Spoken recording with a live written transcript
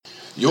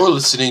You're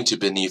listening to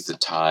Beneath the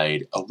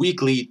Tide, a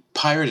weekly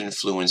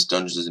pirate-influenced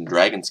Dungeons &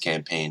 Dragons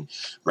campaign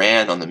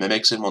ran on the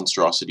Mimics and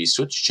Monstrosities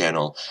Twitch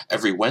channel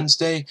every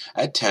Wednesday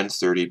at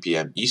 10:30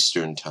 p.m.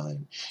 Eastern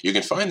Time. You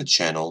can find the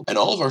channel and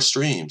all of our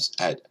streams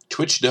at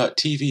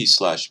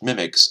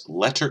twitch.tv/mimics,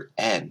 letter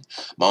N,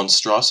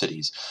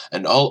 Monstrosities,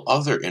 and all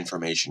other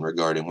information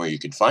regarding where you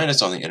can find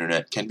us on the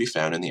internet can be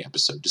found in the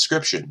episode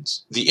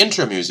descriptions. The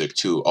intro music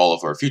to all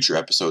of our future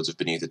episodes of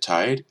Beneath the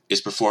Tide is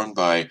performed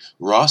by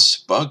Ross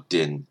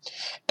Bugden.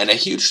 And a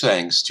huge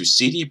thanks to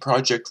CD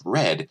Projekt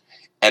Red,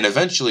 and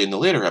eventually in the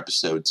later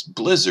episodes,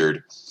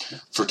 Blizzard,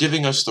 for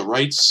giving us the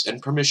rights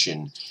and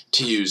permission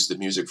to use the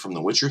music from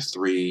The Witcher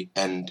 3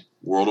 and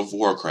World of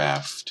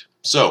Warcraft.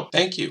 So,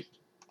 thank you.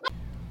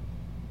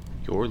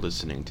 You're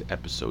listening to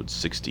episode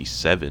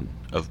 67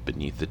 of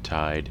Beneath the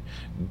Tide,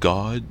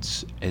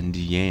 Gods and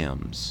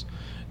Yams.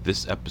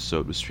 This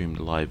episode was streamed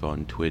live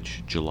on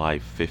Twitch July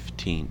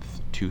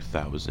 15th,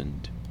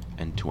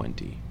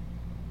 2020.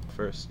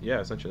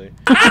 Essentially.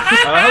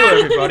 Hello,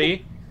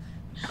 everybody.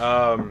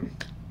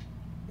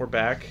 We're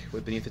back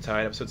with Beneath the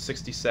Tide, episode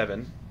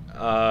 67.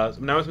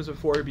 Some announcements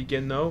before we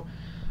begin, though.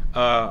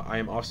 I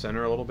am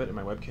off-center a little bit in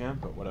my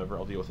webcam, but whatever,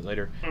 I'll deal with it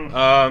later.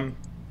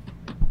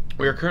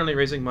 We are currently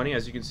raising money,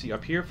 as you can see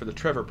up here, for the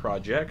Trevor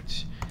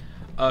Project.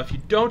 If you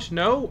don't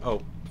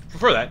know...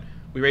 before that,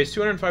 we raised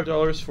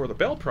 $205 for the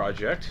Bell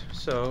Project,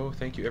 so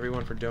thank you,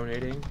 everyone, for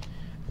donating.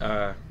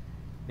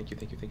 Thank you.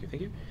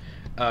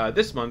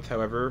 This month,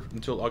 however,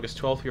 until August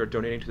 12th, we are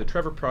donating to the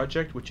Trevor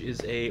Project, which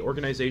is a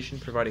organization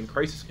providing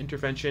crisis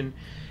intervention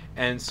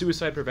and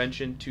suicide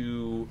prevention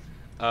to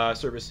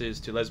services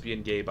to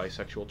lesbian, gay,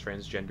 bisexual,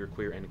 transgender,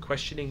 queer, and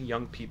questioning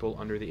young people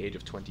under the age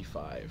of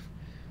 25.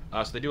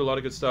 So they do a lot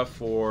of good stuff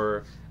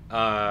for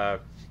the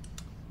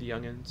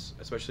youngins,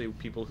 especially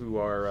people who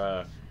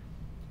are,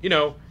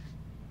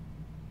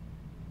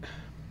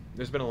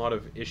 there's been a lot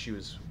of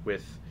issues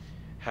with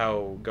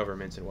how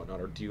governments and whatnot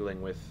are dealing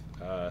with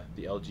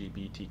the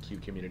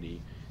LGBTQ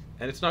community,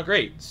 and it's not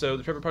great. So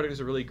the Trevor Project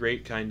is a really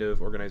great kind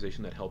of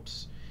organization that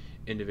helps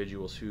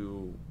individuals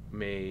who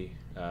may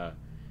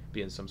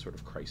be in some sort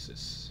of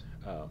crisis.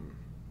 So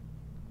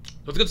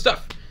it's good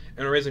stuff,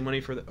 and we're raising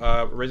money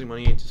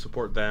to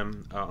support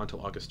them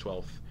until August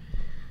 12th,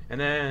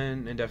 and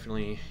then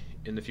definitely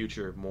in the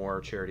future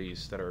more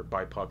charities that are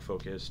BIPOC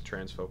focused,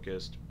 trans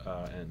focused,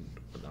 and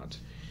whatnot.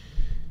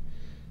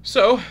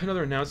 So,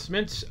 another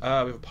announcement. We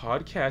have a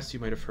podcast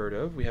you might have heard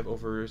of. We have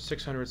over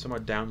 600 some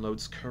odd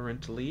downloads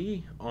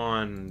currently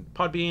on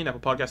Podbean, Apple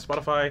Podcasts,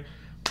 Spotify.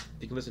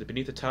 You can listen to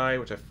Beneath the Tide,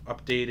 which I've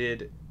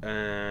updated,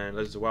 and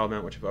Legends of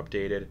Wildmount, which I've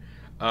updated.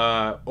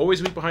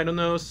 Always a week behind on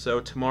those, so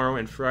tomorrow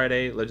and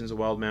Friday, Legends of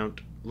Wildmount,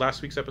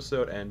 last week's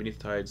episode, and Beneath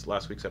the Tide's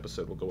last week's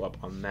episode will go up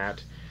on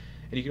that.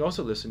 And you can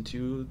also listen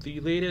to the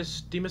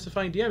latest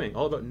Demystifying DMing,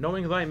 all about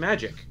knowing thy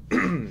magic.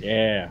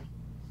 Yeah.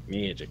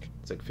 Magic.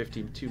 It's like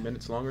 52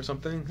 minutes long or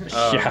something.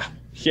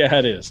 Yeah,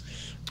 it is.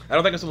 I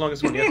don't think it's the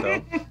longest one yet,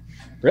 though.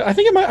 Really? I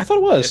think it might. I thought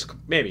it was.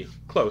 Maybe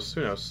close.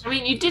 Who knows? I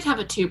mean, you did have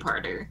a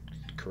two-parter.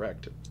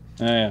 Correct.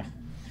 Yeah.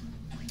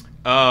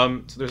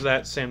 So there's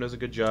that. Sam does a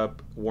good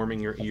job warming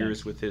your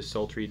ears with his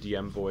sultry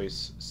DM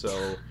voice.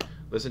 So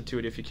listen to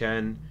it if you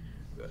can.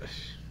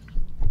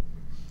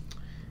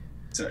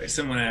 Sorry,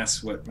 someone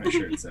asked what my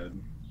shirt said.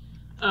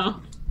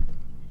 Oh.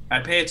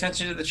 I pay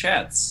attention to the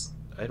chats.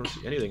 I don't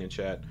see anything in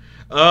chat.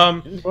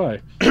 Why?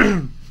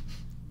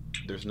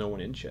 There's no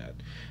one in chat.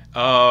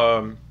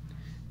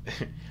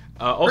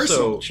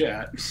 Also,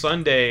 chat.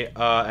 Sunday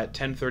at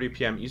 10:30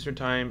 p.m. Eastern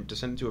Time,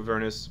 Descent into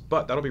Avernus,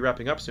 but that'll be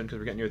wrapping up soon because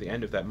we're getting near the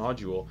end of that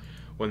module.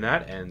 When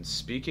that ends,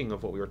 speaking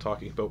of what we were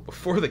talking about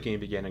before the game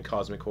began in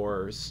Cosmic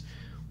Horrors,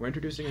 we're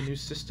introducing a new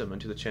system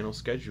into the channel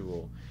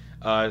schedule.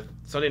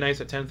 Sunday nights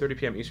at 10:30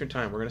 p.m. Eastern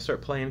Time, we're going to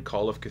start playing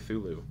Call of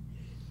Cthulhu.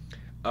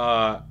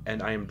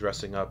 And I am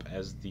dressing up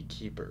as the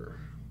Keeper.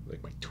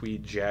 Like my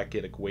tweed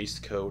jacket, a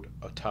waistcoat,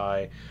 a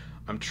tie.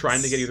 I'm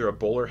trying to get either a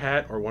bowler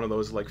hat or one of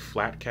those like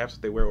flat caps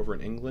that they wear over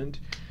in England.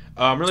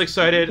 I'm really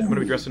excited. I'm going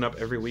to be dressing up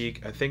every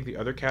week. I think the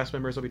other cast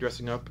members will be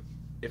dressing up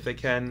if they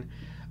can.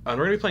 We're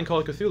going to be playing Call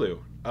of Cthulhu.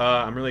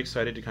 I'm really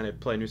excited to kind of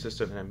play a new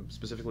system, and I'm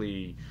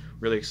specifically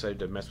really excited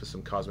to mess with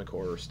some cosmic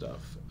horror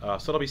stuff. So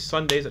it'll be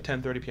Sundays at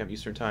 10:30 p.m.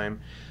 Eastern Time.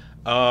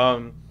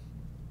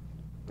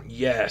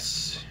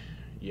 Yes.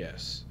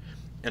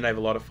 And I have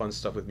a lot of fun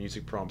stuff with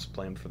music prompts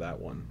planned for that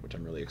one, which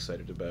I'm really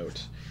excited about.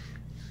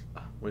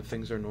 When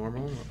things are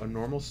normal, a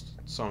normal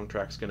song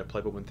track's going to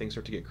play, but when things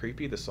start to get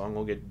creepy, the song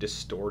will get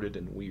distorted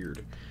and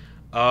weird.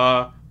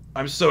 I'm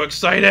so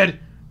excited!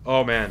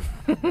 Oh, man.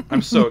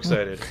 I'm so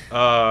excited.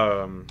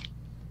 But...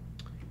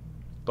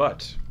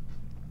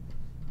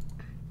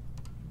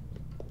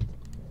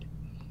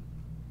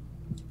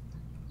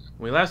 when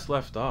we last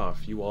left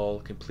off, you all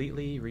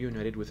completely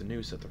reunited with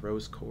Noose at the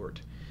Rose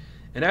Court.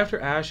 And after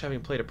Ash having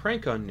played a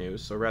prank on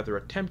Noose, or rather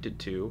attempted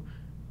to...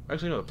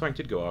 Actually, no, the prank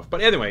did go off. But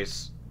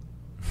anyways,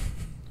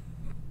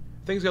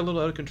 things got a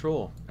little out of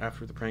control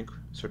after the prank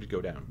started to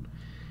go down.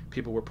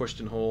 People were pushed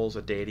in holes,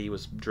 a deity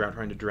was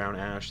trying to drown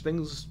Ash.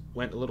 Things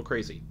went a little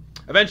crazy.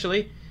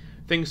 Eventually,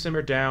 Things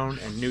simmered down,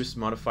 and Noose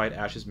modified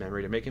Ash's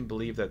memory to make him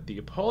believe that the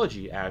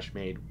apology Ash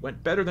made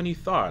went better than he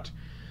thought,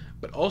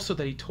 but also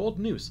that he told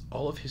Noose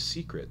all of his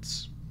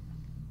secrets.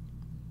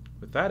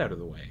 With that out of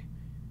the way,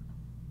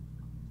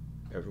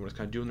 everyone was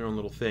kind of doing their own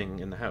little thing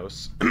in the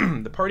house.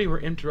 The party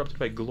were interrupted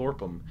by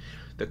Glorpum,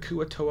 the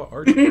Kuatoa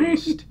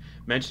archpriest,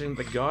 mentioning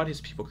the god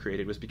his people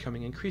created was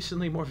becoming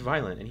increasingly more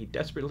violent, and he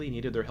desperately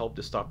needed their help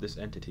to stop this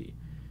entity.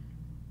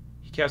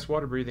 He cast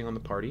water breathing on the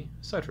party,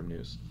 aside from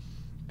Noose,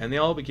 and they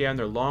all began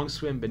their long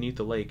swim beneath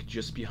the lake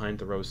just behind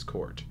the Rose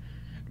Court.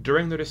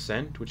 During their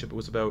descent, which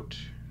was about,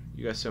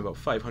 you guys said about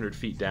 500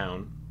 feet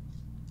down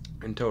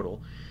in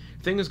total,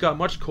 things got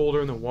much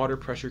colder and the water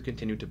pressure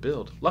continued to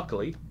build.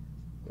 Luckily,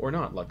 or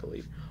not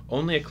luckily,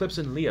 only Eclipse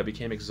and Leah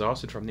became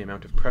exhausted from the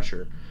amount of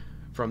pressure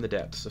from the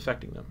depths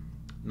affecting them.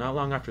 Not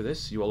long after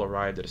this, you all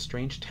arrived at a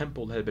strange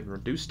temple that had been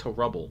reduced to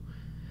rubble,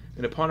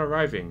 and upon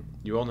arriving,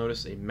 you all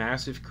noticed a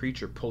massive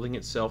creature pulling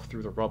itself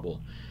through the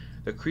rubble.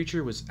 The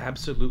creature was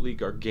absolutely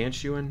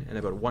gargantuan and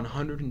about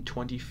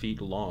 120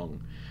 feet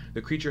long.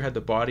 The creature had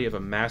the body of a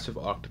massive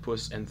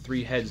octopus and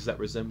 3 heads that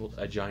resembled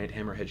a giant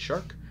hammerhead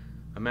shark,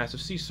 a massive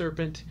sea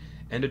serpent,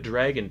 and a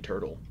dragon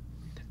turtle.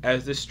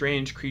 As this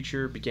strange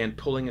creature began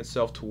pulling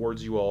itself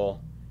towards you all,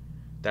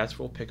 that's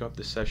where we'll pick up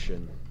the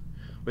session,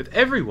 with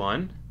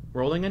everyone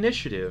rolling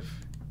initiative.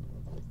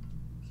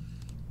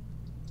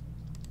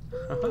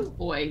 Oh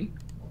boy.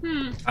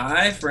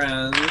 Hi,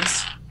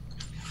 friends.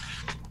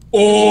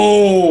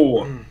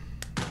 Oh!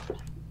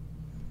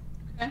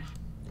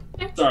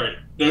 Okay. Sorry.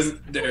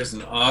 There's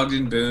an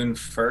Ogden Boone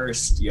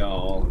first,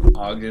 y'all.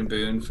 Ogden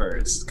Boone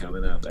first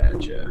coming up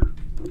at you.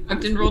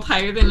 Ogden rolled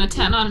higher than a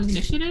 10 on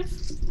initiative?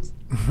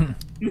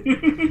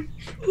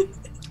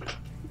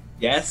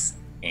 Yes,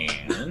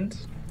 and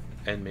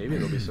maybe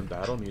there'll be some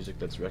battle music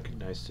that's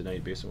recognized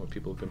tonight based on what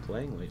people have been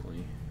playing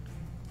lately.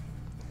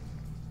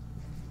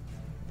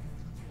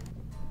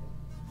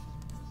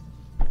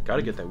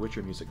 Gotta get that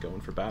Witcher music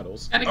going for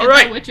battles. Gotta get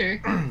that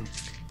Witcher.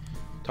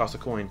 Toss a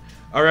coin.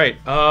 Alright,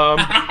 man,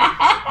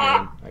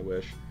 I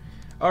wish.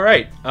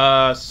 Alright,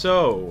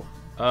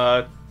 Eclipse,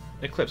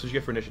 what'd you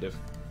get for initiative?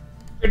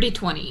 Dirty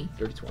 20.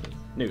 Dirty 20.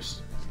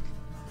 Noose.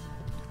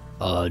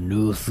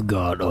 Noose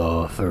got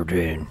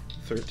 13.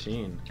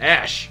 13.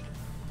 Ash.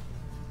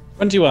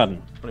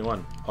 21.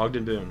 21.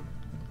 Ogden Boone.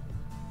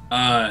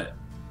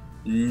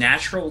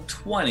 natural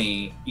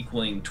 20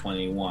 equaling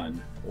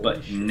 21. Holy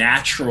But shit.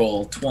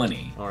 natural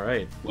 20.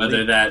 Alright.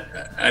 Whether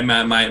that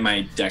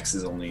my dex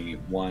is only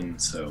 1,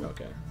 so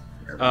Okay.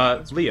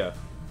 Leah.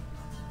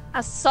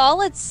 A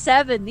solid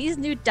 7. These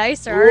new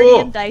dice are already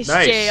in dice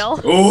nice. jail.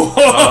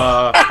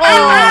 Oh, Right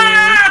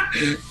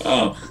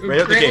out the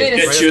Great way gate. to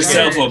Right out get the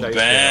yourself gate, a dice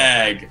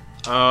bag.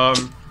 jail.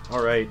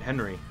 Alright,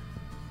 Henry.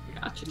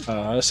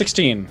 Gotcha.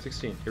 16.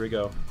 16. Here we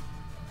go.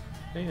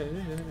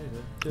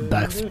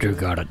 Baxter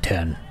got a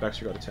 10.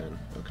 Baxter got a 10.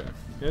 Okay.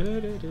 I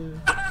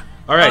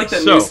Alright, like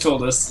that so. Moose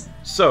told us.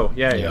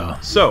 Yeah.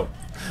 So,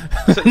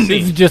 set the It's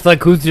scene. just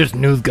like who's just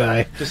news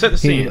guy. To set the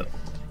scene.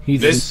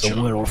 He's This- just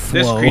a little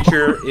This slow.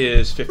 creature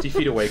is 50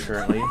 feet away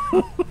currently.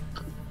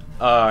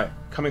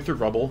 Coming through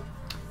rubble.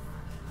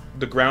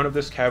 The ground of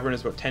this cavern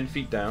is about 10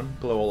 feet down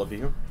below all of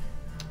you.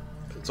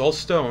 It's all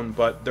stone,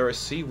 but there is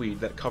seaweed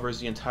that covers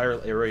the entire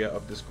area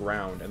of this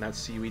ground, and that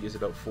seaweed is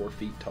about 4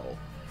 feet tall.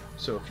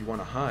 So if you want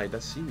to hide,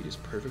 that seaweed is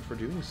perfect for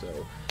doing so.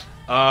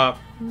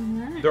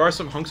 There are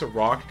some hunks of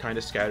rock kind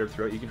of scattered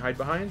throughout you can hide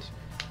behind.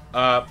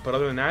 But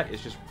other than that,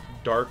 it's just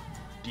dark,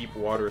 deep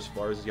water as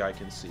far as the eye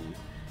can see.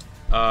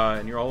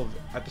 And you're all,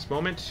 at this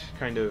moment,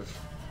 kind of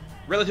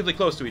relatively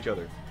close to each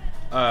other.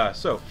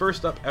 So,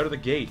 first up out of the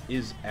gate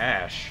is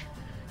Ash.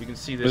 You can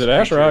see this Is it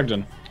Ash or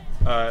creature.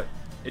 Ogden?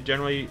 It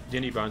generally,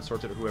 D&D Bond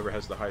sorts it at whoever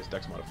has the highest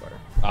dex modifier.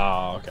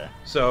 Oh, okay.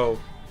 So,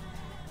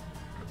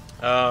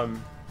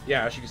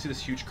 yeah, Ash, you can see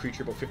this huge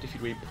creature about 50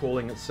 feet away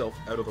pulling itself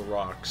out of the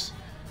rocks.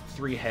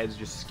 3 heads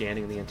just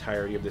scanning the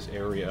entirety of this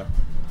area.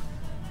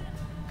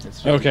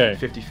 It's 50, Okay.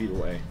 50 feet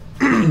away.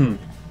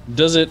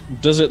 Does it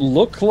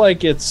look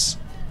like it's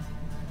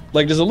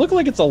does it look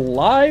like it's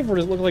alive, or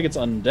does it look like it's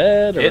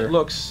undead? Or... It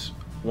looks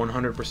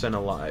 100%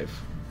 alive.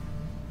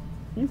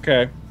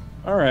 Okay.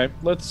 All right.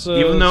 Let's.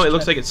 Even though it let's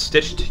looks like it's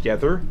stitched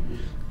together,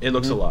 it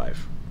looks alive.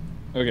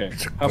 Okay.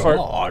 How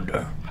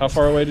How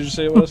far away did you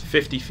say it was?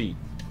 50 feet.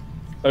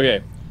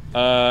 Okay.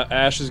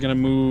 Ash is gonna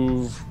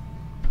move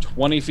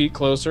 20 feet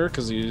closer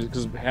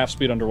because half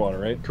speed underwater,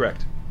 right?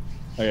 Correct.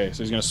 Okay,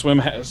 so he's gonna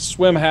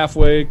swim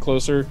halfway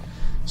closer,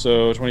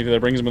 so 20 feet.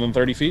 That brings him within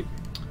 30 feet.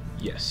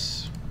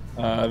 Yes.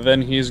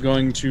 Then he's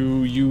going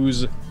to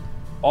use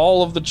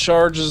all of the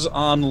charges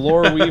on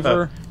Lore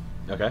Weaver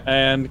Okay.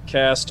 and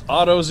cast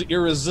Otto's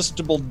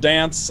Irresistible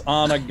Dance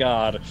on a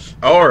god.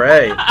 All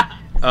right.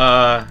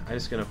 I'm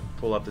just gonna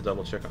pull up the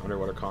double check on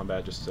underwater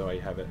combat just so I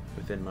have it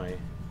within my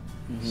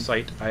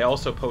site. I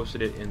also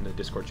posted it in the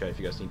Discord chat if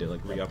you guys need to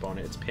like re-up on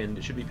it. It's pinned.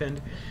 It should be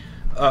pinned.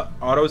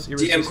 Otto's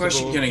irresistible. DM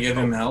question: Can I give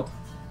him help?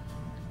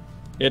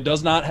 It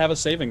does not have a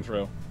saving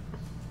throw.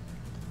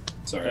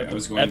 Sorry, I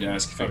was going to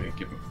ask if I could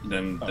give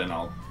him. Then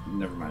I'll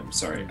Never mind.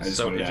 Sorry, I just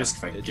So wanted to it ask just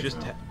if I could give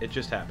him it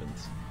just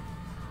happens.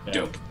 Yeah.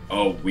 Dope.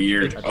 Oh,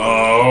 weird. It-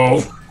 Oh,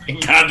 my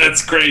God,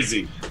 that's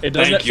crazy. It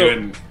doesn't. Thank you. So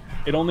And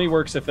it only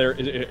works if they're.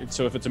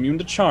 So if it's immune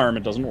to charm,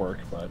 it doesn't work.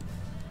 But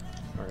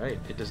All right,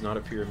 it does not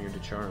appear immune to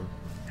charm.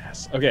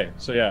 yes. Okay.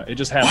 So yeah, it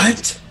just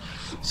happens.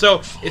 what?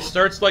 So it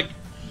starts like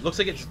looks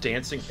like it's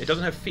dancing. It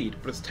doesn't have feet,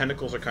 but its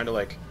tentacles are kind of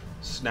like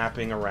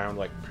snapping around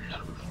like.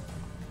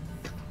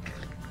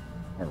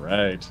 All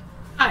right.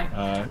 Hi.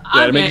 Yeah,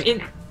 I'm it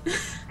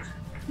makes-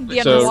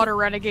 The So- underwater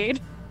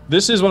renegade.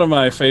 This is one of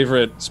my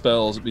favorite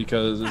spells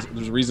because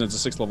there's a reason it's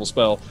a 6th level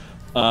spell.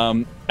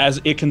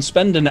 As it can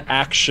spend an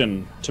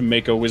action to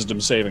make a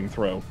wisdom saving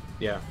throw.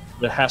 Yeah.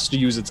 It has to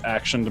use its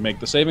action to make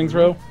the saving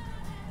throw.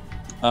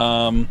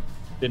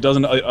 It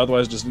doesn't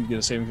otherwise just get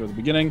a saving throw at the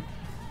beginning.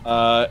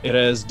 It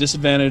has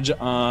disadvantage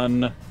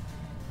on.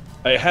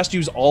 It has to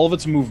use all of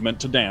its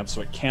movement to dance,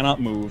 so it cannot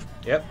move.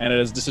 Yep. And it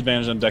has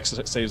disadvantage on dex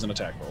saves and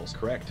attack rolls.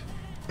 Correct.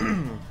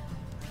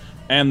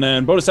 And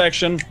then bonus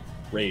action,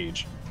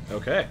 rage.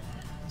 Okay.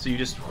 So you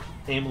just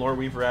aim Lore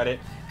Weaver at it,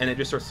 and it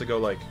just starts to go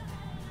like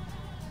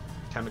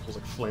tentacles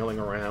like flailing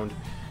around.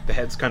 The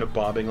head's kind of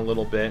bobbing a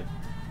little bit.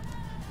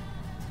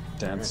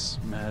 Dance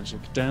magic,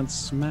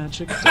 dance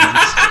magic,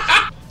 dance,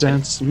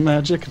 dance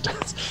magic,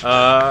 dance.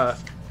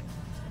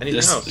 Anything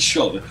Just else?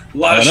 shoulder. A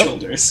lot of I know.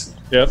 shoulders.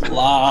 Yep. A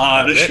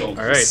lot of That's it?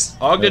 shoulders.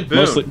 All right. Ogden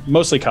Boone.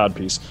 Mostly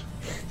codpiece.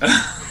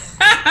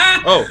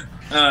 Oh,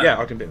 yeah,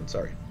 Ogden Boone.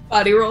 Sorry.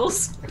 Body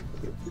rolls.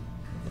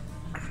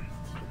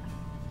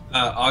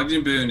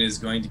 Ogden Boone is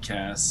going to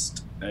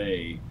cast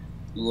a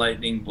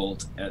lightning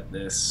bolt at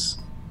this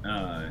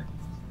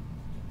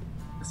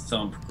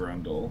Thump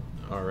Grundle.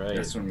 All right.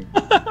 That's what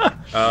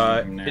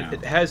I'm now.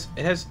 It has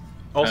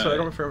also I Uh,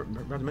 don't know if I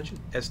remember to mention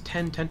it has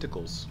 10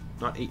 tentacles,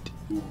 not 8.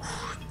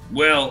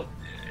 Well,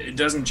 it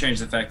doesn't change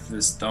the fact that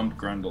this Thump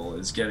Grundle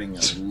is getting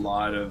a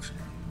lot of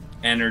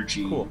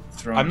energy Cool.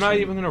 thrown. I'm not to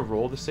even gonna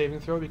roll the saving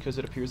throw because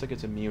it appears like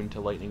it's immune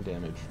to lightning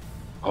damage.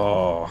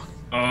 Oh.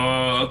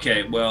 Oh,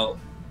 okay. Well,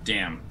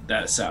 damn,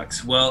 that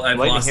sucks. Well, I've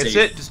Lightning lost hits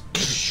a. it.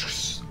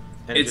 Just,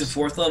 and it It's a just-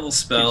 4th level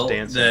spell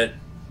dancing.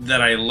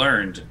 that I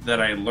learned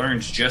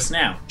just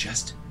now.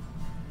 Just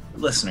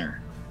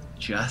listener,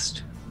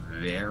 just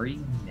very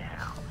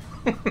now.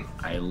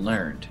 I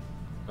learned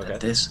Okay. that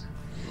this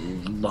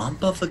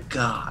lump of a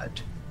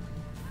god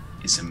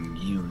is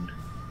immune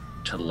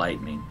to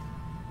lightning.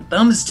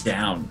 Thumbs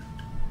down.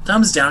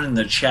 Thumbs down in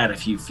the chat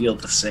if you feel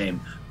the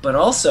same. But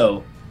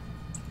also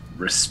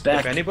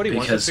respect. If anybody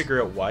wants because to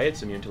figure out why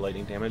it's immune to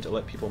lightning damage, I'll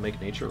let people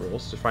make nature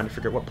rolls to try to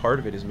figure out what part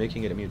of it is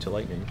making it immune to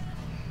lightning.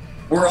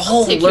 we're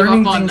all take you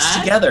learning up on things that.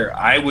 together.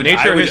 I would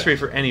Nature history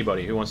for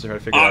anybody who wants to try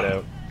to figure that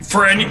out.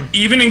 for any,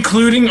 even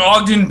including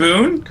Ogden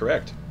Boone.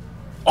 Correct.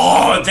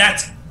 Oh,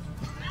 that's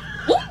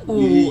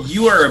Ooh.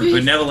 you are a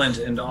benevolent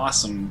and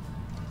awesome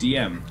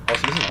DM.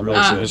 Also, this is I'm really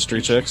also good.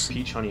 history checks.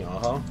 Peach honey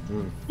aha.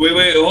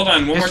 Wait, hold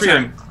on, one History more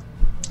or- time.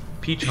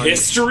 Peach honey.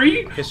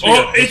 History? History.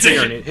 Oh, or, it's history,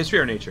 or, a. history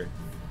or nature.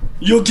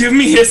 You'll give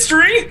me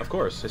history? Of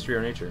course, history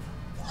or nature.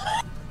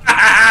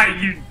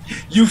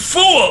 you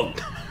fool!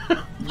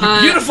 You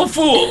beautiful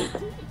fool!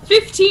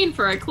 15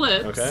 for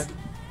Eclipse. Okay.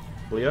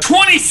 Leah.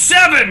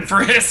 27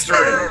 for history!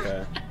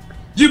 Okay.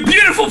 You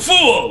beautiful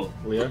fool!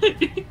 Leah.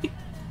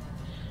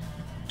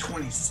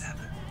 27.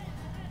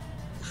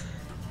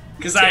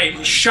 Because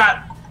I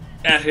shot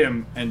at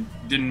him and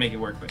didn't make it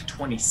work, but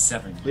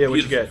 27. Leah,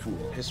 what'd you get? Beautiful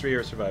fool. History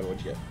or survival?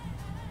 What'd you get?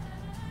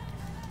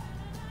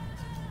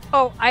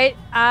 Oh,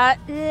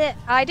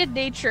 I did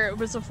nature. It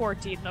was a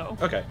 14 though.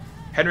 Okay.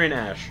 Henry and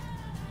Ash.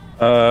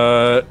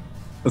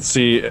 Let's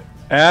see.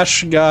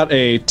 Ash got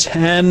a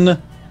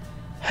 10.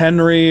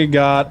 Henry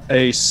got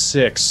a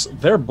 6.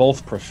 They're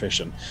both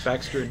proficient.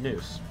 Baxter and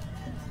Noose.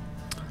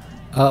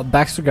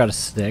 Baxter got a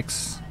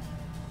 6.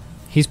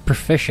 He's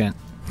proficient.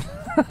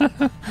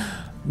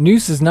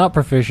 Noose is not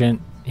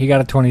proficient. He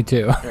got a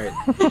 22. All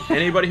right.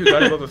 Anybody who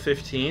got above a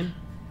 15,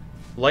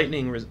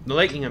 lightning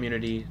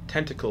immunity,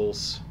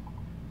 tentacles.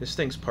 This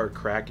thing's part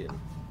Kraken.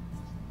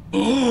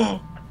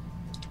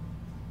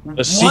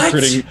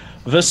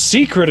 The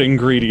secret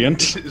ingredient.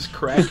 This is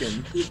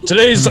Kraken.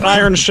 Today's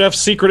Iron Chef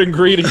secret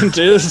ingredient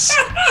is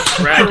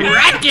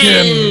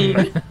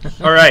Kraken!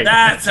 All right.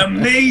 That's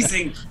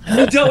amazing!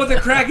 We dealt with the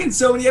Kraken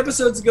so many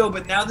episodes ago,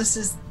 but now this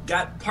has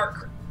got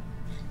part.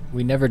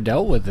 We never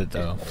dealt with it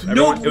though. It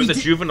was we a did-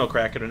 juvenile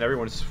Kraken, and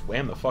everyone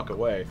swam the fuck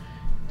away.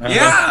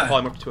 Yeah! Call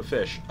him up to a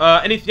fish.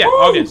 Ogden,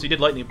 so you did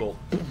lightning bolt.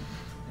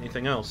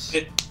 Anything else?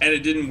 And it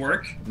didn't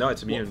work. No,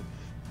 it's immune.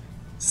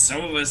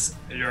 Some of us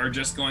are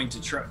just going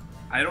to try.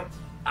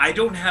 I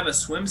don't have a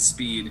swim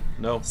speed,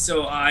 No.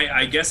 so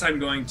I guess I'm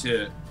going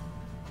to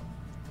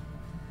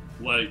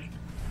like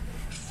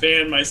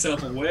fan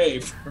myself away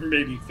for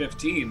maybe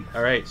 15.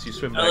 All right, so you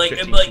swim back Like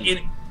 15 feet.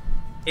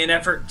 in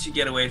effort to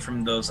get away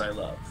from those I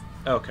love.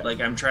 Okay. Like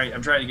I'm trying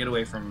to get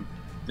away from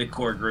the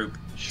core group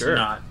Sure. to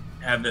not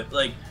have the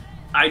like.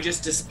 I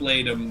just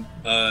displayed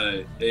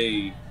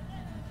a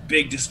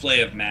big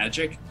display of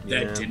magic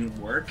that Yeah. didn't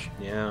work.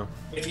 Yeah.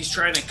 If he's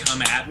trying to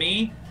come at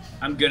me,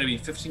 I'm gonna be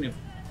 15 of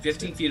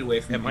 15 feet away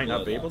from It the might people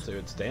not be that able left. to.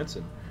 It's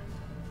dancing.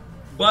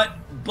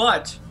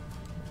 But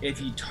if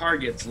he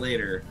targets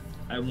later,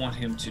 I want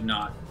him to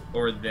not,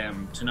 or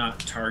them to not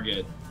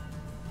target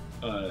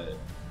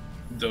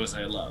those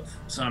I love.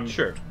 So I'm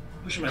Sure.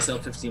 pushing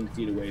myself 15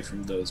 feet away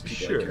from those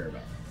people Sure. I care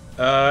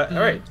about. All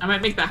right. I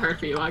might make that hard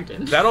for you,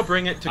 Ogden. That'll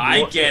bring it to.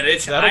 I get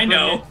it. That'll I bring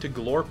know. it to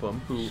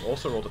Glorpum, who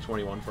also rolled a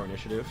 21 for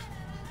initiative.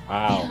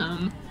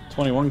 Wow.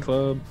 21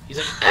 club. He's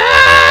like,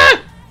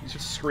 ah! He's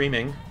just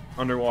screaming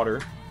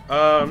underwater.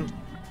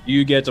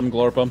 You get him,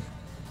 Glorpum.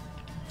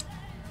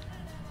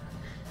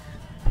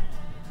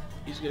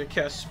 He's gonna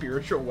cast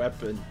Spiritual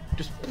Weapon.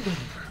 Just.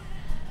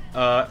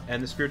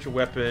 And the Spiritual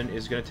Weapon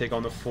is gonna take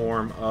on the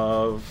form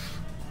of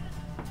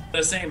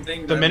The same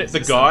thing. the that the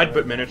exists god, in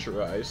but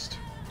miniaturized.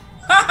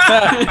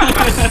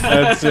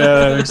 That's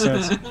that makes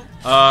sense.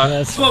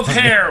 That's Full of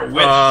hair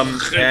with.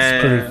 pretty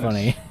And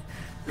funny.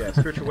 yeah,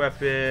 Spiritual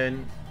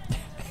Weapon.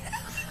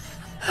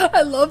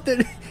 I love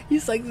that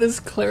he's like this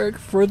cleric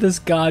for this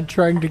god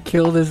trying to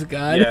kill this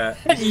god. Yeah,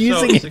 and so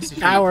using 60 his feet.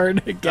 power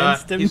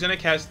against him. He's gonna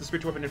cast the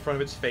Spiritual Weapon in front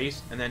of its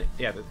face, and then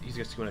he's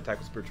just gonna attack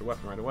with Spiritual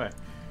Weapon right away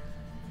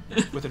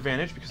with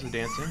advantage because of the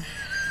dancing.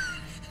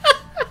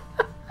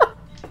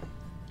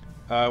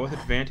 With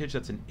advantage,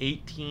 that's an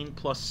 18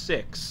 plus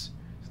 6.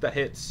 So that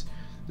hits.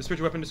 The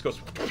Spiritual Weapon just goes.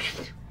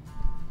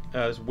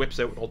 Just whips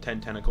out with all 10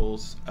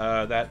 tentacles.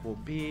 That will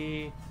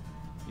be.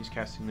 He's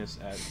casting this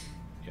at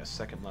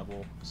second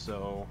level.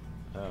 So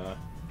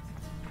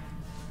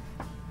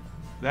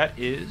that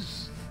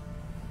is.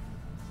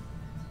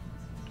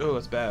 Oh,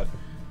 that's bad.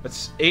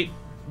 That's 8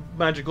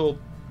 magical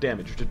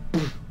damage.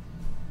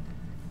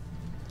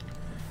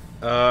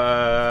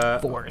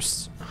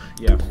 Force.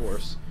 Yeah,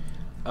 force.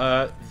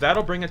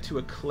 That'll bring it to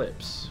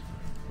Eclipse.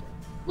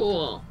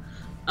 Cool.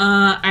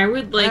 I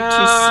would like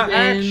to swim.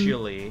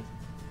 Actually,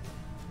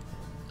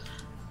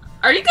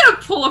 Are you gonna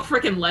pull a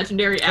freaking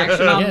legendary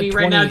action on Yeah, me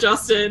right now, 20.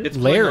 Justin? it's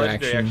Lair pulling a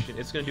legendary action.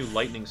 It's gonna do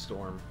Lightning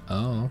Storm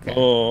Oh, okay.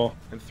 Oh.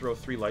 and throw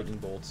 3 lightning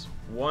bolts.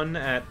 1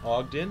 at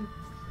Ogden,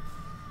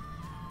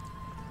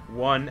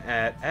 1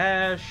 at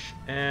Ash,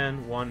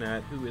 and 1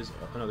 at who is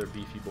another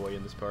beefy boy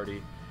in this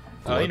party.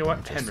 You know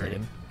what? Just Henry.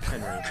 saying.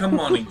 Henry. Come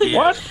on again.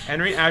 What?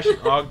 Henry, Ash, and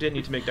Ogden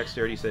need to make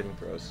dexterity saving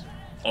throws.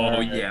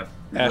 Oh yeah.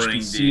 Ash, bring can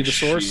you see this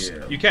the source?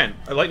 shit. You can.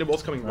 A lightning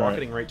bolt's coming, All right.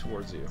 rocketing right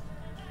towards you.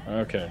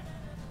 Okay.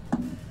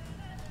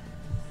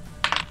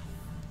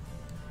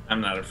 I'm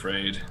not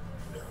afraid.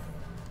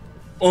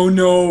 Oh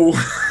no.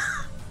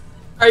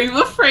 Are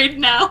you afraid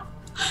now?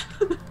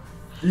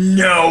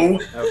 No.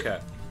 Okay.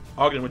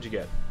 Ogden, what'd you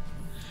get?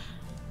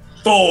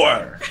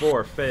 4.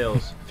 4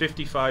 fails.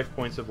 55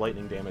 points of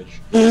lightning damage.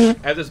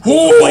 As this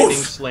bolt of lightning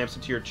slams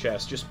into your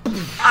chest, just.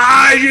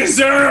 I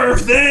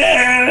deserve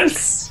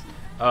this.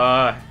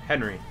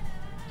 Henry.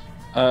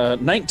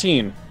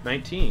 19.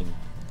 19.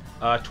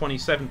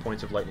 27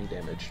 points of lightning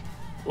damage.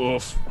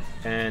 Oof.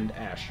 And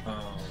Ash.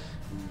 Oh.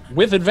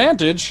 With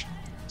advantage,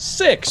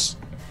 6.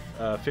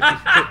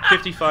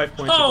 55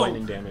 points Oh. of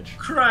lightning damage.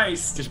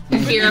 Christ. Just.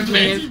 Here I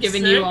may have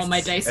given you all my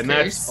dice And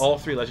curse. that's all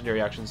 3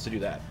 legendary actions to do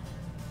that.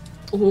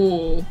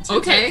 Ooh.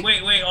 Okay.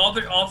 Wait. All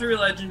three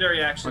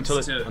legendary actions Until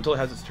it to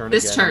has its turn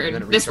This again. turn, and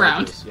then it this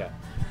round. recharges.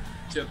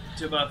 Yeah.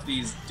 to buff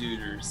these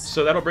duders.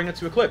 So that'll bring it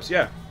to Eclipse,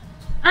 yeah.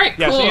 Alright,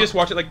 Yeah, cool. so you just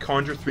watch it like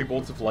conjure 3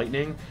 bolts of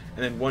lightning,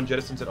 and then 1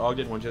 jettisons at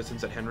Ogden, 1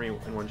 jettisons at Henry,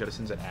 and 1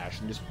 jettisons at Ash,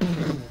 and just.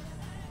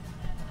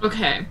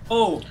 Okay.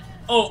 Oh,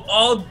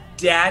 all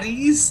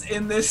daddies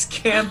in this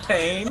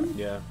campaign?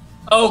 Yeah.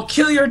 Oh,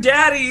 kill your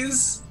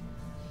daddies!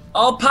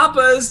 All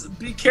papas,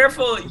 be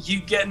careful, you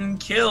getting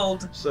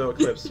killed. So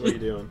Eclipse, what are you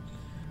doing?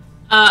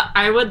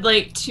 I would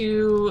like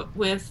to,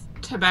 with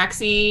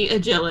Tabaxi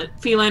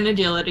feline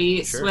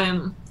agility, Sure.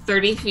 swim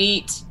 30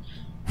 feet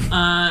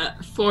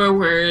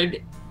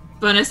forward.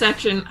 Bonus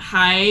action,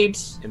 hide.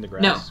 In the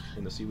grass? No.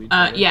 In the seaweed?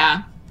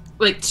 Yeah.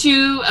 Like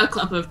to a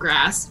clump of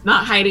grass.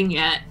 Not hiding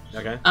yet.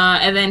 Okay.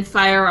 And then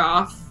fire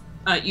off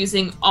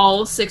using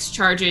all 6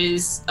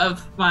 charges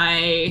of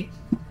my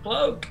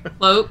Cloak.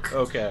 cloak.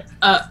 Okay.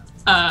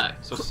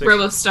 So 6,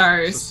 Robo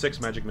stars. so 6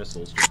 magic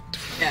missiles.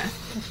 Yeah.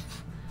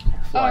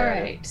 Fly at it.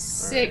 Alright.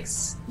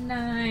 6,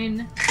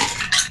 9.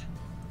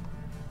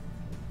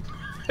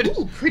 Just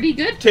Ooh, pretty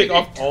good. Take pretty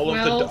off good. all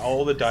 12, of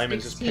all the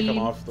diamonds, just pick them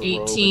off the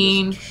robe.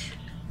 18 and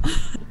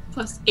just-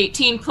 plus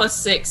 18 plus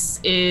 6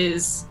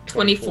 is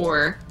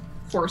 24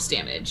 force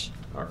damage.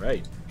 All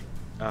right.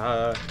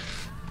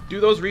 Do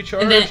those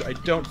recharge? And then- I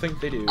don't think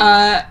they do.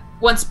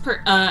 Once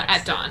per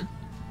at dawn.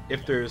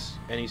 If there's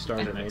any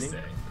stars The next remaining,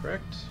 day.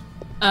 correct?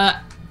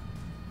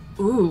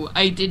 Ooh,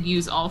 I did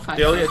use all 5.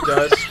 Daily at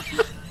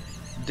dusk.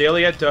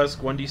 Daily at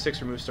dusk, 1d6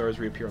 remove stars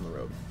reappear on the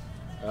robe.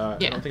 I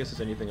Yeah. don't think it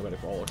says anything about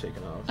if all are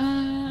taken off.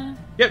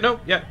 It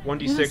Yeah,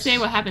 1d6. doesn't say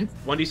what happened.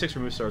 1d6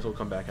 remove stars will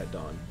come back at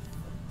dawn.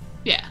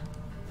 Yeah.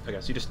 Okay,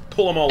 so you just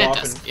pull them all At off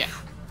dusk. and Yeah.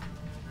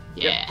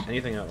 Yeah.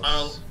 anything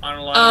else? On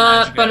a lot of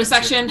magic Bonus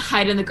items. action,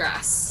 hide in the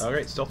grass. All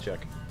right, stealth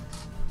check.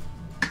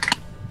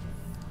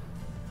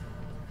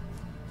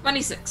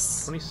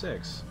 26.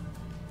 26.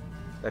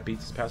 That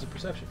beats passive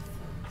perception.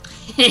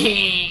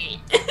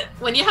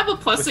 When you have a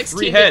plus With 16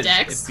 3 to heads,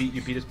 dex,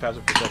 you beat his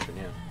passive perception,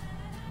 yeah.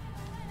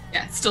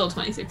 yeah, it's still a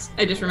 26.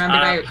 I just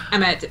remembered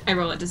I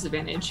roll at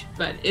disadvantage,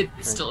 but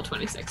it's still a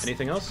 26.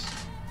 Anything else?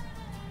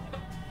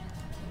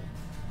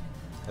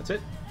 That's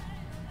it?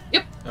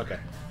 Yep. Okay.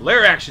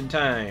 Lair action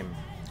time.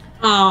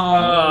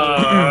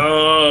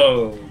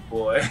 Oh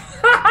boy.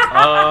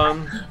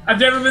 Um, I've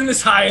never been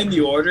this high in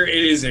the order. It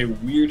is a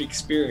weird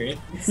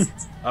experience.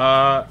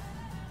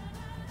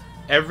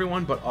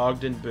 Everyone but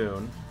Ogden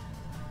Boone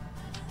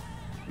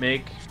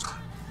make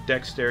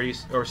dexterity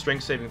or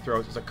strength saving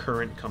throws as a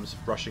current comes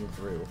rushing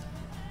through.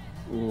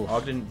 Ooh.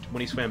 Ogden,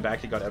 when he swam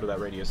back, he got out of that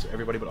radius. So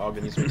everybody but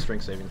Ogden needs to make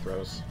strength saving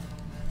throws.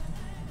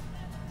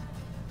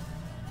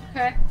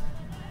 Okay.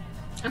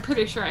 I'm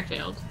pretty sure I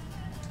failed.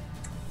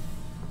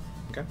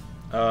 Okay.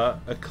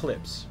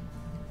 Eclipse.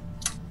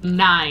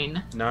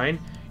 9. 9.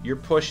 You're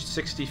pushed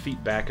 60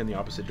 feet back in the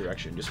opposite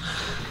direction. Just.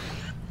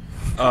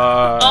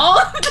 All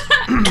of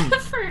that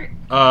effort.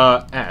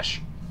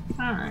 Ash.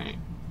 Alright.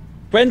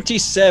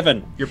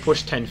 27. You're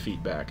pushed 10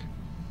 feet back.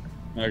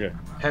 Okay.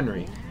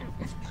 Henry.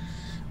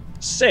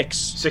 6.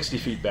 60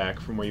 feet back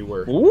from where you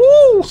were.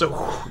 Woo!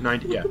 So,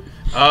 90,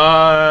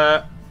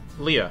 yeah.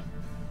 Leah.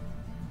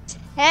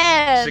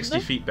 10. 60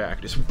 feet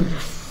back. Just.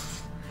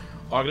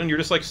 Ogden, you're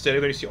just like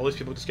standing there, you see all these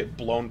people just get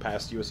blown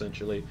past you,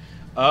 essentially.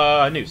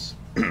 Noose.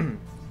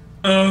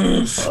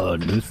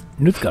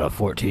 Newt's got a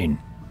 14.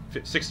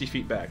 60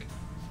 feet back.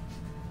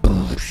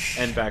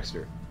 And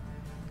Baxter.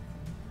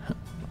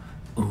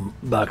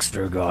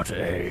 Baxter got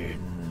a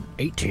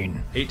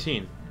 18.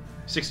 18.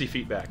 60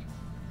 feet back.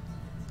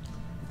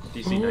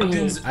 DC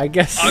 19. I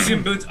guess.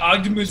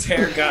 Ogden Boots'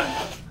 hair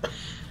got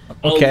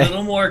Okay. a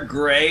little more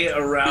gray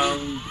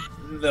around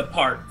the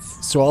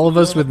parts. So all of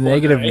us with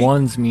negative Right.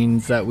 1s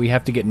means that we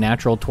have to get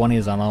natural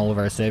 20s on all of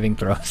our saving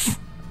throws.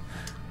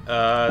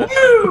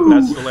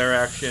 That's the lair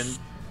action.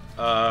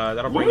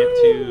 That'll bring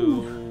it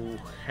to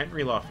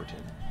Henry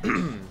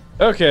Lofferton.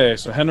 Okay,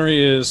 so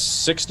Henry is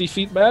 60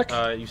 feet back.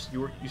 You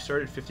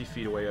started 50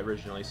 feet away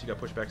originally, so you got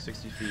pushed back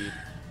 60 feet.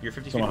 You're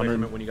 50 So feet away 100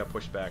 from it when you got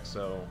pushed back,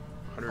 so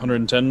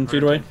 110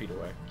 feet away? 110 feet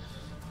away.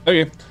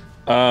 Okay.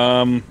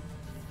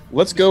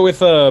 Let's go with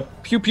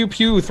pew pew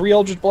pew, 3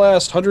 Eldritch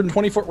Blast,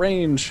 120-foot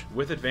range.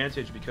 With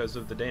advantage because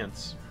of the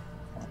dance.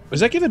 Does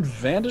that give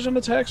advantage on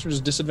attacks or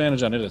just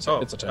disadvantage on its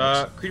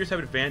attacks? Creatures have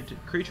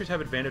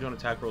advantage on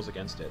attack rolls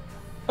against it.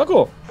 Oh,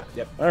 cool.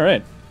 Yep. All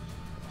right.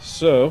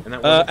 So, And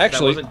that wasn't,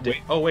 actually, that wasn't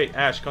oh wait,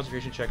 Ash,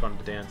 concentration check on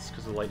the dance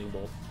because of the lightning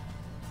bolt.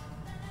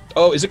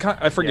 oh, is it?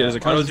 I forget. Yeah, Is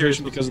it Otto's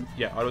concentration because?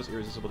 Otto's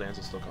irresistible dance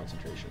is still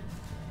concentration.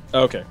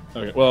 Okay.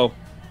 Okay. Well,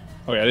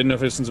 okay. I didn't know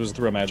if since it was a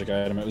throw magic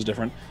item, it was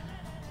different.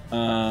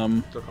 Still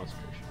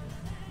concentration.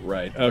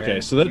 Right. Okay.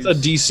 And So that's a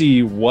you-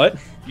 DC what?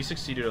 You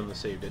succeeded on the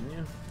save, didn't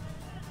you?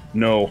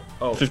 No.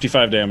 Oh.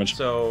 55 damage.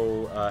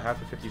 So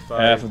half of 55.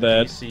 Half of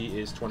that. DC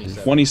is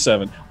 27.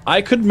 27.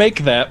 I could make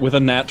that with a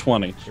nat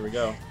 20. Here we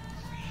go.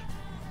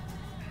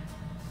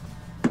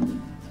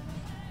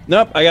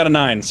 Nope. I got a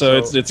 9, so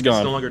it's It's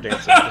gone. no longer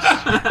dancing. So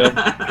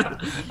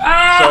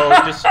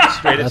just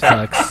straight That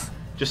attack. sucks.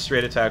 Just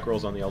straight attack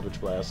rolls on the Eldritch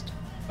Blast.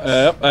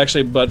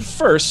 Actually, but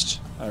first,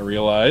 I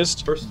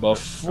realized First,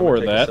 before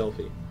I'm gonna that. take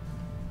a selfie.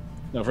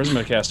 No, first I'm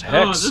gonna cast Oh,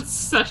 Hex. that's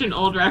such an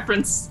old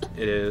reference.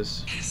 It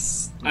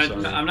is. I'm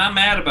sorry. not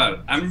mad about it.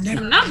 I'm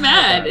never I'm not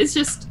mad. It's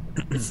just,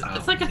 it's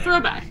like a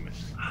throwback.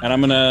 And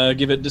I'm gonna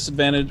give it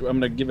disadvantage. I'm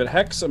gonna give it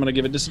Hex. I'm gonna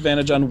give it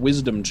disadvantage on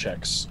Wisdom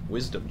checks.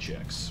 Wisdom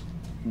checks.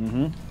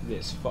 Mm-hmm.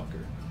 This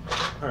fucker.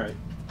 Alright.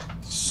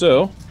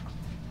 So,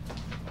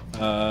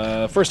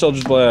 first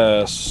Eldritch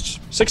Blast,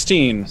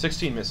 16.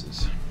 16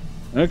 misses.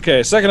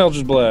 Okay, second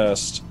Eldritch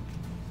Blast,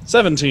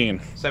 17.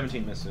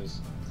 17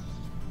 misses.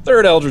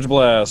 Third Eldritch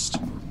Blast,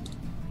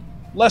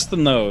 less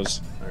than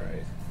those.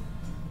 Alright.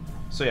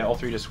 So yeah, all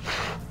three just...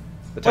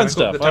 The Fun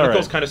stuff, the tentacles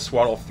alright. kind of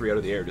swat all three out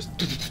of the air, just...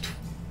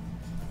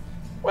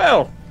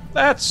 Well,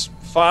 that's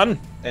fun.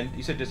 And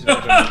you said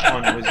disadvantage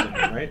on wisdom,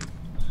 right?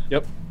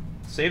 Yep,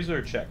 Saves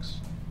or checks?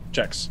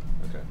 checks.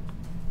 Okay.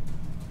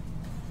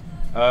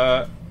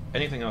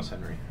 Anything else,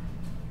 Henry?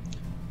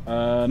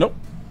 Nope.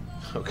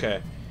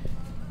 Okay.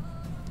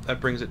 That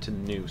brings it to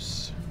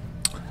Noose.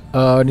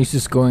 Nice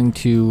is going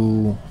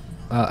to.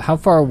 How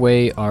far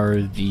away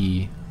are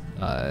the?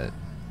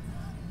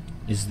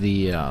 Is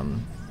the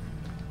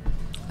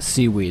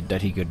seaweed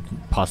that he could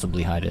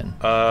possibly hide in?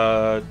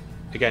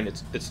 Again,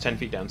 it's 10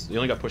 feet down. So you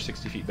only got pushed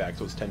 60 feet back,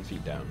 so it's 10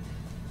 feet down.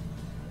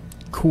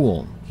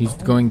 Cool. He's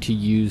going to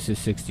use his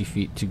 60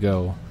 feet to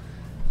go.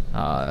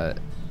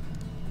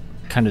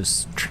 Kind of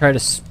try to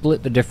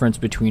split the difference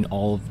between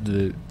all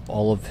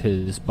of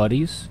his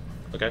buddies,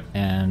 Okay.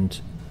 and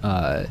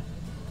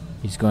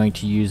he's going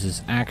to use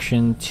his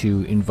action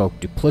to invoke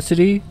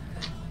duplicity,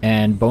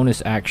 and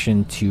bonus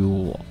action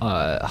to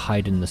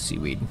hide in the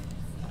seaweed.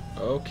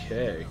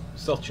 Okay.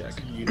 Stealth check.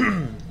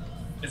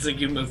 It's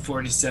like you move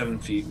 47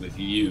 feet with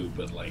you,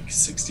 but like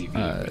 60 feet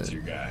with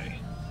your guy.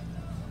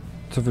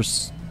 So for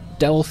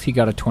stealth, he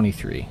got a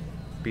 23.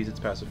 Beats its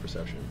passive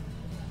perception.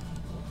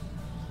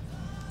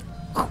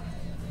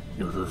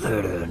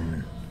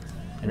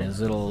 and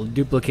his little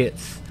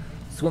duplicates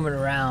swimming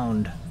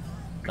around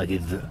like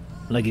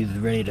he's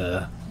ready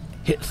to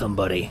hit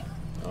somebody,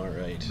 All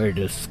right. ready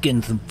to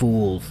skin some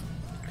fools.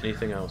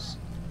 Anything else?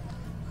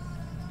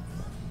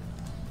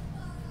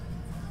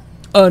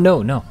 Oh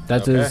no,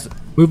 that's Okay. his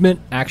movement,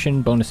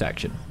 action, bonus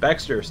action.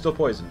 Baxter, still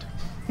poisoned.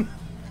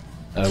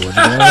 What's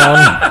going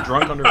on?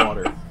 Drunk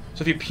underwater.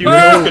 So if you puke,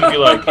 it's gonna be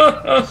like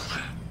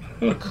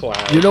a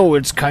cloud. You know,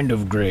 it's kind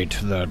of great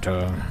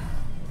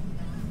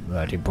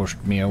that he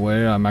pushed me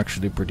away. I'm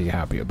actually pretty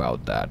happy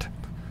about that.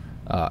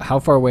 How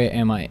far away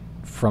am I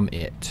from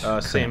it?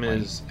 Same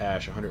currently? as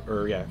Ash, 100,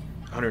 or yeah,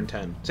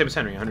 110. Same as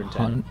Henry,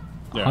 110.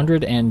 Yeah.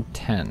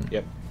 110.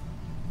 Yep.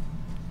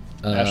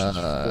 Ash is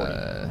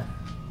 40.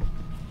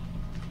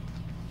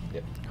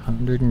 Yep.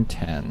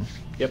 110.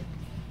 Yep.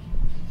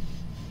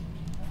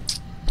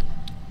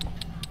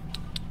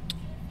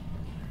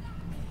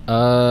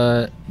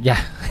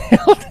 Yeah.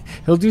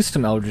 He'll do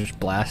some Eldritch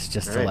Blast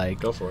just All to right, like.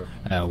 go for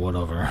it.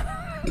 Whatever.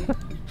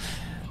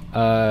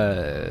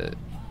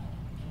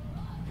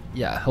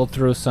 Yeah, he'll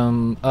throw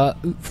some.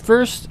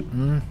 First.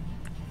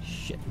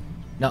 Shit.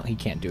 No, he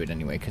can't do it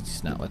anyway because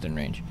he's not within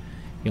range.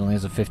 He only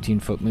has a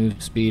 15-foot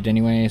move speed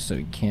anyway, so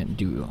he can't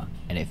do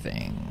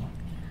anything.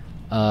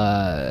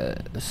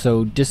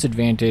 So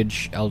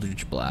disadvantage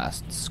Eldritch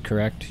Blasts,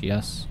 correct?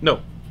 Yes.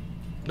 No.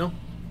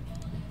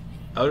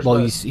 Eldritch Well,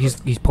 Blast,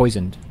 he's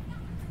poisoned.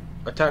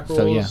 attack rolls.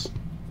 so, yeah.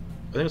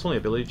 I think it's only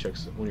ability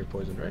checks when you're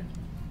poisoned, right?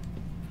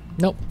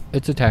 Nope,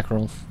 it's attack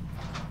rolls.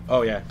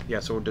 Oh yeah,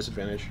 so we're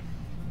disadvantage.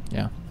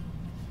 Yeah.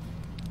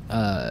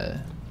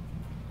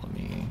 Let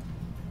me.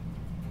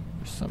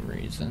 For some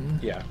reason.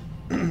 Yeah.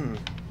 There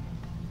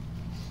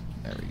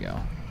we go.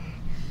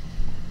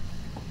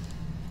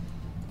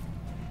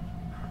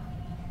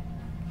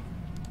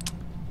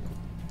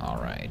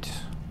 Alright.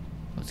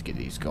 Let's get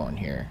these going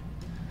here.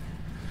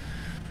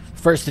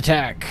 First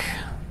attack.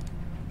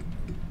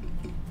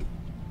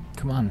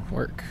 Come on,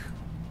 work.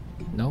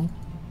 No?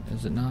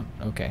 Is it not?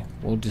 Okay,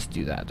 we'll just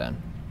do that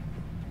then.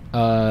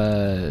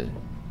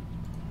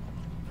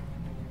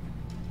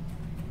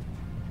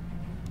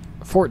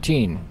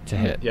 14 to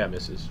hit. Yeah,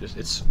 misses. Just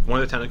it's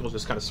one of the tentacles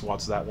just kind of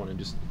swats that one and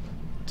just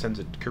sends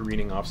it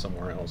careening off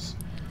somewhere else.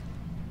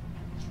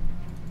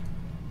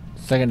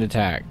 Second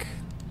attack.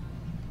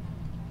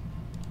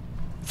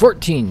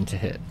 14 to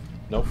hit.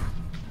 Nope.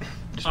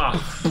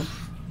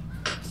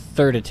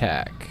 Third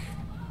attack.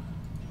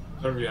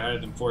 Better be higher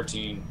than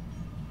 14.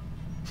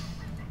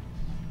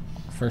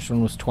 First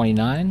one was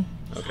 29.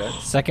 Okay.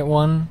 Second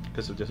one,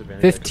 Because of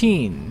disadvantage.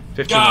 15.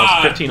 15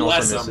 God, 15 also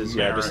bless misses.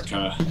 Yeah, just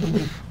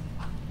America.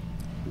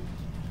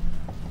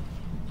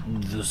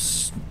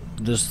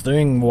 This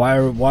thing, why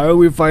are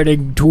we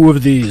fighting two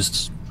of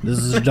these? This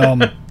is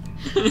dumb.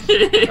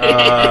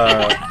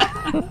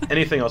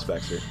 anything else,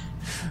 Baxter?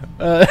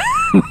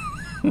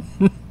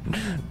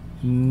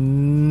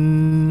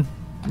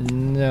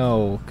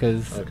 No,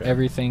 because Okay.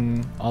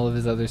 everything, all of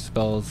his other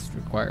spells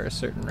require a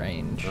certain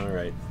range. All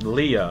right,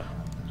 Leah,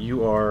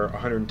 you are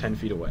 110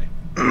 feet away.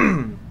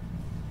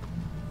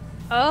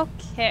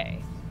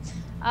 Okay.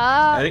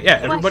 I think, yeah,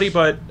 everybody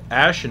question. but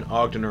Ash and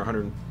Ogden are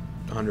 100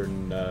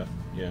 yeah. I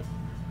Well,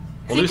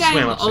 think Luce swam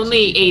I'm up 60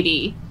 only feet.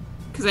 80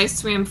 because I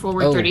swam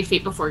forward Oh. 30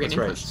 feet before getting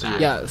That's right, pushed so back.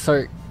 Yeah,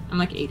 sorry, I'm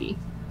like 80.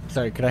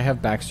 could I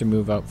have Baxter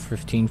move up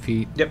 15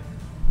 feet Yep.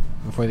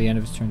 before the end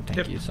of his turn? Thank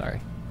Yep. you,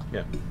 sorry.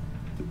 Yeah,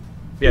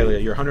 Leah,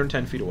 you're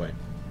 110 feet away.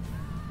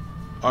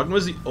 Ogden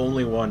was the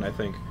only one, I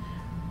think,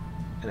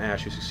 and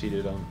Ash who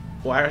succeeded on.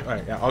 Well, all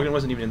right, yeah, Ogden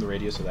wasn't even in the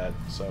radius of that,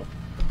 so.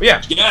 But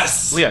yeah,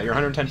 Yes! Leah, you're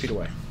 110 feet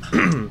away.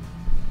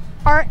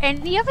 Are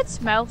any of its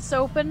mouths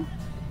open?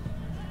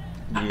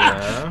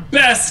 Yeah.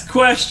 Best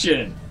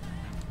question!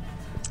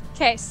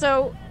 Okay,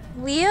 so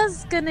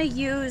Leah's gonna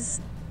use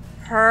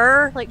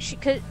her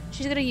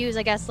she's gonna use,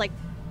 I guess, like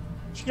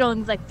she can only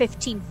move like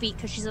 15 feet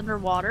because she's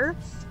underwater,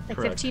 like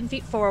Correct. 15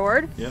 feet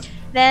forward. Yeah.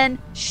 Then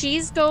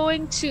she's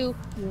going to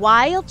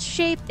wild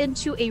shape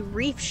into a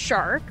reef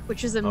shark,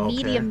 which is a Okay.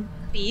 medium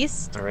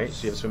beast. All right,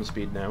 so you have swim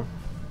speed now.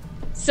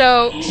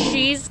 So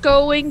she's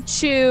going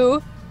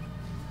to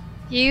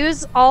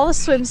use all the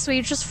swim speed,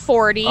 which is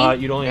 40.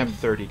 You'd only have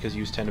 30 because you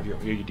use 10 of your.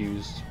 You'd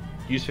use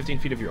 15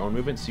 feet of your own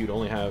movement, so you'd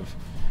only have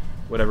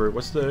whatever.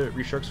 What's the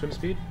reef shark swim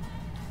speed?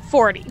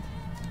 40.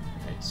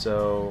 Right,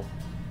 so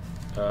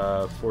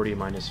 40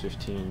 minus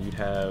 15, you'd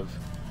have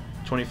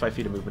 25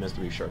 feet of movement as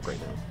the reef shark right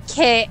now.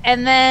 Okay,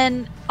 and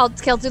then I'll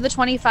do the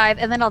 25,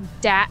 and then I'll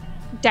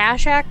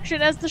dash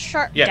action as the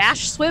shark. Yes.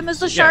 Dash swim as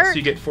the Yeah, shark. so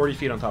you get 40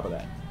 feet on top of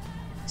that.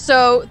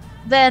 So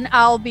then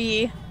I'll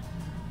be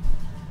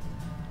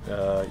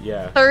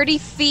Yeah. 30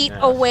 feet Yeah.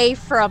 away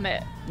from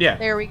it. Yeah.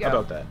 There we go. How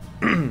about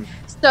that?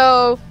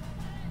 So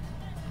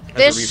As a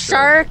this reef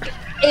shark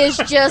is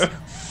just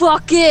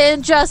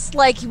fucking just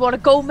like, you want to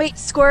go, mate?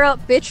 Square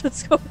up, bitch.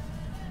 Let's go.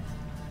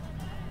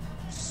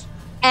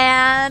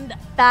 And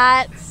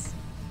that's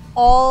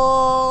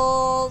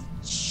all.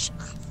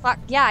 Fuck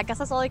yeah! I guess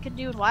that's all I can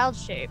do in wild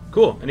shape.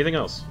 Cool. Anything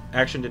else?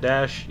 Action to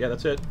dash. Yeah,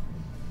 that's it.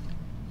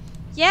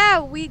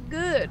 Yeah, we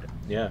good.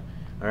 Yeah.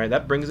 All right.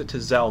 That brings it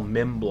to Zal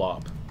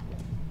Mimblop.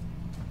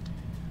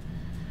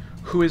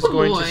 who is Oh,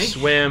 going boy. to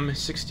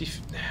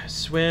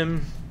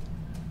swim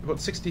about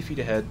 60 feet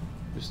ahead,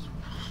 just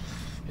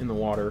in the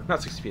water.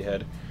 Not 60 feet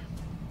ahead.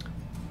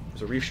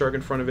 There's a reef shark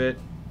in front of it.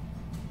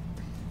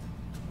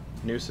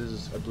 Noose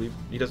is, I believe,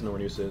 he doesn't know where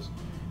Noose is.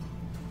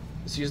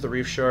 Sees the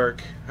reef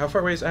shark. How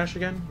far away is Ash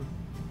again?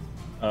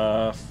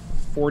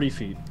 40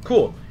 feet.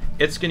 Cool.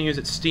 It's going to use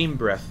its steam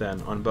breath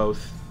then on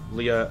both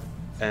Leah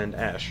and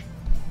Ash.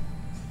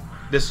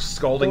 This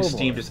scalding Oh,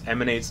 steam boy. just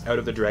emanates out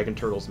of the dragon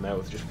turtle's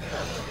mouth, just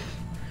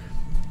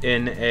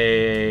in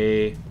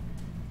a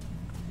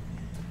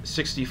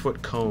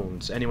 60-foot cone.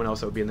 So anyone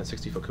else that would be in that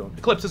 60-foot cone.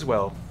 Eclipse as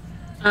well.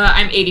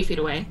 I'm 80 feet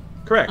away.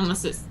 Correct.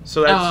 Unless it's.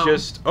 So that's Oh.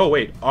 just. Oh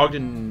wait,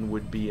 Ogden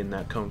would be in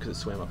that cone because it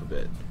swam up a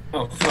bit.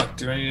 Oh fuck!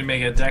 Do I need to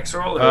make a dex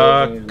roll?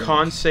 Or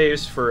Con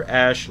saves for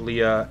Ash,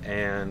 Leah,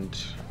 and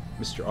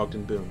Mr.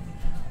 Ogden Boone.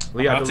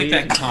 Leah, I'll take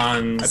that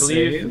con I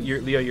save.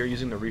 believe Leah, you're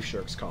using the Reef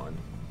Shark's con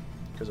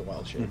because of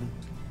wild shape.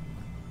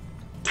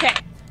 Okay.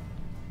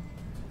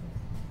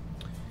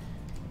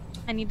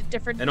 I need a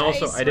different. And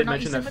also, dice. I We're did not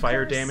mention using that the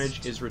fire curse.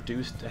 damage is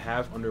reduced to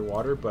half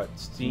underwater, but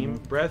steam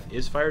breath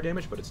is fire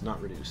damage, but it's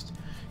not reduced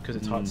because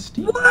it's hot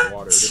steam in the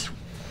water.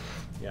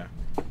 Yeah.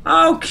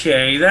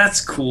 Okay, that's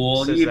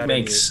cool. Says It that in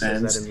makes the-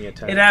 says that sense. in the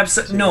attack It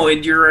absolutely too. no.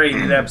 You're right.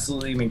 It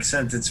absolutely makes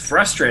sense. It's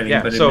frustrating,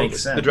 Yeah, but so it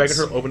makes sense. the dragon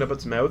turtle opened up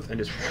its mouth and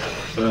just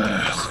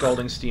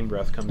scalding steam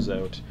breath comes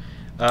out.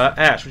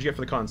 Ash, what'd you get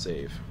for the con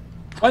save?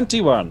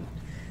 21.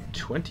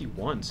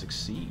 21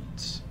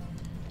 succeeds.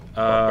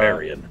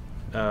 Barbarian.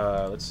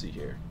 Let's see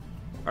here.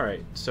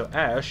 Alright, so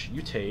Ash,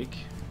 you take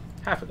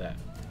half of that.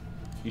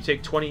 You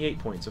take 28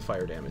 points of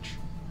fire damage.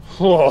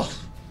 Oh,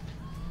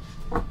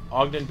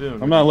 Ogden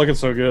Boone. I'm not looking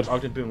so good.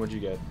 Ogden Boone, what'd you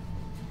get?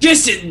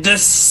 Just the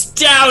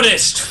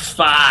stoutest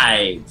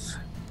 5.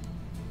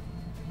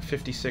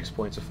 56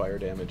 points of fire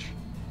damage.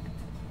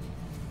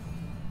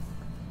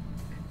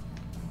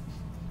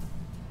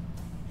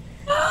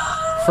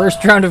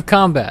 First round of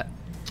combat.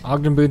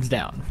 Ogden Boone's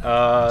down.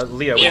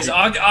 Leah, Yes,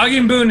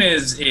 Ogden Boone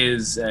is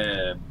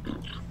Leah,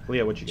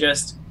 what'd you get?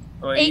 just.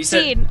 Oh, you 18.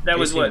 said that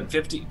was 18. what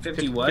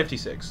 50 what?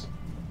 56.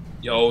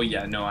 Oh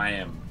yeah, no, I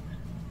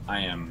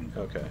am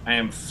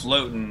Okay.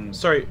 floating.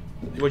 Sorry,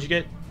 what'd you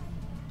get?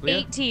 Leah?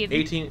 18.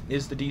 18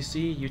 is the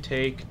DC. You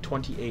take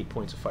 28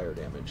 points of fire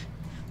damage.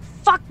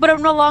 Fuck, but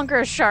I'm no longer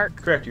a shark.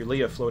 Correct, you're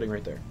Leah floating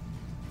right there.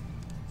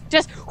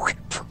 Just.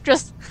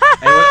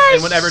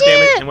 And whatever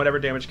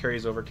Shit! damage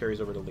carries over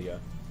to Leah.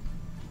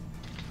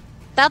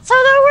 That's how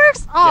that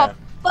works? Oh, Yeah.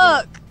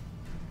 fuck.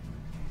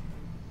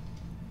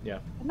 Yeah.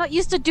 I'm not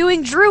used to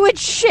doing druid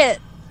shit.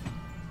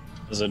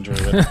 Doesn't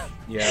druid.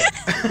 Yeah.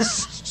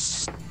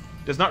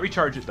 Does not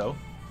recharge it though.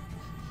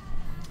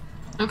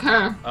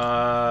 Okay.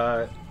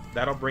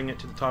 That'll bring it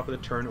to the top of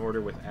the turn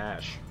order with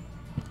Ash.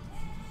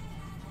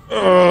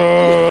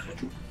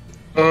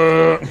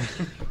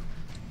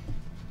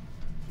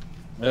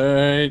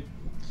 Alright.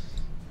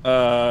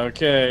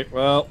 Okay,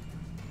 well.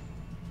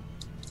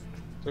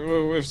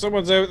 So if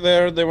someone's out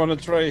there, they want to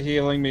try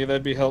healing me,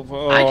 that'd be helpful.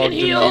 Oh, I can Ogden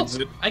heal. needs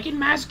it. I can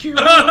mass cure.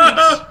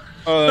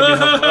 Oh, that'd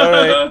be helpful.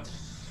 Alright.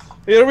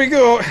 Here we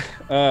go.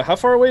 How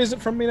far away is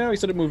it from me now? He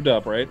said it moved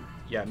up, right?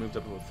 Yeah, it moved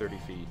up about 30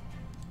 feet.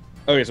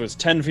 Okay, so it's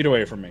 10 feet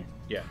away from me.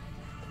 Yeah.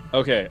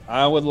 Okay,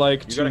 I would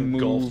like You to got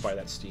engulfed move. by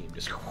that steam.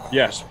 Just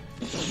Yes.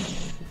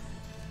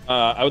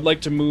 I would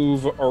like to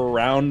move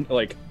around,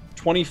 like,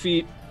 20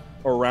 feet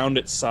around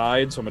its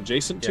side, so I'm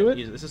adjacent to Yeah,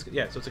 it. This is so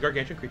it's a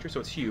gargantuan creature, so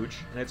it's huge,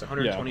 and it's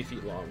 120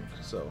 feet long,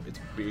 so it's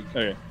big.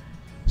 Okay.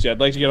 So yeah, I'd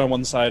like to get on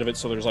one side of it,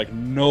 so there's, like,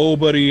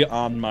 nobody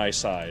on my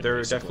side. There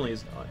basically. definitely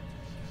is not.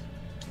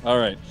 All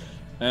right.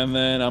 And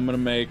then I'm going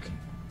to make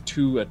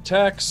 2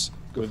 attacks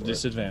Go with for it.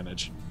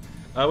 disadvantage.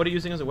 What are you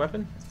using as a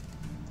weapon?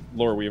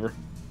 Lore Weaver.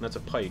 That's a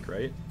pike,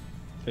 right?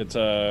 It's,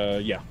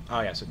 yeah.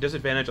 Ah, yeah, so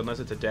disadvantage unless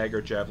it's a dagger,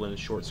 javelin,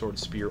 short sword,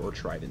 spear, or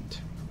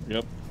trident.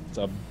 Yep. It's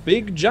a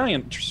big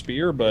giant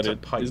spear, but It's a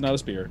it pike. is not a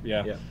spear.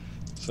 Yeah. Yeah.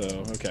 So,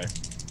 okay.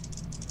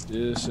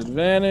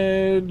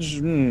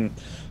 Disadvantage.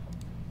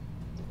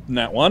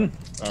 Nat 1.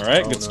 All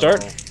right, Oh, good no.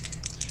 start.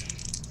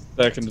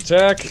 Second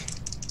attack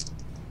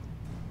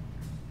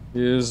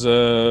is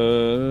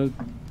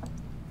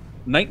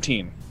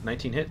 19.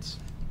 19 hits.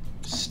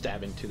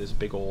 Stabbing to this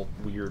big old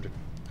weird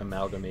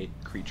amalgamate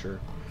creature.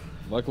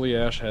 Luckily,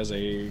 Ash has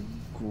a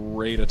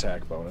great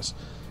attack bonus.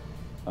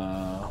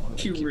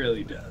 He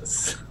really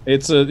does.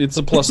 It's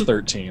a plus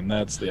 13.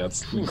 That's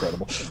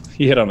incredible.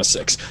 He hit on a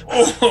 6.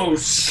 Oh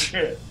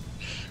shit.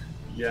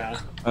 Yeah.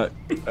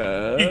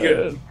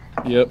 Good.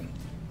 Yep.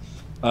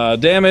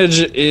 Damage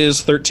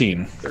is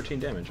 13. 13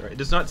 damage. All right. It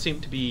does not seem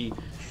to be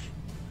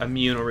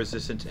immune or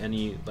resistant to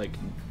any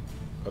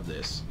of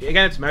this.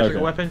 Again, it's a magical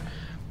Okay. weapon,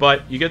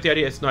 but you get the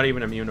idea. It's not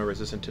even immune or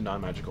resistant to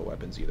non-magical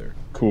weapons either.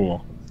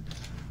 Cool.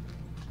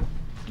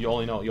 You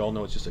all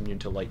know it's just immune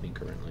to lightning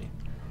currently.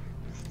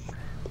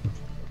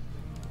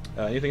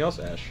 Anything else,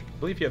 Ash? I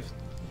believe you have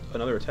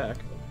another attack.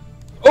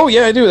 Oh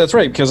yeah, I do. That's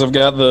right, because I've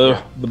got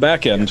the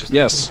back end.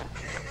 Yes.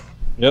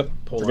 Yep.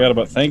 Pole Forgot arm.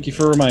 about. Thank you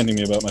for reminding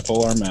me about my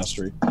pole arm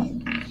mastery.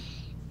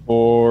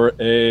 For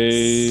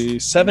a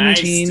 17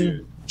 Nice,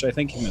 dude. which I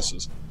think he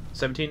misses.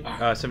 17?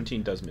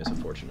 17 does miss,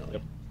 unfortunately.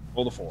 Yep.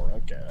 Roll the 4.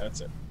 Okay,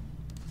 that's it.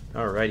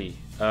 Alrighty.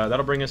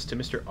 That'll bring us to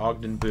Mr.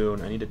 Ogden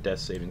Boone. I need a death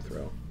saving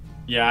throw.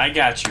 Yeah, I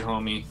got you,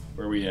 homie.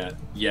 Where we at?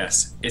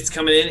 Yes, it's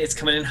coming in. It's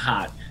coming in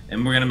hot,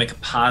 and we're gonna make a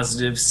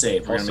positive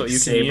save. We're Also, gonna make you a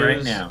can save right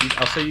use- now.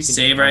 I'll say you can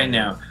Save right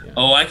now. Yeah.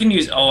 Oh, I can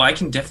use. Oh, I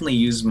can definitely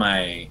use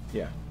my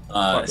Yeah.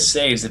 Fuck it.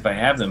 saves if I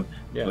have them.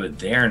 Yeah. But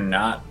they're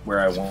not where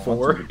I want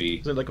 4? them to be.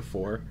 Is it like a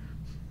 4?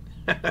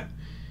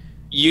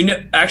 You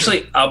know,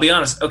 actually, I'll be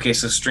honest. Okay,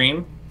 so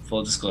stream.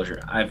 Full disclosure,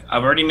 I've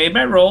already made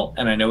my roll,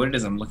 and I know what it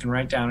is. I'm looking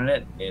right down at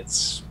it.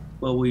 It's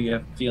we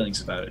have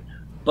feelings about it,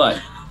 but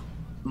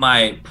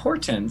my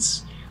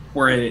portents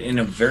were in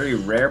a very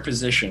rare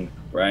position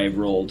where I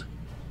rolled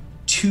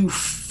 2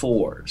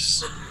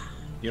 4s.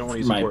 You don't want to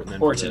use for my important then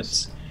for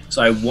this. portents,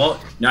 so I won't.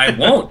 No, I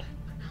won't.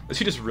 Unless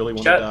you just really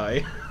want Shut- to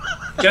die.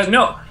 Just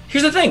no.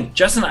 Here's the thing,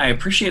 Justin. I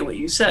appreciate what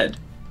you said,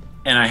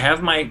 and I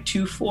have my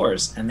 2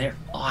 4s, and they're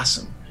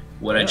awesome.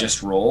 What I Yeah.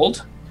 just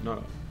rolled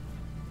No.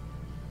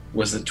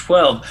 was a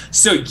 12,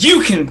 so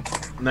you can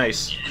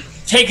Nice.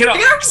 take it off.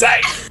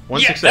 'Cause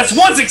One yeah, success. that's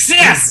 1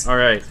 success.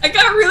 Alright. I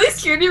got really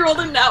scared you rolled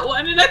a nat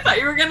 1, and I thought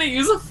you were gonna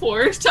use a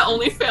 4 to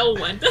only fail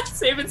 1 death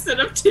save instead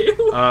of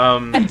 2.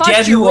 I thought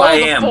Get you who rolled I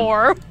a am.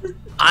 4.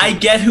 I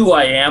get who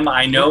I am.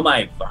 I know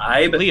my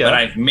vibe, Leah. but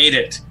I've made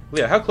it.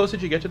 Leah, how close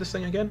did you get to this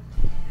thing again?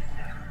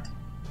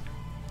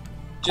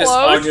 Just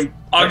Close.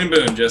 Ogden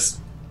Boone. Just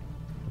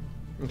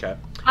Okay.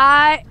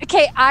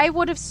 I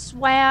would have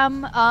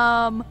swam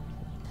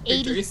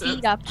 80 Victory sip.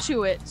 feet up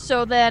to it,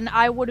 so then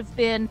I would have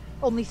been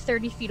only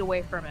 30 feet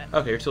away from it.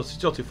 Okay, you're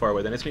still too far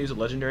away. Then it's gonna use a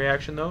legendary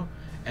action though,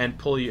 and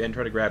pull you and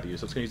try to grab you.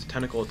 So it's gonna use a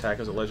tentacle attack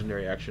as a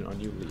legendary action on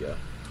you, Leah.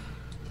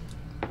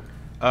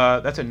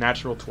 That's a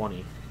natural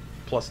 20,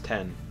 plus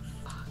 10.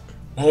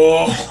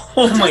 oh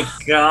my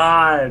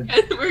god.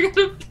 And we're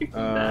gonna pick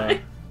I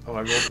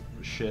rolled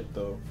shit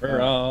though.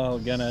 We're all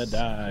gonna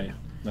die.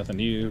 Nothing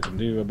you can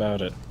do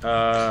about it.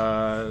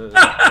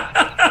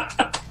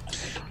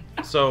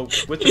 So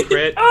with the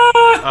crit,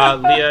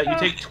 Leah, you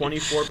take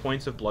 24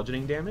 points of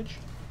bludgeoning damage.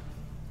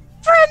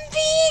 From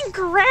being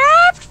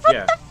grabbed? What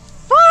Yeah. the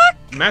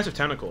fuck? Massive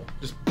tentacle,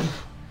 just,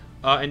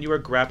 and you are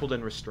grappled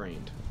and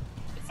restrained.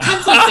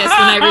 Times like this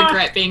when I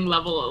regret being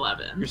level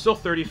 11. You're still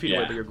 30 feet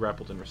away, Yeah. but you're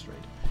grappled and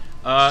restrained.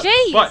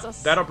 Jesus.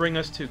 But that'll bring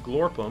us to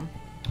Glorpum.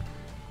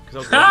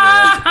 Because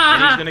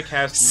and he's gonna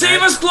cast.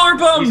 Save us, He's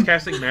Glorpum!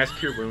 casting Mass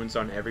Cure Wounds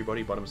on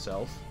everybody but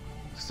himself.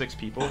 6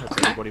 people. That's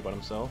everybody but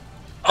himself.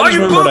 Oh, I just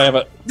your remembered I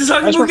book! have a. Does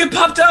Ogden Boone get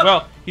popped up?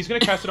 Well, he's gonna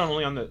cast it on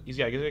only on the. He's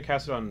gonna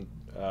cast it on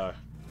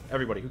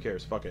everybody. Who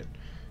cares? Fuck it.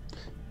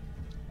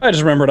 I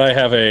just remembered I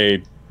have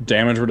a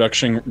damage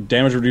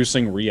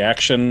reducing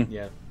reaction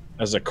Yeah.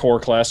 as a core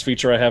class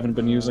feature I haven't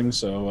been using.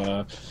 So,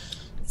 well.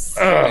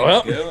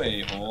 Go,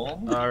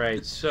 a-hole. All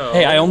right. So.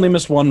 Hey, I only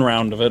missed 1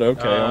 round of it.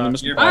 Okay, I only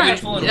missed. You're Alright,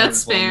 beautiful and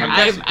that's wonderful. fair.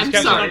 I'm I'm casting it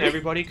on sorry.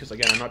 everybody because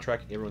again I'm not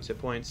tracking everyone's hit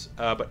points.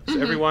 But so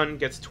everyone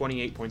gets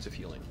 28 points of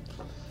healing.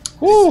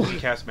 Woo! He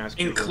casts Mass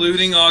Cure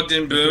Including Wounds.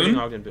 Ogden Including Boone.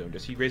 Ogden Boone.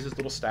 Just he raises his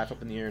little staff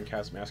up in the air and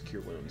casts Mass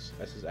Cure Wounds.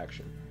 That's his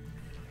action.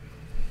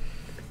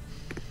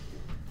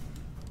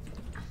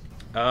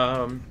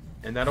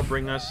 And that'll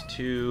bring us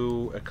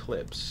to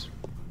Eclipse.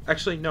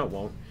 Actually, no, it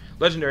won't.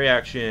 Legendary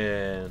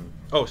action.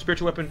 Oh,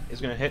 Spiritual Weapon is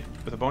going to hit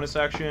with a bonus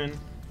action.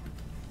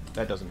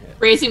 That doesn't hit.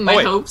 Raising my Oh,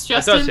 wait, hopes,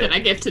 that does Justin, hit. that I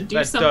get to do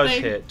That something. does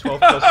hit.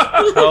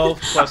 12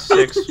 plus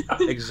 6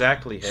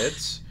 exactly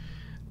hits.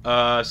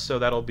 So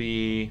that'll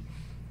be...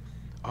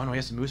 Oh no, he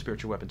has to move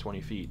Spiritual Weapon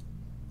 20 feet.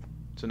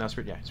 So now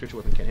Spiritual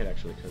Weapon can't hit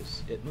actually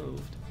because it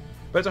moved.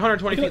 But it's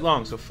 120 feet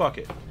long, so fuck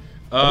it.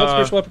 I thought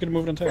Spiritual Weapon could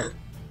move it in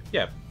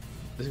Yeah.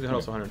 This is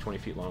also 120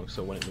 feet long,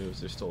 so when it moves,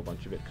 there's still a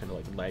bunch of it kind of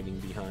like lagging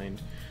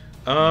behind.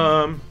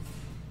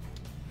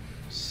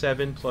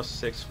 7 plus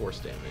 6 force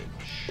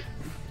damage.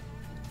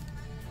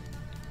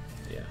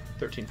 Yeah,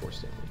 13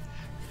 force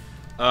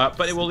damage.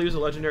 But it will use a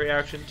legendary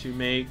action to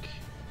make...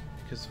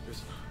 Because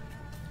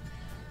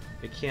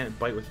it can't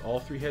bite with all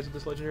 3 heads of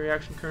this legendary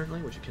action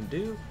currently, which it can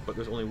do, but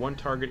there's only 1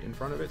 target in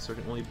front of it, so it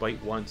can only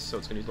bite once, so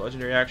it's going to use the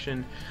legendary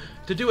action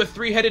to do a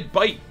 3-headed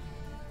bite!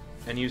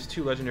 And use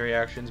 2 legendary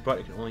actions, but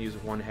it can only use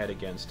 1 head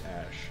against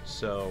Ash.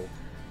 So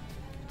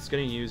it's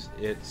going to use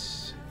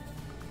its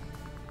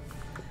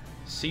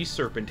sea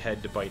serpent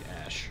head to bite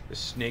Ash. The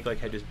snake-like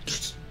head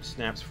just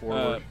snaps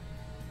forward.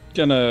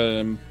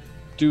 Gonna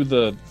do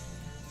the.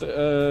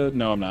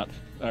 No, I'm not.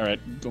 All right,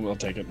 we'll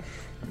take it.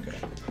 Okay.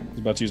 I was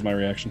about to use my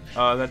reaction.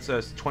 That's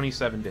a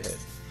 27 to hit.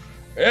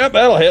 Yep,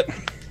 that'll hit.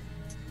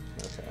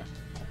 Okay.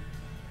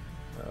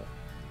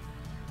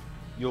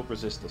 You'll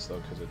resist this though,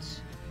 because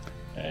it's.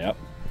 Yep.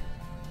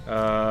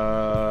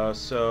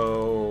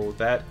 So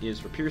that is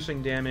for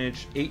piercing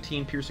damage.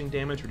 18 piercing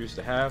damage reduced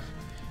to half.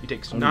 He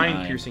takes 9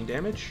 9. piercing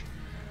damage,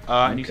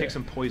 and you Okay. take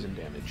some poison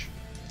damage.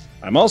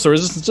 I'm also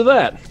resistant to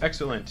that.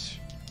 Excellent.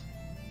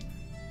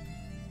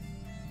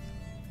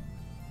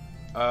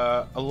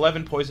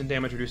 11 poison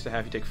damage reduced to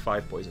half. You take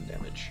 5 poison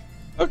damage.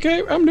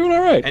 Okay, I'm doing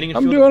all right. And you can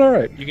I'm feel doing all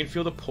right. You can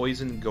feel the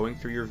poison going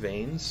through your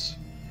veins,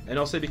 And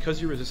I'll say because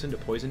you're resistant to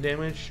poison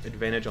damage,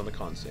 advantage on the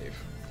con save.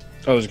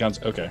 Oh, there's guns.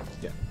 Okay.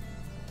 Yeah.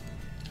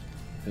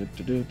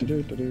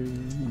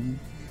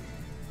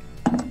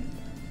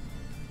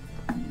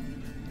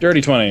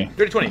 Dirty 20.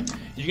 Dirty 20.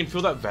 You can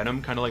feel that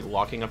venom kind of like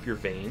locking up your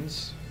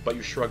veins, but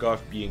you shrug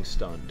off being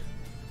stunned.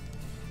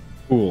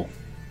 Cool.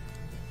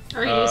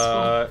 Very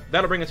useful.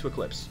 That'll bring us to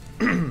Eclipse.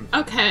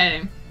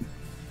 Okay.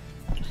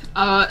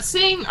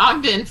 Seeing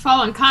Ogden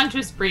fall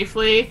unconscious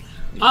briefly,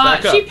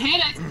 Back up. she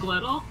panics a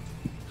little.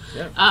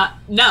 Yeah.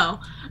 No.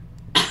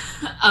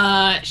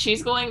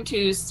 She's going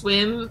to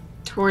swim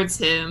towards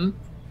him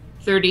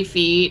 30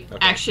 feet. Okay.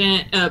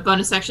 Action,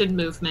 bonus action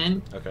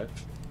movement. Okay.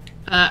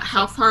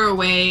 How far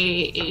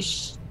away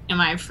am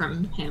I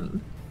from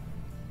him?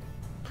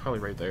 Probably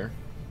right there.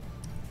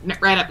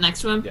 Right up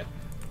next to him? Yeah.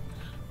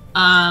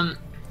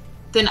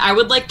 Then I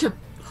would like to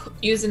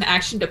use an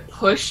action to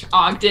push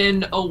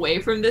Ogden away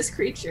from this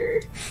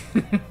creature.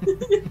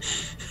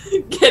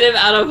 Get him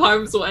out of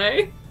harm's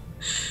way.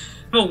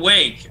 I'm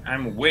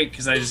awake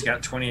because I just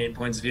got 28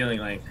 points of healing.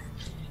 Like,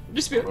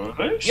 Just be you're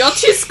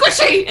too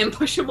squishy and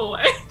push him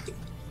away.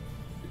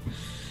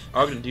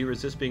 Ogden, do you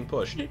resist being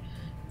pushed?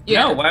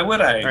 Yeah. no, why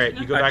would I? All right,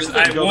 you go back.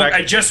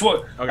 I just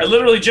woke. Okay. I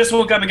literally just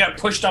woke up and got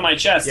pushed on my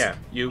chest. Yeah,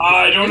 you.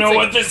 I don't know It's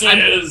what like- this I'm-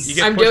 is. You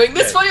get I'm pushed- doing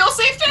this yeah. for your You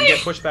safety. get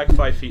pushed back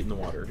 5 feet in the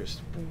water.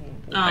 Just.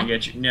 I Oh,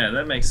 get you. Yeah,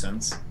 that makes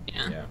sense.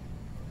 Yeah.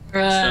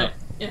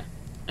 yeah.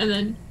 And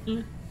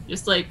then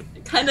just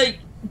like kind of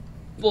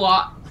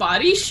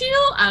body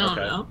shield. I don't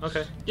Okay. know.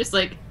 Okay. Just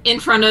like in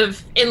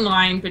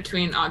line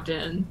between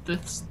Ogden and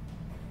this.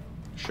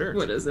 Sure.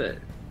 What is it?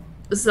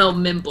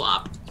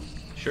 Zelminblop.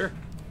 Sure.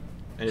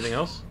 Anything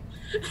else?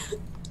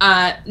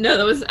 No,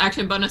 that was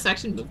action bonus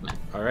action movement.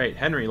 All right,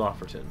 Henry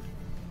Lofferton.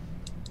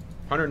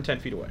 110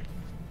 feet away.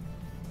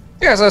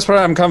 Yes, that's where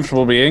I'm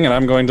comfortable being, and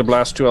I'm going to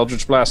blast 2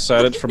 Eldritch Blasts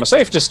at it from a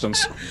safe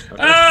distance.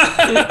 Okay.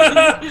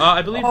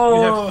 I believe you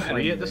Oh, have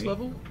 3 at this Henry.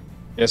 level.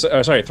 Yes,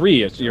 sorry,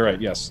 3. You're right,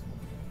 yes.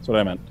 That's what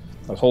I meant.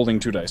 I was holding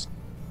 2 dice.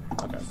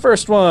 Okay.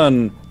 First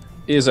one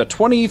is a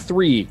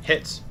 23.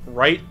 Hits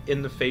right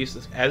in the face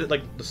as it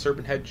like the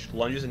serpent head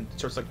lunges and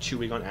starts like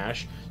chewing on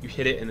Ash. You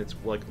hit it in its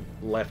like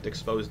left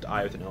exposed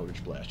eye with an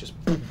Eldritch Blast. Just.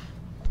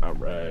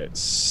 Alright,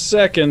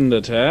 second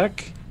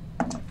attack.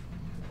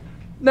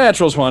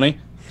 Natural 20.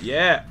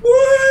 Yeah.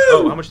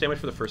 Oh, how much damage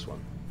for the first one?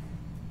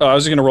 Oh, I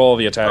was just going to roll all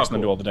the attacks and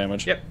then cool. do all the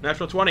damage. Yep,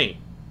 natural 20. And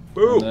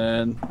Boom.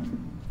 then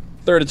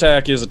third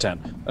attack is a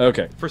 10.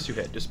 Okay. First 2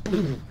 hit. Just.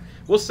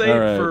 We'll say All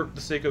right. for the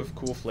sake of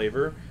cool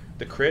flavor,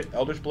 the crit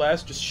Eldritch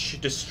Blast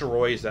just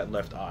destroys that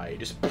left eye.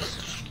 Just.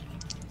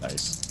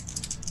 Nice.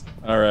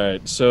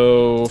 Alright,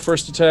 so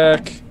first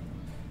attack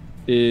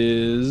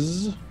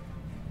is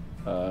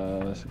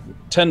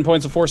 10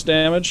 points of force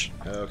damage.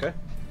 Okay.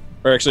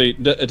 Or actually,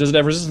 does it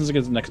have resistance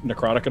against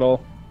necrotic at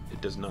all?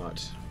 It does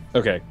not.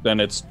 Okay, then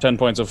it's 10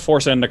 points of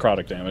force and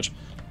necrotic damage.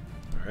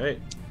 All right.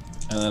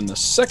 And then the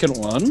second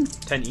one...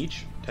 10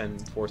 each. 10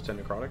 force, 10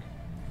 necrotic.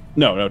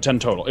 No, 10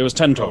 total. It was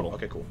 10 total. Oh,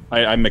 okay, cool.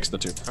 I mixed the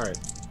two. All right.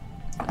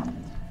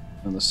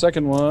 And the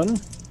second one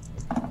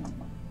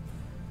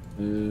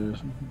is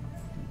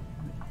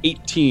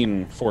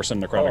 18 force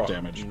and necrotic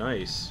damage.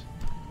 Nice.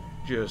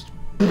 Just.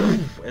 And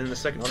then the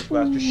second Eldritch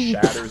Blast just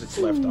shatters its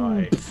left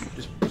eye.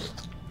 Just.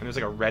 And there's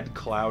like a red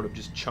cloud of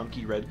just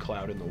chunky red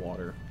cloud in the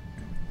water.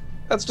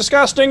 That's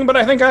disgusting, but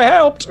I think I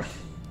helped.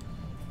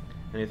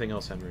 Anything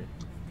else, Henry?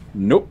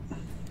 Nope.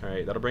 All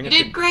right, that'll bring You it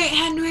did to. great,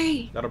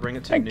 Henry. That'll bring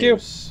it to Thank you.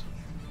 Noose.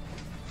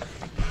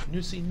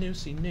 Noosey,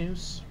 noosey,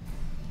 noose.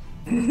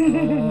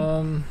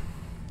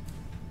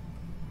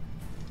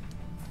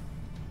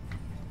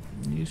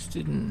 Noose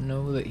didn't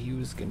know that he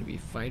was going to be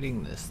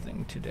fighting this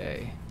thing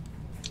today.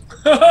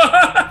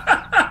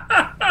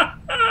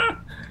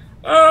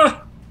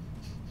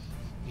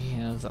 He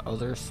has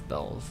other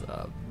spells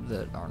up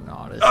that are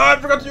not as. Oh, I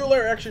forgot to do a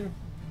lair action.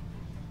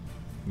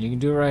 You can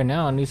do it right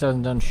now. Noose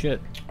hasn't done shit.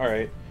 All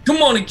right.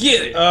 Come on and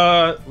get it.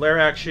 Lair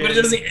action. But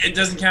it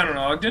doesn't count on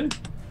Ogden?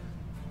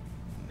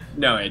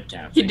 No, it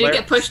counts. He did Where-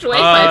 get pushed away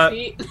 5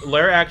 feet.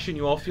 Lair action.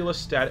 You all feel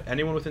a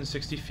anyone within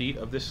 60 feet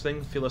of this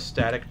thing feel a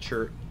static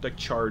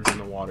charge in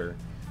the water.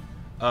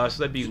 So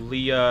that'd be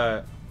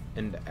Leah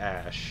and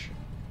Ash.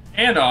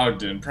 And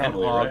Ogden,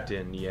 probably. And right?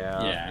 Ogden,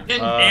 yeah. Yeah.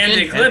 And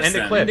Eclipse. and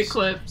then. Eclipse. And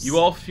Eclipse. You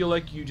all feel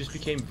like you just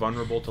became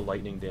vulnerable to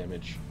lightning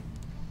damage.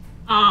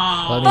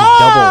 That'd be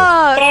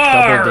Aww. double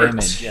Fart!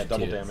 damage. Yeah,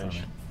 double to it damage.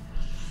 from it.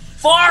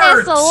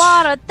 Fart! That's a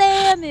lot of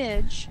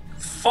damage.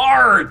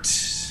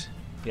 Fart!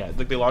 Yeah,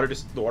 like the water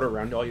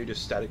around all you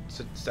just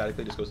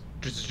statically just goes,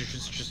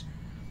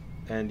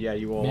 and yeah,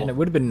 you all. Man, it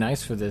would have been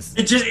nice for this.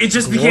 It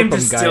just became Glorpum guy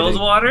distilled to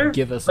water.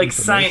 Give us like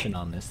information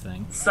on this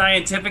thing.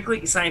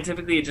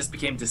 scientifically, it just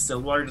became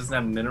distilled water. It doesn't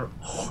have mineral.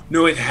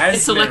 No, it has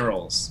It's like-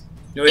 minerals.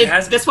 No, it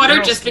has. This water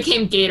minerals. just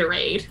became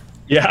Gatorade.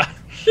 Yeah.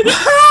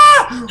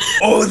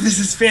 Oh, this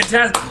is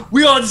fantastic.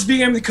 We all just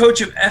became the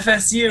coach of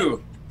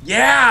FSU.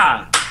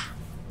 Yeah.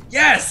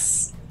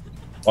 Yes.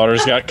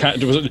 Water's got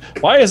kind of,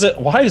 why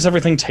does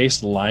everything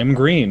taste lime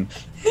green?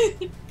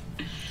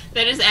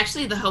 That is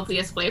actually the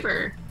healthiest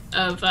flavor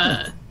of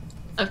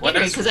What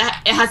Gatorade is- because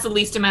it has the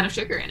least amount of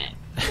sugar in it.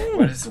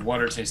 What does the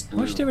water taste How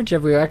blue? much damage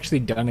have we actually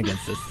done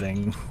against this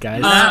thing,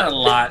 guys? Not a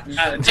lot.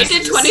 I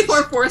did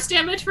 24 force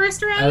damage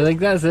first round. I think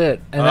that's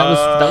it, and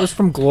that was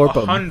from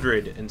Glorpum.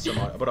 100 and some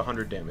odd, about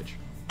 100 damage.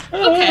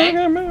 Okay.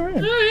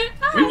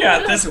 We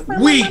got this.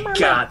 We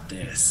got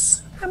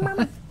this.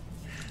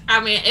 I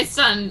mean, it's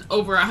done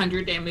over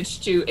 100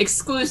 damage to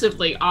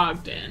exclusively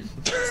Ogden.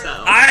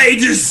 So. I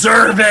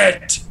deserve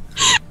it.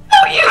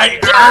 No, you I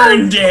don't!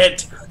 earned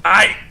it.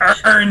 I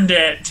earned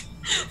it.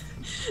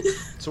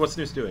 So what's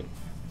Noose doing?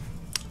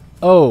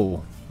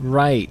 Oh,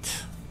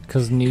 right,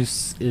 because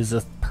Noose is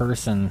a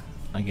person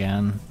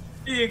again.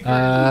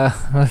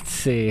 Let's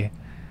see.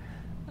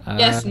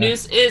 Yes,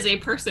 Noose is a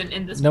person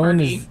in this No one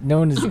party. is. No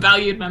one is. A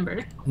valued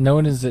member. No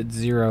one is at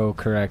 0.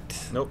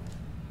 Correct. Nope,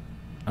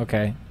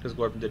 Okay. because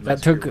Glorpin did That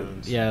master took. your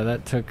wounds. Yeah,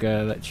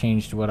 that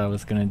changed what I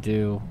was gonna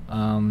do.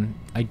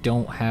 I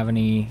don't have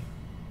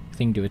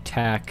anything to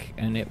attack,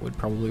 and it would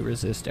probably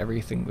resist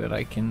everything that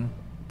I can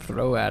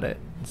throw at it.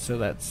 So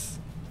that's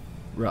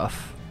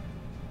rough.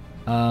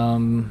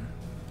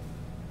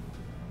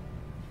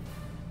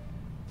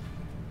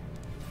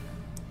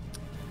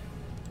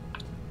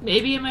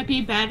 Maybe it might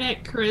be bad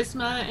at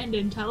charisma and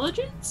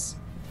intelligence?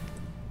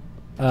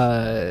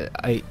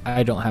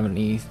 I don't have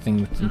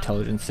anything with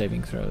intelligence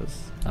saving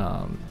throws.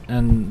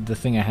 And the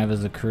thing I have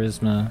as a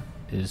charisma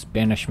is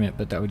banishment,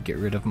 but that would get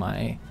rid of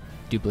my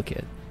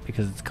duplicate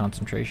because it's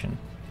concentration.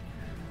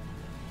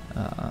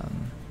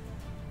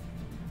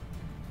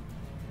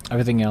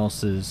 Everything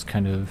else is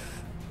kind of,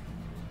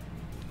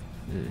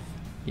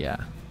 yeah,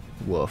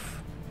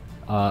 woof.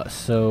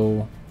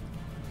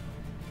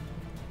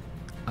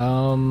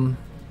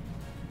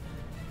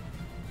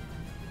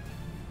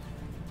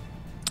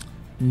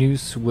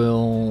 Noose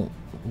will,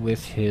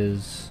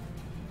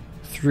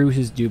 through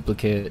his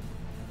duplicate,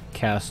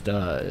 cast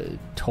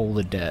Toll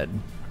the Dead.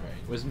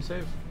 Alright, wisdom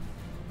save?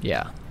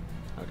 Yeah.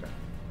 Okay.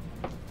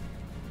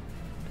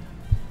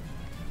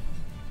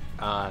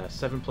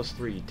 7 plus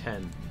 3,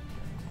 10.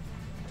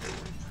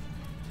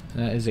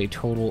 That is a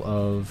total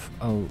of,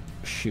 oh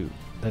shoot,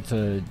 that's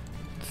a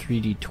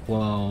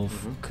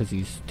 3d12 because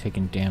he's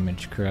taking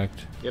damage,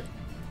 correct? Yep.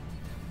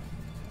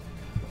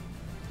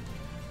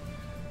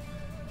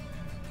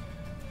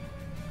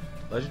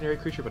 Legendary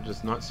creature, but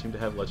does not seem to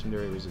have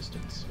legendary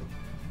resistance.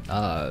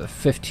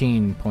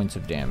 15 points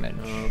of damage.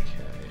 Okay.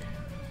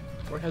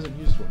 Ford hasn't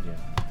used one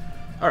yet.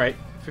 Alright,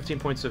 15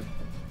 points of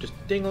just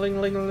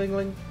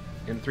ding-a-ling-ling-a-ling-ling.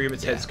 And 3 of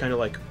its heads kind of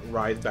like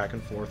writhe back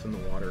and forth in the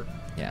water.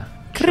 Yeah.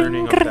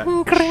 Churning up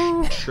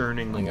that,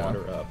 churning the Like a-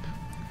 water up.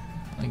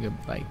 Like a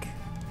bike.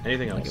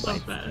 Anything Like else? a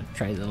bike. bad.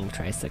 Try the little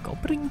tricycle.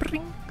 Bring,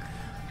 bring.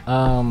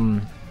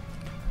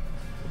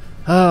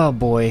 Oh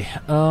boy.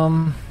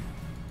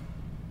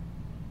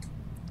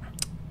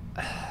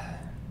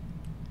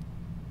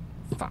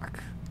 Fuck.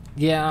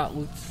 Yeah,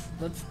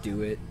 let's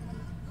do it.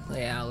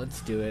 Yeah,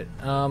 let's do it.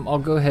 I'll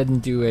go ahead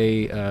and do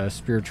a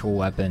spiritual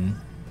weapon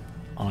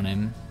on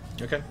him.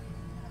 Okay.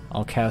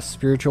 I'll cast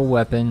spiritual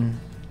weapon,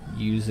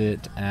 use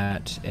it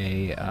at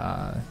a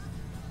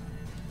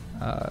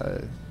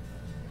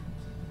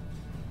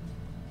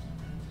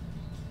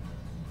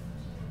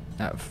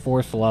at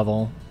 4th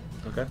level,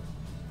 Okay.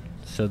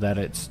 so that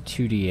it's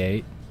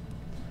 2d8.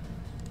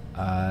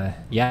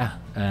 Yeah,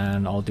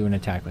 and I'll do an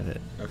attack with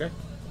it. Okay.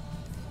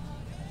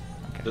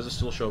 Okay. Does it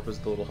still show up as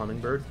the little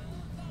hummingbird?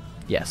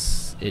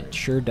 Yes, it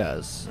sure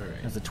does. Alright.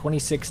 It's a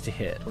 26 to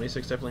hit.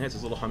 26 definitely hits.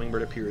 This little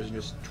hummingbird appears and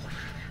just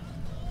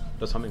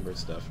does hummingbird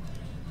stuff.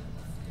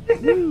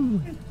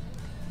 That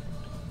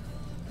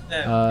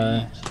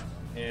Uh, beak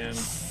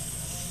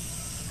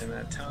and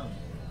that tongue.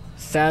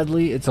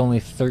 Sadly, it's only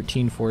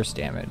 13 force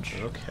damage.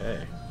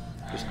 Okay.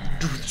 Just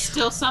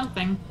Still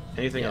something.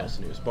 anything Yeah. else?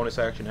 News? Bonus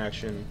action,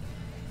 action.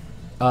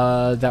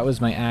 That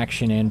was my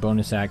action and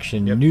bonus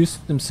action. Yep. Noose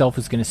himself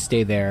is going to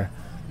stay there.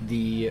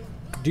 The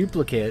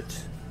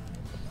duplicate...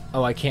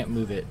 Oh, I can't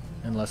move it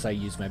unless I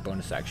use my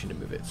bonus action to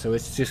move it. So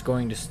it's just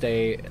going to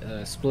stay,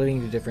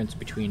 splitting the difference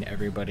between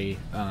everybody.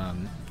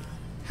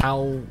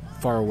 How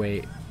far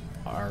away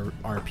are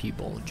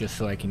people, just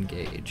so I can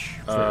gauge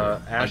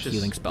for Ash like,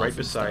 healing is spells right and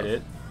beside stuff.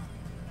 it.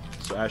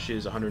 So Ash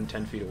is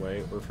 110 feet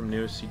away. Or from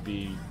Noose, he'd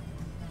be...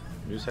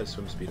 Noose has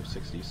swim speed of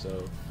 60,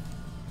 so...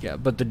 Yeah,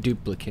 but the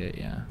duplicate,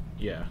 yeah.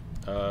 Yeah.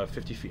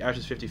 50 feet. Ash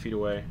is 50 feet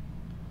away.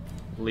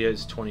 Leah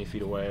is 20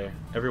 feet away.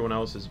 Everyone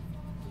else is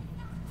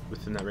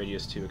within that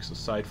radius too,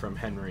 aside from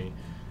Henry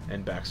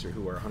and Baxter,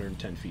 who are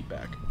 110 feet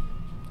back.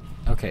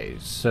 Okay,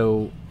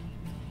 so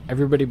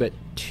everybody but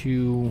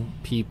 2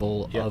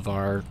 people Yeah. of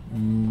our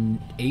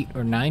 8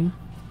 or 9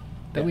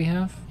 that Yeah. we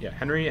have? Yeah,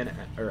 Henry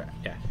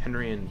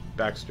and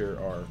Baxter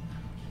are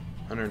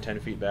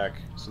 110 feet back.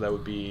 So that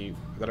would be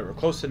that are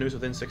close to Noose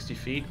within 60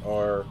 feet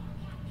are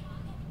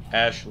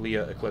Ash,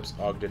 Leah, Eclipse,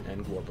 Ogden,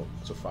 and Glorbo.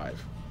 So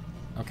 5.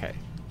 Okay.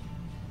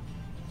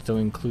 So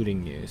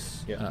including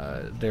Noose.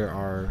 Yeah. There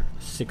are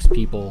 6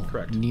 people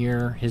Correct.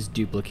 near his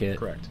duplicate.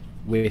 Correct.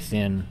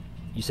 Within,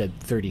 you said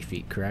 30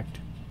 feet, correct?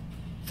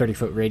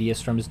 30-foot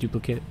radius from his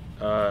duplicate?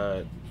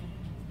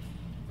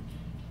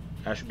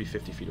 Ash should be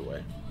 50 feet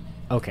away.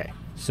 Okay,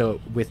 so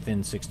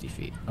within 60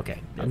 feet. Okay,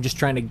 Yep. I'm just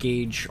trying to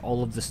gauge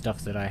all of the stuff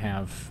that I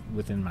have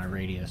within my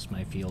radius,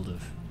 my field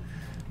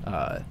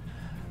of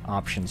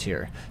options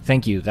here.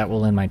 Thank you. That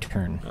will end my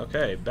turn.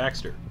 Okay,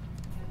 Baxter.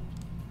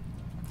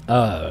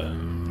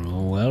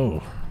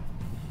 Well,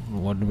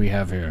 what do we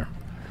have here?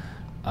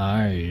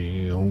 I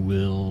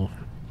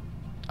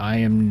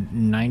am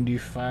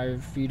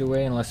 95 feet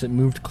away, unless it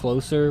moved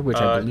closer, which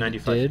I believe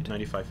 95, it did.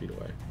 95 feet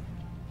away.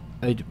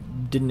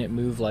 Didn't it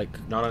move like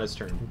Not on his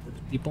turn.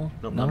 people?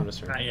 Nope, No. not on his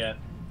turn. Not yet.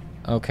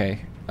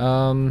 Okay.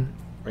 Or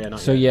yeah, not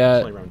So yet. yeah-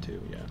 It's only round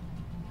 2, yeah.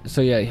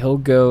 So yeah, he'll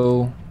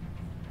go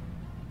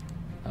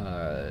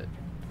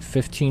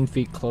 15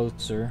 feet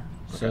closer.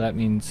 So Okay. that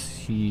means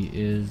he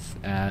is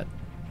at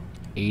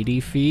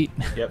 80 feet.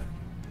 Yep.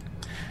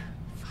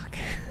 Fuck.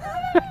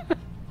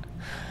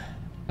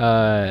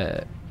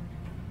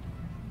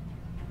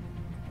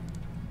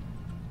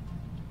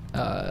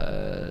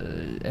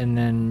 And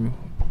then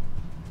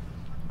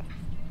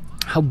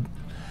how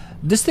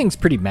this thing's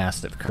pretty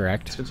massive, It's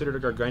correct? considered a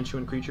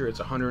gargantuan creature. It's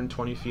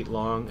 120 feet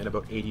long and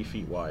about 80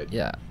 feet wide.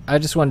 Yeah. I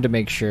just wanted to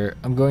make sure.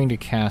 I'm going to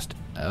cast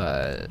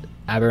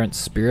Aberrant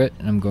Spirit,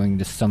 and I'm going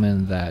to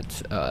summon that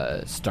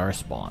Star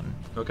Spawn.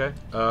 Okay.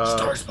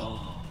 Starspawn.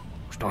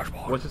 Star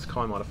Spawn. What's its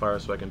con modifier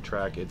so I can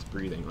track its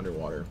breathing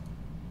underwater?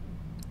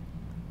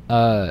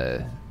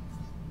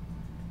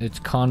 Its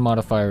con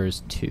modifier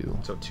is 2.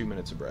 So 2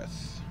 minutes of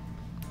breath.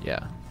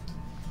 Yeah.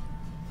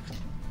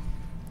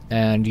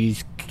 And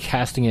he's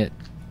casting it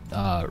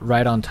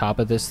right on top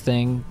of this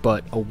thing,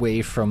 but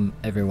away from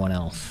everyone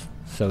else.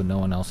 So no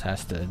one else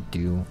has to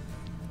do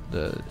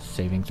the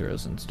saving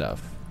throws and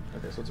stuff.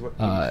 Okay, so it's what,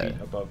 80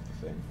 feet above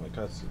the thing. Like,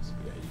 it's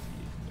yeah, 80 feet.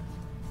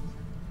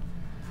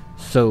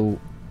 So,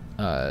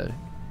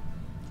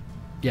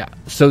 yeah.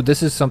 So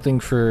this is something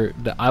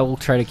that I will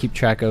try to keep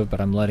track of, but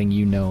I'm letting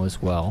you know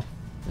as well.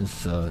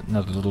 It's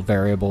another little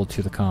variable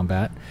to the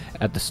combat.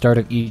 At the start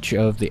of each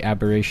of the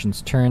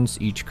aberration's turns,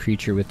 each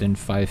creature within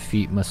 5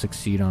 feet must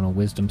succeed on a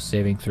Wisdom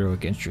saving throw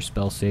against your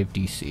spell save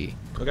DC.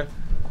 Okay.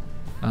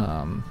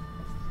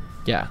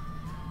 Yeah.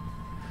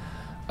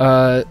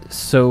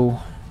 So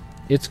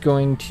it's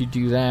going to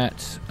do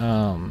that.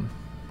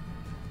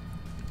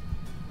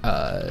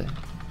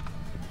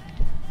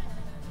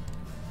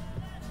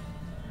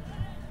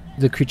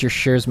 The creature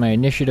shares my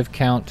initiative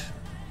count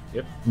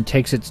Yep. and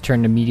takes its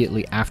turn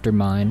immediately after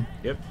mine.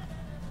 Yep.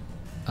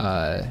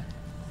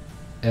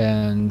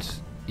 And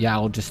yeah,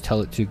 I'll just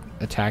tell it to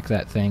attack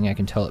that thing. I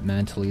can tell it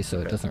mentally, so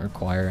it Okay. doesn't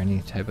require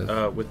any type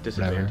of. With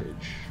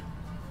disadvantage.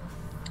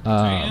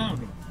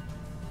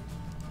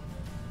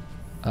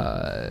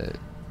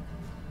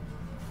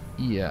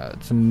 Yeah,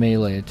 it's a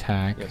melee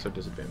attack. Yeah, so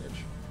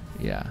disadvantage.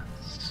 Yeah.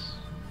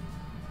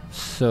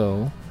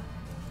 So,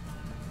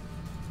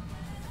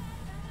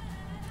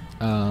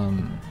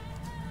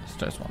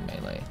 starts one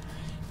melee,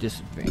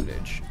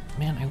 disadvantage.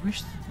 Man, I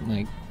wish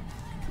like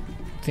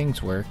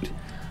things worked.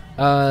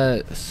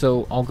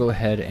 So I'll go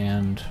ahead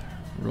and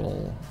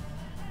roll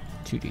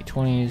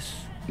 2d20s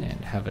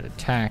and have it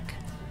attack.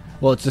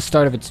 Well, it's the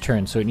start of its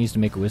turn, so it needs to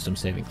make a Wisdom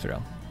saving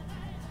throw.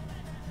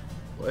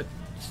 What?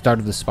 Start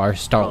of the start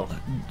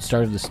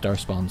of the Star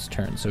Spawn's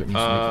turn, so it needs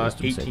to make a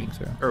Wisdom 18. saving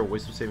throw. Or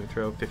wisdom saving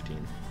throw, 15.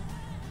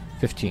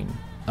 15.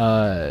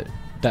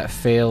 That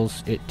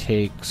fails. It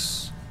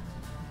takes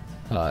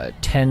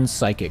 10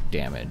 psychic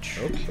damage.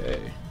 Okay.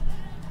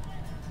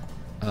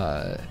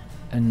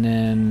 And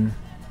then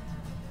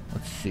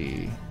let's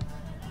see.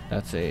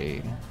 That's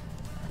a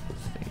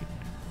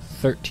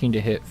 13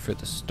 to hit for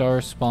the Star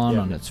Spawn Yeah.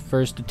 on its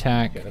first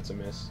attack, Yeah, that's a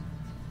miss.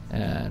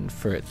 and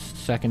for its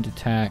second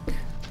attack,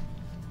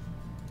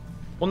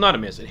 Well, not a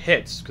miss. It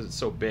hits because it's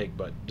so big,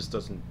 but just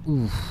doesn't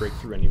oof. break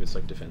through any of its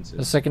like The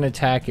defenses. second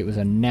attack, it was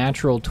a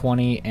natural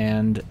 20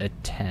 and a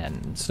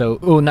 10. So,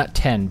 not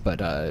 10, but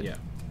Yeah.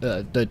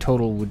 the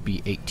total would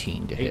be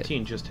 18 to hit.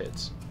 18 just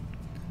hits.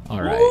 All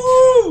right.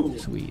 Woo!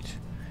 Sweet.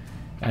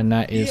 And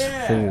that is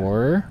Yeah.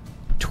 for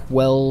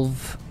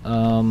 12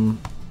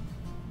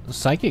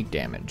 psychic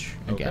damage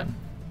again.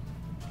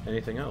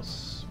 Anything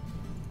else?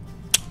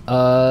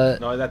 Uh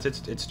No, that's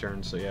its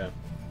turn. So yeah.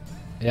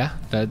 yeah,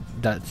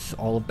 that's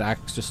all of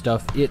Baxter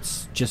stuff.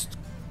 It's just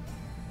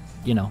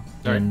All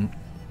right.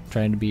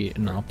 trying to be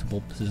in an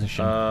optimal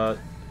position.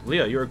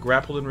 Leah, you're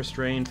grappled and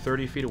restrained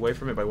 30 feet away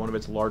from it by one of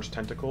its large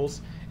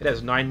tentacles. It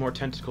has 9 more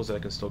tentacles that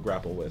it can still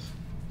grapple with.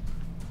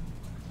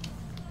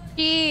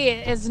 She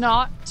is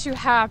not too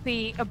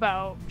happy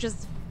about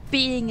just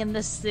being in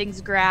this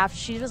thing's grasp.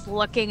 She's just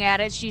looking at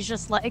it. She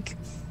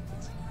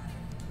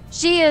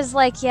is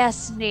like,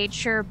 yes,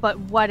 nature, but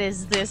what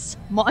is this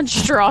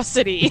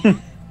monstrosity?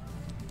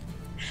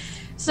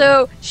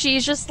 So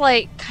she's just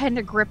like kind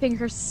of gripping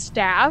her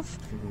staff,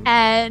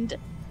 and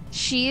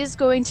she's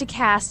going to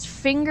cast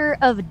Finger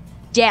of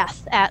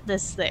Death at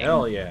this thing.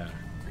 Hell yeah.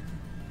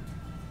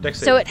 Dex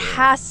So saving it throw.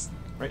 has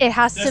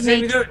to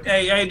make.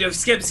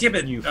 Skip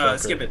it. You fucker.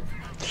 Skip it.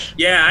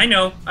 Yeah, I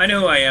know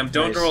who I am.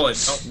 Don't Nice. roll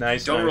it.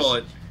 Nice. Don't nice. roll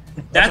it.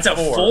 That's a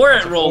four. four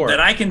That's it a rolled four. that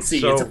I can see.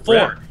 So, It's a 4.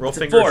 yeah, roll It's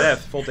a finger 4. of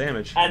death, full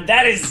damage. And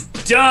that is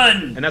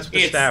done. And that's with the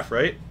It's staff,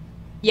 right?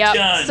 Yep.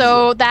 Done.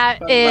 So that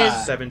Bye-bye.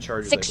 is 7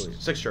 charges, Six. I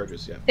believe. 6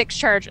 charges, yeah. 6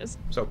 charges.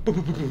 So, boo,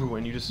 boo, boo, boo, boo,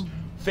 and you just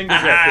finger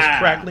death. This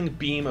crackling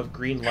beam of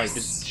green light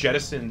just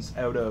jettisons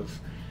out of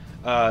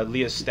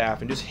Leah's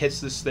staff and just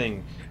hits this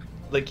thing.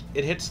 Like,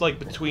 it hits, like,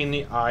 between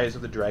the eyes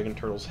of the dragon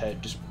turtle's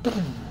head. Just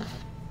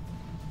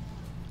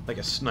like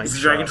a snipe Is the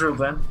shot. dragon turtle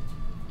done?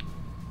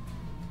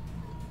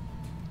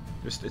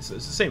 Just, it's the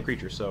same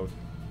creature, so,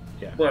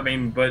 yeah. Well, I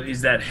mean, but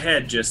is that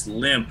head just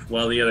limp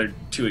while the other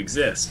two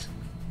exist?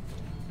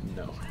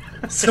 No.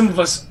 Some of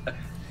us.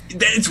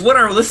 It's what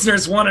our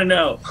listeners want to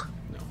know.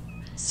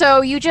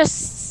 So you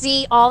just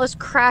see all this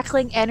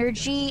crackling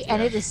energy,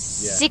 and Yeah. it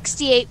is Yeah.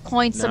 68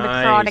 points of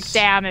Nice. necrotic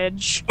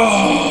damage.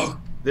 Oh!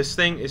 This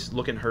thing is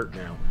looking hurt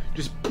now.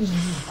 Just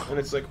and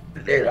it's like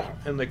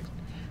and like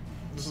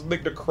this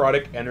like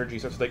necrotic energy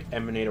starts to like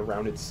emanate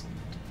around its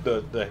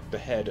the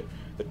head,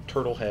 the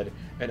turtle head,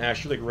 and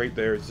actually like right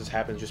there as this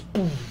happens, just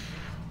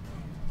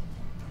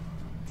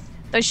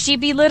Though she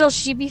be little,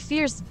 she be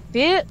fierce,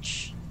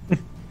 bitch.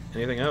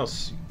 anything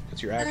else?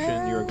 That's your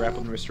action. You're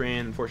grappled and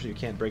restrained. Unfortunately, you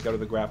can't break out of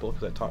the grapple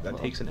because that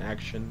takes an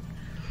action.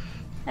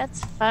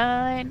 That's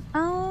fine.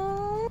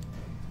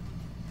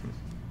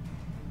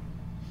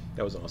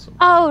 That was awesome.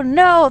 Oh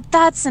no,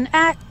 that's an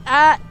act.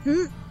 I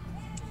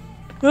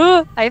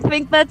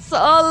think that's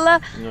all.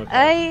 Okay.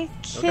 I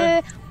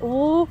can.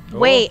 Oh, Oh,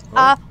 wait.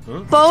 huh?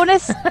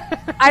 Bonus.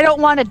 I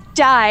don't want to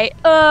die.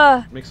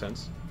 Makes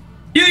sense.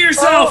 Heal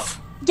yourself!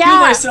 Yeah. Heal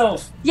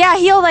thyself! Yeah,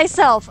 heal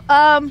thyself.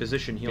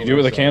 Physician heal. You do it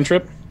with a thyself.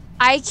 cantrip?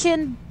 I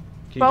can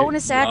Can you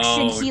bonus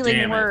action Oh, healing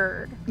damn it.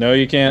 word. No,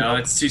 you can't. No,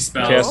 it's 2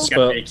 spells. Cast It's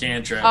spell. gotta be a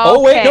cantrip.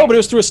 Oh, wait, Okay. no, but it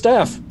was through a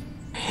staff.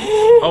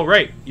 Oh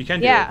right, you can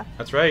do Yeah. it.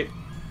 That's right.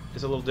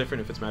 It's a little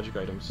different if it's magic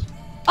items.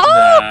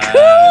 Oh,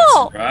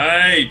 cool!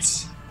 Right.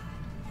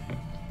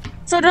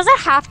 So does it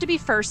have to be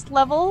first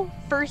level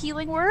for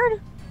healing word?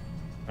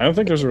 I don't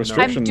think there's a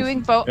restriction. I'm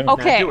doing both. Yeah. Nah,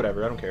 Okay. do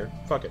whatever. I don't care.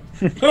 Fuck it.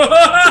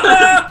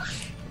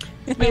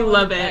 We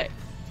love it.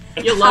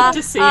 You love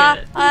to see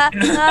it.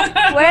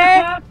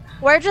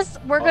 We're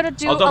gonna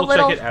do I'll a double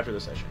little. check it after the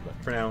session, but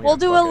for now, We'll yeah,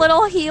 do fuck a it.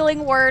 little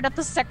healing word at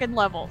the second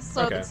level.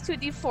 So Okay. that's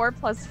 2d4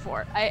 plus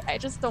 4. I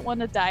just don't want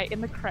to die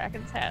in the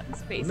Kraken's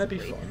hands, basically. Wouldn't that be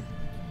fun?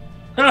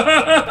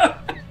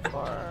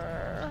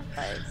 4,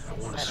 5,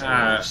 6,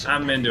 7.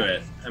 I'm into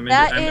it.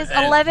 That is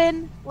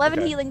 11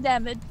 Okay. healing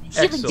damage.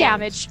 Healing Excellent.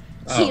 damage.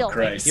 Oh, Heal.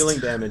 Christ. Healing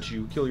damage.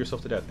 You kill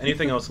yourself to death.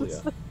 Anything else,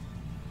 Leah?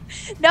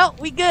 No,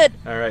 we good.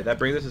 All right, that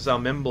brings us to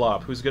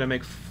Zalmimblop, who's gonna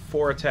make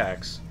 4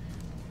 attacks.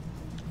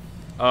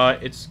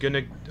 It's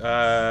gonna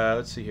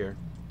let's see here.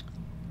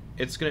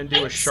 It's gonna do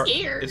I'm a shark.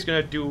 scared. It's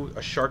gonna do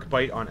a shark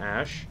bite on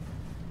Ash.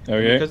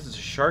 Okay. Because it's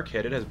a shark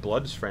hit, it has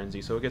Blood's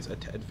Frenzy, so it gets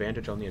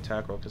advantage on the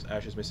attack roll because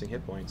Ash is missing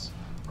hit points.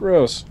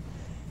 Gross.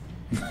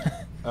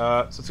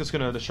 So it's just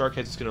gonna, the shark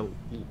head's just gonna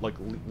like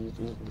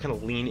kind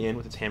of lean in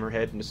with its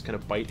hammerhead and just kind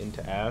of bite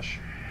into Ash.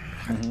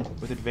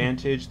 With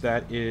advantage,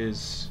 that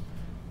is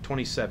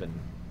 27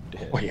 to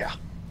hit. Oh, yeah.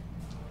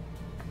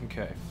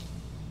 Okay.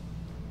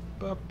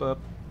 Bup, bup,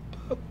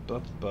 bup,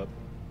 bup, bup.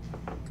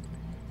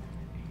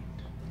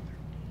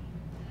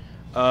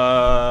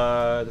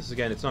 This is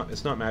again, it's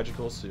not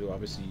magical, so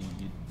obviously,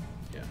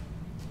 yeah.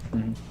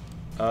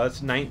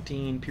 That's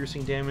 19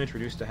 piercing damage,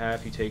 reduced to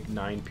half. You take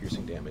 9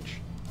 piercing damage.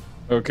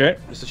 Okay.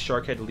 Just a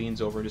shark head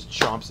leans over and just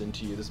chomps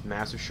into you. This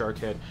massive shark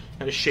head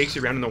kind of shakes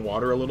you around in the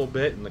water a little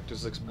bit, and like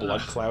there's like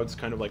blood clouds,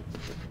 kind of like.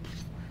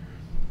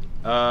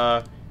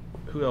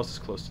 Who else is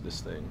close to this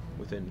thing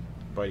within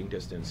biting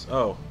distance?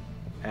 Oh,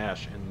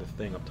 Ash and the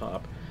thing up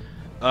top.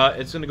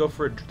 It's gonna go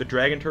for the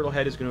dragon turtle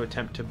head. Is going to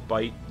attempt to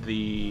bite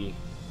the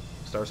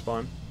star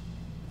spawn.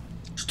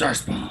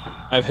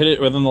 Starspawn. I've hit it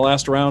within the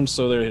last round,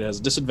 so there it has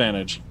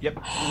disadvantage. Yep.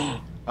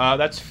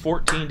 That's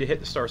 14 to hit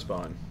the star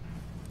spawn.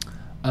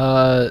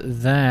 This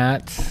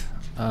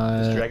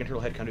This dragon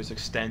turtle head kind of just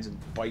extends and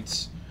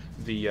bites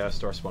the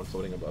star spawn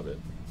floating above it.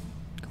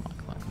 Come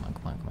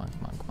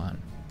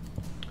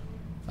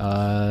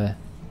on.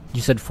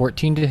 You said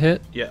 14 to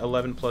hit? Yeah,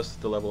 11 plus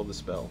the level of the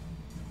spell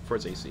for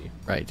its AC.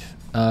 Right.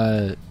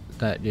 That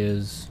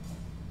is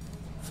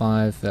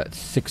 5. That's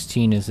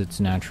 16 is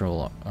its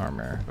natural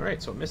armor. All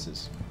right, so it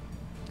misses.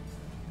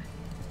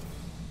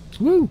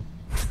 Woo!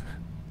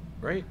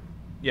 Right?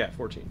 Yeah,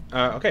 14.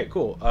 Okay,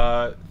 cool.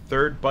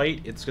 Third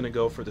bite, it's going to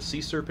go for the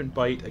sea serpent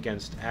bite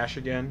against Ash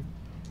again.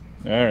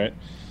 All right.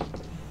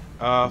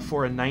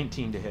 For a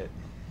 19 to hit.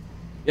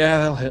 Yeah,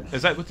 that'll hit.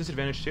 Is that with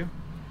disadvantage too?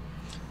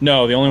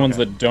 No, the only ones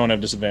Okay. that don't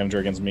have disadvantage are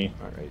against me.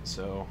 All right,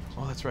 so...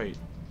 Oh, that's right.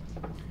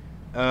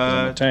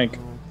 I'm a tank.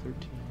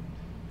 13...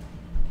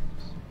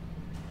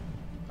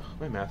 Oh,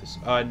 my math is...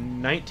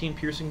 19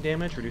 piercing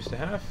damage, reduced to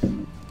half.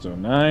 So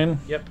 9.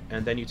 Yep,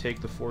 and then you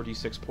take the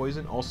 4d6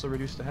 poison, also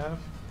reduced to half.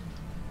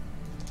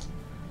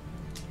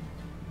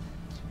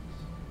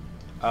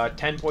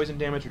 10 poison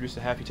damage, reduced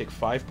to half. You take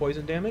 5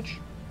 poison damage.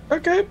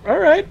 Okay, all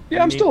right. And Yeah,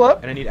 I I'm need- still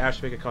up. And I need Ash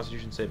to make a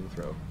Constitution saving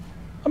throw.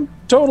 I'm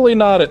totally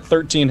not at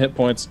 13 hit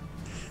points.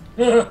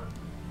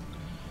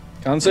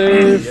 Con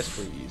save. Yes,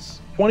 please.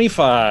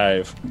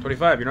 25.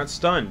 25. You're not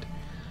stunned.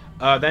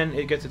 Then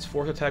it gets its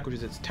fourth attack, which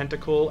is its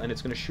tentacle, and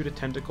it's going to shoot a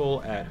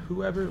tentacle at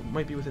whoever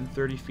might be within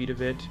 30 feet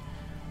of it,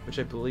 which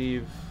I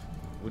believe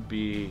would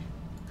be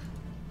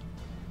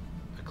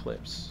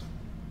Eclipse.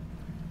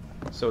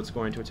 So it's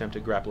going to attempt to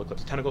grapple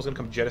Eclipse. The tentacle's going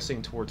to come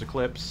jettisoning towards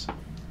Eclipse.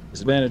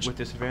 Disadvantage. With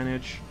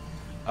disadvantage.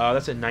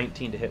 That's a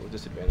 19 to hit with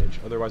disadvantage.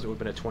 Otherwise, it would have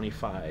been a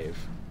 25.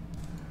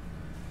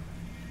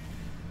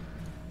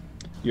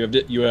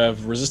 You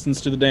have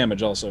resistance to the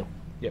damage also.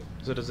 Yep.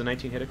 So does the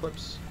 19 hit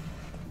Eclipse?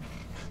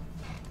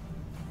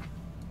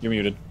 You're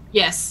muted.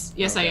 Yes,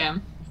 I Okay.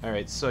 am. All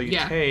right. So you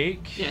Yeah.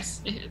 take.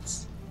 Yes, it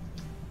hits.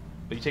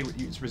 But you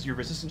take. You're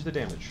resistant to the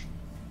damage.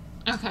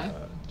 Okay.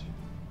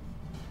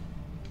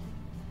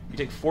 You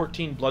take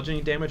 14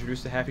 bludgeoning damage,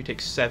 reduced to half. You take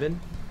 7,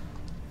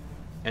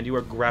 and you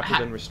are grappled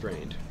and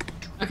restrained.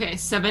 Okay,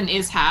 7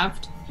 is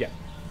halved. Yeah.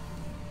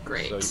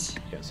 Great. So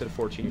yeah, instead of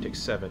 14, you take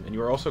 7, and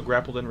you are also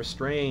grappled and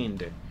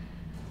restrained.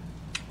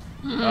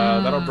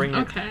 That'll bring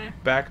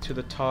it back to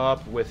the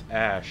top with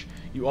Ash.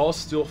 You all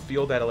still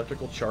feel that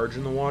electrical charge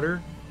in the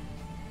water.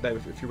 That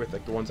if you're with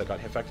like the ones that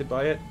got affected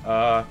by it, it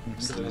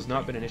has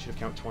not been initiative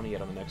count 20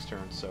 yet on the next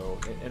turn. So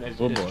it has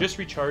just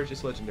recharged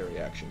its legendary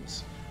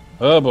actions.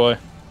 Oh boy.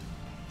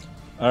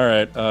 All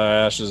right,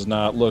 Ash is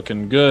not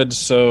looking good.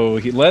 So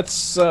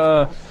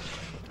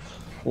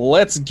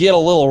let's get a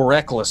little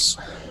reckless.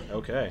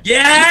 Okay.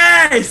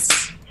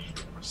 Yes!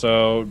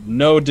 So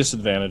no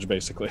disadvantage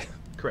basically.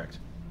 Correct.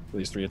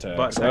 These 3 attacks.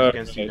 But attacks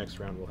against you next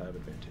round will have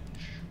advantage.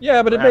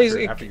 Yeah, but Or it after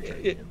basically you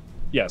train him.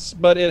 yes,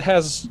 but it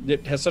has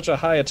such a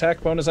high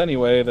attack bonus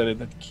anyway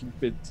that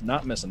it's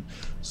not missing.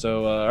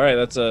 So all right,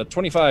 that's a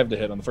 25 to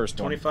hit on the first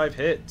 25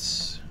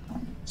 hits.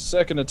 one.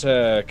 Second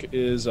attack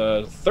is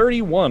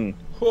 31.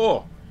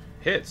 Oh,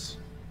 hits.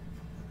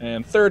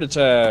 And third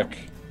attack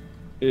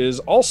is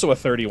also a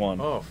 31.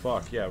 Oh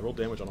fuck yeah! Roll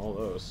damage on all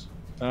those.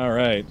 All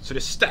right. So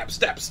just stab,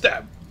 stab,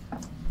 stab,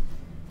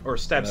 or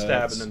stab, stab,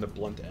 That's- and then the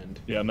blunt end.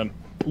 Yeah, and then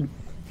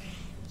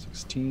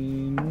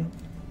 16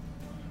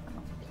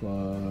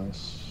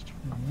 plus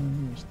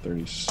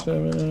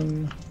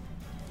 37.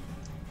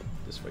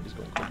 This fight is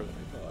going quicker than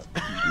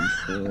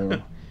I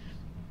thought.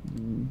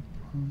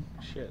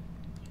 Shit.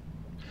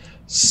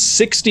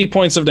 60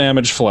 points of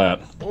damage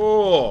flat.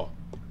 Oh,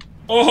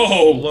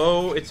 Oh!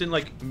 low. It's in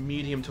like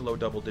medium to low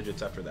double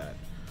digits after that.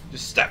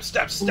 Just stab,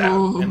 stab, stab,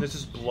 Ooh. and this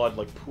is blood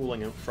like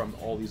pooling out from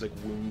all these like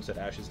wounds that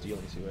Ash is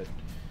dealing to it.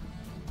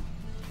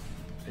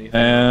 Anything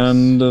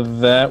And else?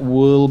 that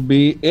will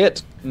be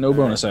it. No All right.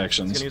 bonus It's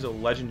actions. gonna use a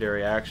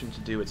legendary action to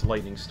do its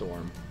lightning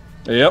storm.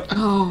 Yep.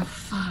 Oh,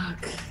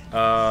 fuck.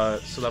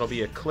 So that'll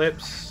be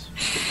Eclipse,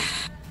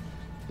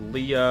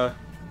 Leah,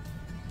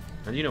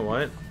 and you know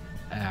what?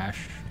 Ash,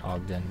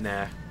 Ogden.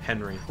 Nah,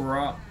 Henry.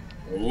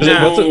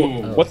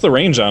 What's the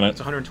range on It's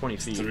it? 120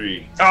 feet.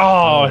 3.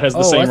 Oh, it has the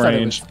I same thought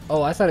range.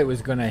 I thought it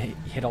was gonna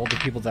hit all the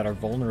people that are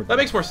vulnerable. That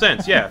makes more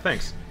sense. Yeah,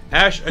 thanks.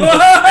 Ash,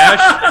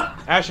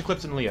 Ash,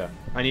 Eclipse, and Leah.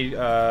 I need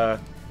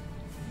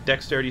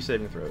dexterity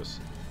saving throws,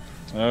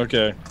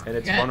 Okay. and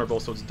it's Okay. vulnerable,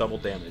 so it's double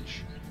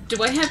damage.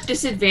 Do I have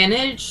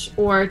disadvantage,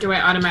 or do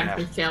I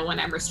automatically fail when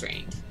I'm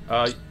restrained?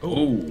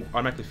 Ooh.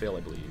 Automatically fail,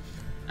 I believe.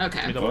 Let me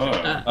Okay. double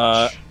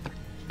check.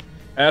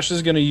 Ash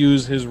is going to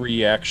use his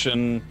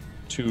reaction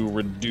to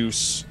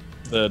reduce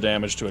the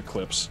damage to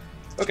Eclipse.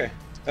 Okay.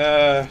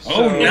 Oh, so-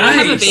 I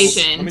have Nice.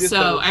 evasion, Let me just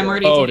so double I'm check.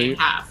 already Oh, do taking you-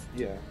 half.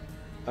 Yeah.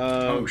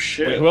 Oh,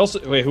 shit.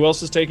 Wait, who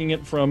else is taking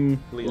it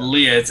from? Leah.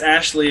 Leah, it's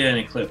Ashley and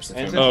Eclipse. And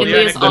That's since Oh, And Leah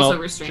Leah's and also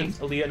Eclipse- restrained.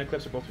 since Leah and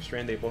Eclipse are both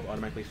restrained, they both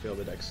automatically fail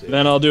the dex save.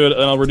 Then I'll do it.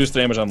 Then I'll reduce the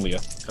damage on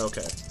Leah.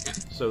 Okay.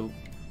 So,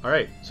 all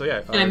right. So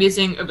yeah. And I'm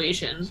using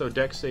evasion. So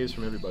dex saves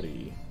from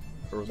everybody.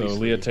 Or at So least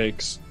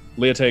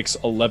Leah takes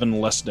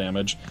 11 less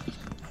damage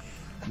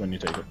when you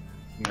take it.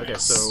 Okay.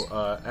 So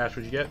Ash,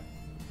 what'd you get?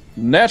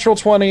 Natural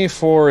 20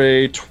 for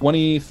a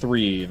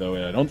 23, though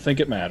I don't think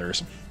it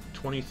matters.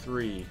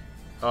 23.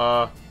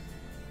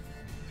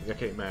 I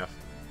can't math.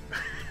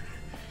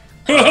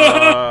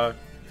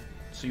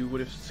 So you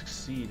would have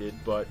succeeded,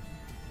 but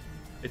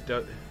it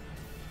does.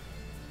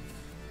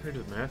 I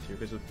do the math here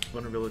because the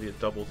vulnerability it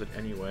doubles it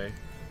anyway.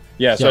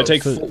 Yeah, so Yeah, I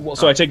take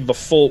I take the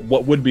full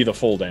what would be the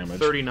full damage.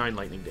 39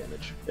 lightning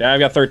damage. Yeah, I've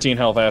got 13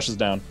 health. Ash is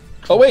down.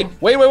 Oh wait.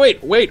 I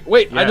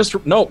Yeah.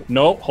 just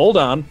no. Hold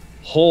on.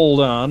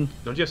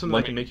 Don't you have something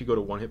that can make you go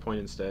to 1 hit point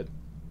instead?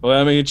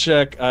 Let me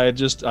check. I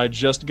just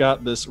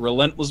got this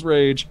relentless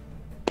rage.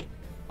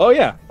 Oh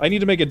yeah, I need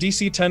to make a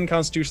DC 10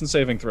 Constitution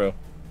saving throw.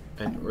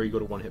 Or you go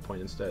to 1 hit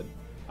point instead.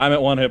 I'm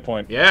at 1 hit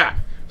point. Yeah.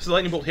 So the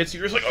lightning bolt hits you.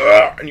 You're just like,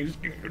 ugh, and you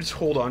just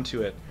hold on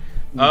to it.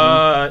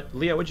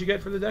 Leah, what'd you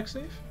get for the dex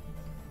save?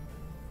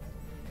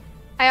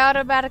 I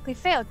automatically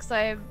fail because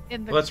I'm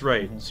in the. Well, that's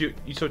right. So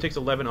so it takes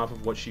 11 off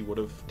of what she would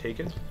have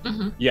taken.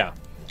 Yeah.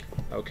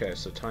 Okay,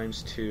 so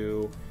times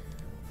 2,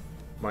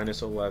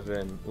 minus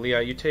 11.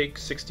 Leah, you take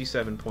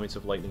 67 points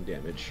of lightning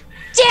damage.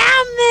 Damn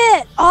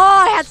it!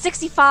 Oh, I had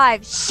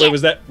 65. Shit.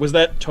 Wait, was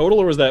that total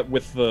or was that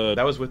with the?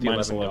 That was with the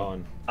minus 11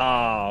 gone.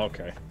 Ah,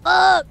 okay.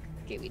 Fuck.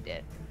 Okay, we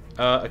did.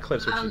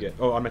 Eclipse, what you get?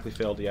 Oh, automatically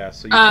failed, yeah.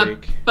 So you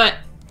take... But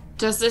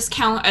does this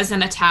count as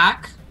an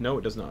attack? No,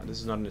 it does not. This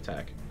is not an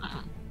attack.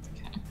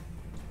 Okay.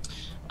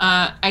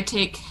 I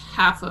take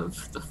half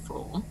of the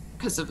full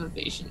because of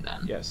evasion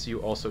then. Yes, you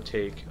also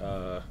take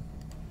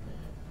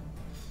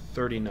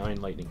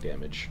 39 lightning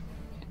damage,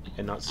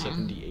 and not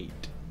 78.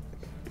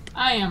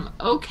 I am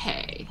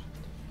okay.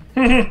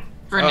 For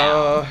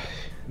now.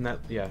 And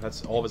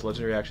that's all of his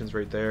legendary actions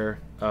right there.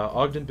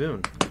 Ogden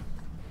Boone.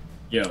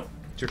 Yo.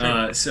 It's your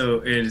turn. So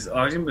it is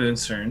Ogden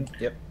Boone's turn.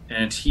 Yep.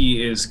 And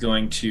he is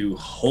going to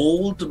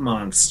hold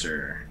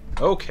monster.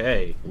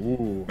 Okay.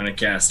 Ooh. I'm gonna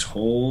cast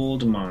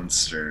hold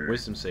monster.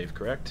 Wisdom save,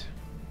 correct?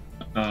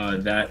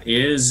 That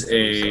is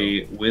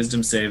a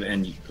wisdom save,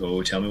 and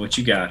tell me what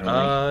you got.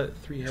 Homie.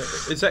 3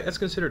 hit. That's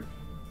considered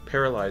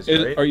paralyzed,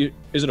 Is, right?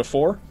 Is it a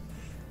 4?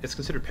 It's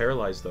considered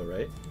paralyzed, though,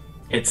 right?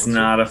 It's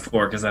not a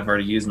 4 because I've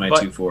already used my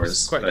But- 2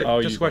 4s. Quite-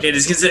 but just you- question.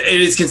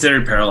 it is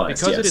considered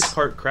paralyzed. Because it yes. is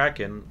part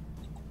Kraken,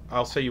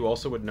 I'll say you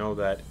also would know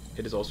that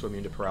it is also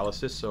immune to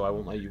paralysis, so I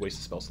won't let you waste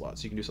the spell slot,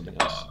 so you can do something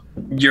else.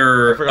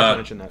 You're I forgot to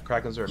mention that.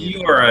 Krakens are immune to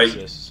you are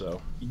paralysis,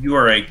 so... you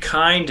are a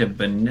kind and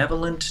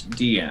benevolent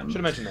DM. Should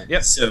have mentioned that.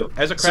 Yep. So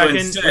As a so Kraken,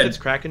 instead- with its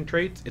Kraken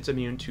trait, it's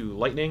immune to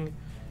lightning,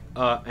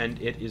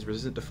 and it is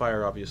resistant to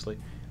fire, obviously.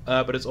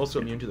 But it's also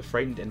immune to the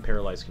frightened and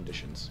paralyzed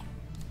conditions,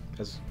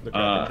 as the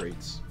Kraken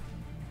traits.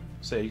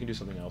 So you can do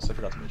something else. I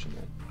forgot to mention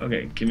that.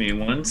 Okay, give me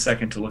 1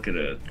 second to look at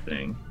a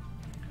thing.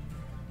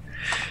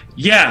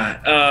 Yeah,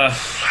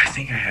 I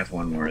think I have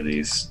one more of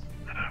these.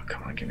 Oh,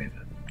 come on, give me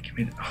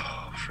the.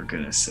 Oh, for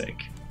goodness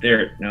sake!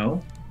 There,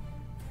 no.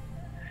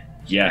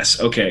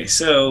 Yes. Okay,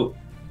 so,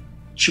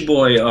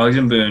 Chiboy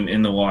Ogden Boone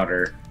in the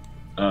water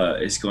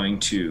is going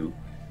to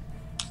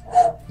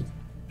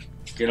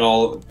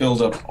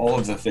build up all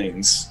of the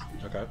things,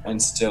 Okay.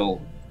 and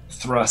still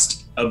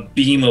thrust a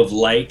beam of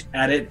light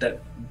at it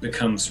that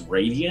becomes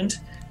radiant,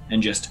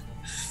 and just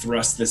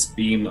thrust this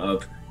beam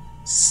of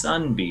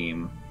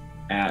sunbeam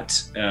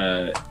at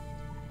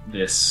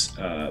this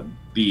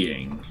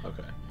being.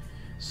 Okay.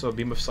 So a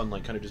beam of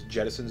sunlight kind of just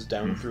jettisons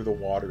down through the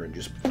water and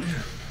just...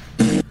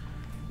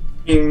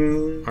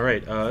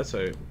 Alright, that's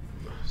a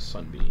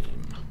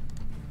sunbeam.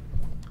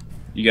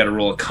 You got to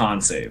roll a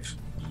con save.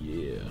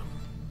 Yeah.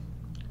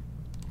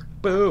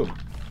 Boom!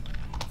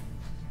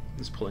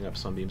 Just pulling up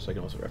sunbeam so I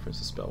can also reference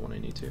the spell when I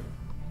need to. Of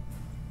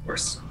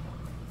course.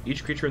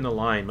 Each creature in the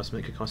line must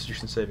make a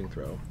Constitution saving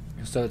throw.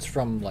 So it's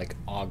from like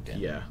Ogden.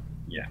 Yeah.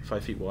 Yeah.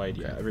 5 feet wide.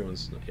 Yeah,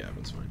 everyone's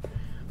fine.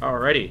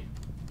 Alrighty.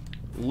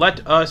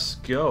 Let us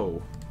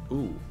go.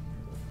 Ooh.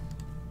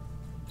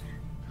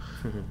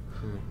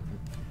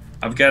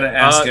 I've got to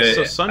ask.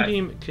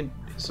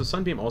 So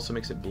sunbeam also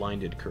makes it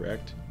blinded,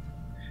 correct?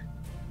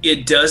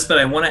 It does, but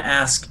I want to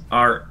ask: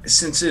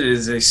 since it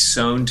is a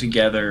sewn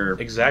together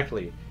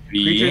Exactly.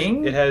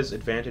 being, Creatures, it has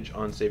advantage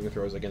on saving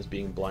throws against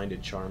being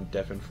blinded, charmed,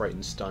 deafened,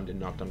 frightened, stunned, and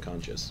knocked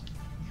unconscious.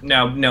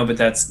 no, but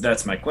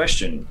that's my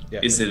question. Yeah.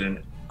 Is it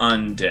an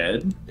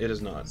undead? It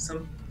is not.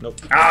 Nope.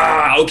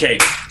 Okay,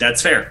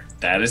 that's fair.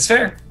 That is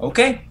fair.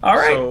 Okay, all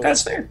right, So-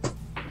 that's fair.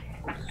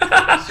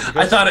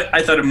 I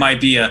thought it might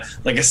be I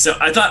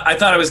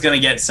thought I was gonna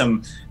get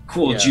some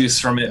cool Yeah. juice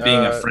from it being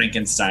a Uh,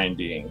 Frankenstein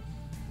being.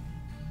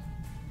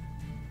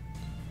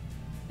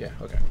 Yeah.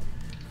 Okay.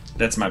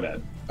 That's my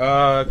bad.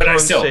 But I con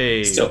still-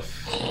 save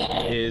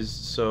is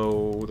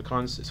so the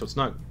con. So it's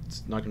not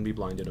going to be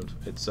blinded.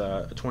 It's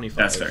a 25.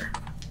 That's fair.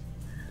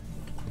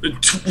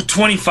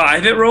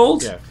 25 it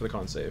rolled? Yeah, for the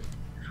con save.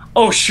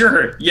 Oh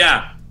sure,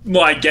 yeah.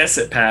 Well, I guess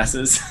it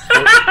passes.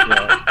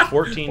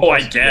 14. Oh, I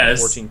plus- guess.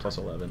 14 plus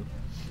 11.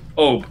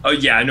 oh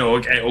yeah, no,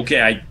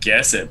 okay, I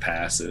guess it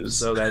passes.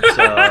 So that's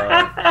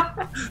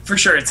for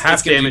sure, it's half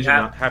it's gonna be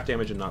damage. Half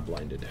damage and not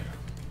blinded.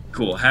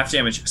 Cool, half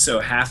damage. So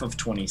half of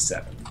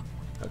 27.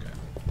 Okay.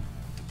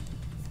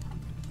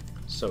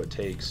 So it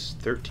takes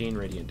 13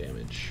 radiant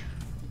damage.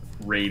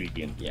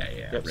 Radiant, yeah.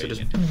 Yep. So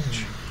Radiant.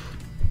 just.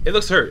 It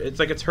looks hurt. It's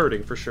like it's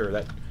hurting for sure.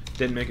 That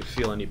didn't make it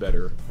feel any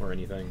better or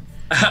anything.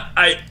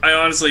 I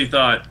honestly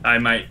thought I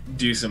might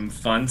do some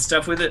fun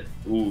stuff with it.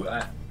 Ooh,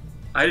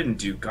 I didn't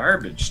do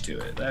garbage to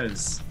it. That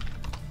was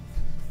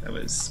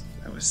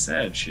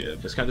sad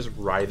shit. Just kind of just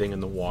writhing in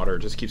the water.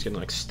 Just keeps getting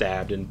like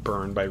stabbed and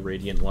burned by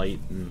radiant light,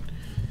 and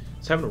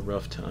it's having a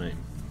rough time.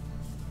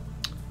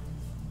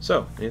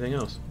 So, anything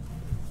else?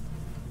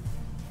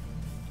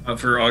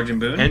 For Ogden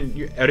Boone?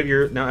 And out of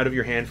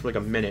your hand for like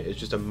a minute is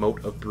just a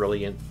mote of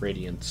brilliant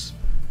radiance,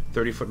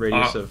 30-foot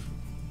radius of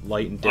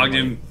light and dim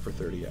Ogden- light for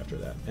 30 after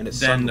that, and it's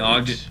then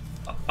sunlit.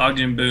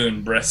 Ogden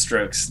Boone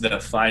breaststrokes the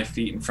 5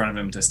 feet in front of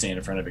him to stand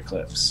in front of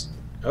Eclipse.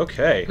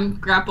 Okay. I'm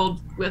grappled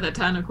with a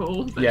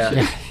tentacle. but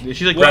Yeah,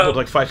 she's like Well- grappled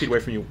like 5 feet away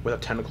from you with a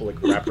tentacle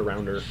like wrapped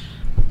around her.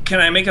 Can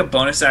I make a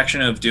bonus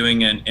action of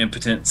doing an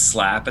impotent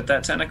slap at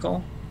that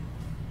tentacle?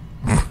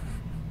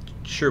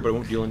 Sure, but it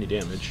won't deal any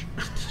damage.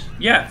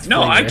 Yeah,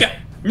 no, I get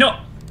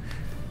no.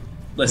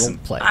 Listen,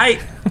 Don't play.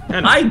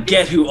 I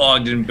get who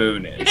Ogden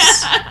Boone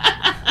is.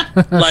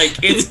 Like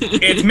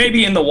it's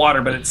maybe in the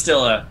water, but it's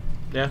still a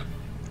Yeah.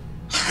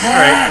 All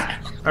right.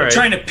 All right.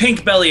 Trying to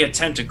pink belly a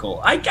tentacle.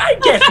 I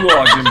get who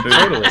Ogden Boone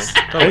Totally. is.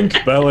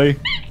 Pink belly.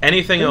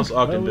 Anything else, Pink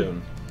Ogden belly.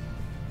 Boone?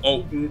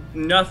 Oh,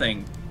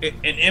 nothing. An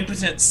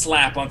impotent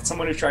slap on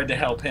someone who tried to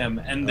help him,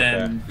 and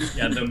then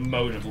the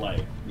mode of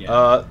light.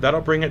 Yeah.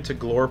 That'll bring it to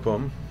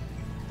Glorpum,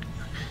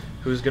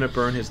 who's gonna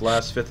burn his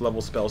last 5th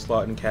level spell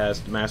slot and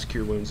cast Mass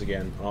Cure Wounds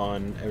again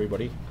on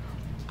everybody.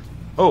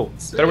 Oh,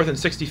 they're within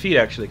 60 feet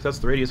actually, because that's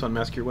the radius on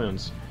Mass Cure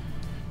Wounds.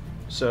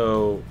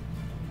 So,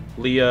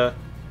 Leah,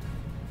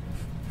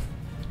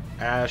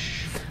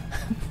 Ash.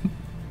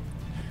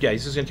 Yeah,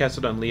 he's just gonna cast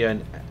it on Leah,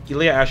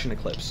 Ash, and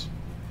Eclipse.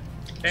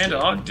 And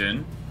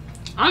Ogden.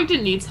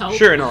 Ogden needs help.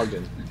 Sure, and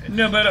Ogden.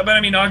 No, but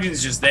I mean,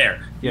 Ogden's just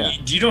there. Yeah.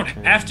 You don't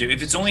have to.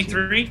 If it's only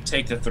 3,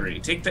 take the 3.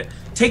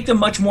 Take the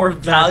much more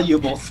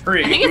valuable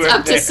 3. I think it's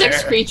up to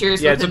 6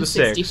 creatures Yeah, it's within up to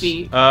 60 6.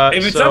 feet.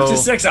 If it's up to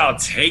 6, I'll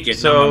take it.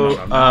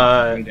 So,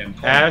 No.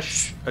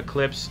 Ash,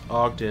 Eclipse,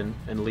 Ogden,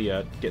 and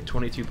Leah get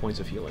 22 points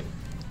of healing.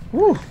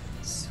 Woo.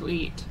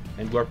 Sweet.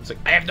 And Glorpum's like,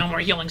 I have no more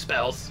healing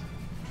spells.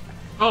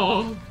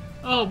 Oh,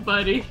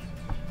 buddy.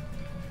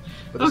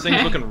 But this thing's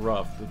Okay. looking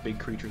rough. The big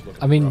creature's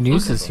looking I mean, rough.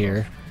 Noose is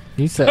here.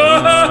 Noose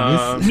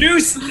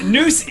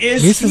Noose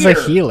is is here.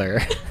 a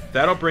healer.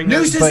 That'll bring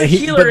Noose us. is But, a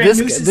healer, and Noose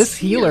is this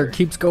healer here.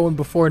 keeps going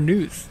before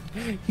Noose.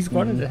 He's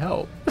wanted to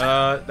help.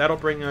 That'll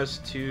bring us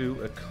to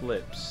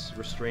Eclipse,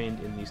 restrained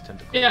in these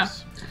tentacles. Yeah.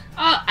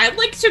 I'd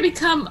like to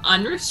become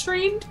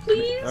unrestrained,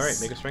 please. All right,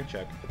 make a strength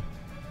check.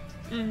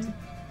 Can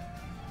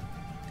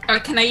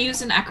I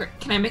use Can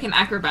I make an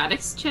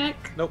acrobatics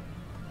check? Nope.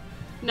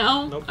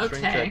 No. Nope. Okay.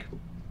 Strength check.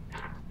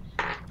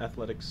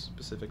 Athletics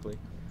specifically.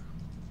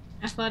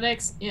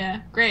 Athletics.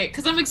 Yeah. Great.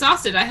 Because I'm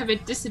exhausted. I have a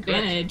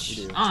disadvantage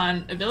You do.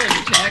 on ability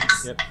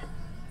checks. Yep.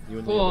 You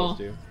and Cool. Leah both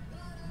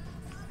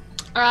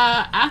do.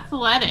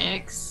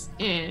 Athletics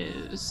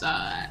is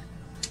 7.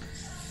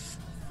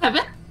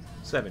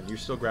 7. You're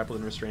still grappled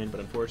and restrained, but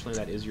unfortunately,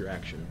 that is your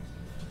action.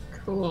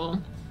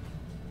 Cool.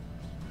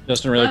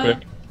 Justin, really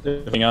quick,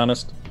 being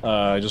honest,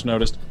 I just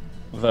noticed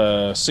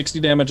the 60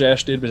 damage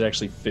Ash did was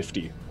actually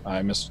 50.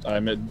 I messed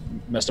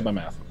up my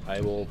math.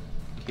 I will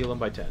heal him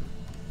by 10.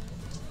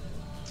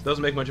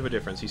 Doesn't make much of a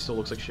difference. He still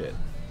looks like shit.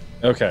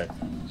 Okay.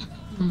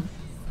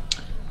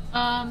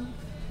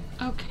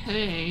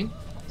 Okay.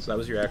 So that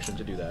was your action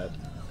to do that.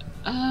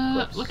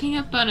 Whoops. Looking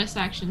at bonus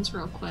actions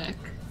real quick.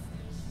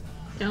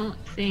 Don't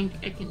think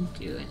I can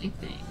do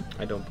anything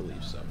I don't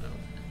believe so,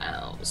 no.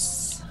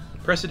 else.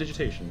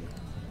 Prestidigitation.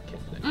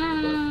 Can't do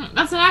anything,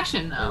 That's an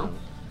action though.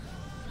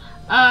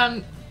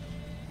 but,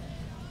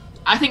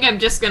 I think I'm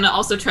just gonna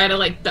also try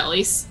to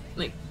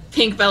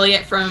pink belly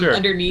it from Sure.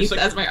 underneath Just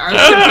like- as my arms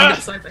are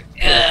so I'm like,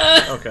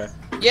 ugh. Okay.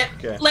 Yeah.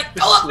 Okay. Let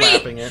Just go of me.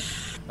 slapping it.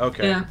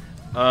 Okay. Yeah.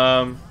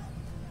 Um,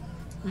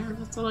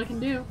 That's all I can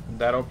do.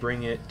 that'll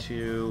bring it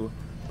to,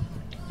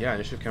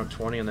 initiative count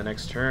 20 on the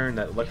next turn.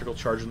 That electrical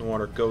charge in the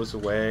water goes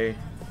away.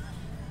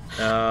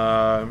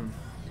 And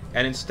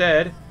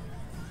instead,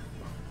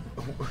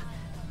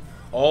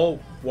 all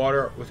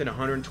water within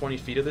 120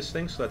 feet of this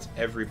thing, so that's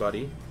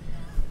everybody,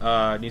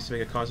 needs to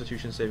make a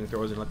Constitution saving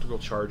throw as an electrical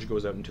charge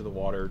goes out into the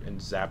water and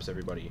zaps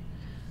everybody.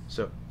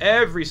 So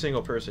every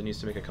single person needs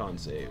to make a con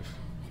save.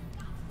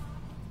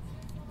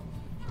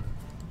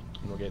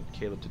 And we'll get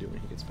Caleb to do it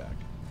when he gets back.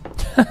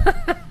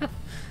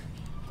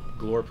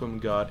 Glorpum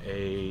got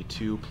a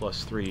 2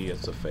 + 3.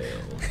 It's a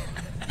fail.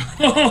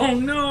 Oh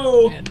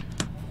no!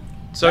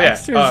 So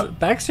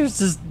Baxter's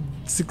just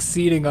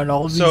succeeding on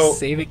all these so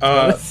saving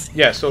throws.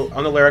 so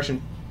on the lair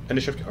action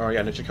initiative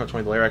count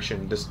 20, the lair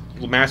action, this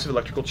massive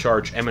electrical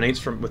charge emanates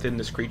from within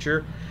this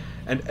creature,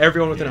 and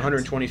everyone within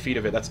 120 feet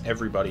of it, that's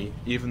everybody,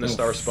 even the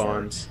star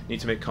spawn, need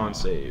to make con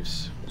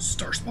saves.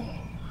 Star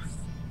spawn.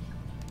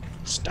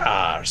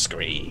 Star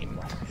Scream.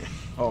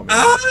 Oh man.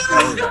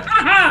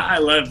 I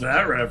love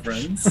that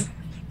reference.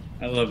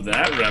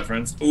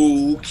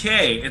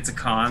 Okay, it's a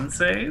con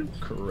save.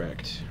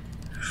 Correct.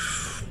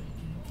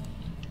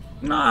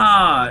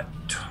 Not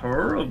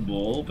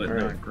terrible, but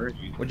Alright. not great.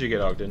 What'd you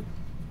get, Ogden?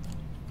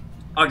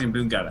 Ogden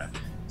Boone got a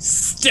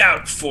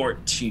stout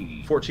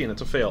 14. 14,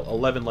 that's a fail.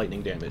 11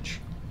 lightning damage.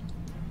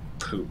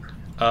 Poop.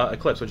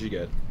 Eclipse, what'd you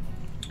get?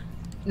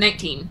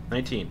 19.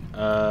 19.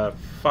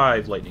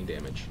 5 lightning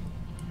damage.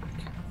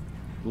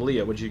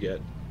 Leah, what'd you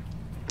get?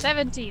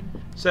 17.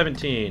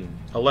 17.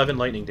 11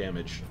 lightning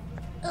damage.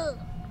 Ugh.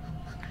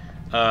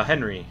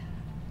 Henry,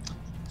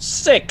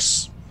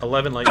 6.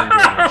 11 lightning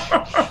damage.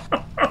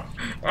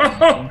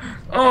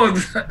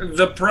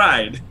 The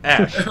pride.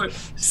 Ash,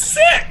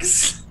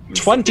 6.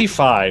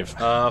 25.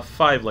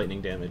 5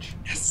 lightning damage.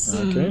 Yes.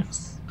 Okay.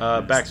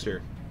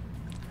 Baxter.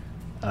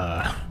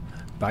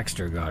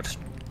 Baxter got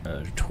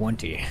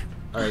 20,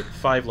 Alright,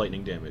 5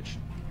 lightning damage.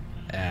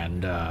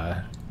 and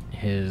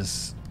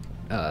his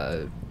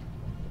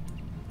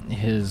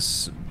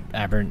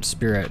aberrant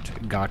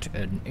spirit got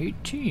an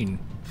 18.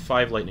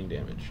 5 lightning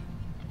damage.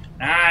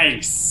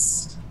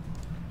 Nice.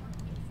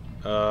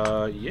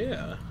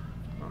 Yeah.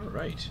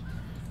 Alright.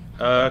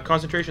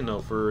 Concentration,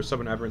 though, for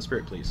Summon Aberrant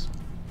Spirit, please.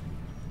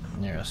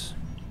 Yes.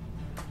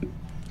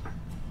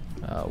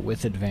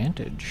 with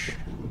advantage.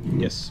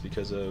 Yes,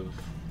 because of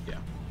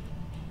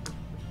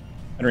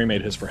Henry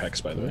made his for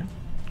Hex, by the way.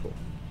 Cool.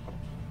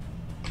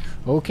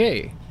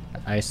 Okay,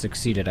 I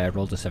succeeded. I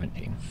rolled a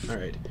 17. All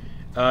right.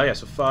 Yeah.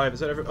 So 5. Is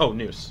that ever? Oh,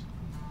 Noose.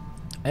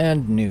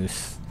 And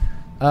Noose.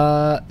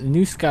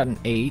 Noose got an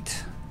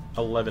 8.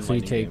 11 So he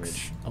lightning takes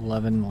damage.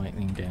 11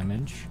 lightning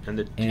damage.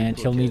 And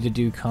He'll need to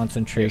do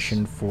concentration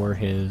Yes. for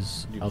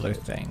his other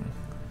Duplicate. thing.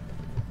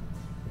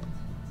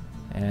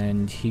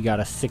 And he got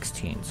a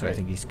 16, so I Right.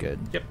 think he's good.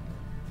 Yep.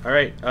 All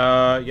right.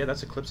 Yeah,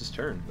 that's Eclipse's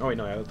turn. Oh wait,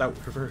 no,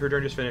 her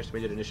turn just finished. We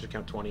did initiative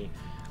count 20.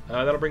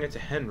 That'll bring it to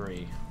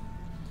Henry.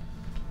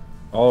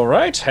 All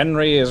right,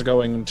 Henry is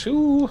going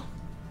to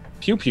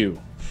pew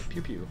pew.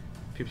 Pew pew,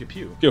 pew pew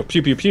pew. Pew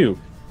pew pew pew.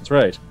 That's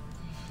right.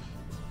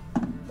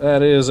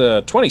 That is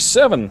a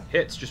 27.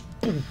 Hits, just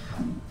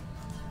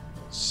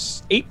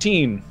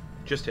 18.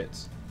 just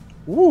hits.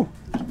 Woo.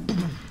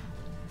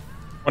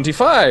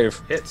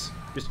 25. Hits,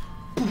 just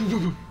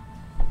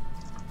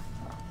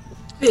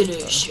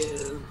Finish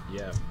him.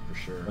 yeah, for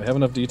sure. I have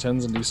enough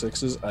D10s and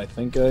D6s. I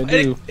think I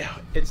do. Yeah,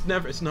 it's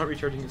not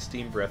recharging its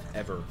steam breath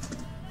ever.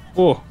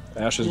 Oh,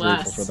 Ash is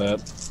Bless. grateful for that.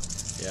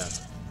 Yeah.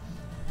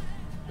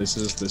 This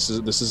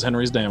is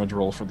Henry's damage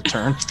roll for the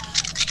turn.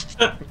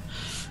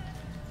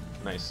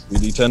 Nice.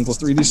 3d10 plus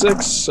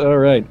 3d6. All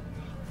right.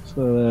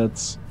 So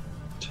that's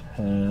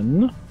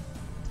 10,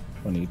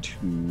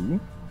 22,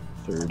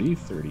 30,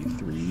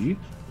 33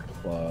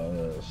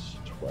 plus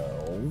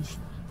 12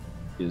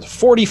 is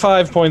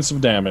 45 points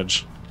of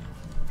damage.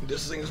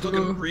 This thing's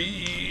looking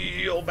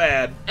real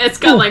bad. It's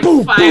got like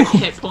 5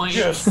 hit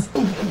points.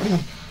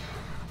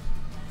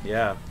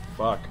 Yeah.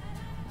 Fuck.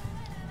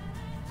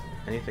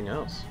 Anything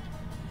else?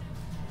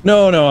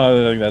 No,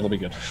 I think that'll be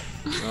good.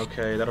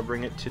 Okay, that'll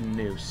bring it to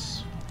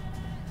Noose.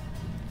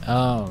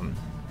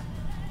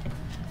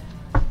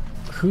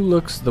 Who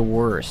looks the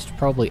worst?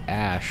 Probably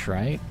Ash,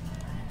 right?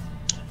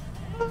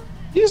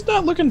 He's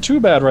not looking too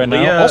bad right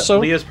now. Also,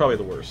 Leah's probably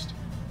the worst.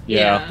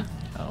 yeah.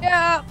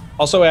 Yeah.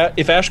 Also,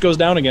 if Ash goes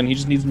down again, he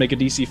just needs to make a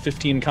DC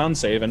 15 con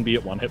save and be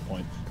at 1 hit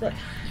point.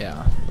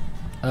 Yeah.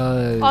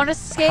 On a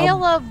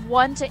scale of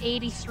 1 to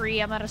 83,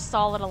 I'm at a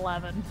solid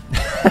 11.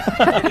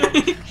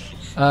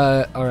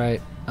 All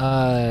right.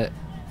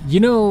 You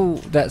know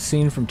that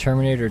scene from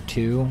Terminator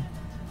 2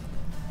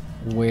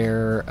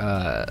 where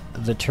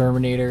the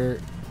Terminator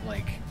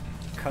like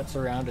cuts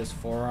around his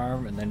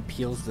forearm and then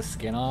peels the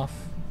skin off?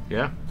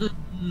 Yeah.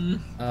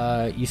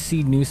 You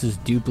see Noose's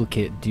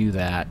duplicate do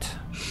that.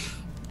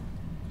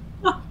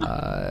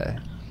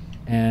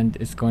 And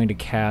it's going to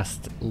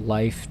cast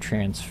Life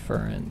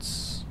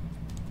Transference.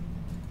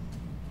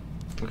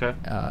 Okay.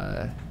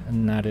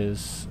 And that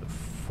is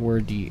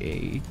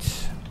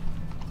 4d8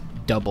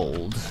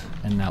 doubled,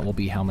 and that will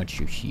be how much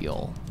you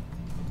heal.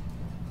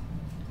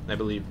 I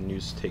believe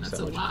Noose takes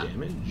That's that a much lot.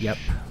 damage. Yep.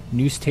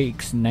 Noose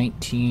takes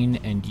 19,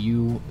 and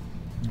you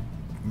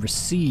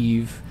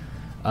receive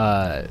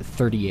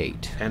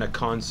 38. And a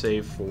con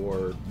save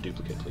for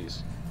duplicate,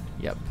 please.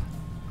 Yep.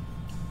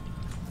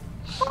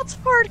 That's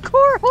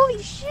hardcore.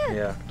 Holy shit.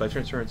 Yeah. Life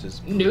transference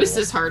is Noose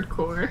is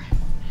hardcore.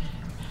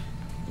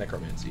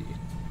 necromancy.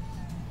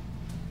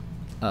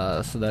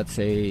 So that's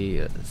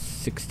a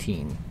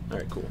 16. All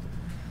right. Cool.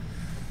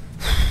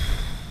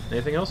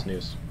 Anything else,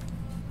 Noose?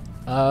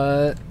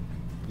 You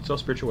still have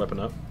spiritual weapon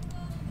up.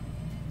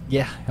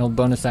 Yeah, held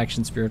bonus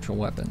action spiritual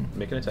weapon.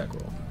 Make an attack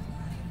roll.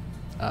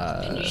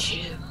 Finish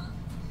him.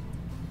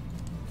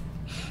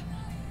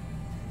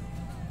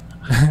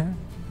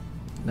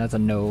 That's a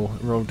no.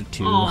 Rolled a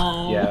 2.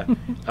 Aw. Yeah.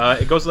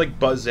 It goes to, like,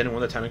 buzz in, and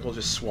one of the tentacles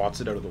just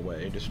swats it out of the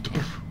way. Just.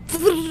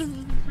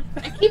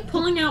 I keep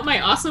pulling out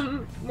my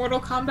awesome Mortal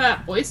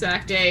Kombat voice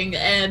acting,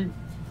 and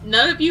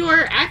none of you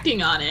are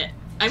acting on it.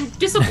 I'm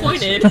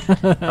disappointed.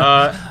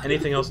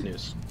 Anything else,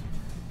 Noose?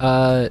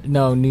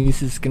 No,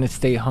 Noose is gonna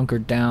stay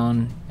hunkered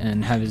down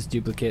and have his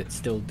duplicate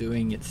still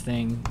doing its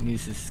thing.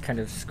 Noose is kind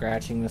of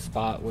scratching the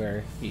spot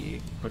where he,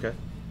 Okay.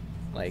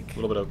 like, A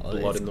little bit of blood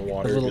it's in the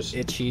water. a little just,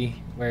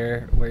 itchy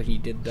where he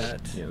did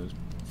that. Yeah. It was,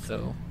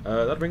 So,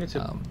 that'll bring it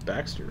to Um,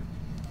 Baxter.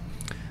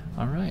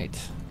 all right.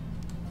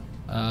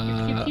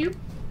 Pew, pew, pew.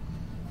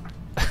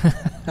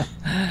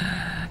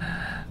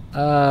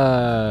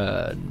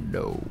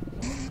 No.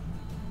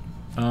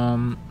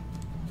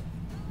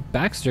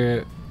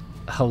 Baxter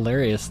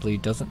hilariously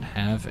doesn't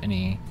have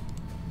any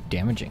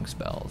damaging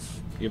spells.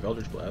 You have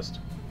Eldritch Blast.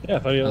 Yeah, I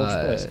thought you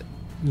had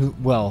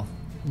Well,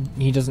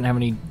 he doesn't have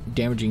any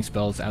damaging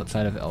spells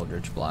outside of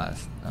Eldritch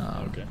Blast.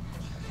 Okay.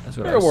 That's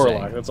what You're I a was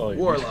warlock. saying. That's all you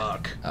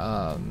Warlock.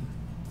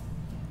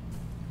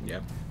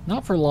 Yep.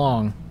 Not for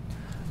long.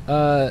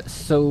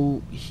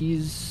 So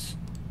he's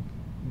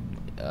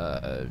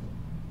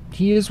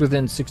he is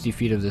within 60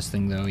 feet of this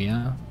thing, though.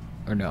 Yeah,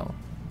 or no?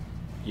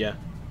 Yeah.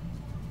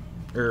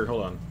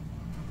 Hold on.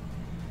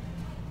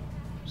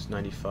 It's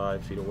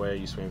 95 feet away.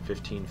 You swam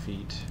 15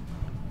 feet.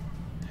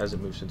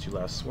 Hasn't moved since you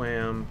last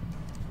swam.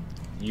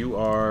 You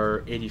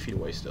are 80 feet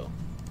away still.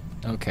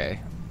 Okay.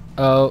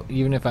 Oh,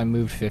 even if I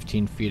moved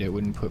 15 feet, it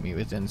wouldn't put me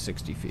within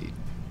 60 feet.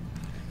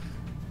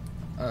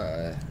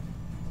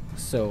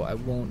 So I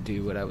won't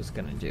do what I was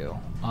gonna do.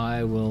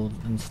 I will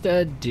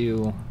instead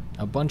do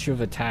a bunch of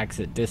attacks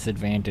at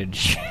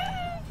disadvantage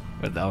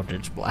with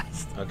Eldritch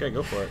Blast. Okay,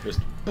 go for it. Just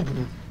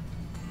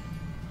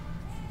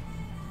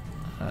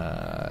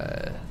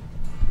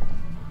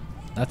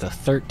That's a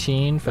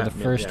 13 for the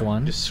yeah, first yeah,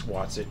 one. Just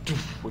swats it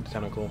with the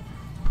tentacle.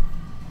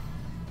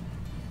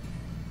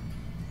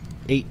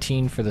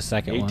 18 for the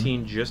second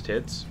 18 just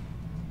hits.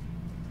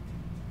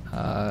 one.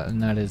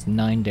 And that is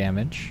 9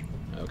 damage.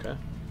 Okay.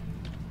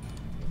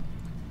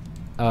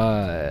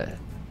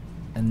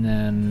 And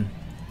then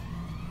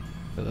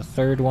for the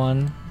third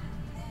one,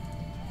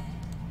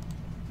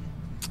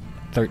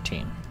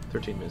 13.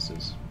 13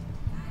 misses.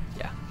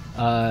 Yeah.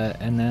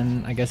 And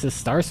then I guess it's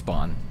Star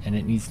Spawn, and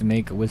it needs to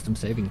make a Wisdom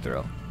saving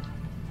throw.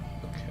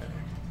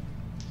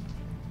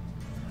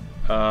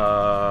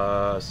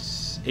 Okay.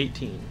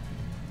 18.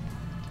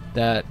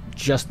 That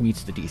just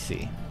meets the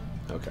DC.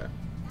 Okay.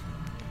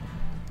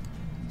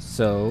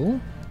 So,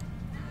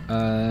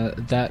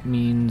 that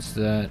means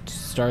that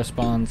Star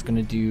Spawn's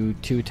gonna do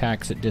 2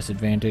 attacks at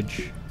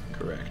disadvantage.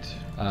 Correct.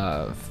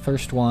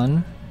 First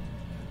one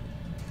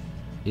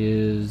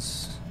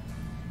is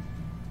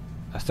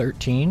a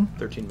 13.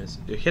 13 misses.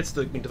 It hits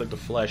into like the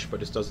flesh,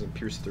 but it doesn't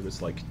pierce through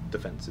its like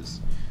defenses.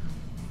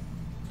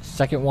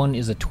 Second one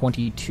is a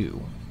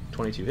 22.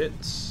 22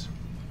 hits.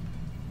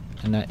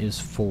 And that is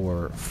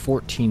for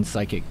 14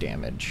 psychic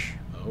damage.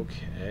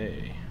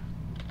 Okay.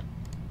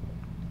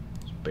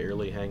 Just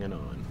barely hanging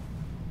on.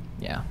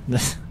 Yeah.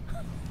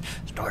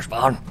 Star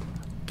Spawn.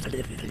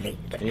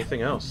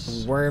 Anything else?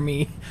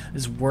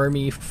 This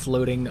wormy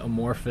floating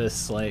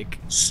amorphous like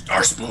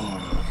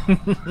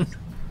Starspawn.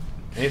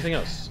 Anything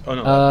else? Oh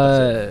no.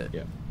 That's it.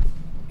 Yeah.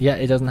 Yeah,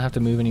 it doesn't have to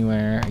move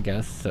anywhere, I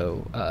guess.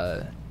 So,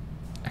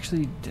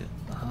 actually,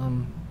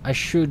 I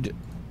should,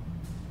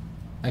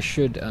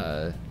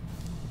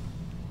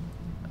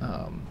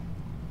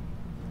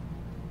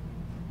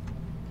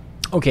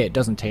 okay, it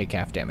doesn't take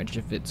half damage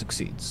if it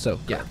succeeds. So,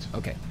 yeah, Correct.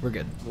 okay, we're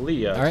good.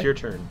 Leah, All it's right. your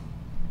turn.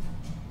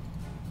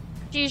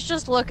 She's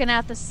just looking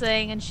at this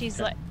thing and she's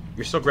like,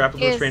 You're still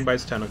grappled Is- restrained by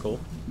its tentacle.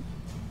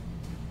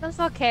 "That's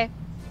okay.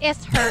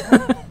 It's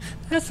hurting.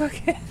 That's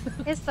okay.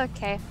 It's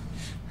okay."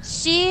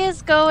 She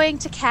is going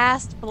to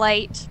cast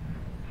Blight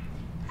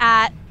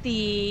at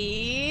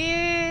the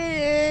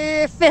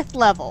 5th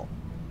level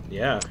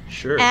Yeah,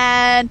 sure.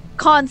 and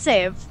con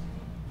save.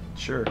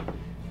 Sure.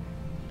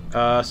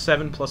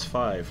 7 plus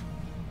 5.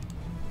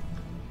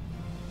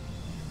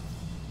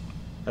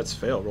 That's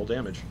fail. Roll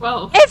damage.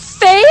 Well, It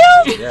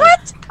failed. Yeah.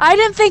 What? I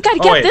didn't think I'd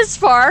Oh, get wait. this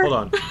far. Hold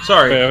on.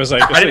 Sorry. Okay, I was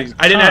like, I didn't.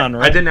 I didn't, con, add,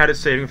 right? I didn't add a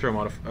saving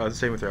throw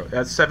saving throw.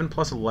 That's 7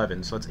 plus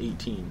 11, so that's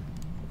 18.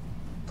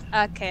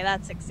 Okay,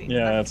 that succeeds.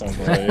 Yeah, that sounds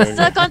right.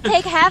 Still gonna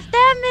take half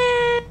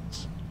damage.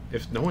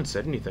 If no one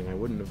said anything, I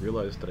wouldn't have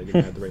realized that I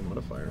didn't add the right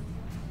modifier.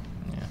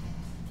 Yeah.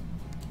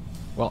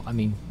 Well, I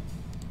mean,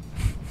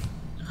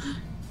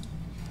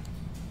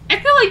 I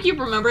feel like you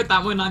remembered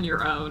that one on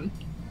your own.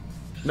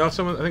 No, I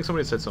think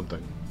somebody said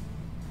something.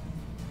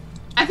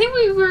 I think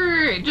we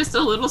were just a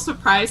little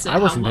surprised at I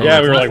wasn't how there. Yeah,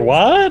 low we were it like,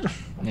 what?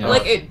 yeah.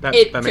 Like it That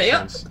makes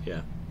failed. sense.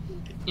 Yeah.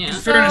 In Yeah.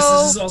 fairness,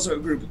 So- this is also a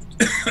group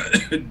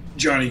of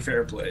Johnny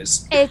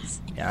Fairplays. It's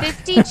Yeah.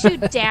 52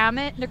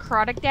 damage,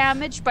 necrotic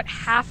damage, but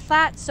half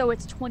that, so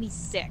it's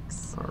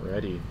 26.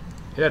 Alrighty.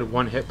 It had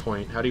 1 hit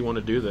point. How do you want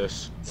to do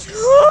this?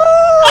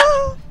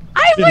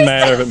 I Didn't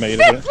matter if it made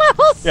it. fifth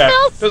level Yeah,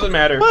 spells. doesn't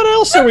matter. What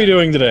else are we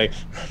doing today?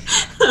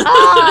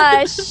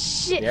 Ah,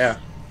 shit. Yeah.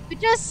 You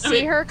just I see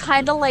mean- her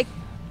kind of like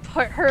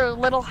put her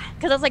little,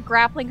 because I was like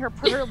grappling her,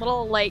 put her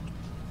little like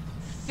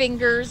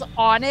fingers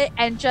on it,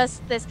 and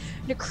just this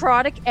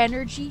necrotic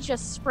energy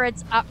just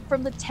spreads up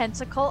from the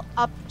tentacle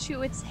up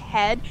to its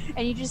head,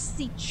 and you just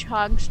see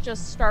chunks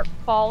just start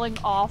falling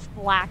off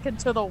black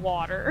into the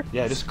water.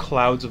 Yeah, just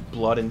clouds of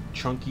blood and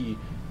chunky,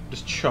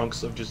 just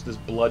chunks of just this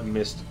blood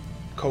mist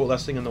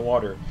coalescing in the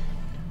water.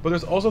 But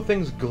there's also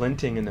things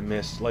glinting in the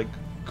mist, like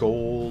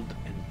gold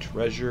and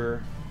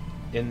treasure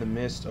in the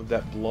mist of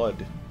that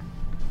blood.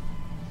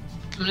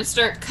 I'm gonna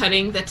start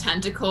cutting the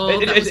tentacle.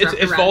 It that was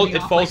wrapped around me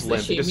it off falls like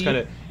limp. It just sashimi. kind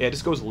of, yeah, it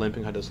just goes limp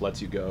and kind of just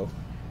lets you go.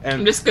 And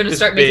I'm just gonna this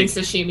start big-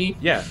 making sashimi.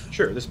 Yeah,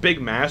 sure. This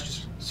big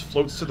mass just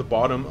floats to the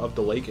bottom of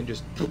the lake and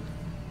just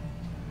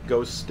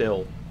goes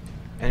still.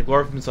 And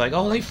Glorfin's like,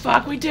 "Holy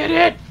fuck, we did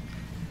it!"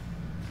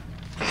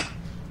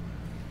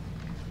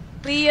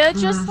 Leah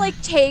just like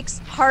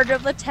takes part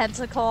of the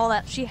tentacle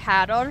that she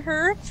had on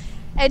her,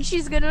 and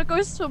she's gonna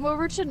go swim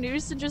over to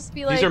Noose and just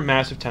be like, These are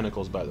massive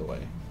tentacles, by the way.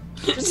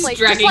 Just like-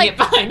 dragging just like- it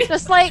behind.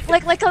 just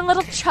like a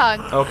little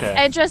chunk, Okay.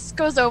 and just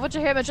goes over to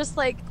him and just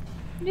like,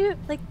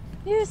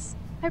 Noose,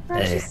 I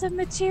brought Hey. you some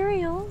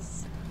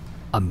materials.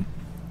 I'm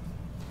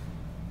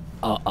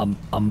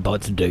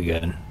about to dig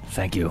in.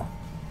 Thank you.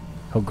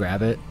 He'll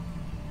grab it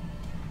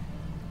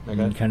and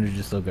Okay. kind of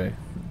just look like,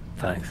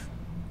 thanks.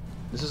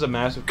 This is a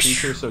massive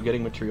creature, so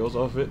getting materials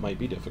off of it might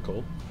be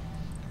difficult.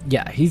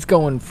 Yeah, he's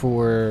going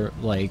for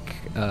like,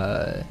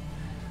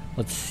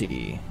 let's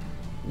see,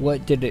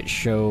 what did it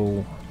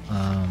show?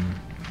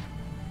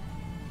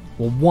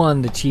 Well,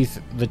 one, the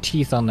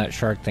teeth on that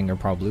shark thing are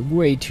probably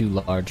way too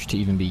large to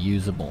even be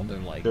usable. They're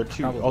like They're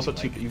too probably, also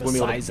like, too. You the wouldn't be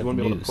able to, size you of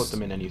wouldn't be able to noose. put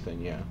them in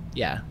anything. Yeah.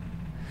 Yeah.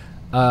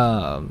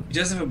 He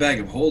does have a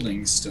bag of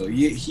holding still.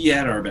 He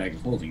had our bag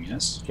of holding,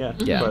 yes. Yeah.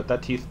 Yeah. But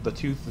that tooth, the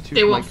tooth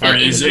They won't might fit All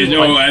right, in. the tooth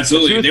no, might-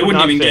 absolutely. the They tooth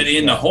wouldn't would even not get fit,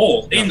 in yeah. the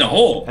hole. In the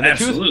hole. And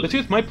Absolutely. the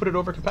tooth might put it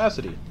over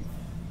capacity.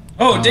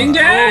 Oh, ding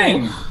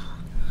dang!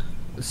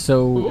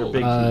 So,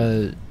 They're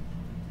big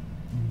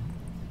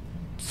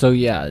so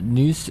yeah,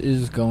 Noose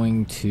is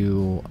going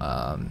to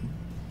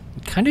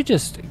kind of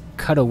just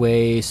cut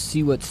away,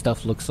 see what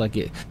stuff looks like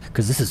it,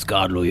 because this is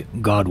God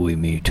we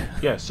meet.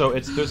 Yeah. So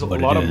there's a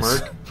What lot it of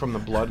is. murk from the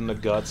blood and the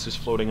guts just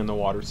floating in the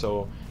water.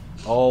 So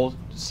all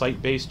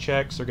site-based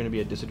checks are going to be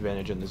a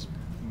disadvantage in this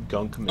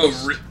gunk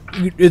mist.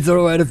 Is it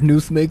alright if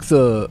Noose makes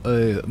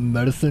a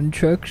medicine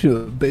check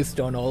based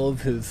on all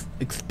of his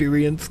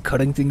experience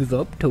cutting things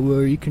up to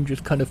where he can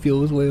just kind of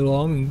feel his way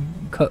along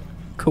and cut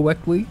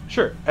correctly?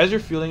 Sure. As you're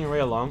feeling your way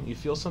along, you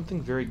feel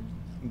something very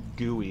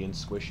gooey and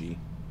squishy,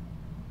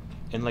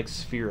 and like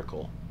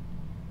spherical.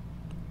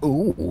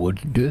 Oh,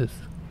 what's this?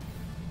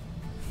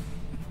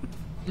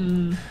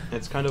 And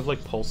it's kind of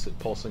like pulsing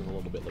a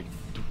little bit, like.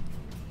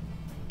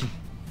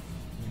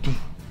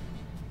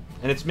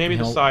 And it's maybe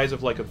the Help. size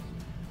of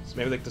it's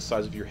maybe like the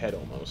size of your head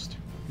almost.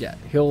 Yeah,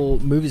 he'll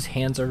move his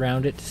hands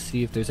around it to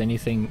see if there's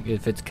anything,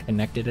 if it's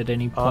connected at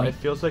any It point.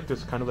 feels like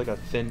there's kind of like a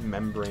thin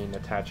membrane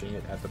attaching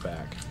it at the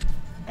back.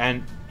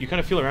 And you kind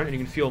of feel around and you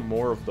can feel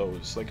more of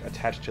those, like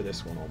attached to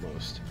this one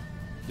almost.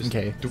 Just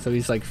Okay, doop. so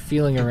he's like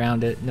feeling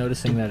around it,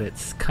 noticing that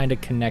it's kind of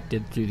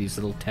connected through these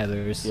little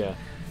tethers. Yeah.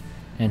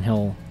 And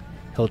he'll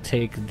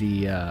take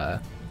the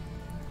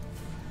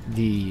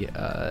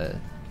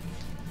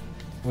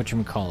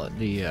whatchamacallit,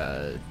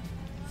 the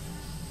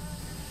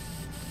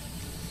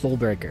soul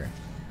breaker,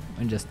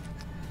 and just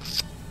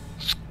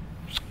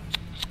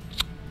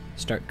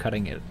start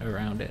cutting it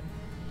around it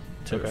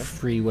to Okay.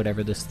 free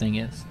whatever this thing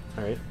is.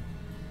 Alright.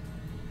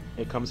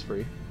 It comes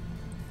free.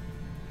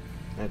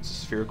 And it's a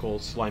spherical,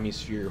 slimy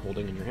sphere you're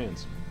holding in your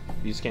hands.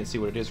 You just can't see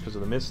what it is because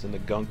of the mist and the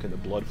gunk and the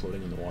blood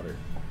floating in the water.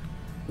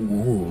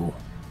 Ooh.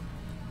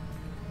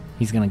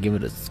 He's gonna give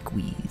it a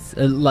squeeze,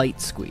 a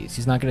light squeeze.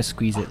 He's not gonna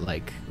squeeze it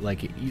like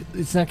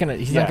it's not gonna.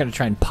 He's Yeah. not gonna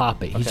try and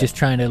pop it. He's Okay. just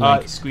trying to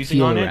like Squeezing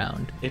feel on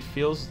around. it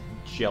feels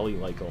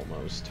jelly-like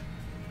almost.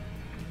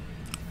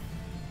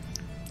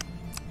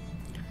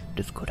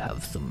 This could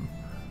have some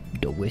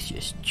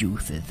delicious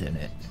juices in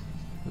it.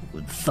 It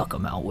would suck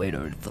them out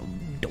later. It's so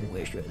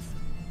delicious.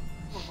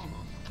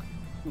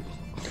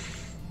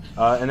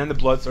 And then the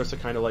blood starts to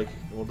kind of it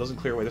doesn't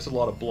clear away. There's a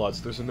lot of blood,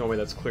 so there's no way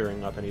that's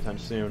clearing up anytime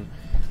soon.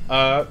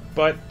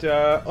 But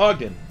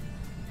Ogden,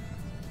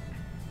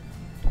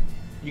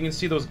 you can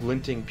see those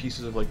glinting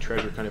pieces of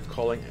treasure kind of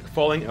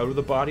falling out of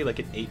the body, like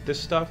it ate this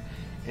stuff,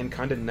 and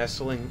kind of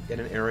nestling in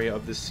an area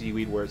of the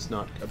seaweed where it's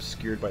not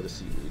obscured by the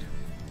seaweed.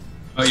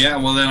 Oh yeah,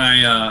 well then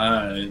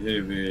I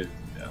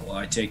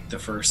take the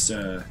first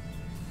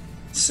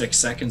 6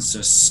 seconds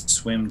to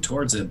swim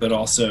towards it, but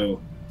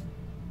also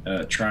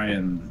try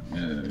and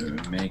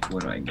make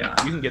what I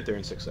got. You can get there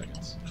in 6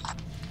 seconds.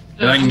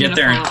 If I can I'm get gonna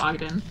there and- follow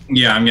Ogden.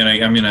 Yeah, I'm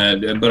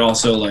gonna, but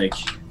also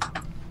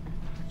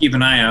keep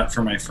an eye out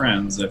for my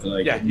friends. If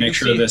Yeah, you make can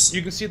sure see, this.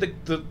 You can see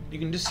you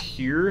can just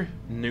hear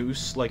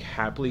Noose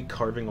happily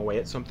carving away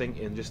at something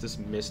in just this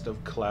mist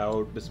of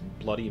cloud, this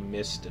bloody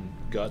mist and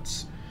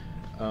guts.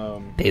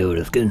 Peel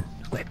the skin,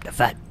 scrape the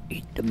fat,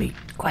 eat the meat,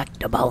 quack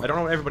the ball. I don't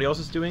know what everybody else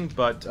is doing,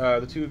 but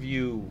the two of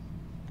you,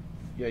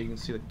 yeah, you can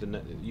see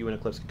you and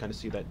Eclipse can kind of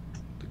see that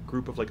the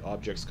group of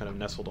objects kind of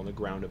nestled on the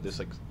ground of this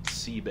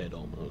seabed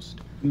almost.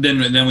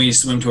 Then we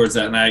swim towards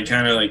that, and I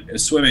kind of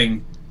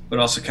swimming, but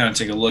also kind of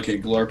take a look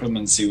at Glorpum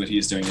and see what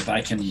he's doing. If I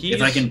can get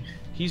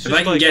He's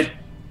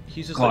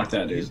just clock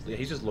that dude.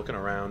 he's just looking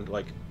around,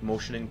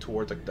 motioning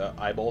towards the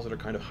eyeballs that are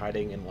kind of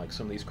hiding in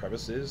some of these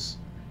crevices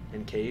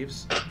and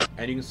caves,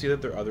 and you can see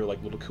that there are other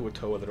little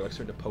Kuatoa that are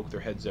starting to poke their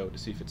heads out to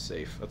see if it's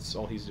safe. That's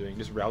all he's doing,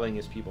 just rallying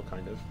his people,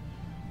 kind of.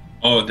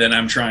 Oh, then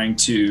I'm trying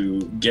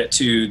to get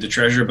to the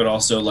treasure, but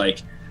also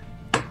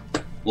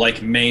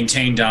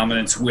maintain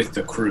dominance with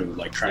the crew.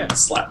 Try and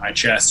slap my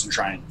chest and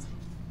try and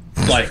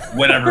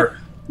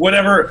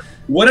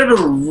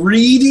whatever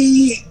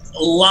reedy,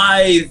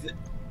 lithe,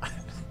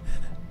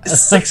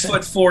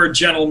 6'4"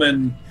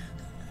 gentleman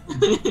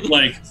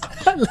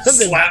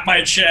slap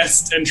my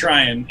chest and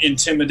try and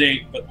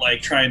intimidate, but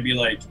try and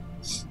be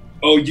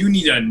oh, you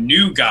need a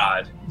new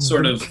god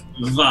sort of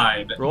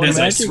vibe Roll as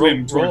an I magic-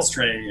 swim towards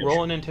Trey.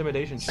 Roll an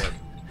intimidation check.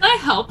 Can I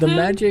help The him?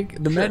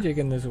 magic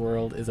in this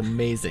world is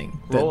amazing.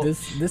 Roll. That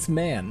this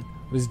man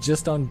was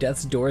just on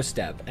death's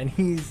doorstep, and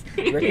he's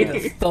ready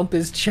to thump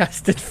his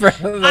chest in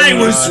front of him. I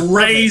was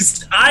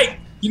raised. I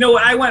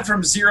went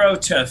from 0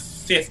 to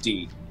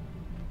 50.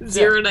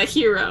 0 to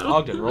hero.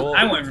 Ogden, roll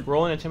I went-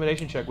 roll an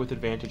intimidation check with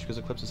advantage because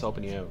Eclipse is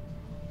helping you out.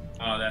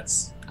 Oh,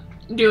 that's.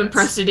 Doing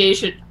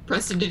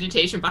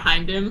prestidigitation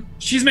behind him.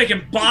 She's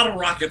making bottle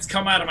rockets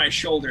come out of my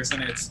shoulders,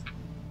 and it's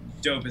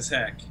dope as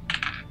heck.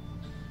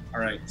 All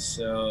right,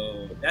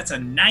 so that's a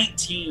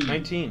 19.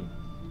 19.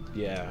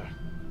 Yeah.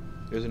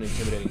 There's an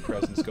intimidating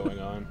presence going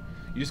on.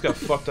 You just got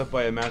fucked up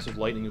by a massive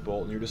lightning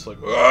bolt, and you're just like,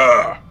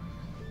 "Ugh!"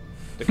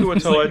 The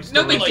Kuatoa,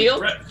 No big deal.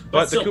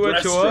 but the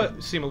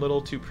Kuatoa seem a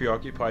little too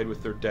preoccupied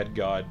with their dead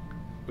god,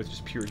 with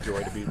just pure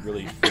joy to be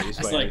really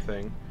fazed by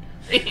anything.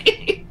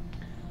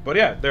 But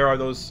yeah, there are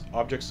those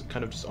objects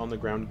kind of just on the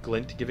ground,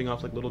 giving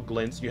off like little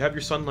glints. You have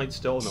your sunlight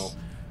still, no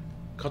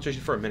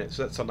concentration for a minute,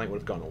 so that sunlight would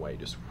have gone away.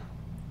 Just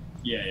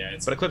Yeah.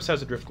 But Eclipse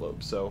has a drift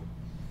globe, so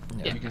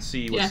you can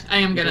see. Yeah, I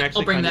am gonna.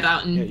 I'll bring that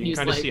out and you can use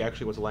kind of light. see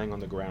actually what's laying on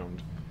the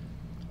ground.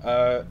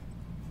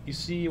 You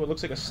see what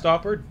looks like a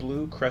stoppered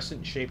blue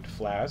crescent-shaped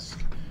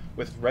flask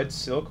with red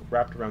silk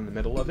wrapped around the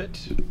middle of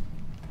it.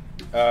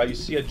 You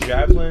see a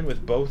javelin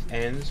with both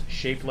ends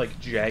shaped like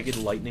jagged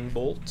lightning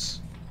bolts.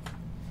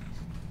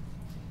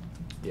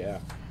 Yeah.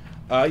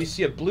 You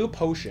see a blue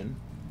potion.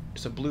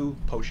 Just a blue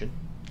potion.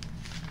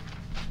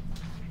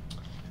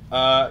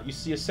 You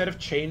see a set of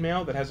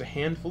chainmail that has a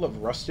handful of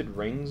rusted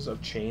rings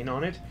of chain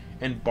on it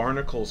and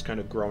barnacles kind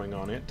of growing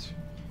on it.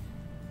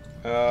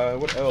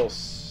 What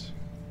else?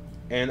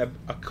 And a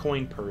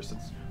coin purse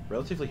that's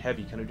relatively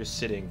heavy, kind of just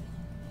sitting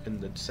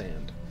in the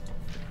sand.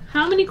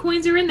 How many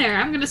coins are in there?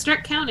 I'm gonna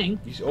start counting.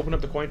 You open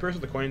up the coin purse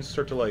and the coins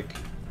start to like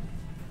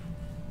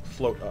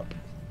float up.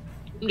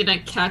 I'm gonna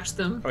catch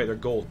them. Oh wait, they're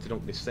gold.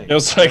 They stink. It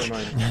was like, Never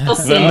mind. I'll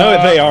see.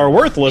 no, they are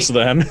worthless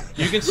then.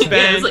 You can Yeah,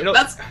 spend. it's like,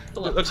 that's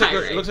full it of looks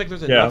like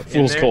there's Yeah, enough in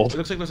fool's there. gold. It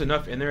looks like there's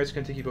enough in there. It's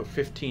gonna take you about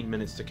 15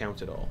 minutes to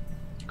count it all.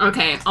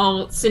 Okay,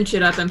 I'll cinch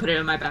it up and put it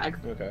in my bag,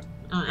 Okay.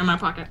 in my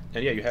pocket.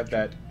 And yeah, you have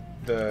that,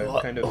 the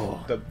kind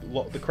of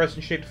the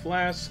crescent-shaped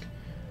flask,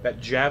 that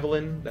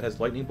javelin that has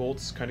lightning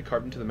bolts kind of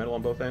carved into the metal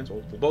on both ends.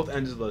 Well, both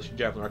ends of the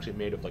javelin are actually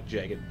made of like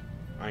jagged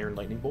iron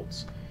lightning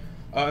bolts.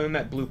 And then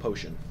that blue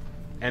potion,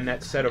 and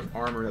that set of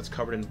armor that's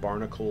covered in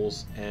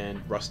barnacles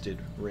and rusted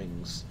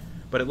rings.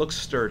 But it looks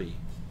sturdy.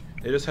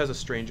 It just has a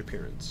strange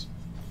appearance.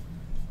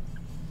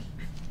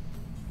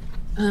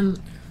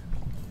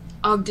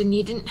 Ogden,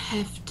 you didn't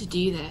have to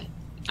do that.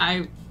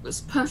 I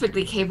was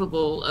perfectly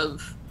capable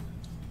of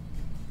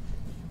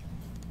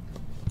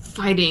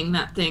fighting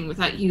that thing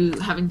without you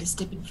having to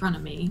step in front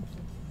of me.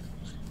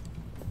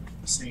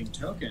 Same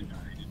token,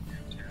 I didn't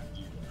have to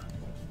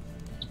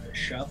have you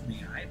shove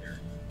me either.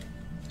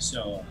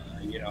 So,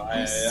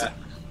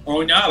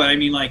 oh no, but I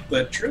mean, like,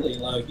 but truly,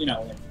 like,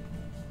 like,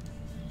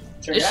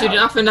 check it Shoot out.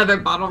 off another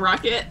bottle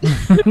rocket.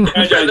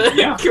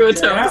 Yeah,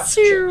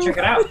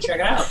 Kuatoa. check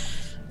it out.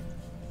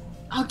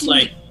 Ogden,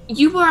 Like,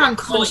 you were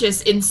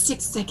unconscious in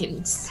 6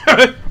 seconds.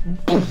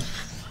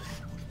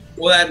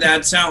 well,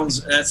 that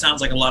sounds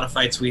like a lot of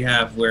fights we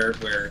have where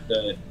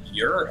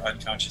you're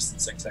unconscious in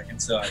 6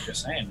 seconds. So I'm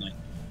just saying, like,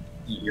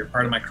 you're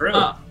part of my crew.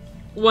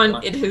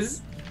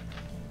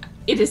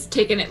 It has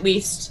taken at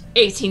least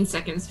 18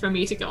 seconds for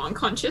me to go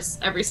unconscious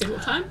every single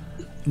time.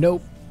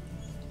 Nope.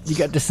 You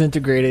got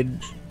disintegrated.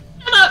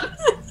 Shut up!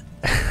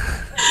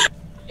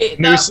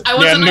 Noose, I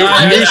wasn't Noose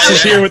unconscious.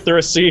 is here with the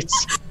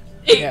receipts.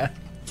 Yeah.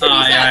 To be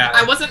fair, yeah.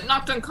 I wasn't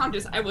knocked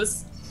unconscious. I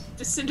was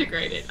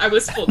disintegrated. I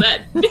was full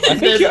dead.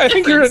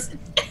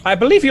 I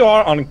believe you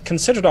are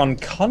considered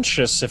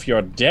unconscious if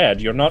you're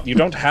dead. You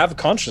don't have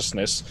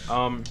consciousness.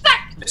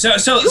 So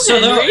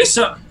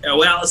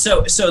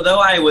though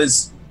I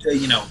was,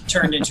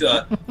 turned into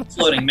a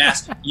floating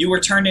mass, you were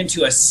turned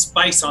into a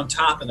spice on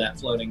top of that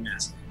floating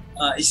mass.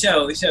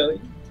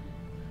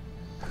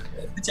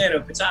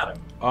 Potato.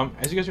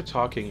 As you guys are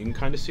talking, you can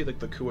kind of see like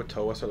the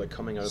Kuatoa start like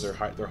coming out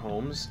of their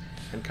homes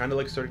and kind of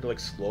like starting to like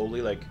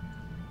slowly like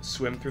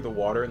swim through the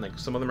water, and like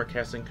some of them are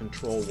casting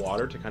control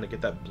water to kind of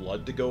get that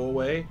blood to go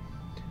away.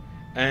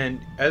 And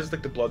as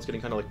like the blood's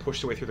getting kind of like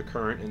pushed away through the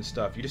current and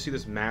stuff, you just see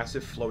this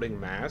massive floating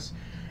mass,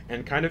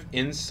 and kind of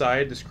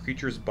inside this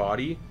creature's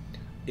body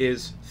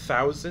is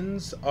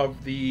thousands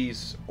of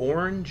these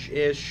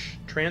orange-ish,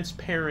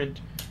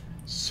 transparent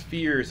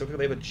spheres. Look like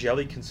they have a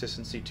jelly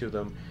consistency to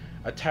them,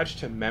 attached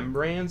to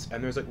membranes,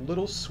 and there's like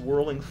little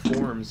swirling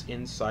forms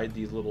inside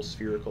these little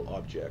spherical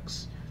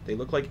objects. They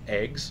look like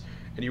eggs,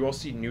 and you all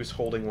see Noose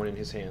holding one in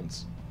his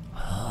hands.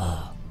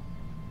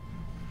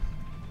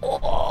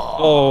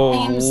 Oh,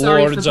 I am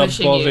sorry for Lords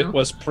pushing above you. it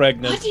was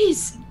pregnant. What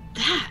is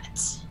that?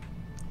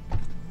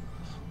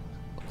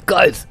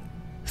 Guys,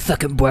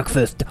 second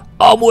breakfast.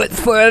 Omelets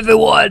for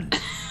everyone.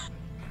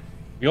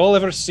 You all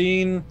ever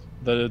seen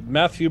the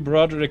Matthew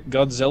Broderick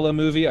Godzilla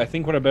movie? I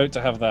think we're about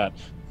to have that.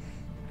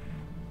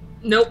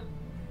 Nope.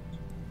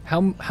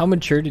 How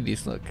mature do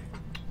these look?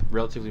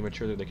 Relatively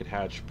mature that they could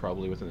hatch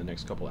probably within the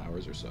next couple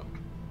hours or so.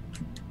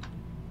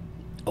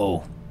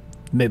 Oh,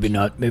 maybe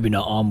not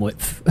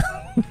omelets.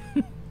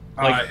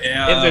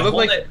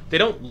 They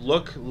don't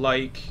look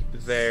like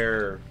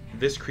they're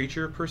this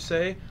creature per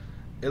se.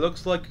 It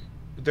looks like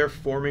they're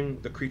forming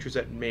the creatures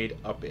that made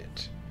up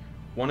it.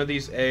 One of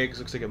these eggs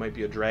looks like it might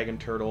be a dragon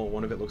turtle.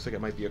 One of it looks like it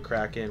might be a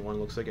kraken. One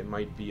looks like it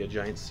might be a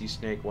giant sea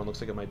snake. One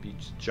looks like it might be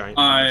giant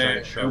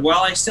shark. Well,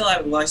 I still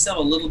have a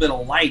little bit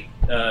of light.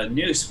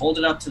 Noose, hold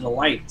it up to the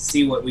light.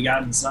 See what we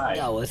got inside.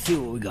 Yeah, let's see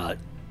what we got.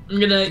 I'm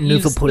gonna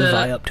Noose will use put his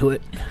eye up to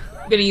it.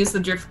 I'm gonna use the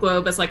drift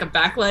globe as like a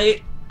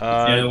backlight.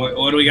 Yeah,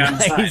 what do we got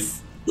inside?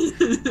 Nice.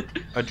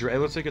 It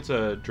looks like it's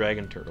a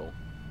dragon turtle.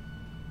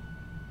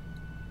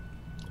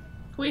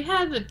 We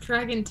had the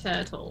dragon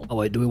turtle Oh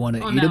wait, do we want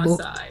to on eat him? our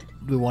side.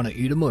 Do we want to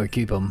eat him or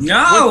keep him?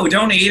 No,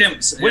 don't eat him.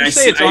 Wouldn't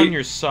say it's on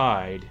your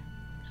side.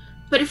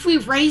 But if we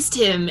raised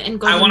him and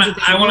got I want him to.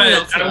 to be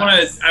loyal to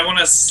us- I want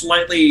to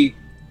slightly,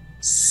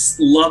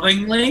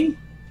 lovingly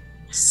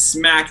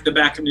smack the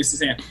back of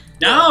Noose's hand.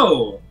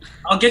 No,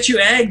 I'll get you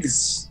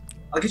eggs.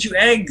 I'll get you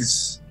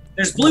eggs.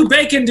 There's blue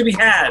bacon to be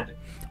had.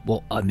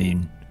 Well, I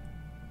mean,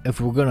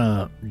 if we're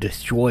gonna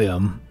destroy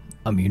him,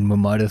 I mean, we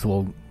might as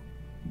well,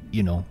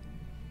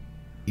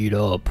 eat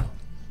up.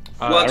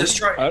 Well,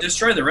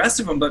 destroy the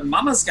rest of them. But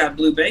Mama's got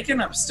blue bacon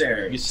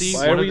upstairs. You see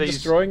Why one are of we these.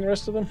 destroying the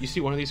rest of them? You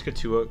see one of these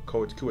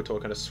Kuatoa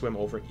kind of swim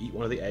over and eat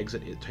one of the eggs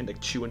that trying to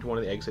chew into one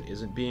of the eggs that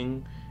isn't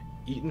being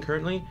eaten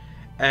currently,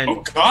 and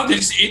Oh God! They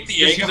just ate the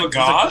you egg see of a he's,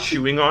 god. like,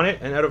 chewing on it,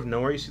 and out of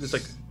nowhere you see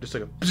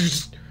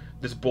this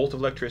this bolt of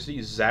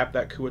electricity zap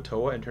that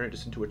Kuatoa and turn it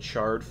just into a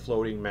charred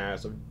floating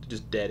mass of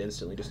just dead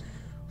instantly, just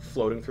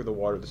floating through the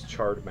water. This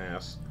charred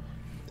mass,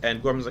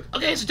 and Gorman's like,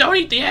 "Okay, so don't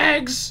eat the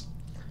eggs."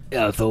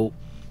 Yeah, so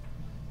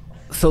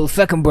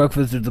second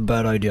breakfast is a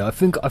bad idea. I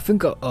think,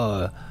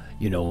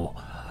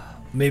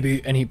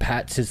 maybe, and he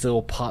pats his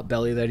little pot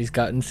belly that he's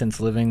gotten since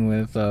living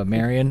with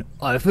Marion.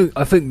 I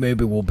think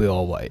maybe we'll be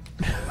all right.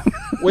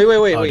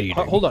 Wait. eating.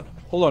 Hold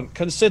on.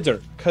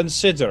 Consider.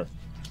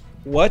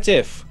 What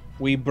if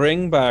we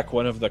bring back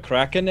one of the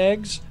kraken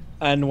eggs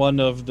and one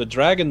of the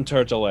dragon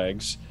turtle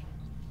eggs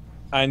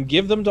and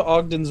give them to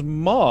Ogden's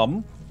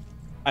mom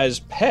as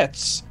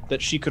pets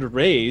that she could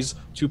raise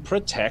to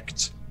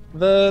protect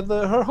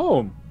her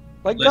home,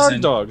 like guard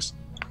Listen. dogs?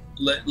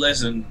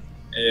 Listen,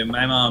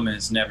 my mom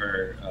has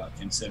never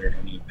considered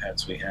any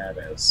pets we had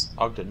as.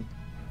 Ogden.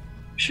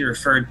 She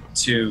referred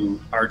to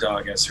our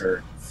dog as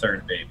her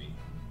third baby.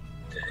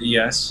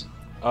 Yes.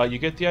 You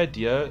get the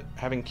idea,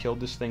 having killed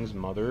this thing's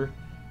mother,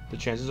 the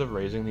chances of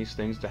raising these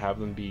things to have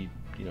them be,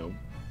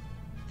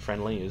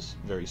 friendly is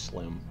very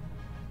slim.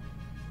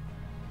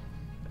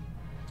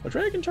 Are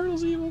dragon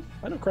turtles evil?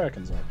 I know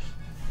krakens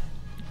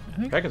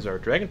are.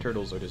 Dragon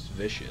turtles are just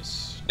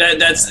vicious,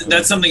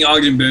 That's something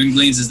Ogden Boone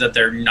gleans is that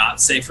they're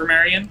not safe for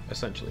Marion.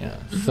 essentially. Yeah,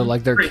 so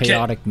like they're Okay.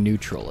 chaotic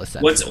neutral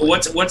essentially.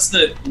 What's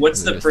the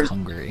They're just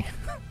hungry.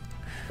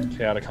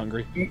 Chaotic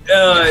hungry.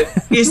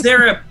 is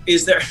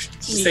there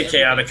say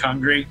chaotic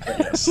hungry?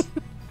 Yes.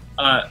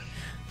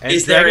 And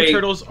Is there dragon a-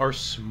 turtles are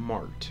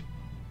smart.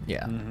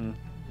 Yeah. Mm-hmm.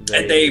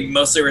 They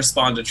mostly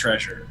respond to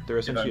treasure. They're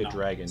essentially if a I'm not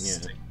dragon, yeah.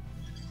 mistaken.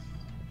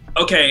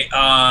 Okay,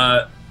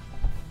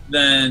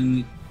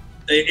 then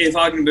if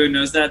Ogden Boone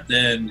knows that,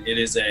 then it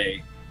is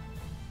a.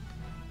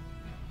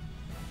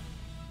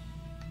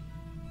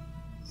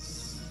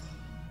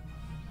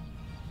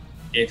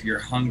 If you're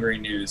hungry,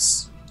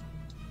 news,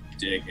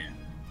 dig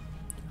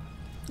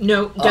in.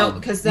 No, don't,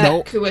 because that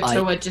no,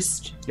 Kuatoa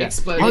just Yeah.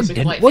 exploded with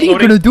Ogden, lightning. what are you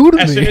gonna do to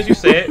me? As soon as you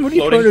say it, What are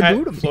you trying to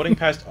do to me? floating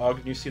past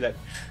Ogden, you see that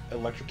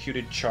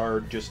electrocuted,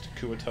 charred, just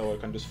Kuatoa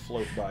can just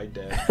float by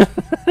dead.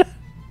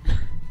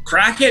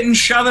 Crack it and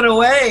shove it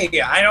away.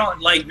 I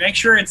don't make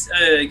sure it's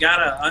got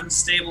a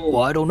unstable.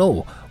 Well, I don't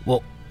know.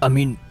 Well, I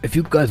mean, if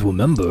you guys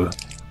remember,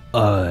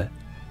 that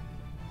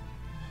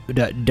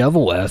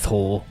devil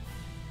asshole,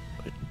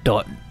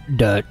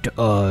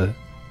 the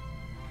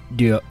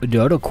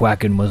other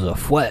Kraken was a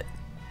threat.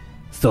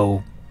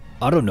 So,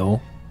 I don't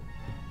know.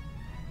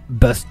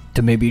 Best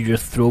to maybe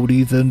just throw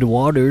these into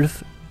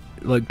waters,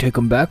 take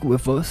them back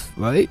with us,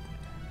 right?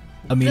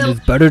 I mean, They'll-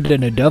 it's better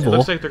than a It devil.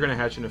 looks like they're gonna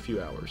hatch in a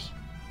few hours.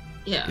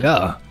 Yeah.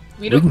 Yeah,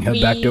 We we can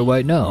head back there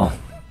right now.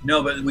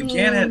 No, but we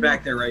can't head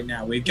back there right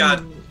now. We've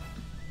got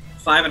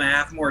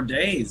 5.5 more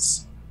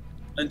days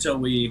until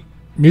we.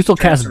 Newsel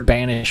cast Transfer-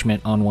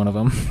 banishment on one of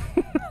them.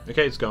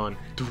 Okay, it's gone.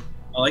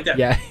 I like that.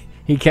 Yeah,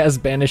 he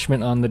cast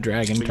banishment on the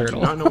dragon But you do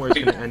turtle. not know where it's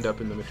gonna end up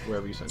in the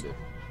wherever you send it.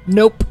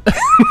 Nope.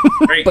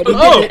 Great. But he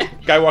Oh! did it.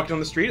 Guy walking down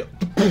the street.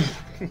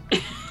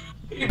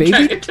 Baby,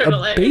 Dragon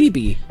turtle a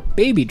egg.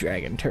 baby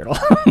dragon turtle.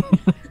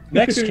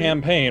 Next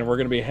campaign, we're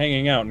gonna be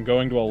hanging out and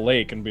going to a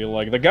lake and be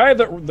like, the guy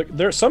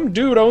there's some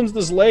dude owns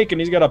this lake and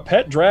he's got a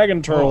pet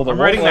dragon turtle. I'm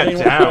that writing won't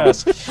that let anyone down.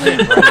 pass." I am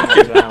writing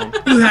that down.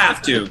 You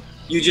have to.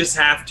 You just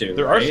have to.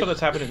 There are right? stuff that's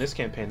happened in this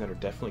campaign that are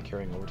definitely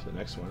carrying over to the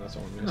next one. That's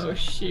all I'm gonna Oh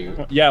say. shoot.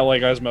 Yeah,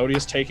 like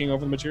Asmodeus taking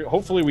over the material.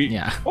 Hopefully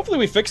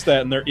we fix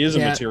that and there is a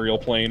Yeah. material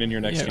plane in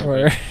your next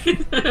campaign.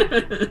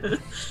 Or-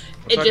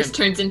 It just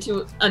turns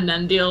into a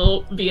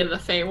Nundil via the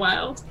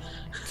Feywild.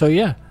 so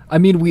yeah, I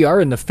mean, we are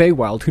in the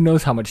Feywild. Who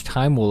knows how much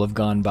time will have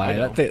gone by? I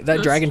know. That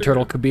That's dragon true.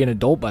 turtle could be an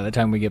adult by the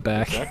time we get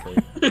back. Exactly.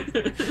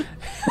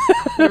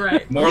 You're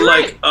right. More You're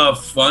like right. a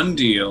fun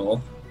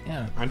deal.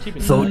 Yeah. I'm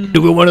keeping. So,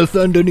 do we want to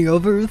send any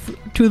others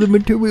to the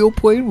material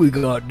plane? We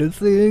got these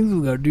things.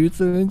 We got these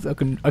things. I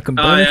can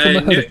banish them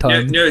ahead of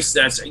time. No,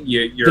 that's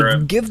you're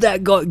a. Give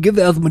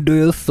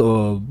Asmodeus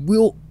a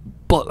real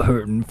butt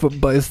hurting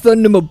by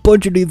sending him a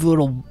bunch of these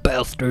little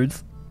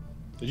bastards.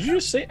 Did you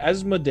just say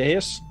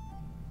Asmodeus?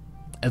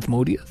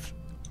 Asmodeus.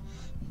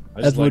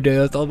 I just like-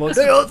 Asmodeus.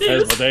 Asmodeus.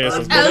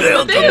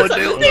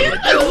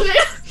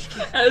 Asmodeus.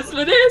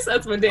 Asmodeus,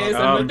 Asmodeus,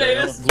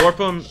 Asmodeus.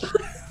 Glorpum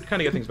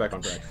kind of get things back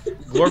on track.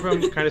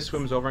 Glorpum kind of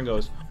swims over and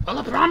goes, "Well,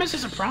 a promise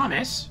is a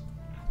promise."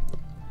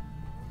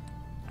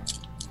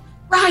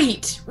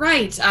 Right.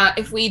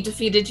 If we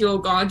defeated your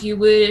god, you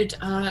would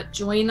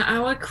join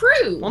our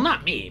crew. Well,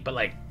 not me, but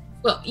like,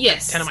 Well,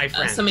 yes. 10 of my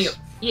friends. Some of your,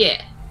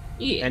 yeah.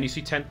 and you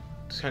see 10.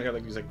 It's kind of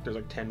like there's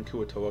like 10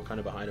 Kuatoa kind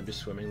of behind him, just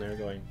swimming there,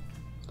 going,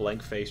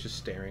 blank face, just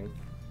staring.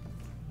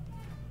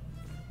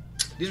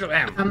 These are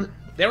them.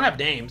 They don't have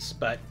names,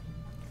 but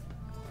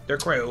they're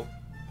crew.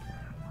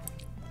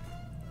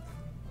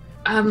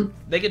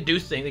 They can do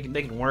things.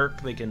 They can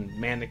work. They can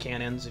man the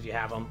cannons if you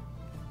have them.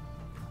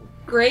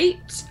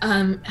 Great.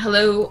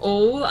 Hello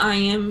all. I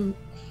am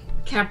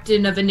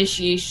Captain of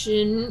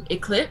Initiation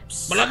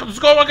Eclipse. Does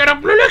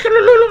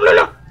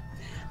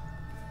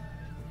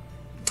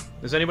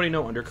anybody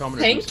know Undercommon or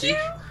Thank Deep Speech? you.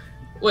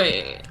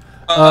 Wait.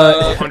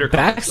 Undercommon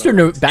Baxter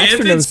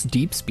knows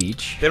deep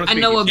speech. They don't I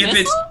speak know a Deep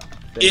Speech.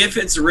 If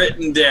it's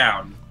written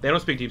down. They don't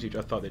speak Deep Speech.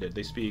 I thought they did.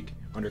 They speak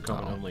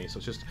Undercommon only, so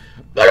it's just.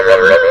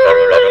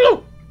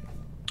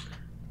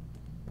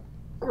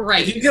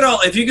 Great. If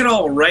you could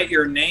all write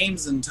your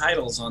names and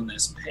titles on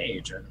this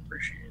page, I'd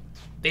appreciate it.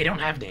 They don't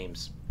have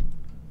names.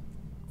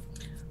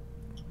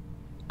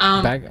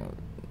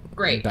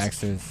 Great.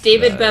 Baxter's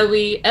David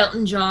Bowie,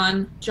 Elton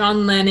John,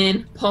 John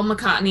Lennon, Paul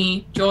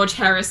McCartney, George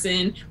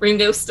Harrison,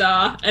 Ringo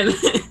Starr, and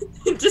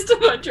just a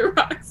bunch of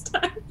rock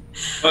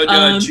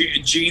stars.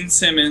 Gene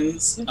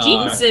Simmons.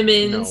 Gene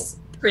Simmons,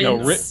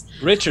 Prince.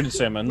 Richard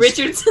Simmons.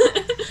 Richard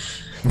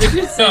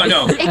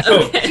No.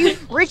 Okay.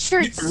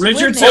 Richard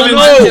Richard Swimming.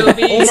 Simmons.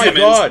 Oh my Simmons.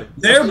 god!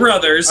 They're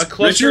brothers. A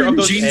cluster Richard of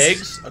those Gene...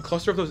 eggs. A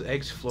cluster of those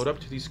eggs float up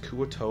to these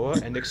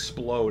Kuatoa and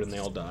explode, and they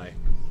all die.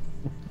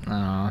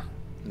 Aw.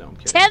 No, I'm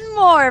kidding. 10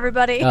 more,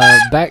 everybody.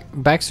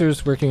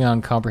 Baxter's working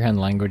on comprehend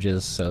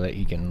languages so that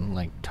he can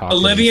like talk.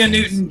 Olivia to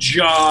these things.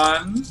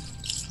 Newton-John.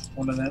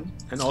 One of them.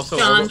 And also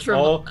John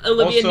Travolta.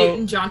 Olivia also-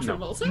 Newton, John no.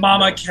 Travolta.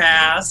 Mama No.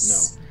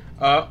 Cass.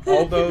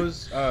 All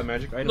those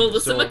magic items.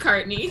 Melissa are still,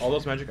 McCartney. All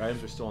those magic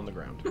items are still on the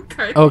ground.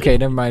 McCartney. Okay,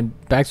 never mind.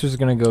 Baxter's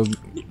gonna go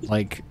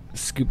like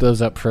scoop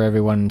those up for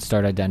everyone and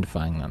start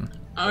identifying them.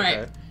 All right.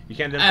 Okay? You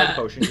can't identify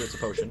the potion because it's a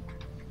potion.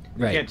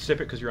 You Right. can't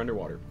sip it because you're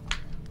underwater.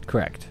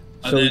 Correct.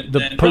 And So then- the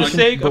then- For the potion.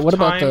 sake But of what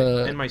about time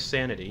the? and my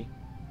sanity,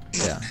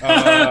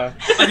 Yeah.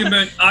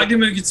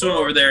 Agumon can swim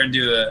over there and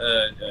do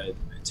a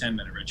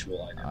 10-minute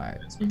ritual. I know. All right.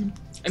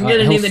 I'm gonna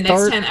he'll name the next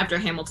start- 10 after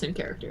Hamilton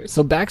characters.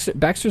 So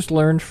Baxter's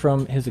learned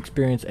from his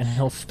experience, and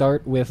he'll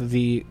start with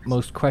the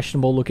most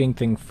questionable-looking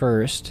thing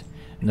first,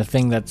 and the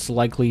thing that's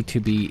likely to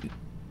be,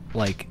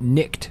 like,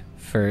 nicked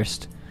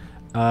first.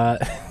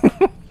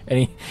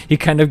 And he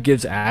kind of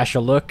gives Ash a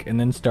look, and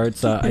then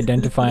starts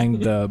identifying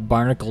the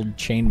barnacled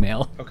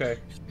chainmail. okay,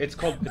 it's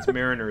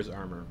Mariner's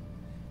armor.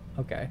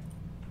 Okay.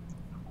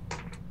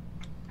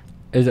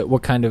 Is it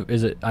what kind of?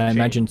 Is it? I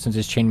imagine since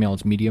it's chainmail,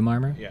 it's medium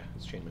armor. Yeah,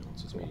 it's chainmail.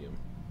 It's medium.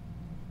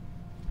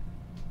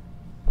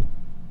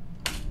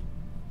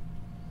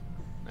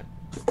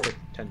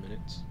 10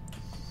 minutes.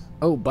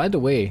 Oh, by the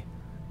way,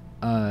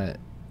 Oh,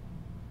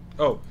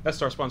 that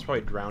star spawn's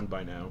probably drowned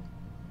by now.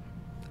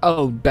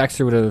 oh,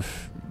 Baxter would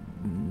have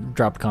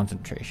dropped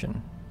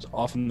concentration. It's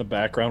off in the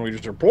background. We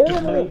just are.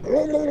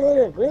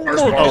 Oh,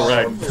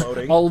 right.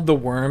 Floating. All the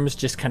worms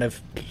just kind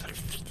of.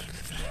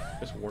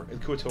 This worm.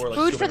 And Kuator, like,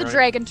 Food for swimming the around-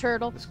 dragon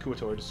turtle. This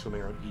Kuator just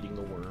swimming around eating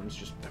the worms.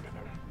 Just.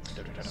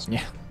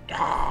 Yeah.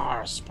 All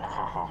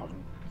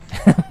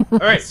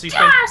right, so you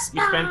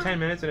spend 10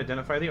 minutes and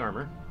identify the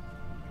armor.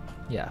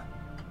 Yeah.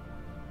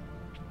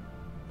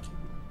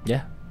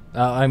 Yeah.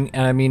 I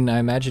mean, I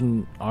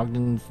imagine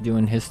Ogden's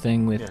doing his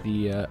thing with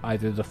the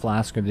either the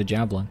flask or the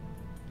javelin.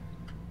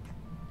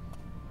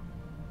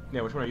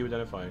 Yeah, which one are you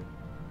identifying?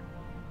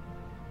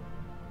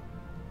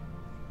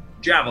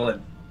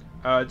 Javelin.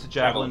 It's a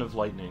javelin of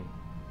lightning.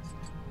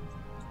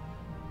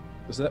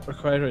 Does that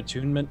require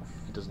attunement?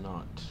 It does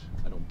not.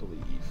 I don't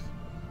believe.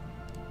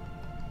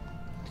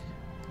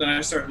 Then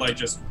I start like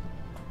just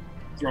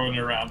throwing it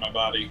around my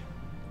body,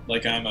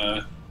 like I'm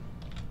a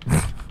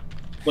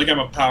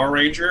Power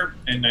Ranger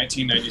in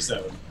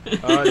 1997.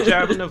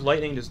 Javelin of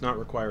lightning does not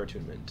require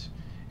attunement.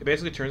 It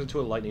basically turns into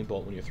a lightning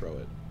bolt when you throw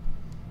it.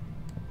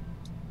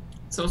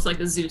 So it's like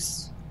a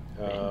Zeus.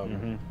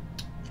 I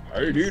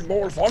need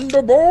more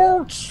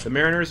thunderbolts. The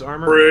Mariner's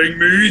armor. Bring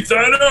me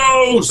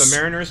Thanos! The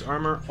Mariner's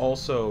armor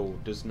also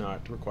does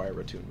not require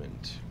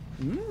attunement.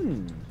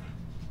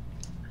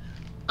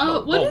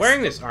 What While is-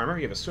 wearing this armor,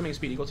 you have a swimming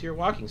speed equal to your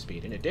walking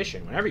speed. In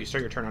addition, whenever you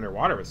start your turn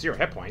underwater with 0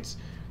 hit points,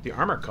 the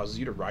armor causes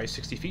you to rise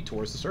 60 feet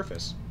towards the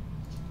surface.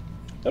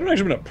 That would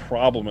actually been a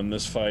problem in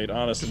this fight,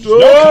 honestly.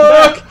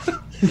 No,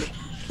 come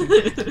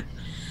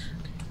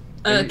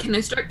back! Can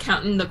I start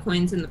counting the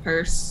coins in the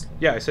purse?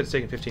 Yeah, I said it's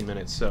taking 15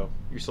 minutes, so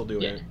you're still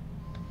doing it.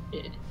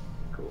 Yeah.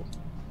 Cool.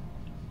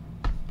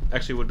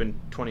 Actually, it would have been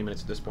 20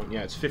 minutes at this point.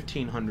 Yeah, it's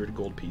 1,500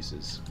 gold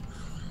pieces.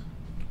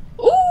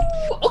 Ooh,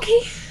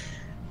 okay.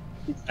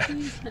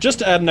 Just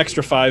to add an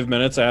extra 5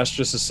 minutes, Ash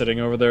just is sitting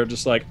over there,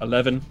 just like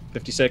 11,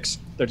 56,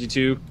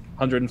 32,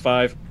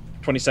 105,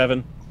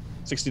 27.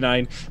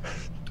 69.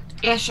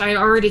 Ash, I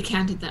already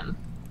counted them.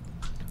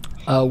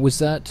 Was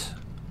that...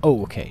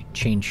 Oh, okay.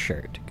 Chain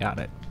shirt. Got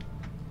it.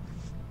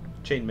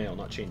 Chain mail,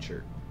 not chain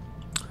shirt.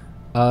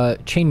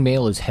 Chain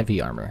mail is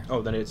heavy armor.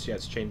 Oh, then it's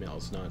chain mail.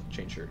 It's not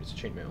chain shirt. It's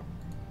chain mail.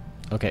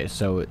 Okay,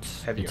 so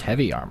it's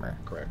heavy armor.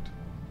 Correct.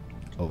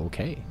 Oh,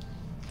 okay.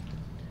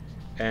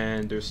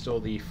 And there's still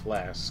the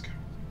flask.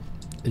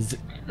 The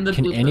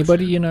Can blue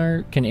anybody in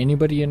our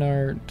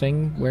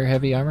thing wear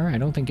heavy armor? I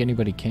don't think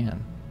anybody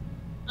can.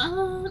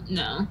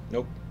 No.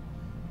 Nope.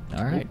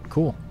 All right,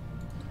 cool.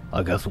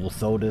 I guess we'll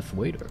throw this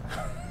waiter.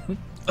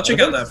 I'll check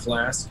out that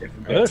flask. If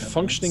we've Are got there 10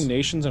 functioning minutes.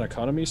 nations and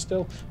economies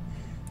still?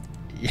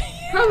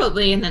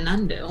 Probably in an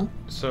undo.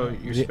 So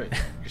you're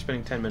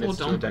spending 10 minutes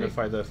to don't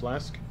identify the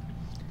flask?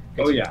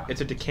 Oh, yeah.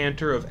 It's a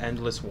decanter of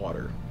endless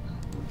water.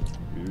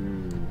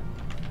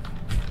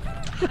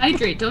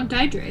 Hydrate, don't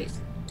dehydrate.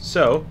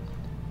 So,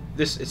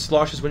 it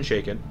sloshes when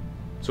shaken.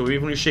 So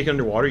even when you shake it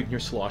underwater, you can hear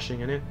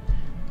sloshing in it.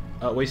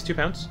 Weighs 2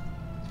 pounds.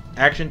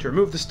 Action to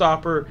remove the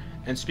stopper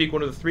and speak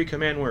one of the 3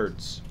 command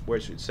words,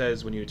 which it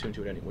says when you attune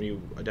to it when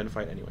you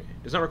identify it anyway.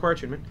 It does not require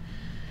attunement.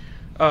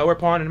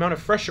 Whereupon an amount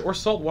of fresh or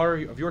salt water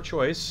of your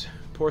choice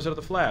pours out of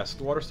the flask.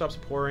 The water stops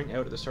pouring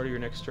out at the start of your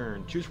next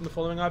turn. Choose from the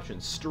following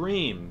options.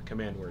 Stream,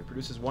 command word,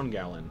 produces 1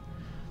 gallon.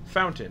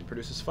 Fountain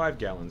produces 5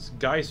 gallons.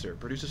 Geyser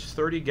produces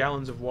 30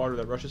 gallons of water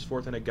that rushes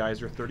forth in a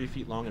geyser 30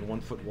 feet long and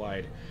 1 foot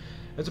wide.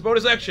 As a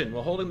bonus action,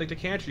 while holding the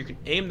decanter, you can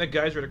aim the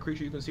geyser at a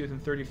creature you can see within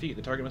 30 feet.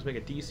 The target must make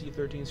a DC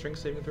 13 strength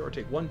saving throw or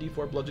take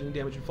 1d4 bludgeoning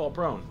damage and fall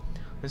prone.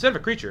 Instead of a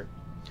creature,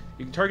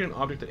 you can target an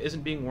object that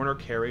isn't being worn or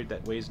carried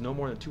that weighs no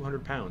more than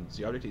 200 pounds.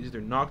 The object is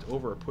either knocked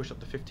over or pushed up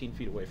to 15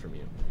 feet away from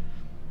you.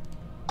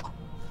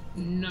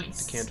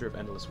 Nice. Decanter of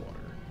endless water.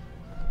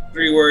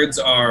 3 words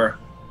are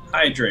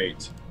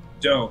hydrate,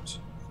 don't,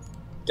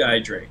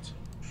 dehydrate.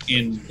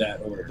 In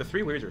that order. The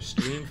 3 words are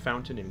stream,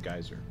 fountain, and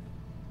geyser.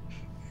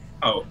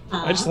 Oh.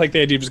 I just like the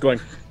idea of just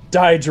going,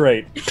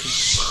 dehydrate.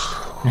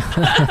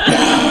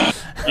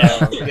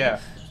 Yeah.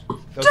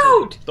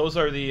 Those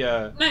are the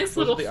Nice those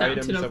little are the fountain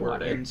items of that were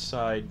water.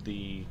 inside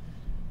the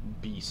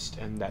beast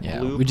and that Yeah,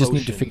 blue we just need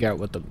to potion. figure out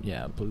what the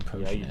blue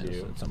potion you is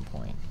do. at some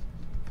point.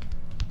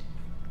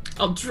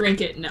 I'll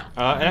drink it. No.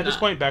 And at this Not.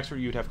 point, Baxter,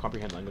 you'd have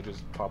comprehend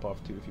languages pop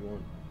off too if you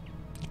want.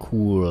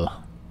 Cool.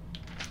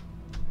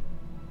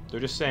 They're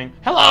just saying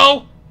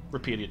hello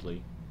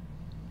repeatedly.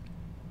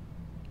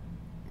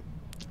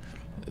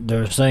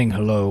 They're saying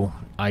hello.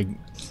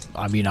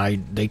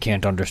 They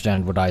can't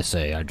understand what I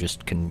say. I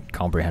just can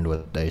comprehend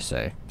what they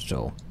say.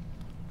 So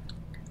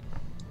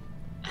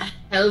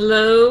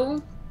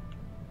Hello.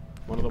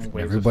 One of them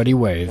waves. everybody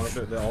wave. One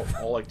of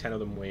the, all like 10 of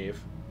them wave.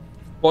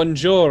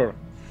 Bonjour.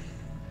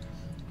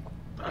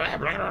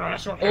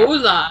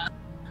 Hola.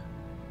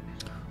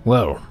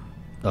 Well,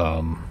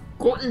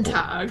 Guten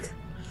Tag.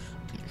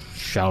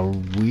 shall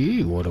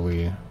we? What are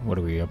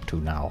we up to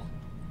now?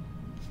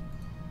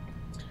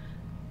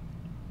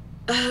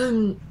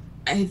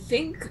 I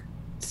think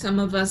some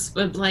of us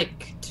would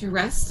like to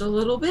rest a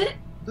little bit,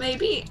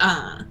 maybe.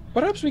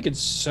 Perhaps we could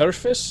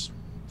surface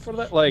for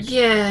that. Like,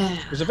 Yeah.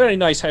 there's a very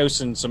nice house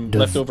and some Does-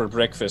 leftover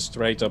breakfast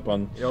right up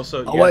on. You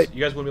also, Oh, you guys wait.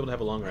 wouldn't be able to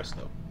have a long rest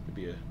though. It'd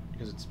be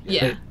because it's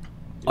Yeah.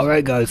 All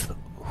right, guys.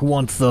 Who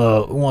wants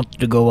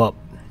to go up?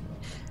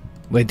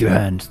 Wave your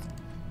hands.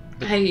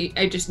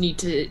 I just need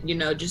to,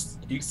 just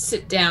You-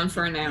 sit down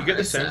for an hour. You get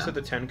the or sense so. that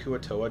the 10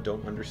 Kuatoa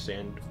don't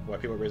understand why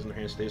people are raising their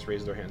hands. They just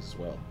raise their hands as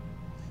well.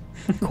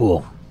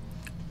 Cool.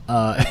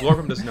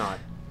 Glorvum does not.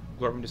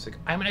 Glorvum just like,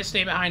 I'm gonna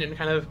stay behind and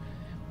kind of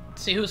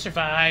see who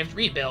survived,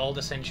 rebuild,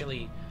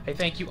 essentially. I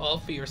thank you all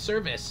for your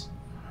service.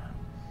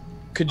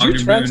 Could you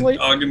translate?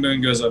 Ogden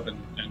Boone goes up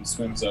and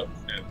swims up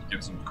and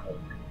gives him a call.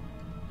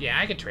 Yeah,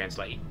 I could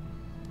translate.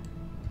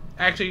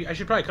 Actually, I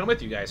should probably come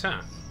with you guys,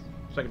 huh?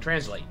 So I can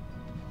translate.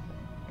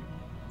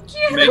 Yeah,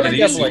 Make that it would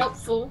be easy.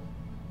 helpful.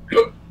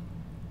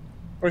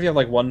 Or if you have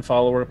like one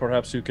follower,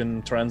 perhaps who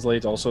can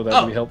translate, also that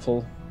would be Oh.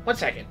 helpful. 1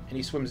 second. and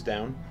he swims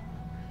down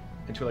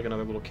into like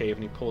another little cave,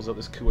 and he pulls out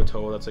this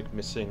Kuatoa that's like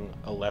missing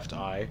a left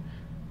eye,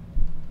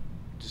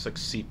 just like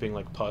seeping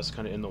like pus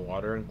kind of in the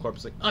water. And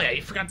Glorvum's like, Oh yeah,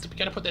 you forgot to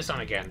gotta put this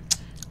on again.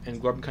 and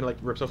Glorvum kind of like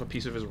rips off a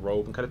piece of his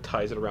robe and kind of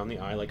ties it around the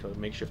eye like a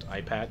makeshift eye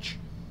patch.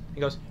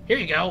 He goes, Here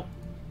you go.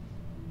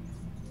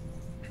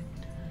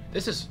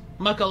 This is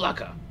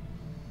Muckalaka.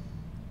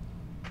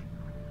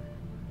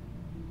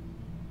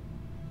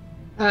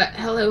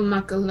 Hello,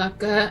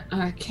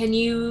 Makalaka. Can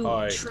you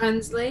Hi.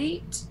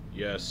 translate?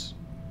 yes.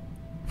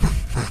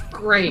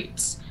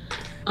 Great.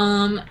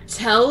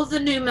 Tell the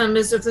new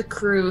members of the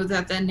crew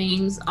that their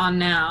names are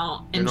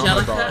now They're not my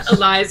Angelica, boss.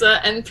 Eliza,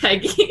 and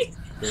Peggy.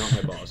 You're not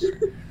my boss.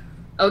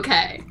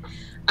 Okay.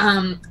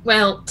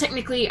 Well,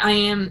 technically, I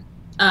am.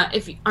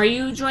 Are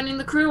you joining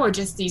the crew or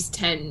just these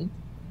 10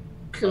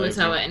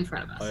 Kuatoa in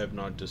front of us? I have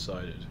not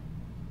decided.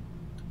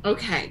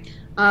 Okay.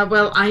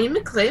 Well, I am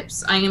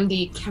Eclipse. I am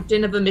the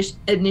captain of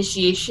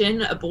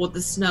initiation aboard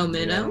the Snow Yeah, I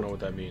Minnow. don't know what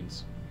that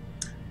means.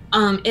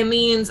 It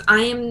means I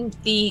am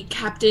the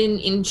captain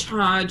in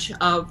charge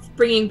of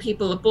bringing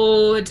people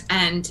aboard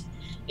and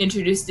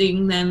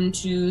introducing them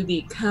to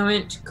the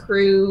current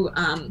crew,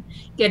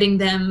 getting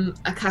them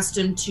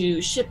accustomed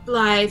to ship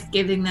life,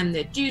 giving them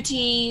their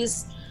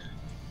duties.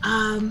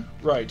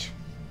 Right.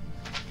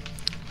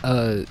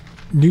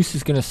 Noose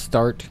is gonna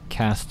start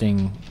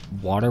casting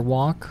Water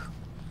Walk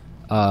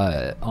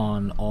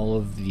on all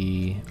of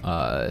the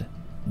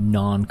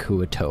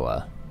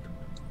non-Kuatoa.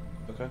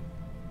 Okay.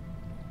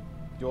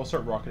 You all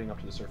start rocketing up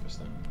to the surface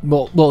then.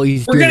 Well,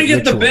 he's We're doing gonna it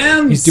get the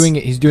ritually.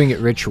 BEMs! He's doing it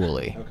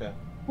ritually. Okay.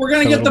 We're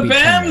gonna So get the it'll be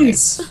 10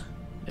 BEMs!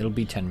 It'll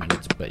be 10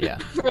 minutes, but yeah.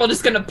 We're all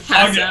just gonna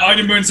pass out.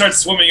 Moon starts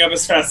swimming up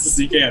as fast as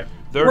he can.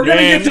 Their We're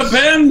gonna get the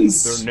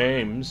BEMs! Their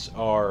names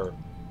are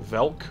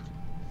Velk.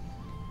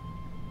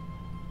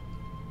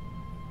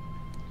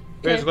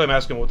 Basically, I'm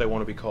asking what they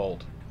want to be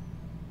called.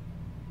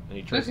 And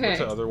he tries. Okay. What's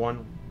the other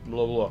one?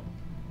 Blah blah.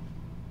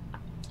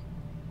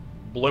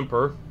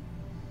 Blimper.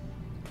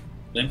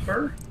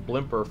 Limper?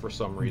 Blimper for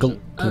some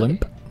reason.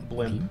 Glimp.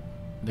 Blimp.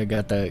 They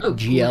got the Oh,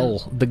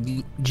 GL,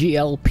 the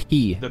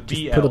GLP. The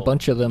Just put a BL,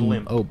 bunch of them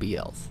blimp.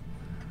 OBLs.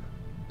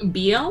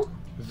 BL?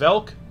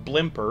 Velk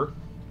Blimper.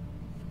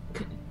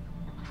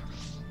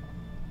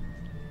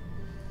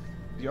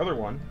 The other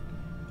one.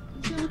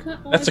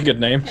 That's a good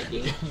name.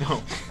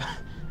 No.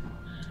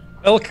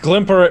 Elk,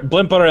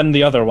 Blimper, and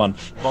the other one.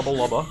 Bubba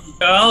Lubba.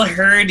 Y'all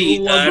heard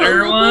the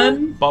other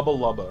one? Bubba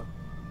Lubba.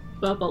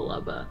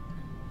 Bubba Lubba.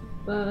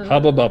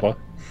 Hubba Bubba.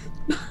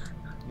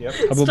 Yep.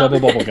 Hubba Bubba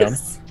Bubblegum.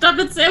 Stop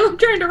it, Sam. I'm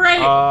trying to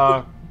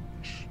write.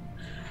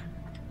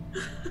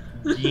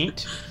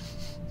 Geent.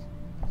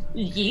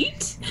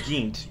 Yeet?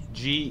 Geent.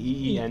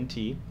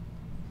 Geent.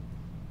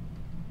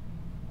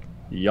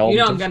 Y'all. You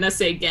know I'm gonna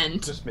say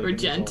Gent Just or making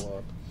this Gent.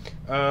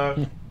 all up.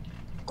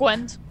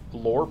 Gwent.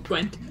 Lorp.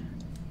 Gwent.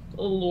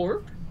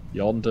 Lorp?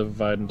 Y'all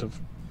dividend of.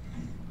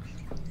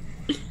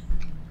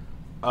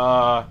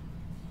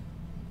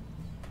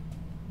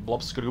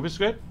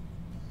 Blubskadubisquid?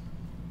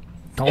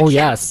 Oh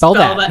yeah, spell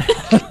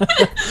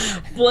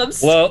that.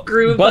 Blubs. Well,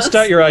 bust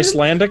out your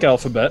Icelandic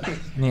alphabet.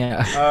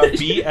 Yeah.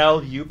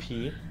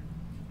 BLUP.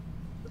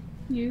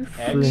 You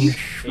XH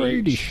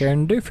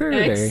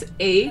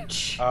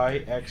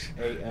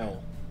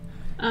IXAL.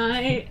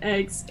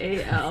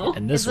 IXAL.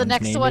 And this Is the one's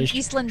next name one is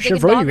Eastland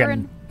Chevrolet.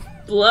 Diggin'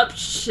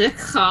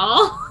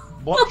 Blupshikal.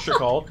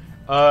 Blupshikal.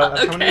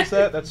 That's how many Okay. is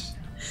that? That's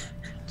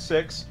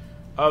 6.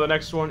 The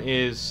next one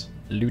is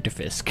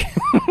Lutefisk.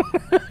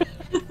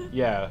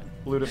 yeah,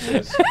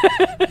 Lutefisk.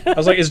 I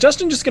was like, is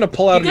Justin just gonna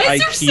pull out You an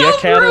guys are IKEA so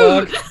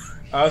catalog? rude. So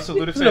He's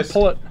gonna Lutefisk.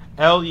 pull it.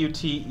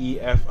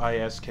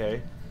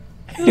 LUTEFISK.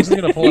 He's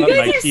gonna pull out You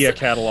an guys are IKEA so-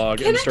 catalog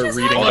Can and I start just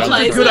reading Oh, down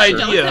that's the a good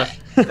furniture. idea.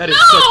 That is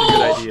No! such a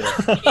good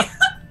idea.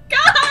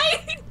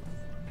 Guys!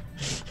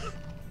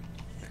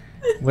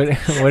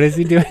 What is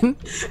he doing?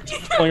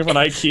 Pulling up an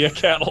IKEA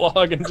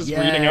catalog and just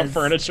reading out Yes.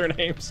 furniture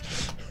names.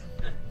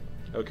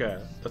 Okay,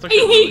 that's actually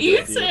a I really hate good you,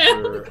 idea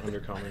Sam. for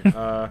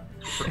undercommon.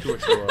 For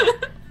Kuatoa.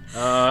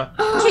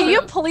 Can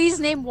you please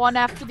name one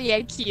after the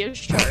IKEA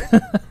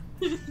shirt?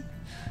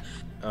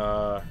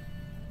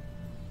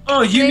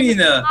 Oh, you Name mean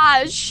is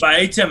Taj.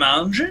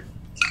 Vitamange?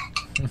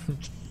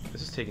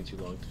 This is taking too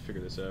long to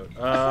figure this out.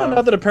 I found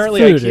out that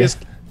apparently food. IKEA's,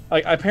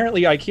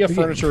 apparently IKEA We can-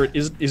 furniture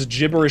is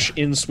gibberish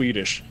in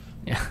Swedish.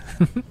 Yeah.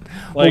 Like,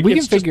 well, we can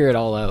it's just- figure it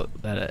all out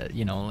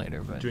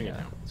later. But Doing yeah. it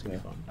now. It's gonna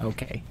be fun.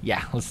 Okay.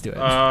 Yeah, let's do it.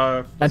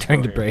 Let's Not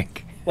during go the here.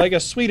 break. Like a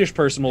Swedish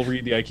person will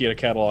read the IKEA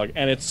catalog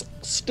and it's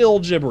still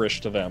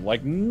gibberish to them.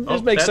 Like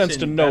this makes sense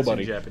to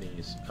nobody. That's in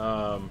Japanese.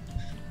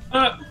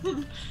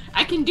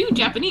 I can do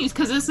Japanese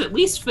because it's at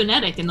least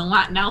phonetic in the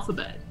Latin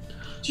alphabet.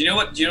 Do you know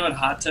what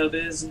hot tub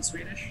is in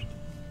Swedish?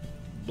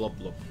 Blub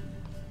blub.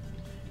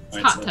 It's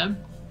Alright, hot so- tub.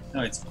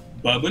 No, it's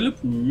bubble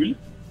pool.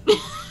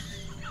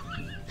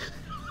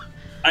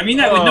 I mean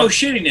that with no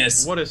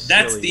shittiness. what a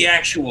That's silly- the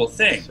actual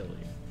thing. Silly.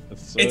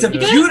 It's a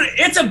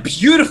it's a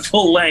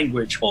beautiful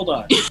language. Hold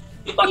on.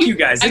 Fuck you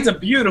guys. It's a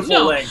beautiful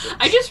No, language.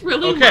 I just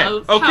really Okay,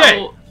 love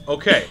okay.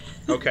 how...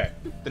 Okay.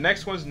 The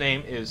next one's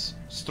name is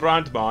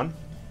Strandman.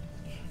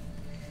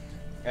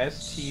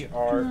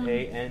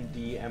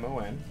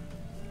 STRANDMON.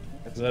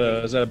 Is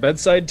that a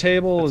bedside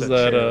table? That's Is a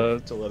that chair. a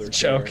It's a leather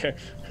chair? chair. Okay.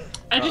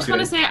 I just Okay.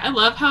 want to say I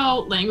love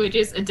how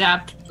languages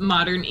adapt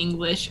modern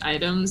English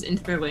items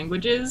into their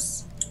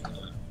languages.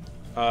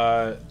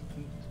 Kuatoa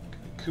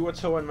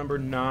number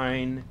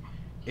 9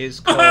 is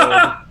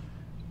called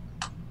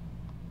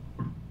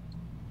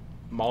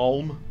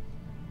Malm.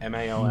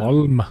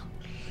 MALM.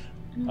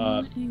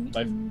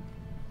 Malm.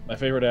 My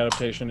favorite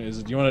adaptation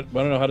is. Do you want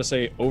to know how to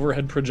say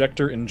overhead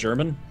projector in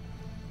German?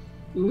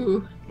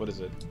 Ooh. What is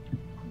it?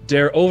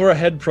 Der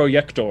Overhead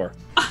Projektor.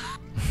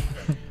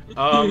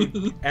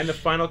 And the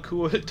final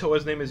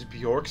Kuatoa's name is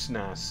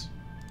Bjorksnas.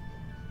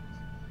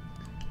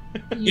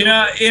 You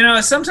know.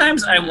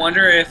 Sometimes I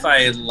wonder if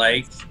I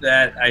like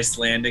that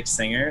Icelandic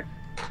singer,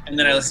 and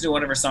then I listen to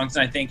one of her songs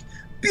and I think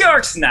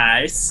Bjork's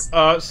nice.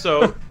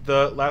 So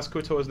the last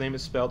Kuatoa's name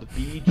is spelled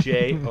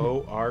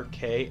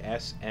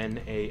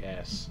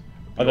BJORKSNAS.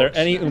 Are there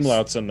any Bjorksnas.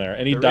 umlauts in there?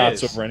 Any There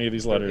dots is. over any of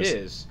these letters?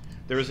 There is.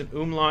 There is an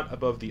umlaut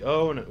above the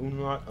O and an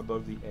umlaut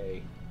above the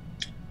A.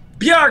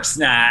 Bjork's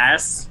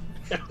nice.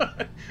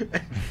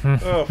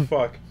 Oh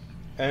fuck!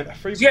 And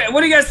for Yeah,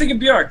 what do you guys think of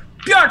Bjork?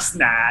 Bjork's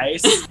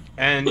nice.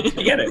 and I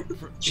get it.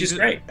 She's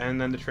great. And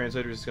then the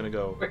translator is gonna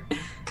go.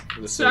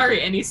 For the Sorry,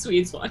 sake any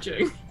Swedes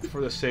watching.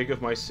 for the sake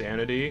of my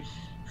sanity,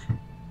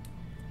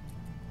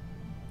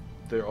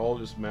 they're all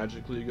just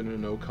magically gonna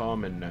know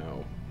common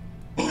now.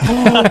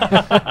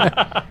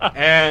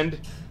 and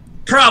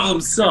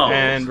Problem solved.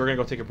 and we're gonna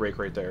go take a break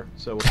right there.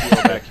 So we'll see you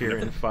all back here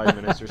in 5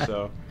 minutes or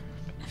so.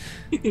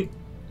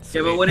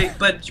 Yeah,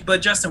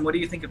 but Justin, what do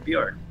you think of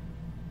Bjork?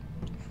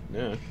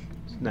 Yeah,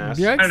 it's nice.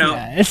 Bjork's I don't know.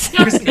 nice.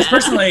 Because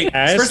personally,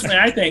 Nice.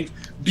 I think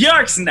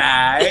Bjork's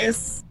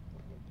nice.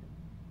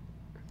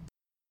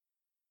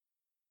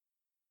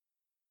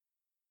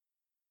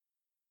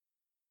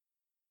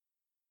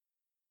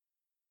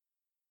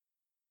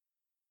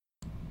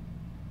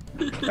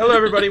 Hello,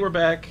 everybody. We're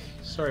back.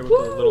 Sorry about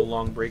the little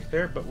long break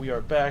there, but we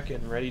are back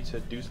and ready to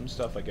do some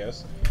stuff, I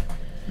guess.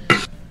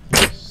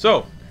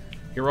 So,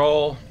 you're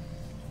all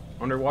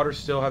underwater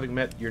still, having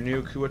met your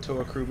new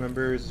Kuatoa crew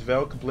members: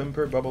 Velk,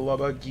 Blimper,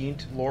 Bubbalubba,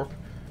 Geent, Lorp,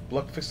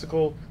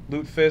 Bluckfisticle,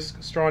 Lutefisk,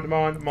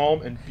 Strondemon,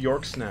 Malm, and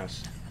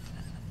Bjorksnas.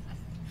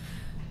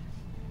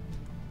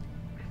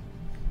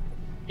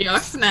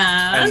 Yoxnas.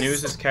 And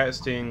News is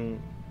casting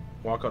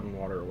Walk Out in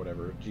Water or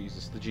whatever.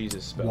 Jesus, the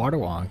Jesus spell. Water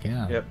walk,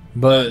 yeah. Yep.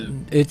 But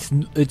it's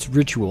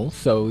ritual,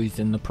 so he's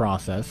in the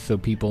process. So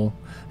people,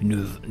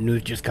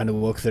 News just kind of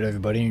looks at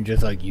everybody and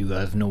just like, you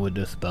guys know what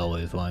this spell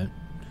is, right?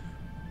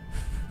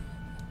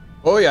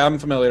 Oh yeah, I'm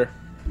familiar.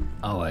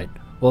 All right.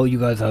 Well, you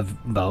guys have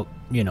about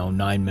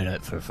 9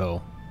 minutes or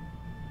so.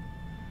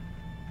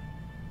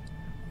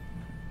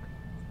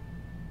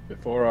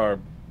 Before our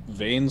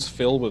veins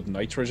fill with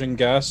nitrogen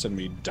gas and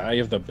we die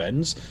of the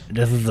bends.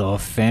 This is a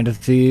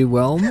fantasy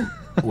realm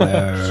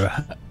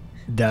where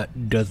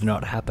that does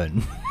not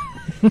happen.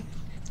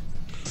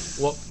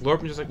 Well,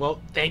 Lorp is just like,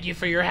 well, Thank you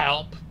for your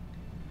help.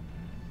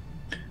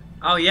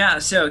 Oh yeah.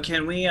 So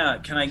can we?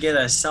 Can I get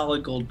a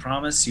solid gold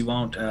promise you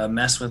won't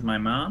mess with my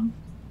mom?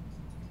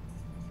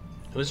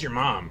 Who's your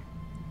mom?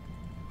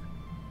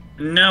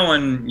 No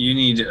one you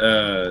need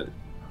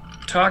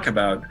talk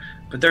about.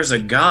 But there's a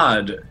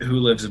god who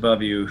lives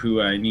above you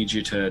who I need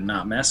you to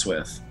not mess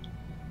with.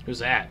 Who's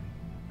that?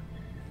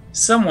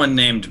 Someone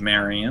named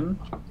Marion.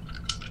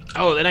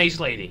 Oh, the nice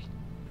lady.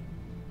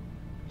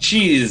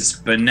 She's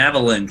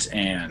benevolent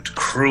and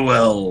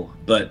cruel,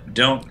 but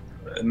don't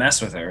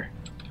mess with her.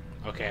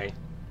 Okay.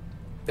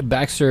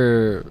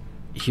 Baxter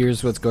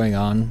hears what's going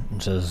on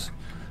and says,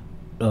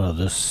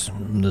 this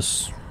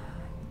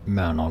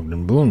man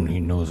Ogden Boone, he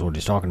knows what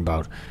he's talking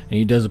about. And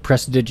he does a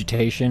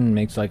prestidigitation,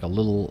 makes like a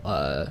little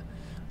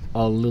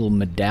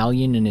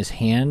medallion in his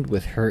hand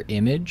with her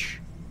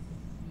image.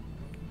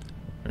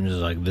 And he's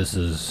like, this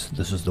is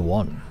the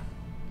one.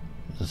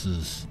 This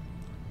is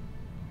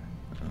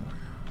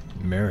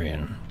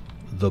Marion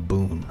the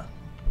Boone.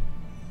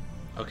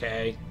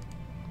 Okay.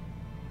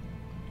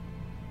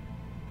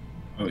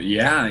 Oh,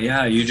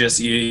 yeah. You just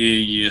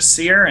you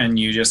see her and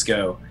you just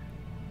go,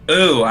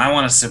 "Ooh, I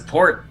want to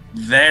support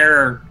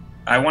their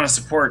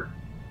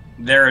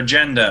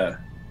agenda."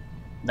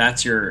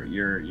 That's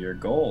your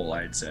goal,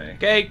 I'd say.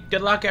 Okay,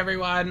 good luck,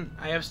 everyone.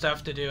 I have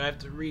stuff to do. I have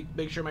to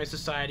make sure my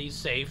society's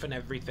safe and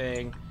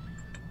everything.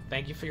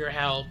 Thank you for your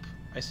help.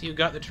 I see you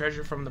got the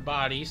treasure from the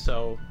body,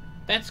 so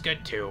that's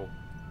good too.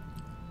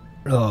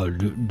 Oh,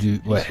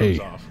 well, hey.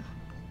 off.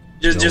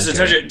 Just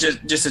Okay.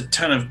 just a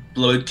ton of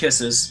blood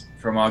kisses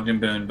from Ogden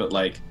Boone, but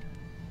like,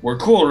 we're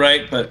cool,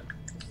 right? But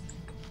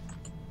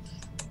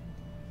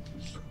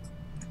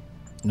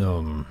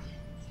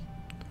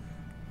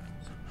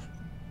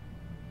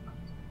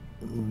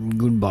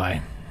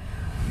goodbye.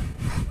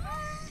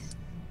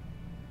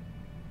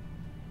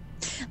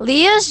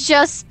 Leah's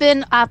just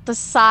been at the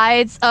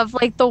sides of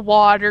like the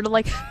water,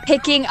 like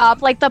picking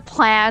up like the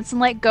plants and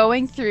like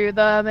going through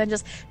them and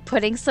just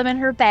putting some in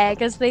her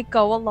bag as they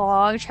go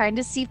along, trying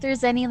to see if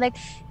there's any like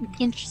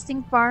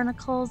interesting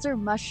barnacles or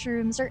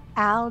mushrooms or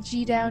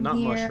algae down Not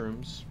here.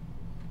 mushrooms.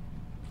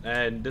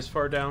 And this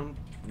far down,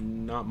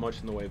 not much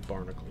in the way of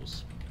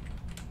barnacles.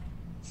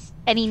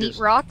 Any neat Just-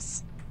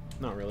 rocks?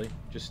 Not really.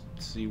 Just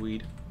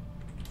seaweed.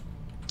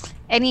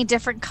 Any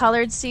different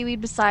colored seaweed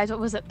besides what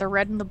was it, the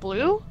red and the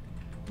blue?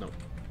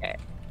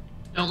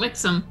 Don't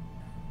mix them.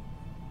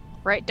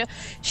 Right.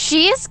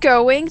 She is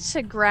going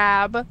to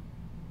grab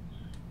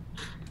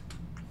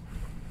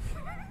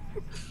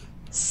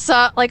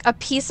like a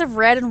piece of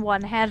red in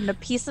one hand and a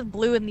piece of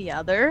blue in the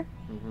other.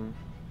 Mm-hmm.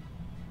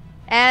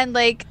 And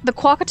like the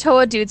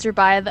Kwakatoa dudes are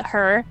by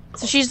her,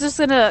 so she's just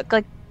gonna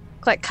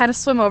like kind of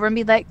swim over and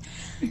be like,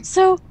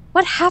 "So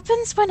what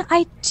happens when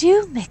I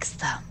do mix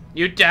them?"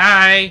 You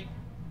die.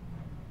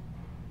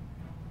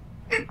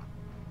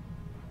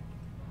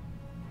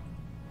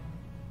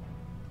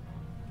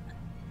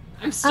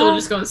 I'm still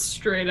just going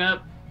straight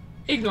up,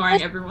 ignoring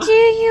What everyone. do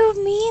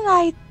you mean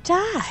I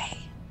die?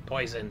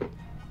 Poison.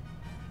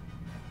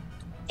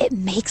 It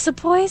makes a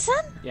poison?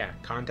 Yeah,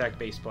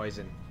 contact-based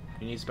poison.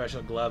 You need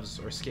special gloves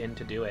or skin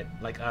to do it,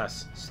 like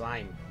us,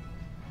 slime.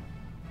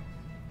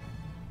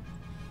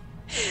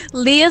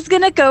 Leah's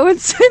gonna go and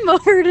swim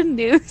over to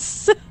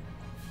Noose.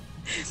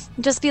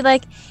 Just be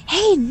like,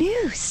 hey,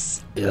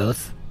 Noose.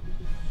 Yes.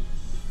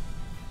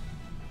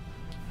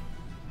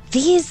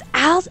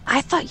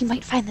 I thought you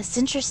might find this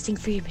interesting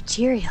for your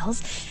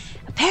materials.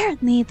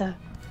 Apparently, the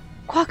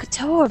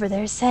Quackatoa over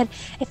there said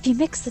if you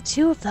mix the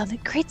two of them,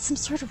 it creates some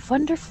sort of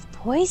wonderful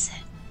poison.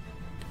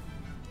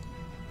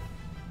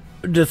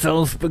 This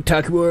sounds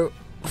spectacular.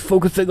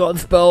 Focusing on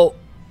spell.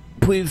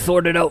 Please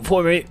sort it out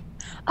for me.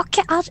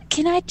 Okay,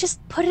 can I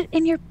just put it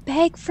in your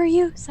bag for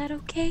you? Is that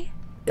okay?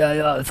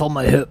 Yeah, it's on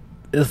my hip.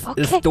 It's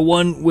the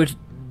one with,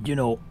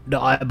 the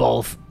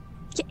eyeballs.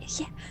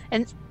 Yeah.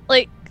 And,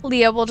 like,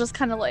 Leah will just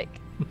kind of, like,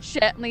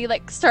 gently,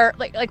 like, start,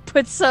 like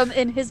put some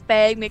in his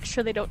bag, make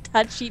sure they don't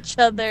touch each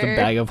other. The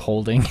bag of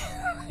holding.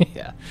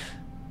 Yeah.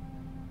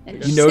 And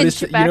You cinch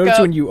notice it back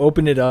up. when you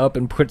open it up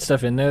and put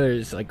stuff in there,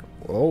 there's like,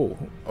 oh.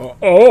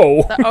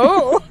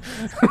 Oh!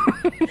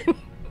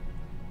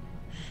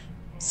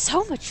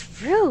 So much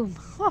room.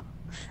 Huh.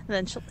 And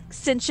then she'll like,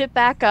 cinch it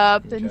back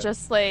up and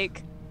just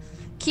like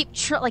keep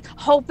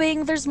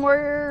hoping there's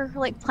more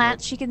like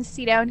plants she can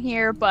see down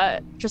here,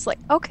 but just like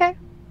okay.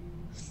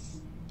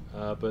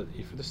 But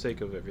for the sake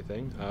of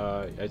everything,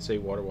 I'd say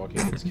water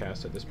walking gets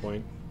cast at this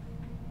point.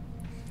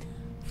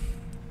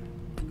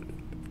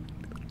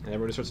 And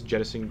everyone starts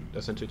jettisoning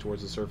essentially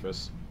towards the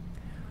surface.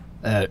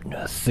 At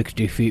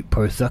 60 feet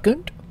per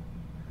second?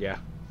 Yeah.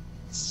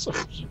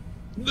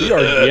 We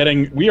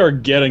are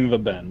getting the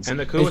bends. And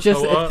the It's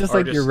Kuatoa just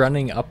are like you're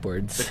running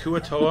upwards. The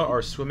Kuatoa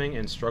are swimming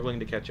and struggling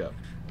to catch up.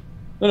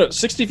 No,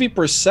 60 feet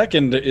per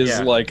second is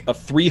like a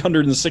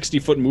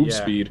 360-foot move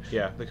speed.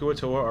 Yeah, the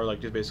Kuatoa are like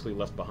just basically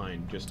left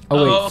behind. Just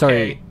Oh wait,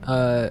 okay.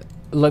 sorry.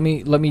 Let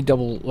me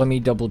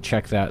double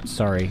check that.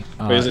 Sorry.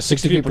 Wait, is it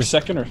 60 feet per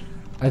second or?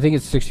 I think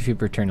it's 60 feet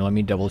per turn. Let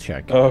me double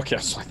check. Okay,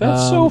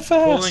 that's so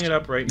fast. pulling it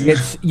up right now.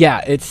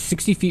 It's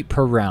 60 feet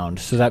per round,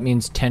 so that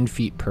means 10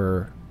 feet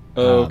per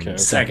Okay.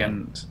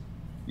 Second.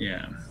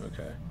 Yeah.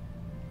 Okay.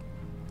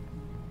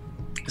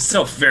 It's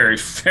still very,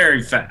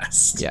 very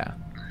fast. Yeah.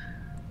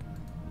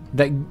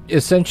 That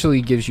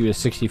essentially gives you a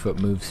 60-foot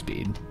move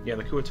speed. Yeah,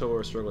 the Kuatoa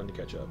are struggling to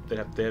catch up.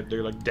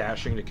 They're like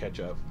dashing to catch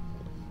up.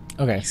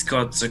 Okay. He's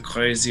got the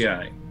crazy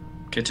eye.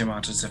 Get him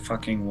out of the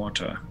fucking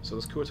water. So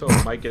this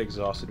Kuatoa might get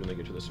exhausted when they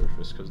get to the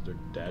surface because they're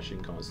dashing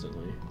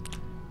constantly.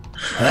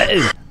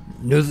 Hey!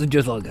 This is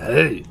just like,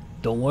 hey,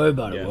 don't worry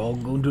about it. Yeah. We're all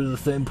going to the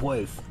same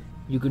place.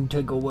 You can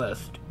take a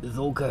rest. It's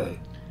okay.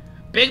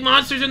 Big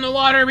monsters in the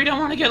water. We don't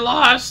want to get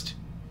lost.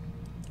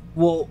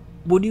 Well,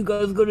 what are you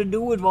guys gonna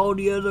do with all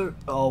the other?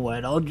 Oh,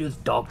 wait, I'll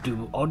just talk to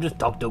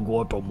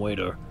Gorpum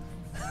later.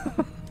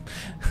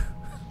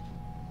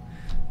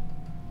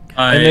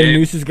 And then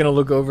Noose is gonna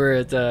look over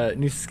at all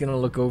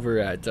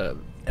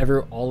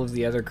of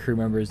the other crew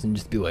members and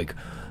just be like,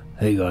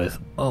 "Hey guys,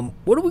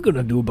 what are we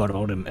gonna do about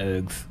all them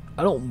eggs?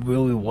 I don't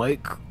really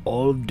like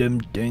all of them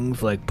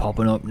things like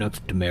popping up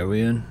next to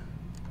Marion."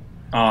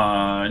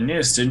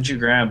 Noose, didn't you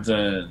grab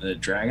the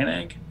dragon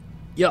egg?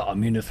 Yeah, I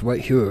mean it's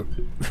right here.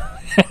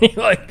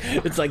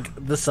 It's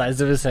like the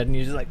size of his head, and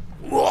he's just like,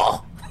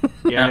 "Whoa!"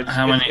 Yeah,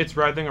 How many? It's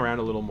writhing around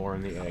a little more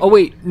in the egg. Oh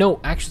wait, no,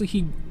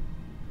 actually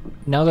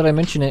now that I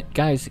mention it,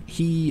 guys,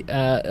 he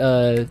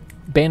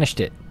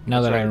banished it.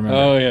 Now that I remember.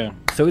 Oh yeah.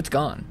 So it's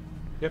gone.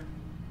 Yep.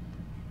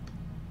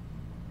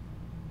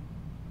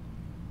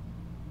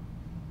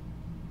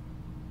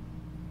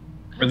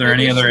 Are there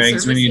any other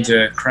eggs we need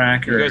to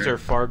crack? You Or guys are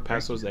far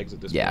past those eggs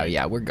at this point.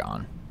 Yeah, we're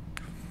gone.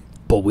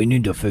 But we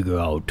need to figure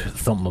out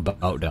something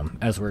about them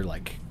as we're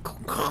like,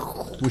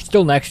 we're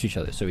still next to each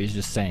other. So he's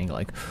just saying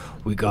like,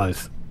 we're gonna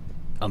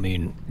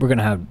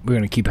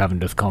keep having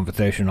this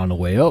conversation on the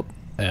way up,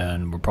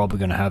 and we're probably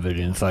gonna have it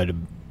inside of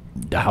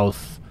the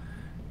house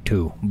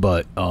too.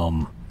 But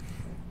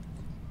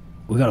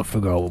we gotta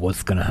figure out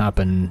what's gonna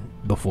happen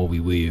before we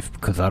leave,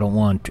 because I don't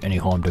want any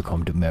harm to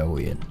come to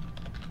Marion.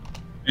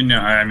 No,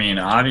 I mean,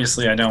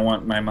 obviously I don't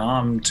want my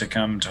mom to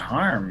come to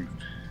harm.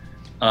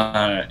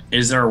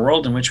 Is there a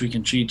world in which we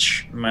can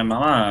teach my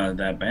mama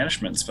that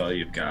banishment spell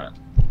you've got?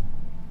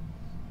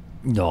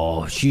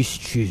 No,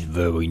 she's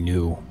very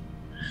new.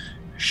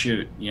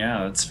 Shoot,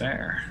 yeah, that's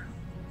fair.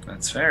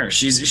 That's fair.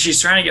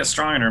 She's trying to get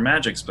strong in her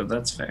magics, but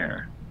that's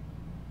fair.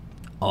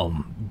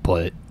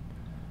 But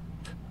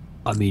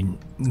I mean,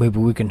 maybe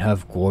we can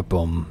have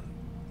Gorpum.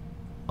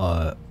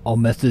 I'll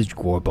message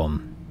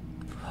Gorpum.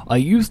 I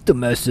used to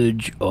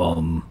message,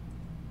 our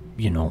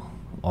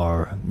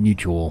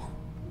mutual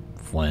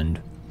friend.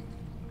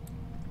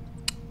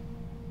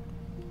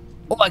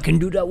 Oh, I can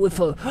do that with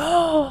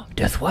a.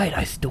 That's right,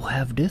 I still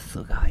have this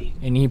guy.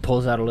 And he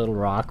pulls out a little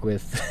rock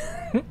with,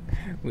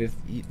 with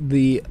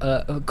the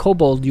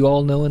kobold you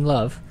all know and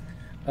love.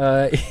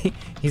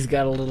 He's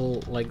got a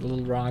little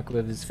rock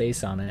with his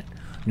face on it.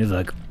 And he's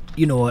like,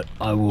 you know what?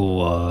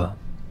 I'll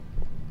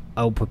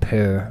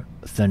prepare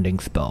a sending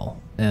spell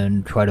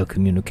and try to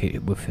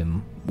communicate with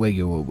him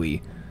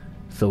regularly,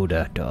 so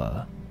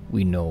that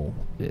we know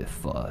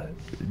if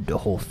the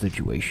whole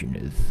situation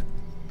is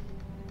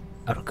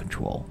out of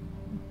control.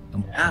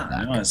 And we'll come Yeah,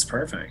 back. no, it's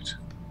perfect.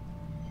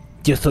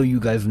 just so you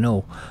guys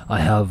know, I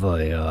have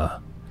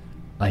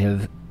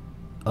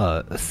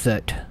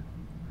set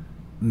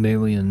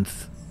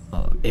Marion's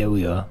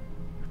area,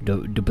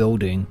 the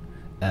building,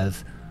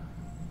 as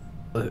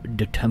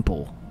the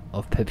temple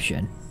of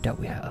Pipshin that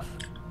we have.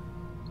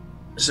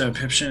 So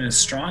Pipshin is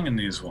strong in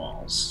these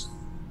walls.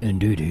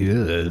 Indeed he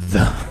is.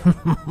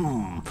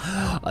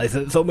 I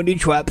set so many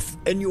traps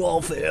and you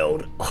all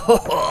failed.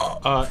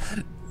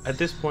 At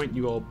this point,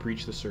 you all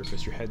breach the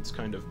surface. Your head's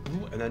kind of,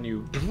 and then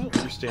you're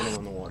standing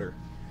on the water.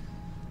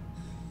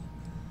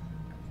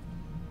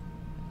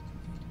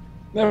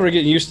 Never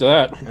getting used to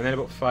that. And then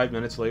about 5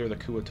 minutes later, the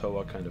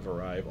Kuatoa kind of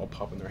arrive, all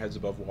popping their heads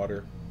above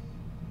water.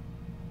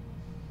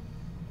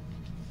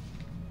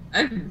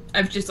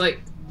 I've just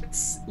like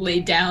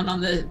laid down on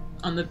the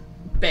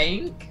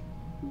bank,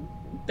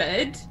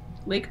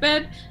 lake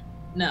bed.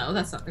 No,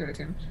 that's not the right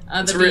term.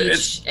 The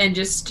beach, and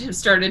just have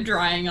started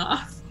drying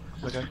off.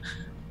 Okay.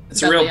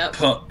 It's a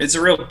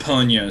real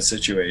Ponyo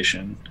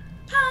situation.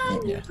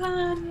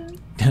 Ponyo.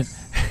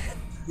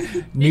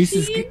 Noose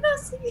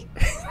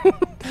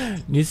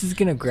is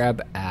gonna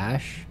grab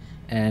Ash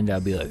and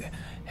I'll be like,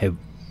 "Hey,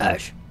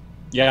 Ash,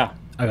 Yeah.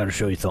 I gotta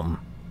show you something.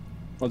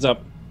 What's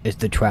up? It's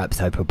the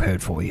traps I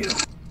prepared for you."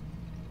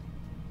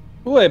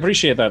 Oh, I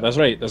appreciate that. That's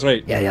right. That's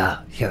right.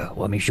 Yeah. Here,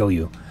 let me show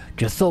you.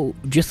 Just so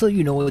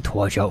you know what to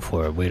watch out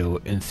for later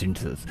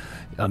instances.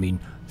 I mean,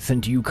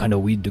 since you kind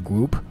of lead the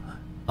group,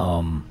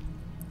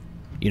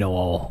 you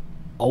know,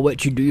 I'll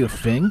let you do your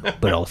thing,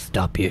 but I'll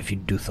stop you if you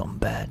do something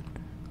bad.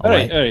 All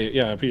right.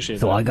 Yeah, I appreciate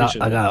that. So I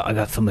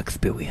got some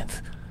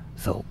experience.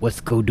 So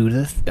let's go do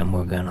this, and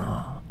we're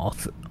gonna I'll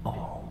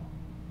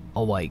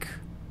like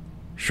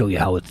show you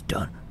how it's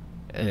done,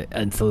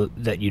 and so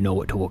that you know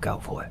what to look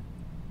out for.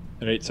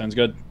 All right, sounds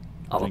good.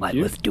 All right,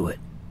 let's do it.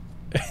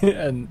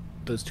 And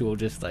those two will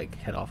just like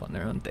head off on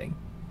their own thing.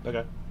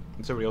 Okay.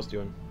 What's everybody else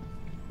doing?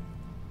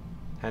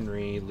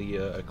 Henry,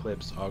 Leah,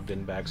 Eclipse,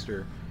 Ogden,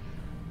 Baxter.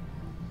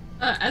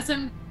 As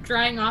I'm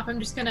drying off, I'm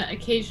just gonna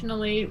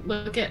occasionally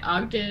look at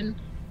Ogden,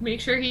 make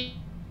sure he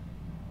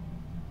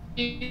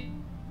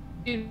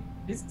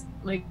is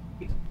like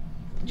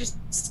just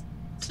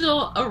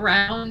still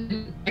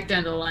around back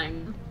down the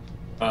line.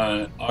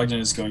 Ogden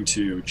is going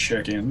to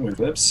check in with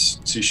Lips,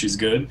 see she's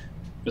good,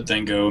 but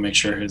then go make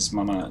sure his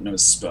mama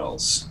knows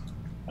spells.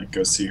 Like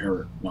go see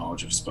her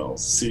knowledge of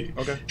spells.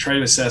 Okay. Try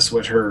to assess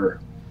what her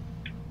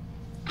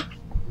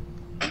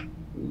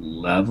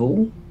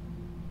level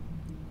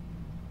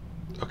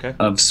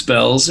of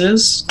spells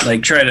is.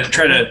 Like try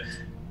to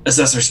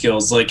assess her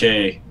skills. Like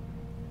you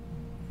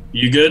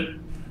good?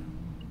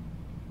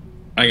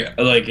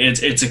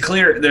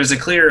 There's a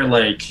clear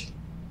like.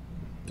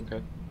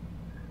 Okay.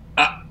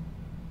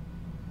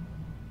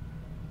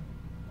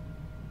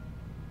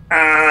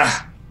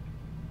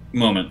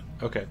 Moment.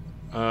 Okay.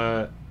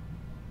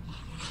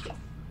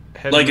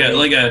 Henry,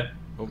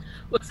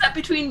 What's that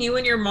between you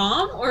and your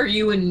mom, or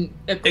you and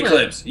Eclipse?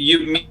 Eclipse.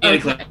 Me and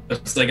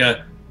Eclipse. Like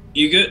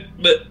you good?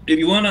 But if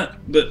you wanna,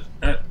 but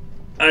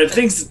I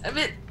think. I'm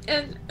good.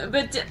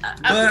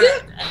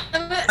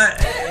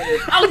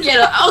 I'll get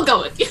it. I'll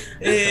go with you.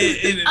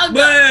 I'm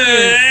good.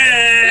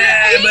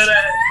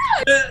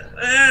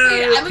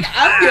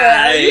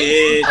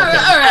 All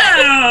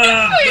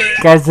right.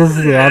 Guys, this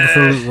is the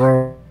absolute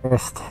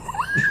worst.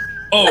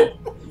 Oh,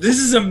 this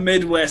is a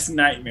Midwest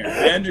nightmare.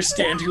 I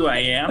understand who I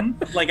am.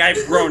 Like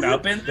I've grown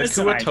up in this.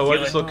 The Kuatoa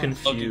just look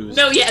confused.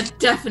 No, yeah,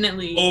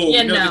 definitely. Oh,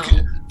 yeah, no.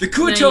 The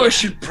Kuatoa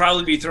should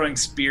probably be throwing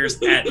spears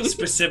at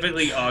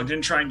specifically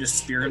Ogden, trying to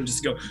spear him.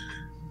 Just go.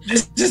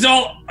 This is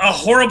all a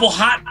horrible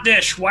hot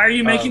dish. Why are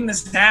you making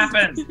this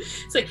happen?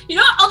 It's like, you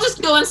know what? I'll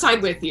just go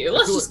inside with you.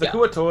 Let's just go. The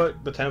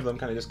Kuatoa, the 10 of them,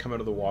 kind of just come out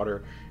of the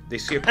water. They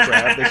see a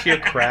crab. They see a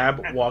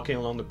crab walking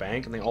along the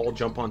bank, and they all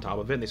jump on top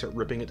of it. And they start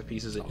ripping it to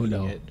pieces and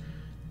eating it.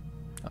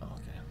 Oh,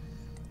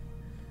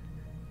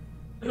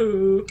 okay.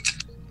 Ooh.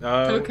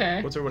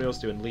 Okay. What's everybody else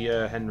doing?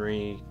 Leah,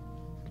 Henry,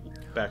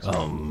 Baxter.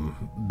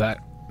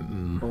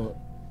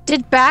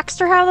 Did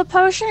Baxter have the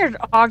potion, or did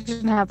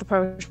Ogden have the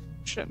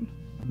potion?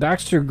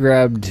 Baxter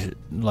grabbed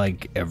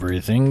like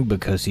everything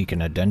because he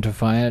can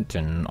identify it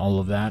and all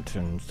of that,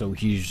 and so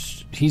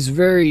he's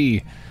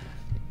very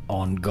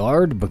on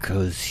guard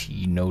because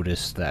he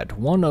noticed that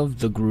one of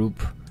the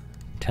group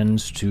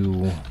tends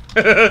to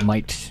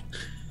might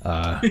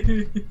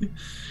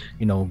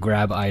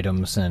grab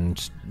items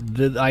and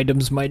the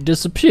items might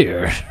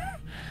disappear.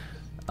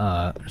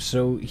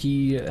 So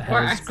he has or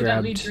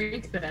accidentally grabbed,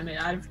 drink them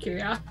out of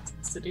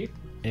curiosity.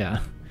 Yeah.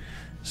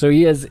 So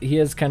he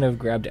has kind of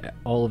grabbed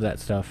all of that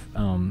stuff.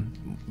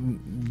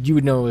 You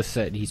would notice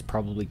that he's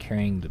probably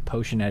carrying the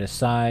potion at his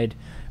side.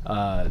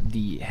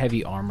 The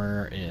heavy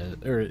armor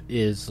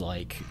is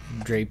like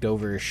draped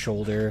over his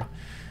shoulder.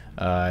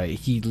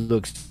 He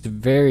looks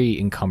very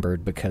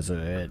encumbered because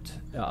of it.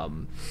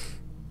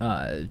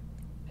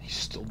 He's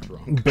still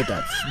drunk. But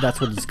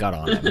that's what he's got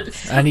on him,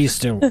 and he's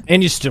still quite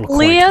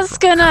Leah's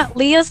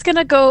drunk.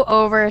 gonna go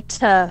over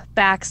to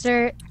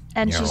Baxter,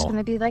 and she's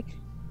gonna be like,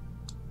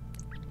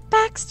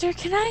 Baxter,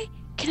 can I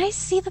can I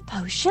see the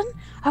potion?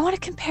 I want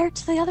to compare it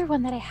to the other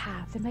one that I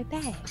have in my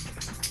bag.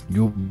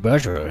 You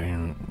better.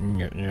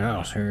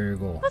 Yes, here you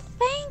go. Well,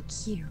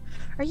 thank you.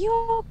 Are you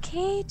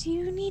okay? Do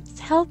you need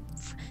help?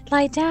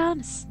 Lie down,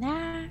 a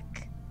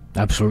snack?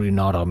 Absolutely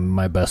not. I'm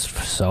my best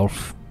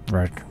self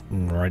right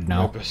My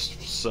now.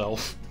 best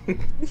self.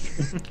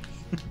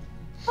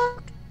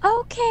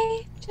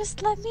 Okay,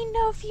 just let me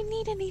know if you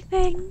need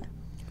anything.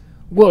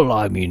 Well,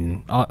 I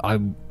mean,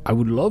 I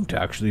would love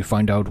to actually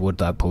find out what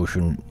that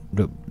potion,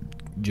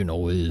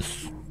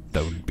 is.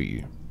 That would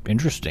be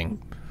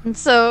interesting. And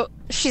so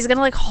she's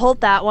gonna like hold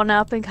that one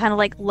up and kind of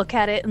like look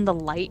at it in the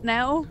light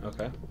now.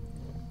 Okay.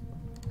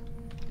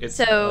 It's,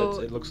 So-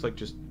 it looks like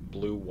just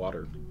blue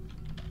water.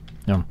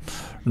 Yeah.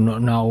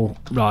 Now,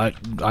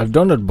 I've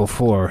done it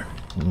before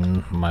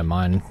in my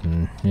mind,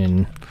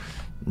 in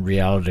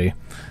reality.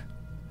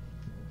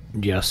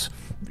 Yes.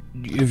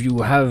 If you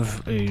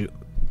have a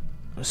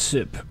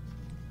sip,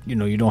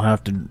 you don't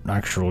have to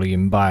actually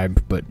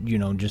imbibe, but,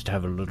 just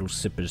have a little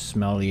sip of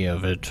smelly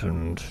of it,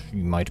 and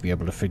you might be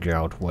able to figure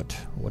out what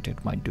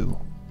it might do.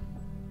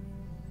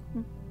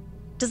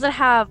 Is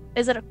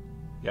it a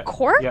Yeah.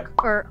 cork? Yeah.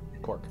 Or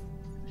Cork.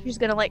 she's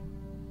gonna like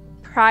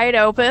pry it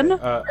open.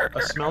 A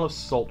smell of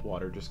salt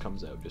water just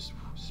comes out, just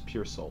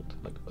pure salt,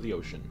 like the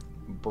ocean,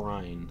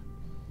 brine.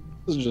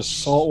 This is just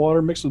salt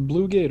water mixed with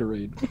blue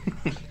Gatorade.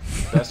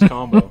 Best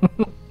combo.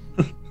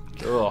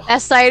 Ugh.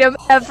 Best item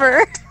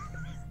ever.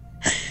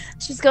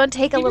 She's gonna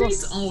take a little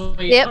Gatorade's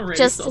always sip already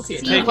just to salty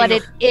see enough. what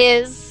it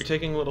is. You're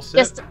taking a little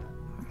sip.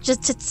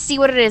 Just to see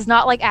what it is,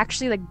 not like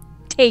actually like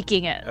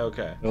taking it.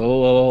 Okay.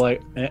 Oh,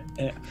 like,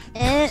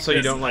 Eh. So you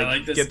This- don't I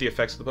like this. get the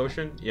effects of the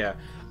potion? Yeah.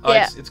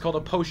 Yeah. It's called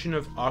a potion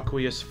of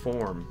aqueous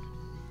form.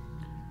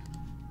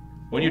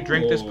 When you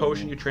drink this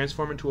potion, you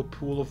transform into a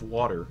pool of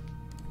water.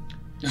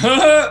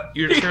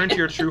 You return to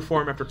your true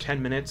form after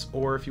 10 minutes,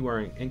 or if you are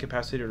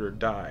incapacitated or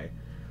die.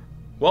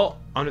 Well,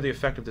 under the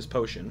effect of this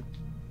potion,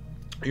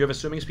 you have a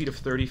swimming speed of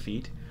 30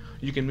 feet.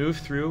 You can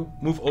move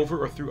over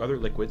or through other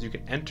liquids. You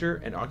can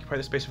enter and occupy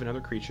the space of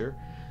another creature.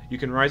 You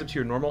can rise up to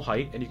your normal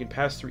height, and you can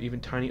pass through even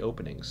tiny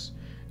openings.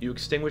 You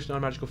extinguish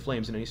non-magical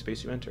flames in any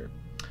space you enter.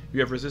 You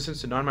have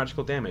resistance to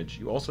non-magical damage.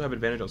 You also have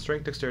advantage on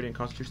strength, dexterity, and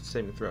constitution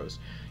saving throws.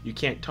 You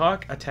can't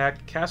talk,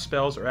 attack, cast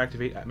spells, or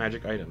activate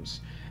magic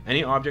items.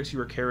 Any objects you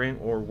are carrying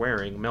or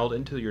wearing meld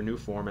into your new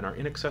form and are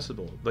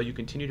inaccessible, though you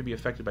continue to be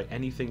affected by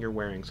anything you're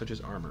wearing, such as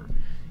armor. You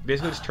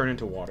basically just turn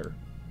into water.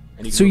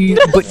 And you So can you,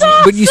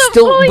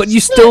 move- but you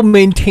still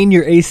maintain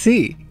your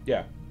AC.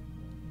 yeah.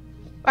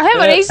 I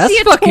have an AC That's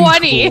of fucking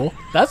 20. cool.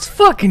 That's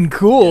fucking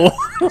cool.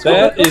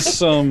 that is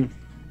some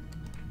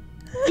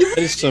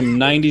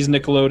 90s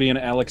Nickelodeon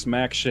Alex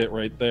Mack shit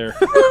right there.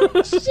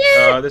 This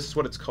is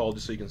what it's called,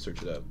 just so you can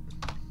search it up.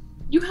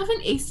 You have an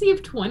AC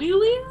of 20,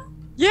 Leah?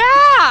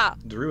 Yeah.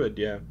 Druid,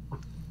 yeah.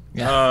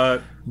 Yeah.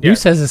 Yeah.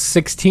 Goose has a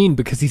 16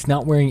 because he's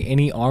not wearing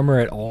any armor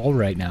at all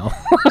right now.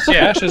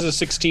 Yeah. Ash has a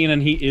 16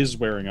 and he is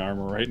wearing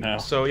armor right now.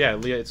 So yeah,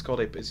 Leah, it's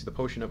the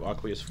potion of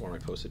aqueous form. I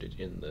posted it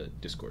in the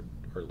Discord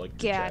or like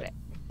the Got chat. it.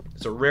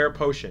 It's a rare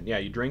potion. Yeah,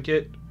 you drink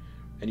it,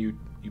 and you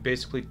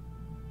basically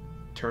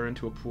turn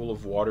into a pool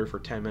of water for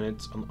 10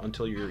 minutes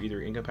until you're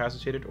either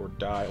incapacitated or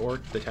die, or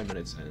the 10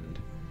 minutes end.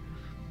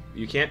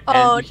 You can't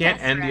Oh, end that's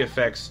the right.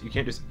 effects. You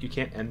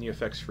can't end the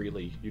effects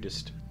freely. You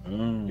just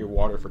you're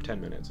water for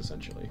 10 minutes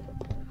essentially.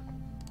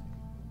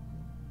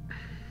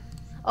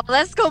 Oh,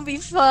 that's gonna be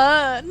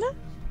fun.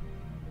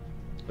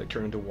 Like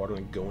turn into water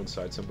and go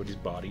inside somebody's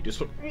body.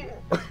 Just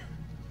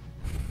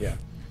yeah.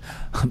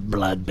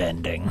 Blood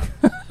bending.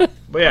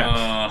 But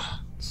yeah.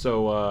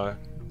 So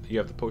you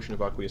have the potion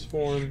of aqueous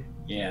form.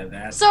 Yeah,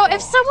 that's. So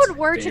if someone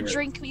were to favorite.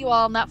 drink me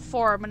while in that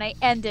form and I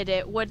ended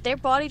it, would their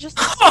body just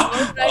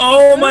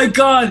Oh my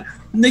god!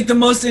 Make the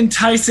most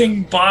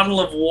enticing bottle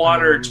of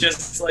water,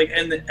 just like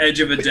in the edge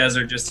of a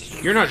desert.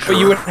 Just You're not But sure.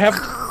 you would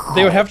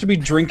they would have to be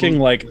drinking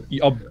like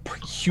a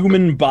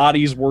human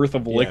body's worth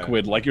of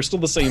liquid. Like you're still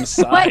the same But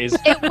size.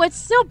 it would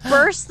still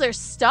burst their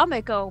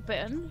stomach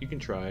open. You can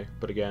try,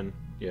 but again,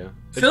 yeah.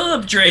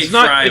 Philip Drake It's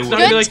not. Fry. It's not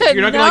Good gonna be like to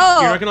you're not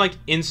know. gonna like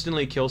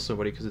instantly kill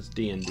somebody because it's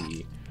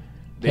D&D.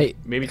 Hey,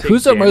 maybe take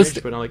who's our damage,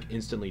 most- but not like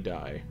instantly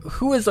die.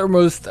 Who is our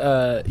most,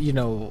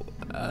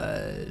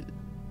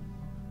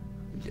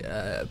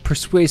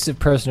 persuasive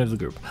person of the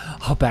group?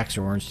 Oh,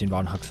 Baxter Ornstein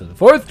von Huxley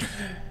IV.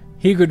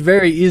 He could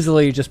very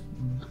easily just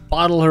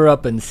bottle her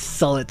up and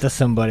sell it to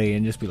somebody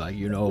and just be like,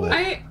 I would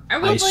I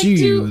like see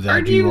you to that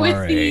argue you with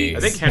are the. a- I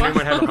think Henry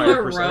might have a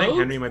higher. I think rogue.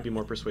 Henry might be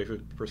more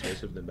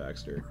persuasive than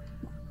Baxter.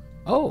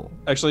 oh,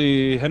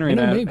 Actually, Henry I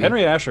know, and maybe.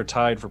 Henry and Ash are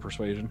tied for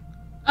persuasion.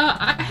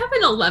 I have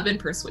an 11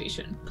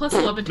 persuasion. Plus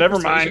 11 to Never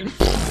mind.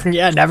 persuasion.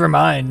 yeah, never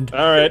mind. All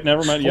right,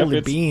 never mind. Holy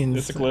Yep, beans.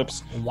 it's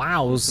Eclipse.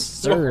 Wow, Well,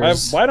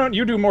 sirs. why don't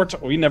you do more?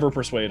 We never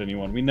persuade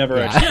anyone. We never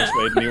Yeah.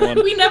 actually persuade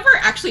anyone. We never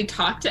actually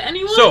talk to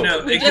anyone. So-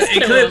 No, we just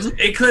kill Eclipse. them.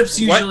 Eclipse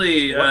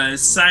usually What?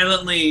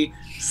 silently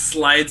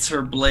slides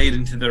her blade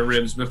into their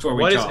ribs before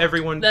we What is talk.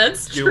 everyone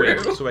That's doing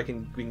true. so we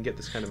can get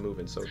this kind of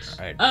moving? So it's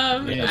Alright.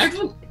 Yeah.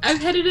 I've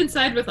headed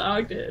inside with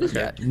Ogden.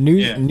 Yeah,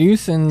 Yeah.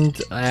 Noose and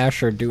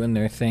Ash are doing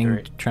their thing,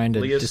 Alright. trying to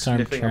Leah's disarm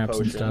sniffing a traps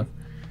and potion.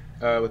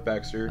 stuff. with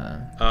Baxter.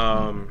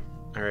 Uh,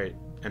 All right,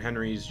 and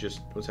Henry's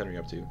just what's Henry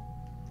up to?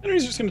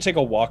 Henry's just gonna take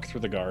a walk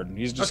through the garden.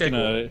 He's just Okay,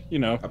 gonna, you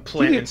know, A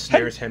plant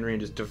ensnares Henry and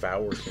just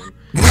devours him.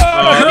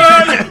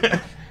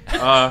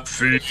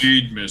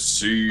 Feed me,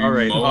 see All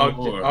right,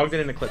 more.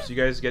 Ogden and Eclipse, you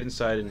guys get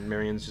inside, and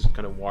Marion's just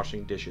kind of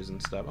washing dishes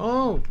and stuff.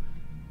 Oh,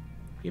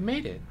 you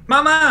made it!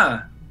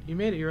 Mama! You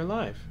made it! You're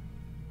alive.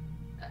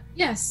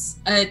 Yes.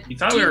 You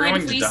thought do we you were mind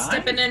going if to we die?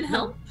 step in and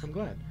help? I'm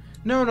glad.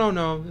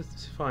 No,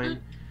 it's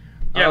fine.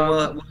 Yeah, Um,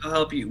 we'll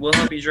help you. We'll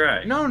help you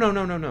dry. No.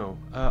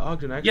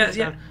 Ogden, actually,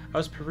 Yeah. I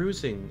was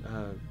perusing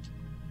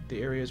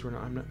the areas where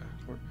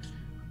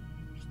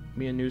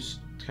me and Noose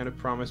kind of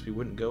promised we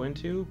wouldn't go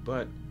into,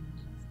 but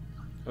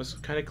I was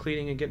kind of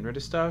cleaning and getting rid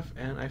of stuff,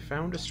 and I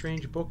found a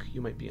strange book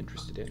you might be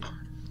interested in.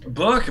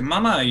 Book,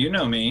 Mama, you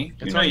know me.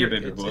 You know on you, your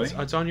baby boy.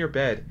 It's on your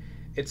bed.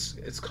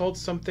 It's called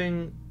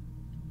something.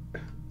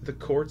 The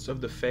Courts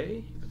of the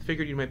Fae. I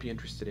figured you might be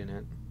interested in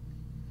it.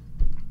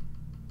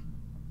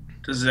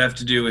 Does it have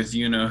to do with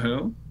you know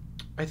who?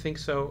 I think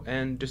so,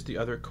 and just the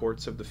other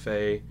courts of the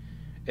Fae.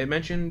 It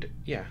mentioned,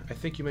 yeah, I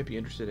think you might be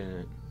interested in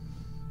it.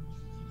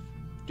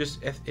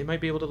 Just, it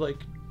might be able to, like...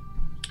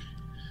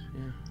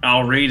 Yeah.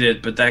 I'll read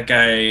it, but that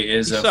guy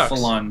is He a sucks.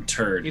 full-on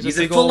turd. He's He's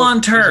a a big ol'- full-on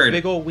he's a turd.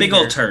 big ol' Big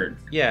wiener. old turd.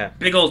 Yeah.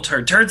 Big old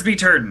turd. Turds be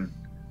turdin'.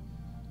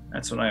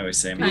 That's what I always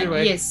say, man. Either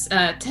way. Yes,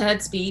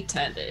 turds be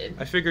turded.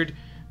 I figured,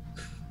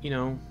 you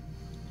know...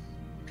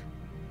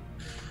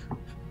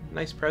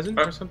 Nice present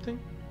or something?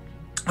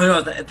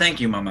 Oh, no, thank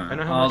you, Mama. I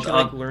know how much you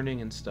like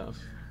learning and stuff.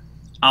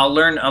 I'll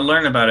learn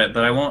about it,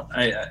 but I won't.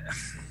 I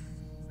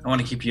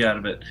want to keep you out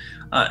of it.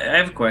 I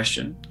have a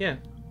question. Yeah.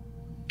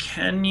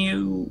 Can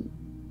you?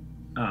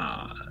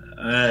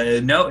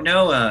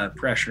 No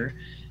pressure.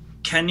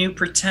 Can you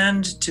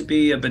pretend to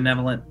be a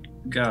benevolent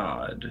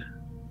god?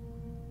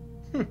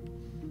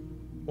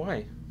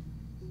 Why?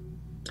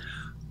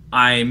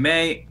 I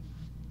may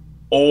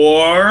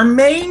or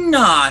may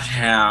not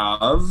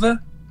have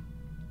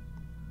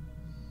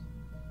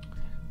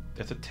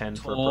That's a 10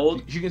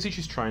 Told- for... You can see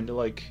she's trying to,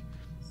 like,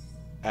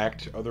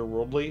 act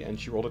otherworldly, and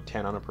she rolled a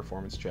 10 on a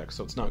performance check,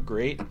 so it's not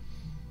great.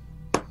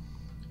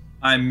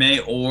 I may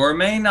or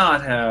may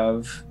not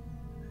have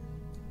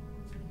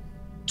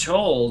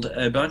told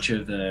a bunch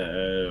of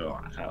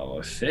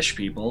the fish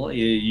people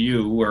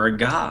you were a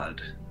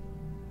god.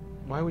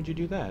 Why would you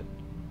do that?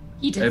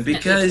 He definitely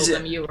because- told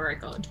them you were a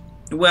god.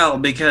 Well,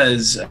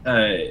 because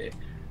I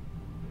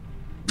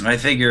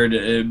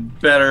figured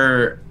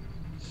better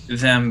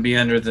them be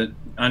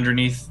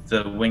underneath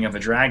the wing of a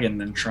dragon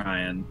than try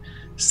and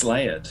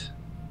slay it.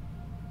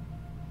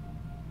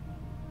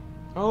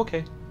 Oh,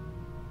 okay.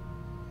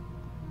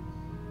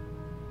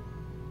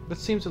 That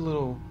seems a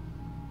little...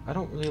 I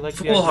don't really like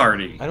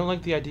Foolhardy. I don't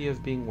like the idea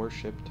of being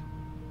worshipped.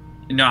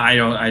 No,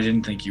 I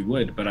didn't think you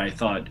would, but I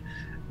thought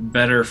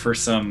better for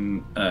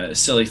some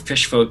silly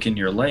fish folk in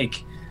your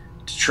lake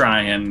to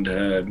try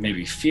and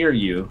maybe fear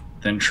you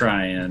than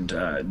try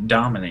and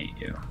dominate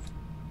you.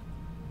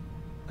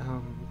 I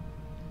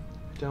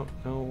don't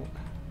know.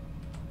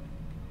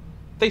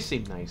 They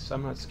seem nice.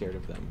 I'm not scared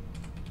of them.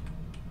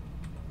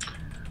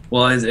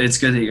 Well, it's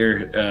good that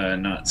you're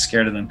not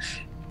scared of them.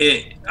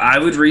 I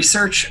would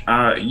research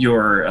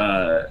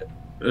your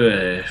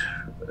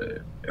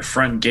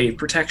front gate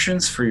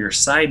protections for your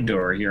side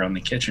door here on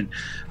the kitchen.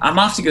 I'm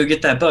off to go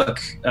get that book.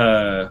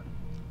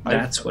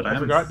 That's what I I'm...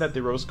 forgot that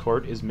the rose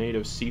court is made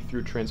of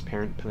see-through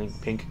transparent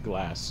pink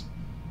glass.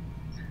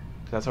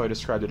 That's how I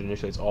described it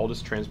initially. It's all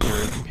just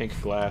transparent pink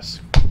glass.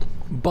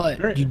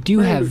 But you do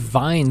have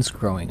vines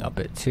growing up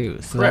it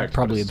too, so Correct, that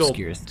probably but it's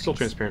obscures still things.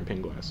 transparent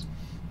pink glass.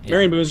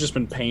 Marion Boone's just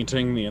been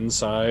painting the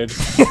inside.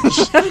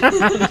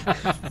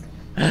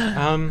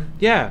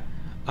 Yeah.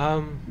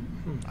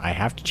 I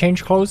have to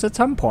change clothes at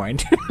some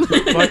point.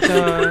 Like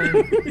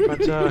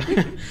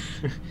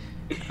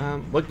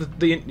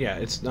yeah,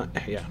 it's not,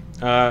 yeah.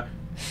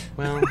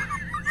 Well, A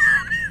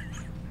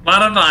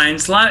lot of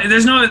vines.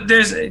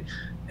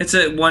 It's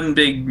a one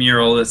big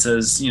mural that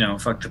says,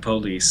 fuck the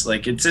police.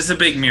 Like, it's just a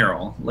big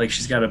mural. Like,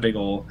 she's got a big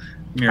old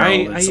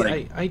mural.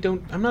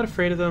 I'm not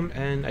afraid of them,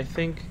 and I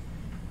think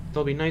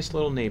they'll be nice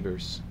little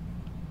neighbors.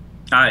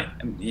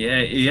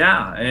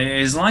 Yeah.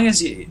 As long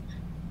as you,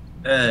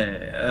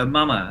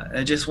 Mama,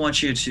 I just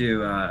want you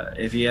to,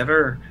 if you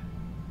ever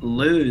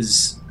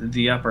lose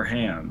the upper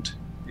hand,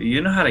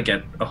 you know how to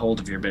get a hold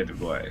of your baby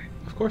boy.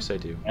 Of course I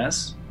do.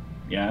 Yes?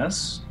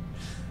 Yes?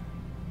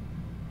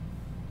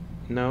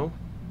 No.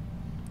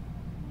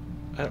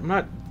 I'm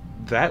not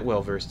that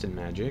well versed in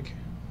magic.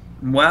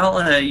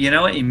 Well, you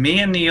know what? Me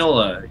and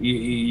Neola,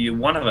 you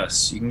one of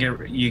us, you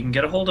can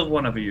get a hold of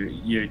one of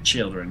your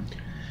children.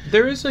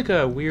 There is like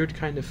a weird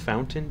kind of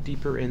fountain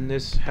deeper in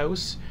this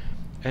house,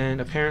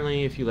 and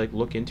apparently if you like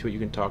look into it, you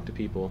can talk to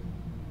people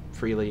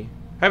freely.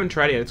 I haven't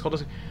tried it yet. It's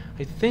called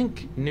I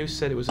think Noose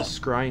said it was a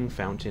scrying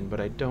fountain, but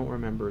I don't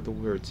remember the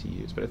words he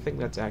used, but I think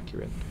that's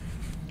accurate.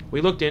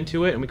 We looked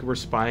into it, and we were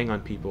spying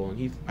on people,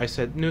 and I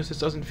said, Noose, this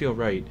doesn't feel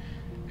right.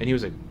 And he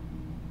was like,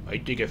 I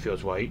think it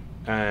feels right.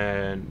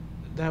 And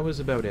that was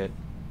about it.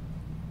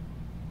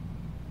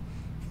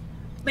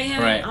 May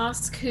I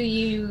ask who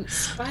you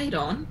spied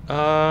on?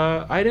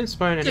 I didn't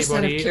spy on Just out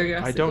of anybody.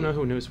 curiosity. I don't know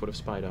who Noose would have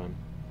spied on.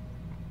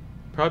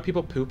 Probably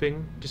people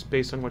pooping, just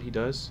based on what he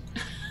does.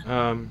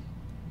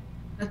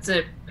 That's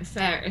a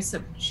fair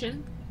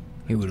assumption.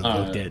 He would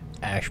have looked at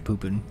Ash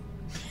pooping.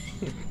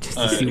 Just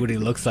to see what he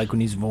looks like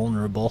when he's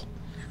vulnerable.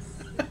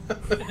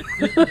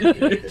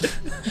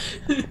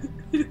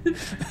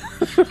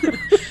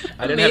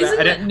 I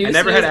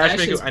never had Ash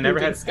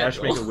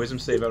make a wisdom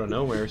save out of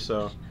nowhere,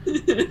 so.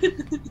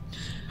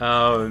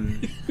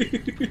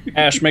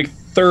 Ash, make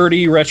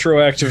 30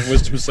 retroactive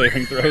wisdom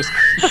saving throws.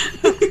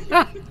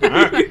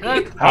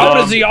 How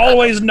does he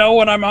always know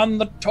when I'm on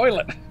the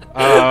toilet?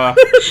 But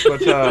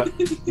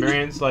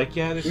Marianne's like,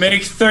 yeah.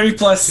 Make 30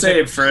 plus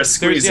save for a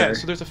squeezer.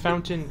 So there's a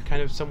fountain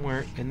kind of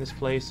somewhere in this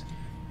place.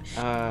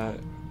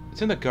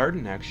 It's in the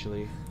garden,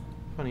 actually.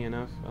 Funny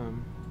enough.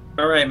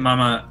 All right,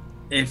 Mama.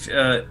 If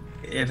at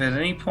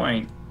any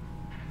point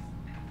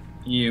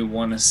you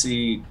want to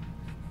see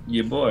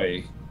your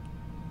boy,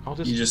 I'll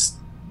you just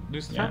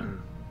use the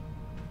fountain.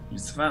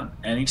 Use the fountain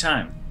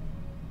anytime.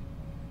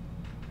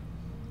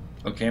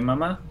 Okay,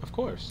 Mama? Of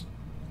course.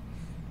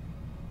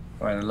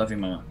 All right, I love you,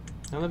 Mama.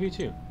 I love you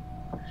too.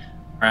 All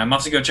right, I'm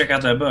off to go check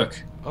out that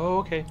book. Oh,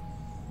 okay.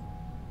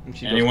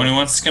 And anyone who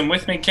wants to come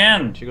with me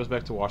can. She goes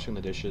back to washing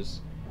the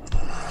dishes.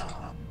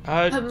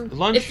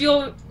 Lunch.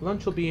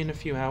 Lunch will be in a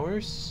few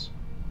hours.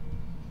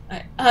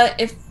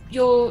 If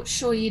you're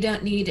sure you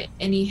don't need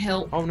any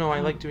help. Oh no, I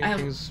like doing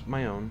things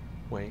my own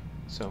way.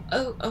 So.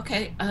 Oh,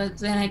 okay.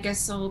 Then I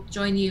guess I'll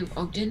join you,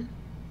 Ogden.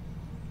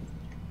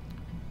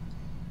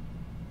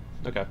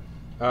 Okay.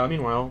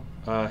 Meanwhile,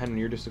 Henry,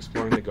 you're just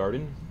exploring the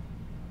garden.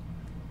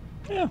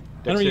 Yeah.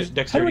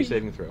 Dexterity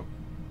saving throw.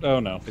 Oh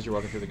no. Because you're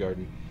walking through the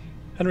garden.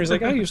 Henry's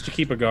like, I used to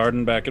keep a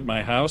garden back at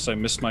my house. I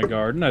missed my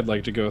garden. I'd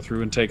like to go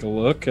through and take a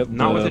look at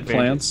the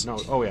plants. No,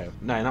 oh yeah,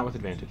 no, not with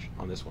advantage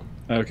on this one.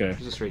 Okay.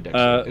 Just a straight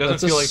dexterity. It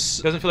doesn't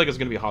feel like it's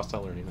gonna be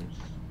hostile or anything.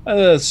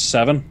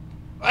 7.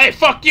 Hey,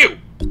 fuck you!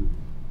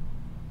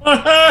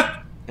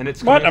 And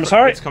it's what? I'm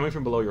sorry. It's coming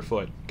from below your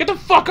foot. Get the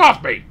fuck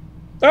off me!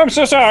 I'm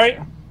so sorry.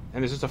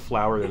 And there's just a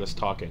flower there that's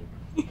talking.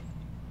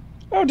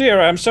 Oh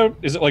dear, I'm so.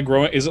 Is it like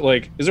growing? Is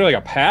there like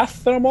a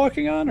path that I'm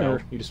walking on, or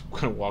no, you just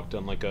kind of walked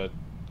on like a,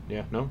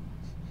 yeah, no.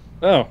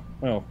 Oh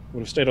well,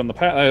 would have stayed on the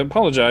path. I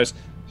apologize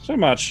so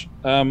much.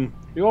 You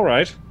all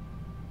right?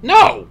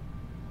 No.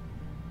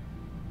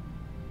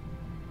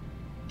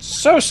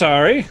 So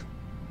sorry.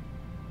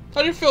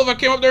 How do you feel if I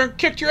came up there and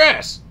kicked your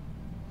ass?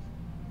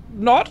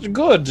 Not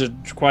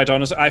good, quite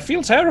honestly. I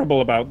feel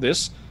terrible about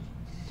this.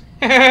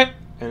 And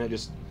it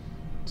just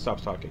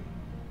stops talking.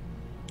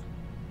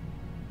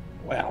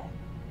 Well,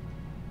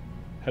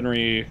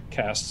 Henry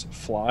casts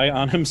Fly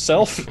on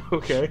himself.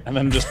 Okay. And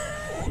then just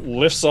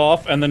lifts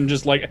off, and then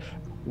just like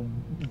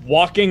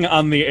walking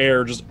on the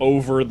air just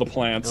over the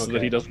plants so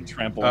that he doesn't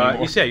trample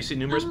anymore. You see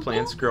numerous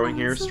plants growing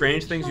here.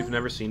 Strange things you've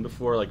never seen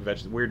before, like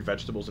weird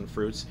vegetables and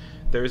fruits.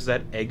 There's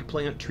that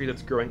eggplant tree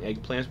that's growing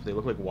eggplants, but they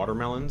look like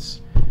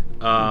watermelons.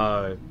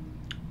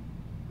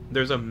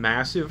 There's a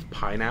massive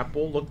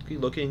pineapple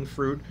looking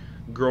fruit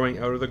growing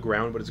out of the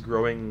ground, but it's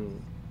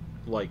growing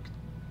like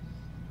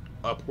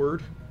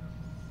upward,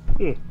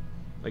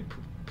 like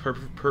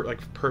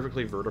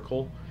perfectly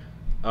vertical,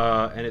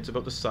 and it's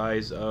about the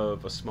size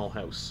of a small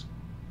house.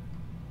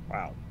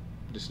 Wow.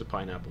 Just a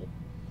pineapple,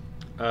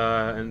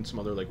 and some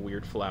other like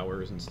weird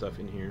flowers and stuff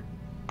in here.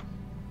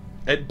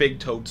 And big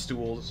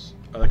toadstools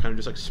that kind of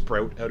just like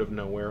sprout out of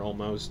nowhere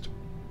almost.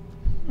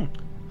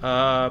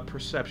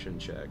 Perception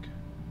check.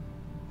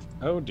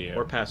 Oh dear.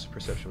 Or passive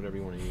perception, whatever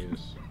you want to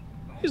use.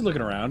 He's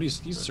looking around.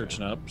 He's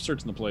searching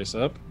the place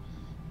up.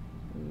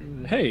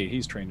 Hey,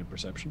 he's trained in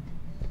perception.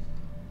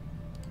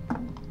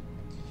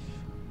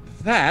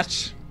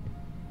 That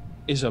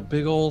is a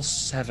big ol'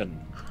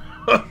 7.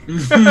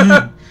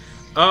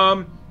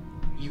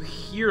 You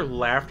hear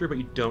laughter, but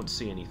you don't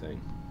see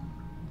anything.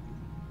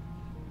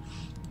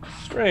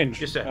 Strange.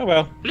 Just a, oh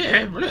well.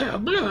 Blah, blah,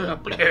 blah,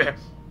 blah.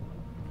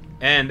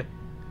 And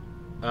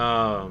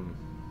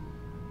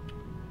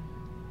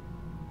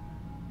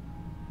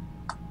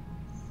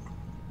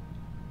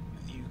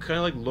you kind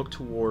of like look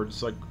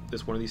towards like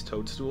one of these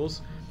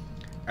toadstools,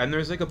 and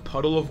there's like a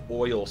puddle of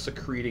oil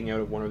secreting out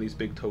of one of these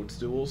big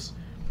toadstools,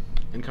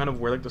 and kind of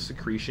where like the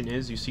secretion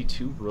is, you see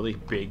 2 really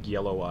big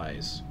yellow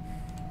eyes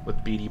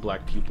with beady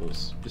black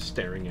pupils just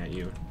staring at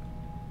you.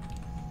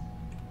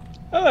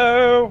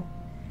 Hello.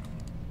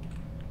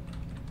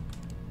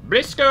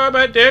 Briscoe,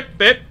 but dip,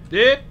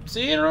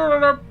 see.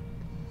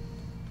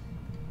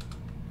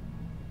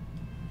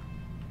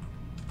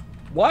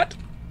 What?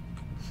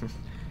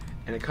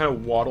 And it kind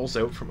of waddles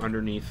out from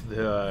underneath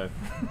the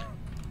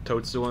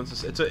toadstool.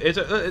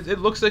 It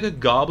looks like a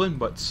goblin,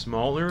 but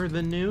smaller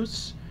than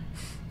Noose.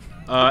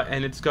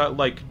 And it's got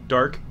like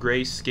dark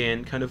gray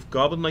skin, kind of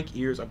goblin-like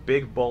ears, a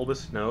big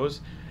bulbous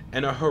nose,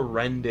 and a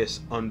horrendous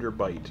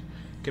underbite.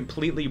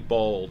 Completely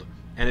bald,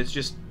 and it's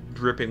just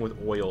dripping with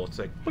oil. It's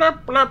like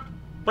blurp, blurp,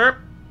 blurp.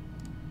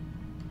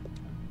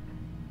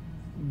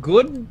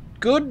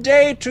 Good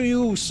day to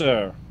you,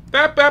 sir.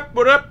 Bap, bap,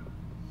 what up?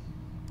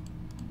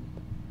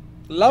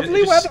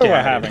 Lovely Just weather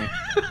we're scattered. having.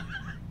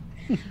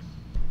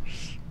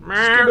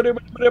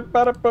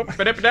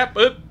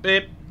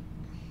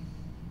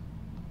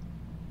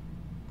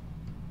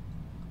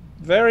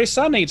 Very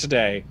sunny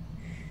today.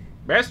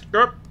 Best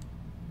group.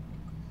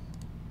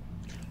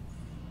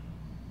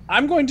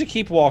 I'm going to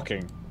keep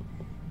walking.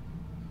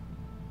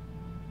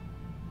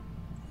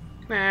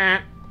 Nah.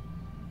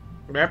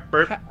 Bip,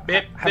 bip,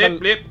 bip, Have a-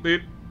 bip, bip,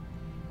 bip.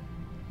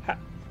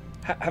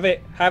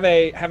 Have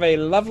a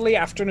lovely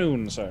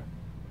afternoon, sir.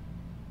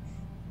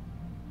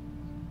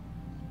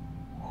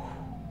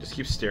 Just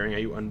keep staring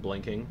at you,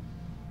 unblinking.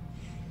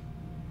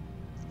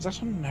 Is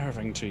that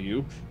unnerving to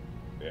you?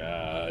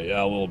 Yeah,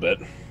 a little bit.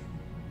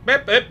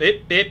 Bip, bip,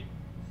 bip, bip.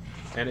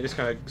 And it just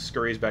kind of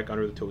scurries back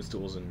under the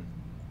toadstools and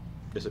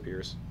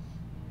disappears.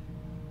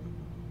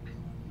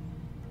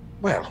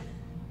 Well,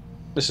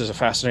 this is a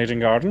fascinating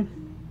garden.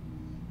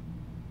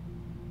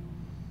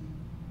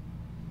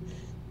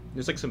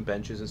 There's like some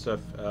benches and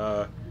stuff.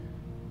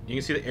 You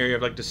can see the area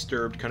of like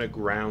disturbed kind of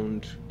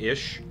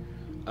ground-ish.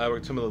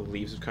 Where some of the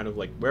leaves have kind of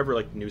like, wherever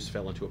like news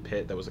fell into a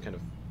pit, that was a kind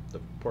of the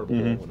portable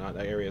hole and whatnot.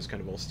 That area is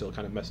kind of all still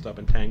kind of messed up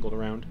and tangled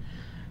around.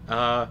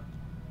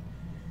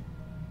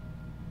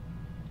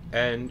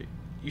 And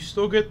you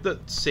still get the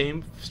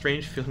same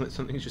strange feeling that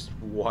something's just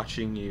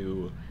watching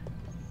you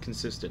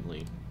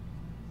consistently.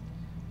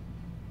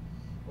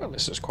 Well,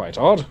 this is quite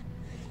odd.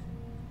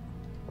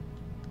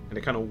 And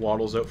it kind of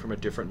waddles out from a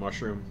different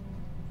mushroom,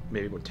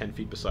 maybe about 10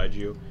 feet beside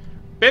you.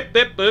 Bip,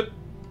 bip, bip.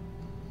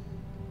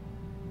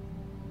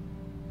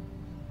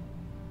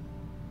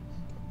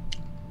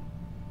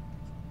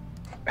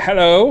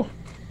 Hello.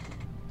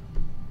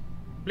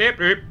 Blip,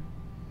 blip.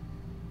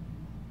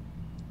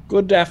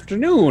 Good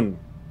afternoon.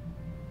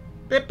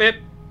 Bip, bip.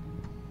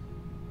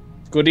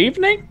 Good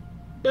evening.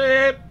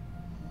 Bip,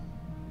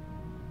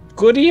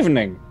 Good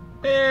evening.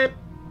 bip.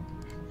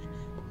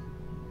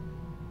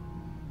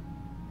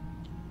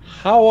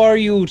 How are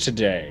you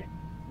today?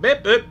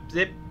 Bip, bip,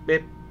 zip,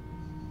 bip.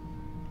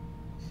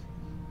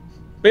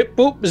 Bip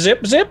boop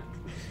zip zip.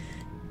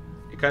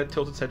 It kind of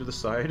tilts its head to the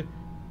side.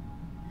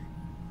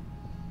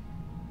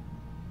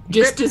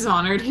 Just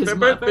dishonored his Bip,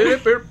 mother.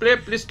 bip, bip,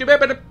 bip, bip, bip,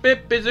 bip,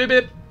 bip, bip, zip,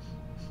 bip.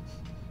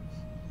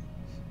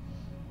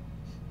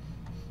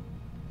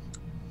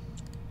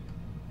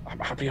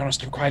 I'll be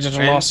honest, I'm quite at a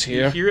And loss you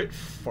here. hear it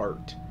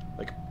fart,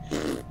 like,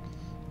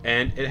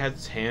 and it has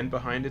its hand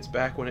behind its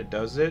back when it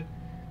does it,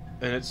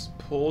 and it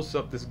pulls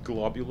up this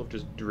globule of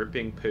just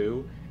dripping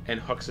poo and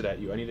hucks it at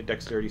you. I need a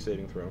dexterity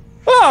saving throw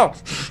Oh!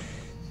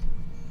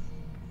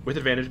 with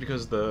advantage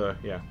because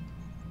yeah.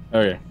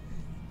 Okay.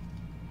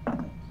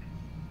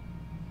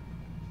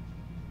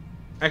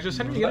 Actually, does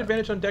Henry get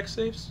advantage on dex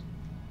saves?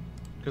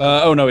 'Cause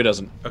Oh no, he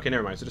doesn't. okay,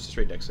 never mind. So just a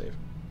straight dex save.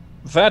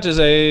 That is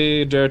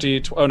a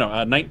dirty.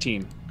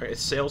 19. Alright, it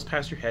sails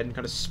past your head and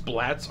kind of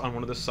splats on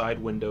one of the side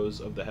windows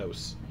of the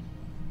house.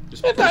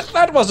 Just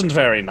That wasn't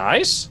very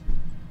nice.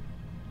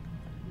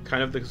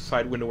 kind of the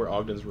side window where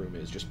Ogden's room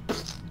is. Just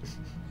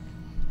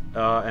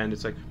and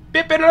it's like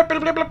bip, bip, bip,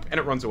 bip, bip, bip, and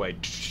it runs away.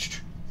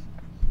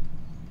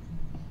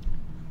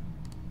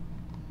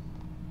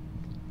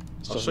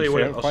 I'll show you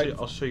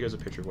I'll show you guys a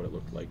picture of what it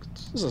looked like.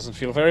 This doesn't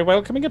feel very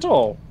welcoming at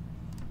all.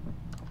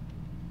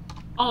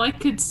 All I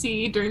could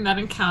see during that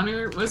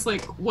encounter was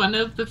like one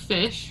of the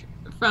fish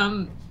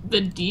from the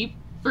deep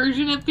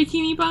version of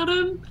Bikini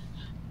Bottom.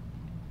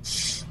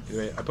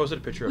 Anyway, I posted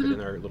a picture of it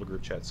in our little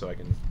group chat so you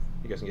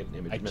guys can get an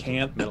image. I mental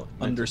can't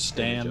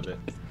understand. image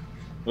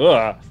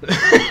Ugh. of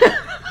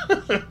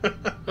it.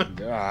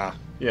 Ah.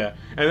 Yeah,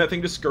 and that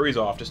thing just scurries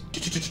off, just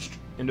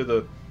into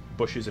the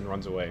bushes and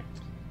runs away.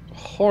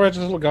 Horrid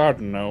little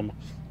garden gnome.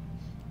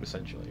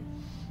 Essentially.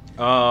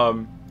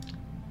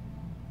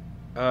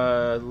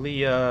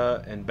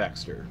 Leah and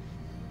Baxter.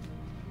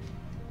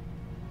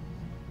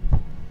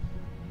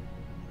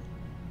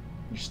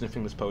 You're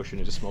sniffing this potion,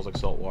 it just smells like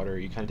salt water.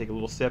 You kind of take a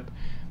little sip,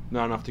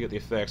 not enough to get the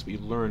effects, but you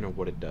learn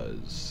what it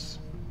does.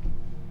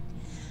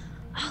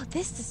 Oh,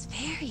 this is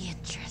very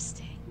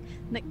interesting.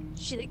 Like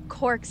she like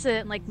corks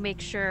it and like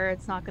makes sure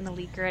it's not gonna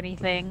leak or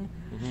anything.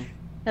 Mhm. And,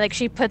 like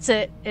she puts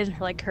it in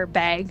like her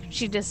bag.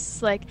 She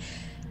just like,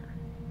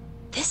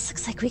 this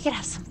looks like we could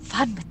have some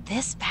fun with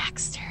this,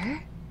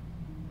 Baxter.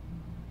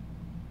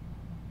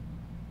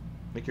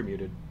 Make you're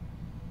muted.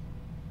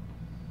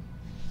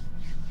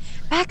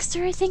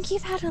 Baxter, I think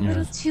you've had a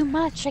little too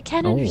much. I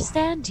can't Oh.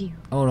 understand you.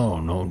 Oh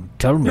no!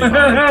 Tell me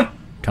about it.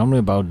 Tell me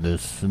about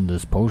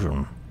this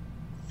potion.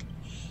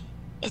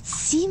 It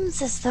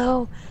seems as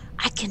though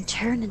I can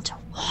turn into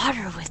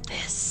water with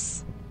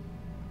this.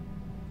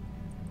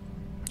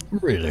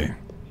 Really?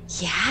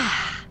 Yeah.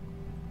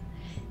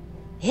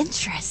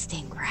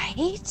 Interesting,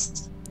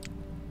 right?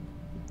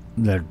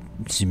 That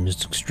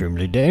seems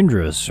extremely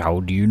dangerous. How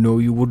do you know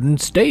you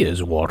wouldn't stay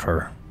as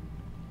water?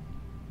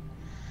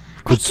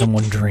 Could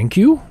someone drink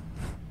you?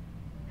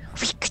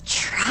 We could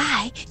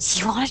try. Do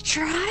you want to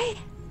try?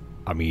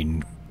 I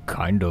mean,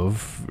 kind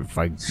of. If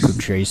I could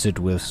chase it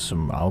with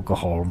some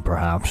alcohol,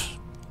 perhaps.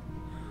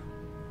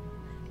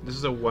 This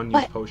is a one-use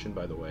What? potion,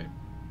 by the way.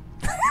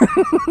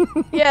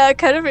 Yeah, I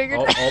kind of figured.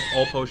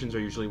 All potions are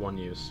usually one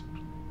use.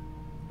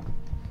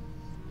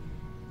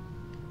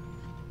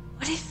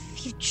 What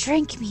if you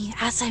drink me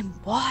as I'm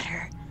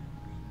water,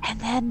 and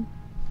then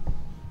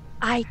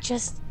I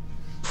just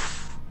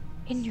poof,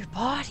 in your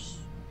body?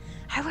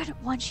 I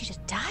wouldn't want you to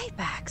die,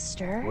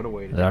 Baxter. What a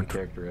way to That- take a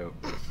character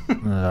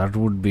out. That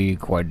would be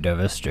quite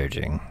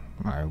devastating.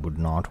 I would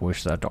not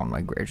wish that on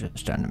my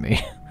greatest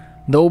enemy.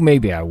 Though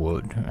maybe I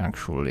would,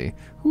 actually.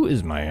 Who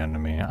is my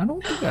enemy? I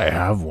don't think I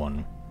have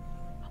one.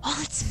 Oh,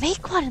 let's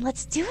make one and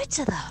let's do it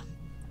to them.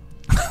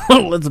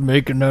 Let's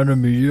make an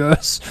enemy,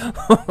 yes.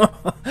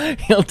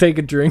 He'll take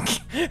a drink.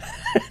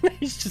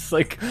 He's just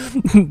like,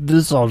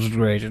 this sounds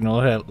great, and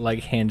I'll like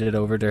hand it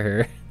over to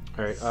her.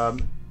 All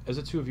right. As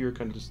the two of you are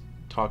kind of just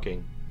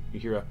talking, you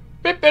hear a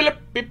beep beep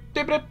beep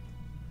beep beep,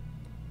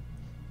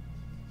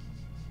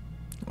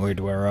 Wait,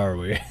 where are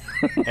we?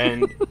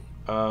 and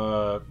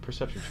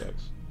perception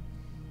checks.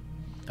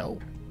 Oh.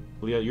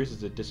 Leah, yours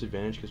is a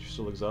disadvantage because you're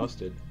still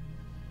exhausted.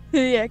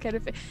 Yeah, kind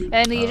of.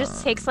 And he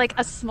just takes like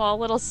a small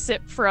little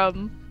sip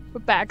from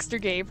what Baxter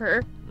gave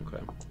her.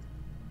 Okay.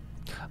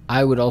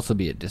 I would also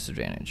be at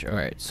disadvantage. All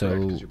right, so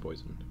Because you're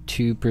poisoned.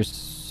 2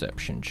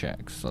 perception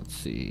checks. Let's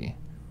see.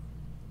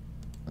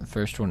 The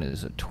first one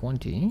is a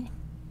 20.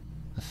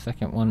 The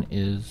second one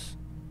is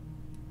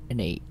an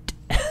 8.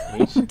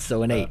 8?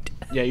 So an 8.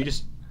 Yeah, you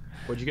just.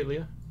 What'd you get,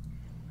 Leah?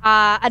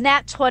 A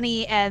nat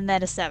 20 and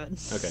then a 7.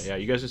 Okay, yeah,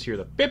 you guys just hear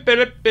the beep beep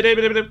beep beep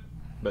beep beep,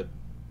 but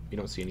you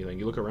don't see anything.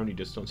 You look around, you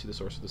just don't see the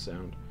source of the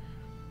sound.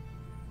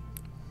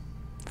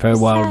 Very Is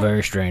wild, that-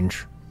 very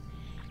strange.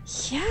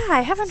 Yeah,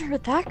 I haven't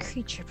heard that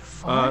creature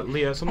before.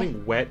 Leah,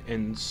 something wet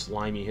and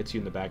slimy hits you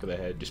in the back of the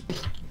head, just.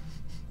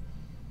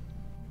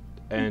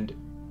 And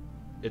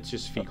it's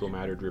just fecal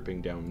matter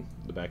dripping down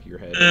the back of your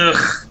head.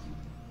 Ugh.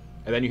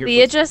 And then you hear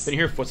Leah just- then you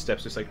hear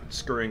footsteps just like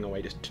scurrying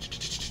away,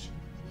 just.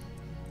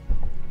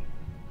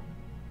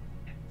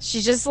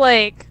 She's just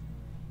like.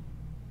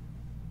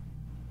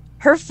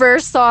 Her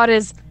first thought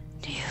is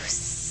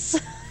noose.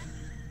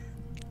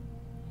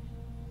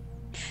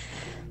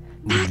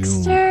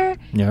 Baxter,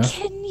 Yeah?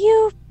 can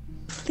you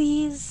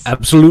please?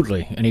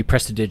 Absolutely. And he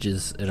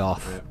prestidiges it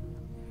off.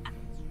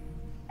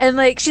 And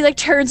like she like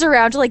turns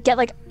around to like get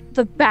like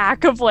the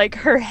back of like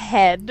her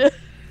head.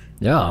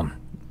 Yeah.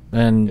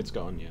 And It's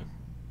gone, yeah.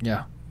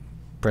 yeah.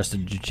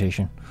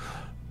 Prestidigitation.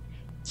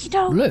 You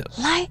know, Live.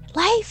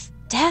 life,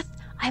 death.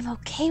 I'm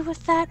okay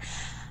with that.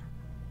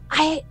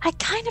 I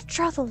kind of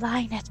draw the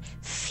line at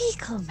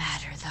fecal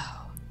matter,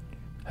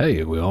 though.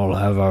 Hey, we all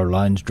have our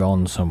lines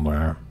drawn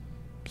somewhere.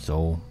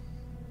 So,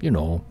 you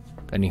know.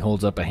 And he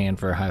holds up a hand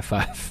for a high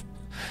five.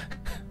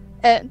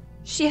 And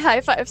she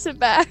high fives him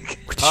back.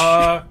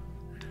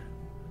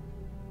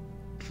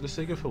 For the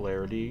sake of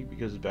hilarity,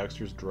 because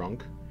Baxter's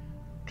drunk,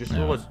 just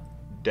roll a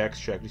dex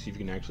check to see if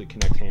you can actually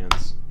connect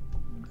hands.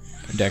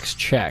 Dex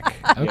check.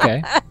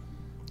 Okay.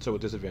 So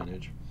with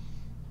disadvantage.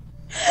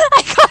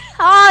 I got.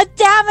 Oh,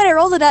 damn it! I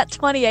rolled a nat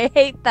 20. I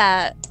hate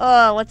that.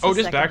 Oh, what's Oh,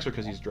 the just second? Baxter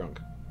because he's drunk.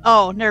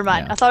 Oh, never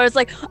mind. Yeah. I thought it was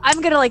like I'm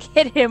gonna like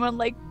hit him and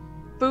like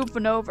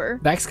booping over.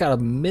 Back's got a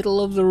middle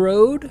of the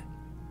road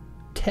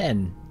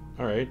 10.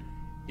 All right.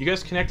 You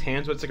guys connect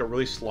hands, but it's like a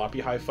really sloppy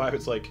high five.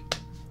 It's like,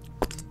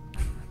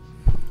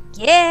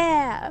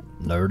 Yeah.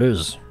 There it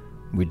is.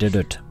 We did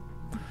it.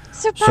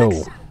 So, So,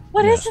 Baxter,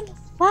 what is yes. in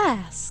the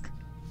flask?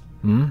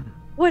 Hmm?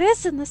 What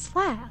is in this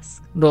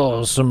flask?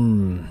 Oh,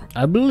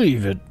 I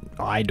believe it.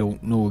 I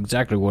don't know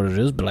exactly what it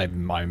is, but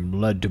I'm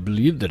led to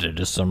believe that it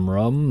is some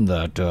rum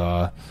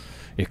that,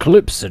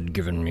 Eclipse had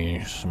given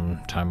me some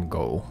time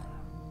ago.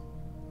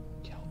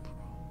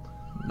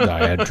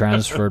 I had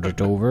transferred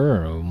it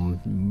over,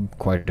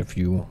 quite a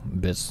few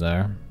bits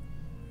there.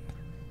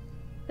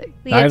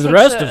 Leah I have the takes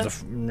rest a-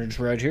 of the it's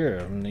right here,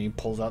 and he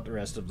pulls out the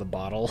rest of the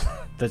bottle.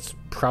 That's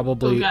We've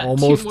probably got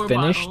almost 2 more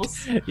finished.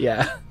 bottles.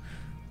 Yeah.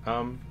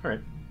 all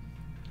right.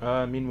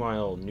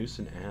 Meanwhile, Noose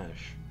and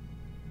Ash.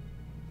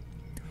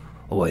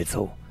 Oh, wait,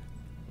 so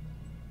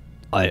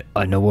I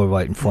know we're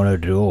right in front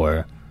of the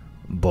door,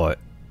 but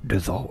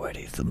there's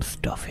already some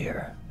stuff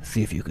here.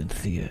 See if you can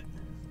see it.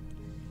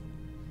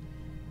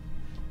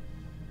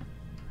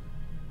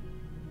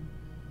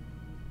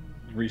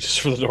 Reaches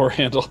for the door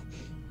handle.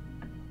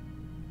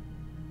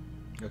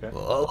 Okay.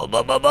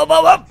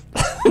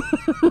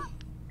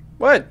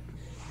 What?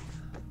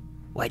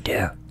 Right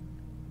there.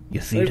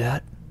 You see Hey.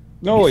 that?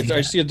 No, You see I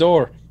that? see a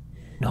door.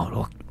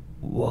 No,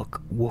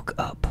 look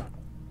up.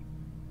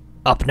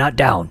 Up, not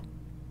down.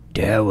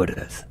 There it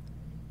is.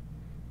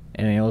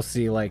 And you'll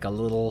see like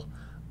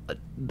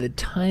the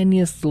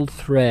tiniest little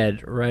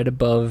thread right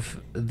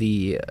above on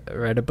the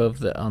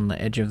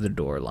edge of the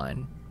door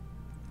line.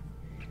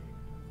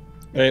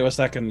 Hey, what's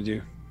that gonna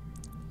do?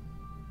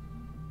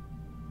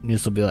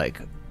 This will be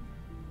like,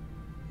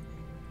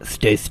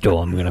 stay still,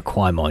 I'm gonna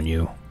climb on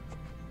you.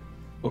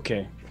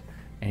 Okay.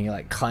 And he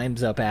like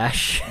climbs up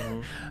Ash,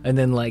 and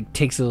then like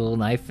takes a little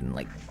knife and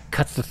like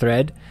cuts the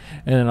thread,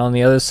 and then on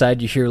the other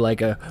side you hear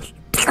like a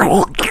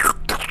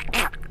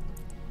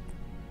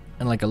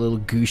and like a little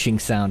gooshing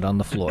sound on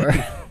the floor.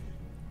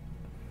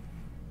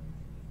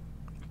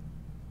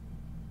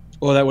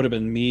 Oh, that would have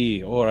been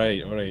me. All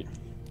right.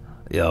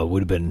 Yeah, it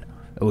would have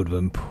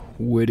been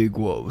pretty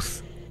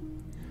gross.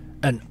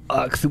 And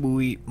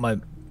actually,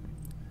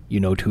 you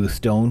know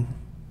Tombstone?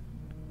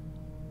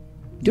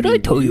 Did I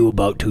tell you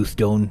about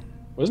Tombstone?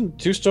 Wasn't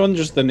Tombstone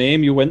just the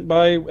name you went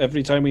by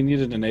every time we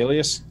needed an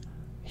alias?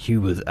 He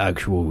was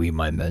actually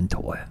my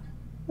mentor.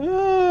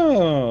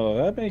 Oh,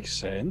 that makes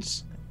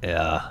sense.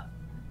 Yeah.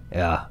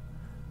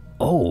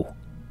 Oh,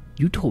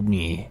 you told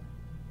me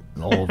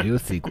all of your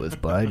secrets,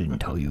 but I didn't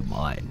tell you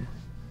mine.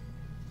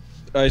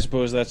 I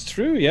suppose that's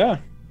true, yeah.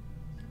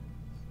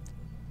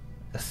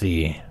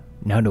 See,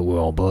 now that we're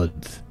all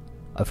buds,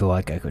 I feel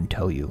like I can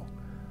tell you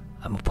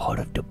I'm a part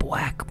of the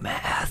Black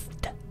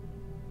Masked.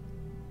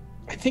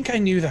 I think I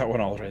knew that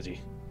one already.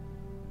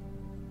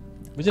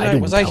 Was I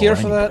I here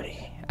for that?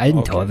 I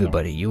didn't tell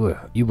everybody. No.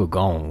 You were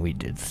gone when we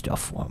did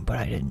stuff for him, but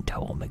I didn't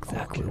tell them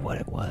exactly what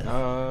it was.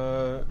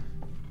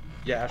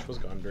 Yeah, Ash was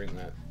gone during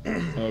that.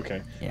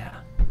 Okay. Yeah.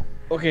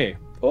 Okay.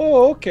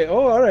 Oh, okay.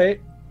 Oh, all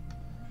right.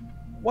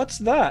 What's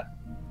that?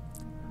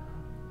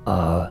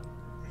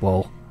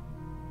 Well,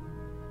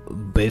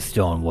 based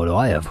on what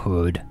I have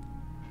heard,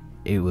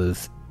 it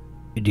was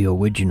the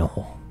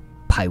original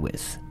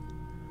Pirates.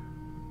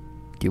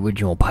 The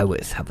original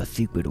Pirates have a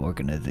secret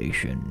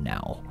organization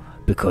now,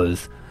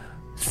 because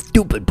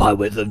stupid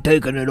pirates have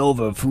taken it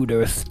over through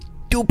their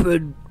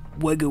stupid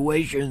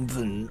regulations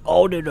and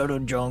all that other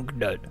junk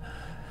that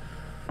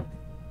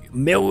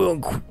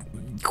Miriam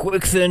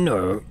Quickson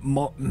or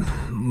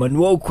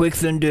Monroe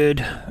Quickson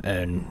did,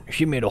 and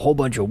she made a whole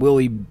bunch of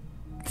really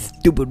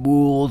stupid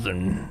rules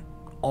and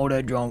all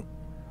that junk.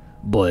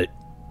 But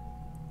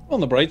On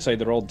the bright side,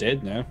 they're all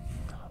dead now.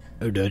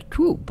 that's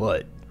true,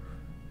 but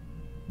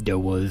there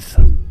was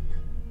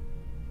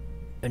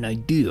an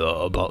idea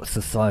about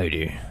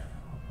society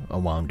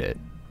around it,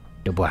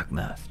 the Black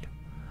Mask.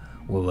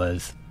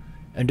 Whereas,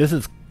 and this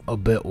is a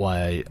bit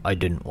why I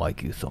didn't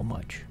like you so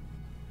much,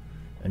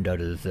 and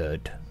that is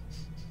that,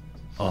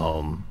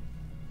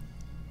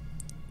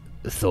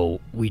 so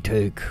we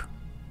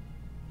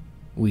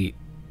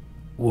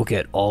look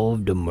at all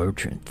of the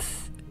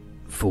merchants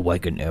for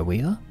like an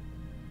area,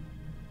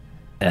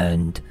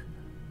 and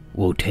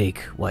we'll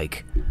take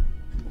like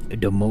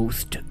the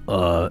most,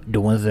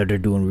 the ones that are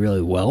doing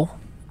really well,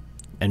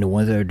 and the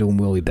ones that are doing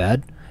really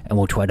bad, and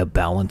we'll try to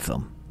balance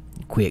them,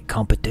 create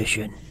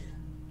competition.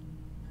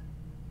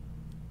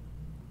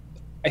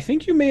 I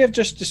think you may have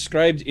just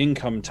described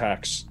income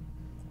tax.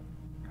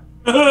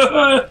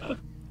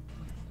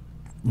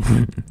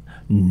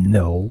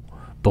 No,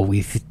 but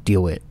we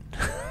steal it.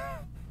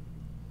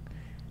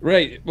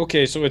 Right.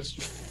 Okay, so it's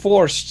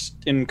forced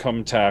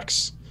income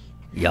tax.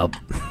 Yup.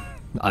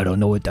 I don't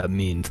know what that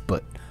means,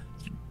 but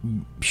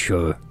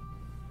sure.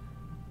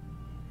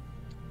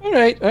 All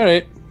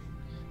right.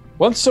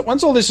 Once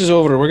all this is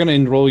over, we're going to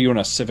enroll you in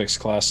a civics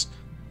class.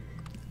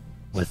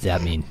 What's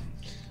that mean?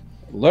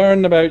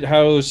 Learn about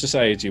how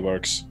society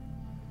works.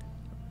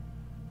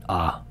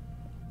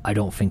 I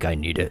don't think I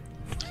need it.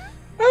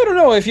 I don't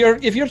know, if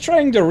you're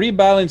trying to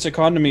rebalance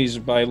economies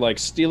by like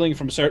stealing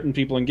from certain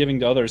people and giving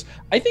to others,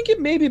 I think it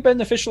may be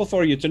beneficial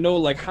for you to know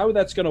like how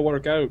that's going to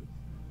work out.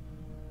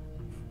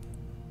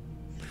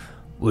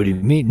 What do you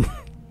mean?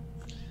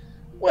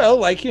 Well,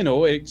 like, you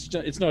know,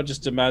 it's not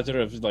just a matter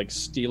of like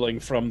stealing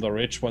from the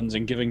rich ones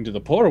and giving to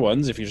the poor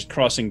ones. If you're just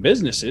crossing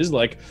businesses,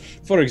 like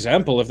for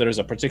example, if there's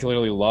a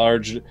particularly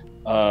large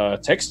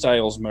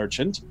textiles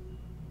merchant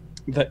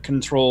that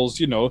controls,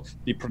 you know,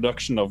 the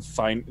production of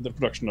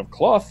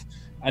cloth,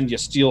 and you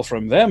steal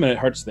from them and it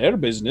hurts their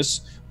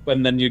business,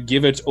 and then you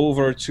give it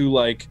over to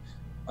like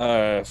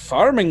a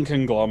farming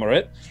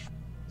conglomerate.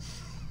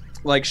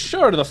 Like,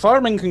 sure, the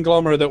farming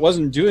conglomerate that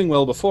wasn't doing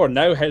well before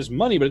now has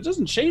money, but it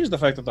doesn't change the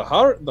fact that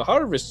the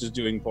harvest is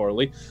doing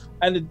poorly.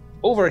 And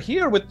over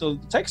here with the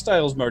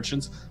textiles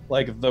merchants,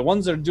 like the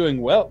ones that are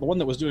doing well, the one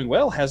that was doing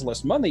well has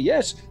less money,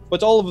 yes,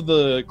 but all of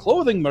the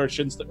clothing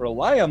merchants that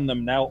rely on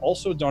them now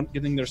also aren't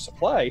getting their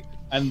supply.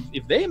 And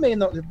if they may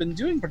not have been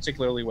doing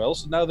particularly well,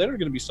 so now they're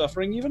going to be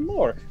suffering even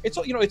more. It's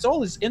all, you know, it's all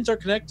this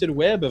interconnected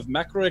web of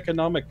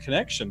macroeconomic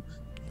connection.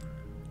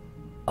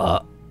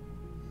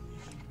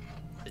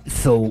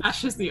 So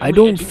I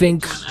don't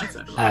think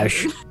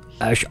Ash,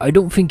 I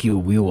don't think you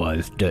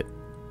realize that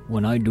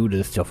when I do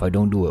this stuff, I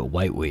don't do it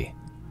lightly.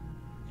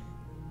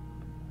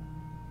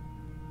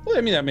 Well,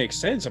 I mean, that makes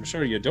sense. I'm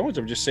sure you don't.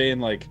 I'm just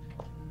saying, like,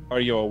 are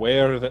you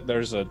aware that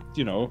there's a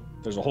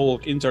whole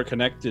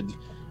interconnected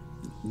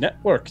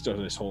network to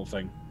this whole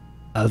thing?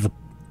 As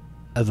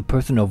a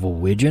person of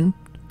religion,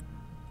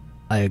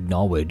 I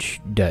acknowledge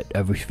that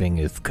everything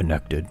is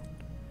connected.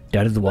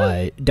 That is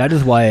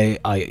why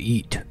I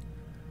eat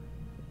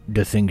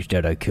the things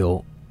that I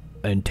kill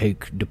and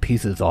take the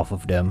pieces off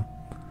of them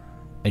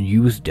and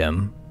use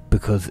them,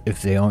 because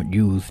if they aren't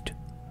used,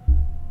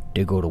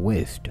 they go to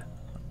waste.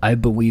 I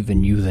believe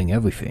in using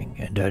everything,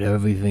 and that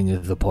everything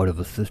is a part of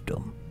a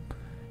system,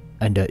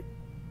 and that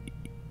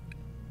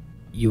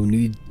you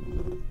need,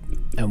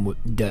 and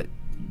that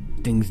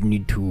things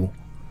need to,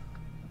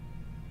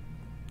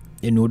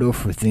 in order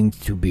for things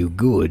to be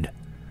good,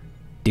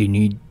 they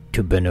need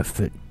to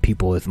benefit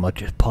people as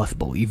much as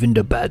possible, even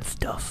the bad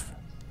stuff.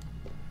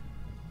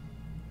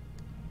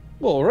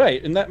 Well,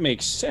 right, and that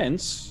makes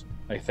sense,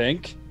 I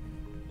think.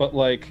 But,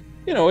 like,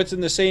 you know, it's in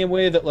the same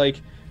way that,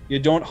 like, you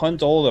don't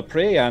hunt all the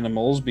prey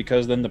animals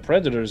because then the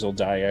predators will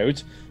die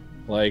out.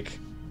 Like,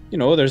 you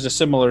know, there's a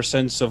similar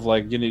sense of,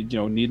 like, you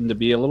know, needing to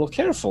be a little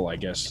careful, I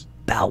guess.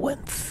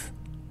 Balance.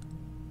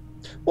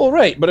 Well,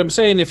 right, but I'm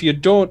saying if you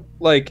don't,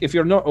 like, if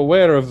you're not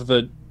aware of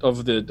the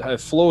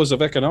flows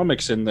of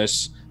economics in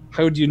this,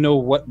 how do you know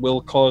what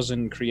will cause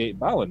and create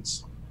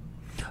balance?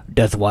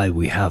 That's why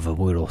we have a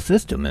little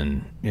system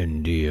in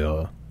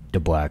the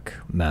Black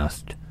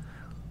Mast.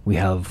 We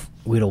have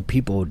little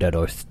people that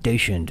are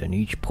stationed in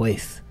each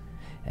place,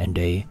 and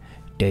they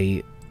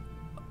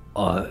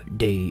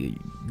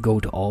go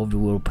to all the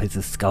little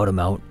places, scout them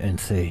out, and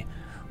say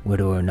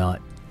whether or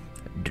not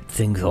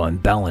things are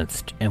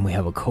imbalanced, and we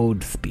have a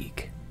code to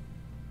speak.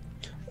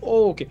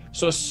 Okay,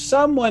 so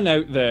someone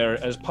out there,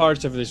 as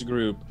part of this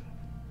group,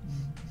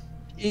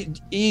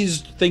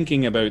 is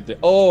thinking about the.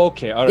 Oh,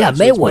 okay, all right. Yeah,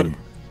 so Maywin.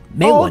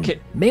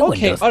 Maywin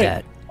okay, does all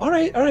right. that. All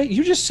right.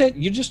 You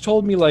just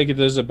told me like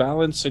there's a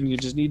balance and you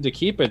just need to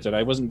keep it, and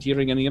I wasn't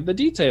hearing any of the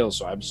details,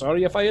 so I'm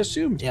sorry if I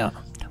assumed. Yeah,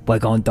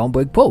 like on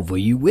Dawnbreak Cove where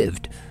you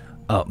lived,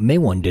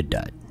 Maywin did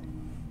that.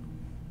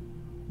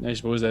 I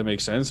suppose that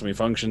makes sense. I mean,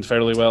 functioned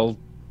fairly well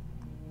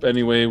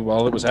anyway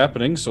while it was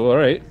happening, so all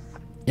right.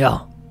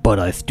 Yeah, but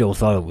I still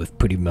thought it was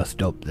pretty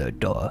messed up that,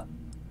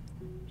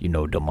 you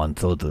know, the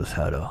Monzodas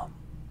had a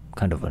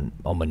kind of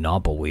a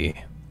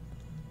monopoly.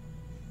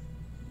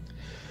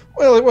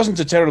 Well, it wasn't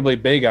a terribly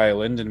big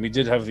island, and we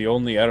did have the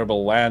only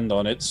arable land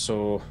on it,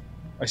 so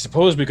I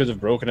suppose we could have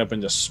broken up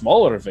into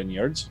smaller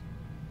vineyards.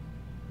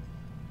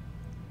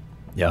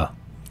 Yeah.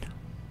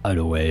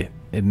 Either way,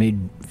 it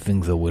made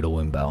things a little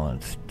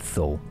imbalanced,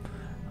 so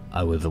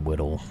I've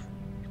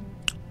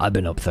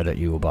been upset at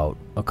you about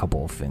a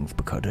couple of things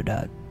because of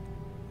that.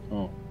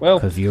 Oh, well.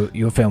 Because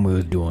your family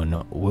was doing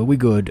really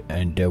good,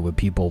 and there were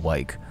people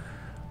like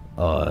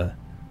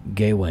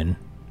Gawain,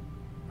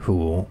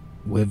 who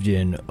lived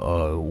in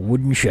a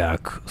wooden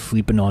shack,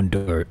 sleeping on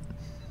dirt.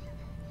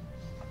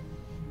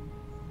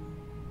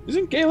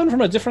 Isn't Galen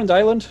from a different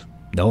island?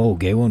 No,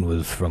 Gawain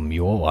was from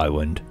your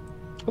island.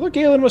 I thought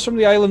Galen was from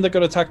the island that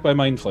got attacked by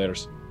mind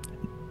flayers.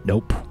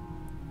 Nope.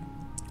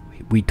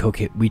 We took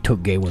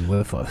Gawain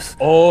with us.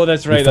 Oh,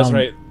 that's right. That's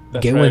right.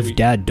 Gawain's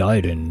dad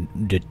died in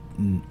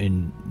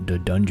the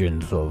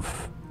dungeons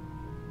of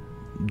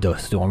the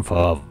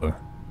Stormfather.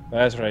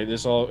 That's right.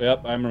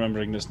 Yep, I'm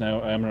remembering this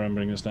now.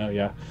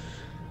 Yeah.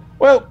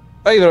 Well,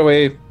 either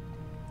way,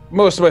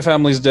 most of my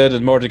family's dead,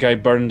 and Mordecai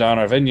burned down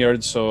our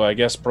vineyard, so I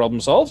guess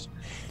problem solved.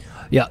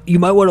 Yeah, you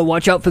might want to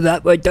watch out for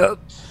that right there.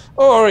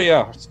 Oh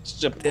yeah. As he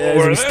stepped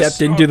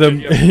into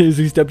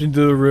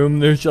the room,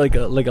 there's like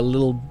a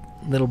little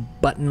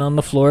button on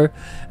the floor,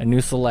 and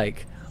Noosa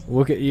like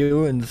look at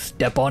you and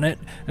step on it,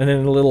 and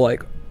then a little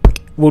like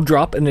will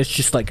drop, and it's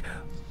just like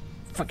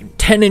fucking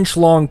 10-inch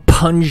long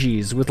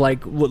pungies with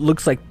like what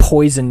looks like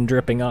poison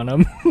dripping on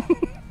them.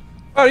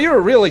 Oh, you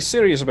were really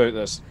serious about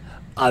this.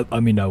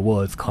 I mean, I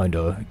was kind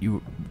of.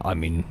 I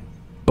mean,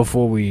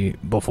 before we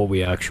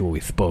actually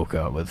spoke,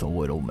 I was a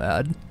little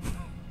mad.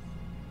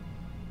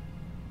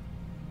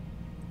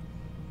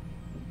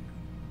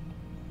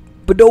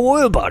 But don't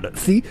worry about it.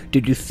 See?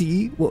 Did you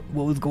see what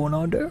was going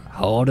on there?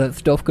 How all that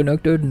stuff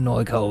connected, and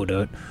like how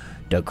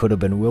that could have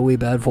been really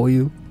bad for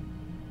you?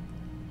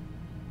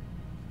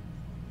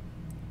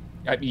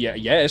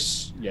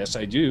 Yes,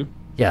 I do.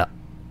 Yeah,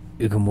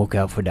 you can look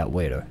out for that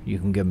later. You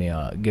can give me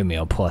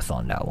a plus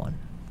on that one.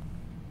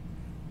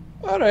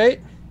 All right.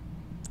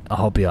 I'll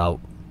help you out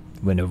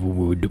whenever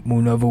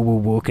we're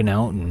working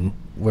out and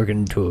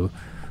working to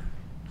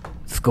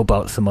scope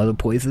out some other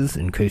places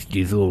in case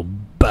these little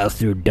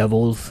bastard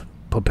devils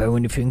prepare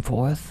anything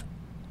for us.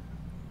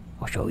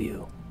 I'll show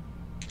you.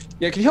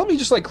 Yeah, can you help me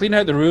just like clean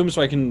out the room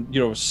so I can,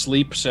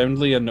 sleep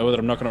soundly and know that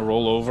I'm not gonna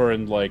roll over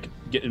and like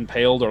get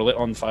impaled or lit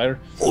on fire?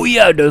 Oh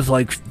yeah, there's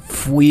like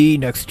flea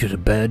next to the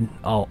bed.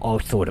 I'll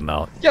sort him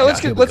out. Yeah,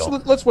 let's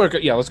work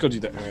it. Yeah, let's go do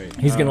that. Right.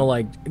 He's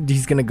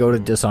gonna go to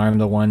disarm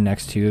the one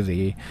next to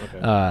the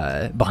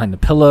behind the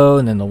pillow,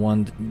 and then the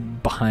one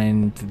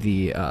behind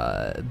the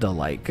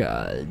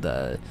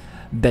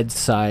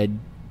bedside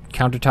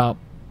countertop,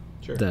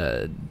 Sure.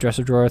 the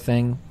dresser drawer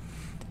thing,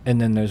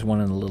 and then there's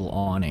one in the little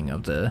awning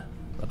of the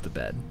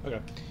bed. Okay.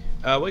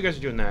 While you guys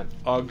are doing that,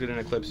 Ogden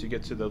and Eclipse, you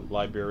get to the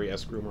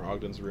library-esque room where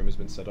Ogden's room has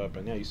been set up,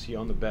 and yeah, you see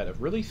on the bed a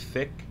really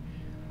thick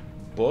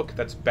book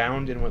that's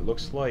bound in what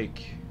looks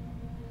like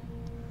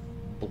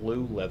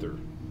blue leather.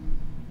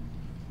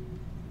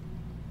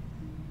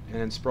 And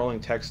then sprawling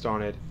text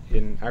on it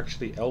in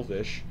actually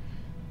Elvish,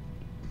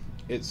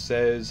 It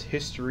says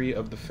History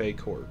of the Fey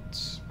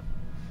Courts.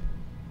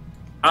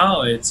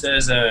 Oh, it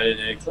says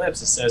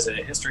Eclipse. It says a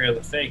history of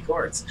the Fey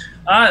Courts.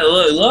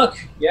 Look,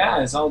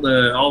 yeah, it's all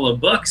the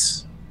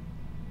books.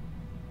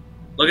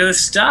 Look at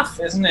this stuff,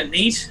 isn't it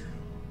neat?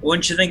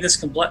 Wouldn't you think this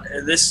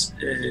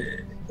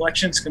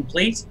collection's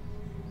complete?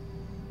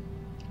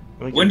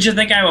 Wouldn't you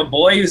think I'm a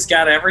boy who's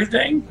got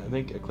everything? I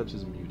think Eclipse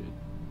is muted.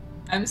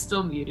 I'm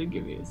still muted.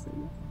 Give me a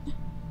second.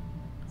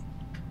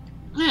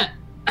 Yeah,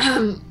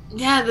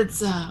 yeah,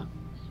 that's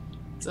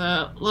it's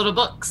little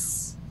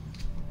books.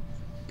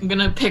 I'm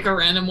gonna pick a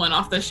random one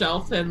off the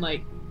shelf and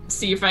like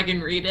see if I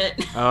can read it.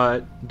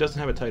 It doesn't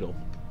have a title.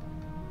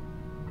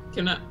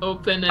 Can I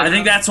open it? I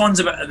think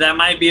that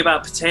might be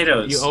about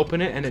potatoes. You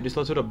open it and it just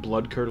lets out a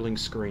blood-curdling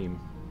scream.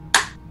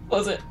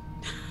 Close it.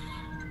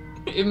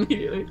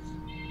 Immediately.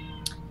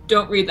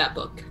 Don't read that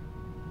book.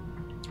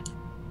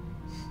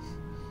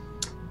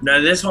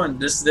 No, this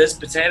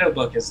potato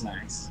book is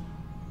nice.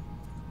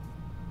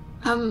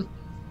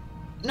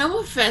 No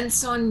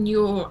offense on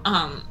your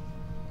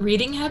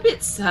reading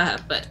habits,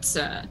 but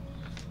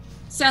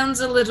sounds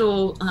a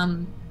little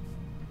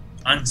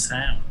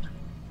unsound.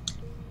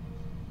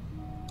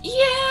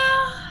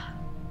 Yeah.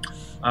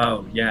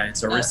 Oh yeah,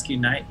 it's a risky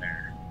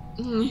nightmare.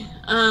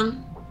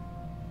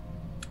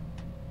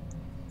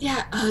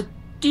 Yeah.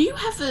 Do you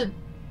have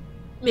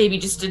maybe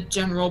just a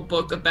general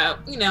book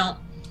about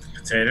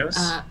potatoes?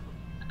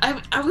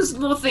 I was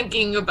more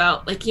thinking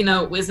about like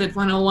Wizard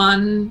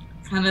 101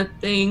 kind of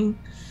thing.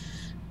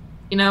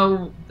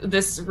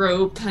 This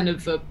robe kind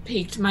of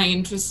piqued my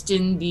interest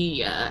in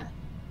the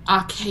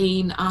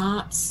arcane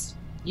arts,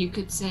 you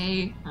could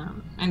say,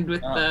 and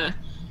with the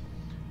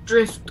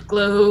drift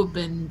globe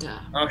and.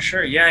 Oh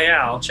sure, yeah,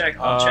 I'll check.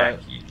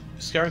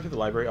 Scouring through the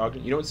library,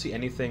 Ogden, you don't see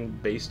anything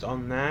based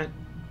on that,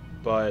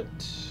 but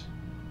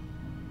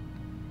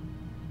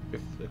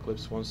if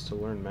Eclipse wants to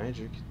learn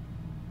magic,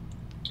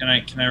 can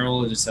I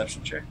roll a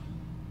deception check?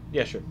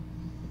 Yeah, sure.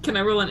 Can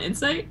I roll an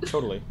insight?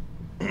 Totally.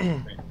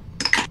 I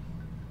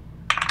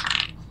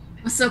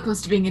was so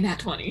close to being a nat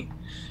 20.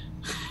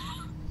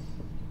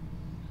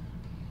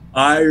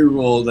 I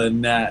rolled a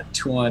nat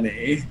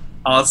 20.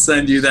 I'll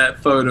send you that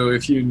photo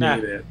if you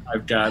need it.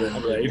 I've got it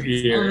right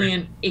here. Only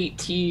an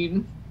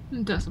 18.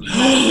 It doesn't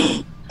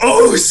matter.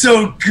 Oh,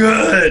 so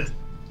good!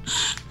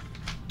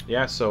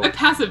 Yeah, so... My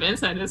passive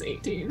insight is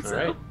 18, so...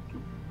 Alright.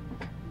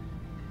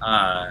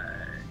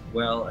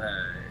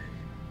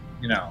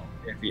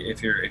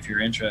 If you're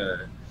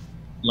into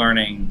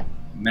learning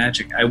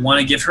magic, I want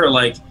to give her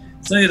like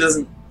something that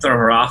doesn't throw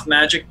her off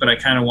magic, but I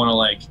kind of want to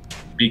like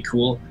be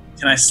cool.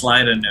 Can I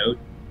slide a note?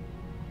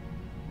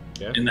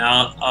 Yeah. And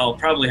I'll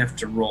probably have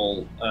to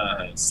roll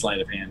a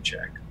sleight of hand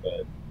check,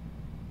 but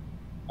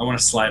I want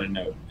to slide a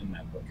note in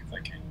that book if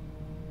I can,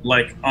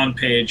 like on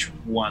page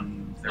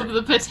 130. Of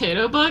the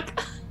potato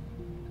book.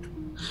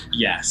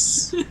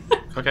 Yes.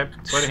 Okay,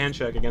 sleight of hand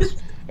check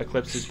against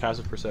Eclipse's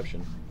passive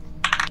perception.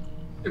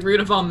 The root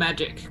of all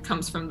magic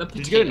comes from the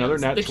potatoes. Did you get another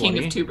nat the 20?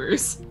 king of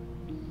tubers.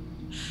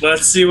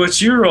 Let's see what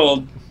you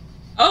rolled.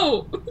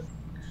 Oh,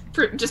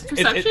 just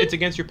perception. It's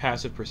against your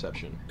passive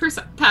perception.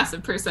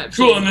 Passive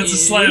perception. Cool, and that's a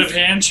sleight of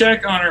hand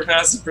check on her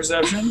passive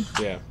perception.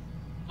 Yeah.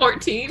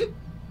 14.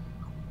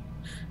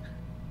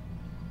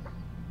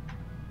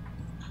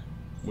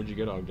 What'd you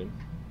get, Ogden?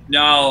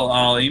 No,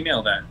 I'll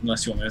email that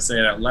unless you want me to say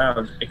it out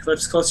loud.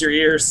 Eclipse, close your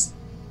ears.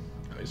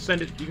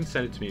 Send it. You can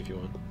send it to me if you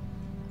want,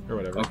 or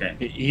whatever. Okay.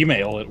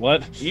 Email it.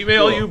 What?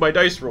 Email Cool. you by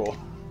dice roll.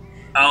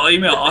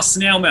 I'll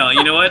snail mail.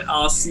 You know what?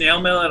 I'll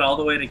snail mail it all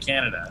the way to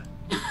Canada.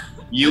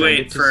 You Send wait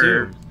it to for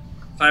Zoom.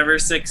 5 or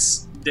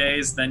 6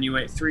 days, then you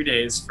wait 3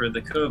 days for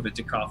the COVID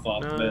to cough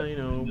off.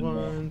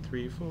 901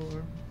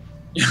 34.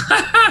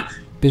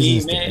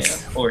 Business Email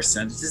days. or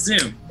send it to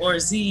Zoom or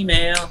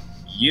Zmail.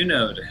 You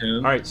know to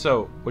whom. All right.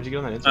 So, what'd you get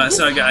on that insight?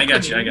 So I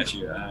got you.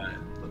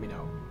 Let me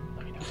know.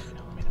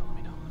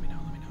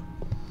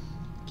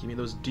 Give me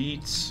those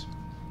deets.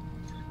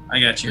 I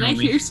got you. Can I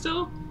homie. hear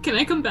still? Can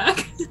I come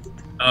back?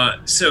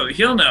 So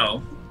he'll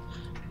know.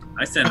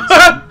 I sent it to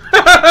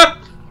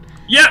him.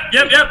 Yep.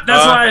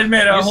 That's why I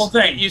made a whole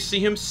thing. You see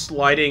him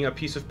sliding a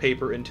piece of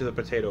paper into the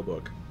potato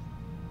book.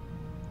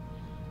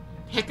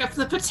 Pick up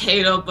the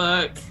potato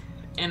book,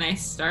 and I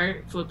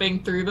start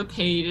flipping through the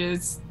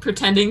pages,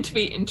 pretending to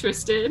be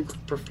interested.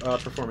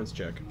 Performance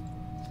check.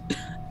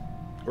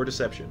 Or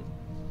deception.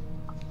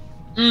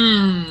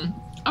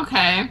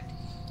 Okay.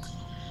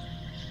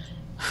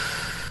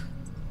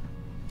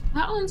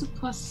 That one's a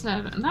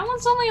 +7. That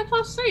one's only a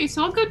 +3,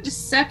 so I'll go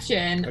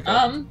deception.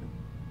 Okay.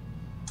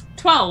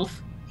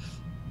 12.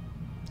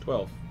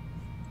 12.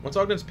 What's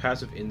Ogden's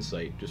passive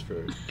insight, just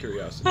for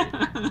curiosity?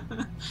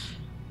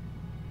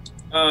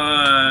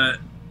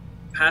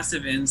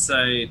 Passive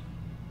insight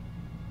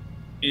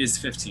is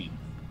 15.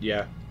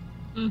 Yeah.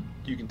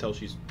 You can tell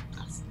she's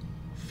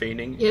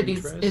feigning Yeah,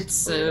 interest.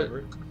 it's or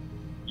whatever.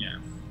 Yeah.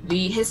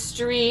 The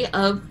History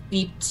of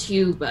the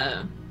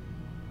Tuba.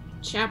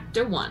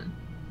 Chapter 1.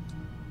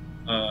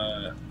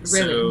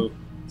 So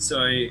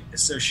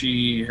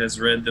she has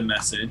read the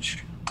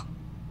message.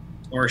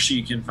 Or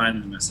she can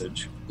find the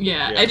message.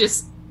 Yeah, Yeah. I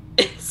just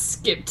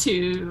skipped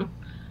to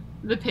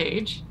the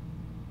page.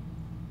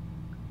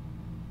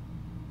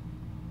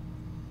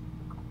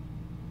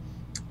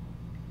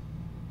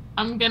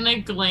 I'm gonna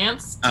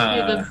glance to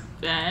the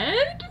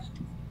bed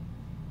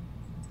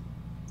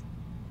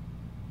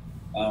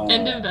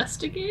and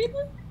investigate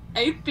it,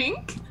 I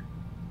think.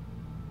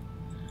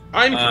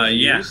 I'm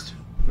yeah. confused.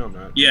 No, I'm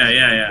not.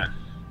 Yeah.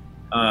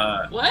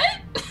 What?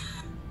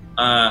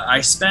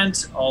 I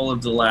spent all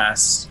of the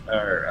last,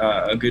 or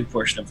a good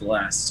portion of the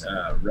last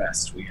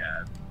rest we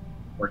had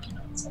working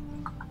on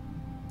something.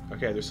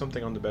 Okay, there's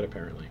something on the bed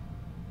apparently.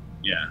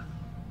 Yeah.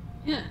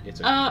 Yeah.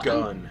 It's a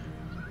gun.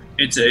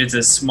 It's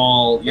a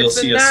small. You'll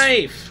It's see a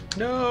knife.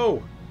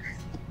 No.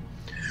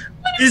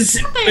 It's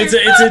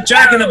a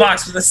Jack in the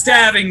Box with a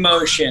stabbing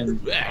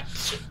motion.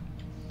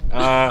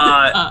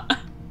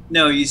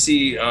 No, you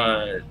see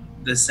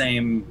the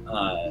same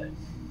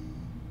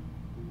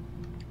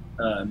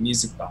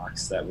music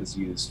box that was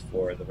used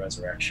for the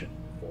resurrection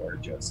for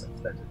Joseph.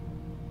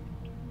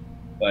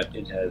 But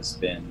it has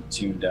been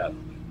tuned up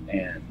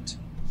and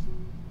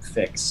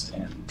fixed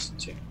and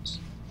tuned.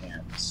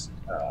 And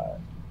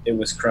it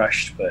was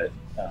crushed, but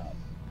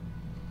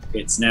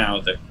it's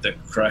now the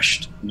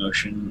crushed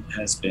motion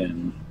has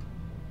been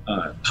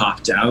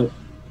popped out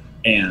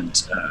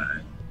and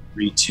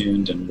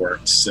retuned and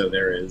worked. So it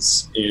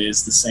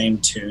is the same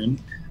tune,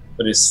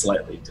 but is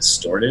slightly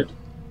distorted,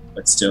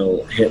 but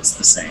still hits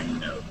the same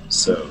note.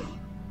 So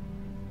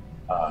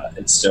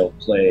it still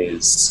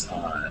plays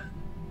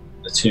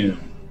the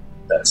tune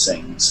that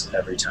sings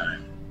every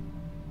time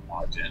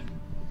Ogden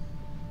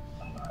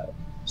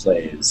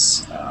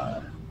plays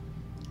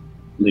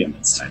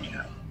Liam's Tiny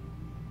House.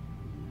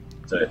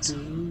 So it's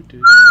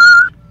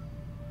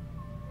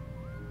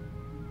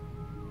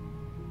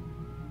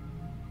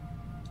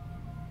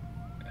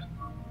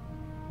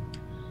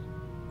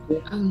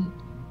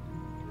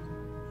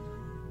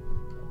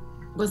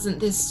Wasn't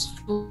this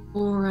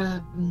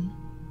for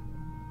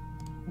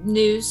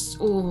News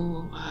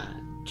or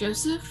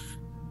Joseph?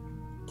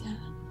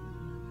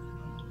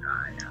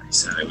 He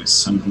said it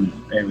was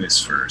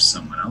for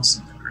someone else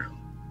in the group.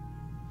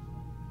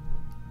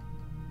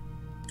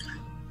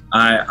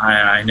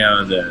 I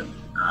know that.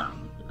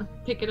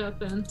 Pick it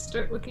up and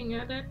start looking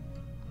at it.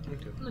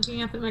 Okay.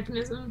 Looking at the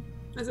mechanism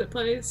as it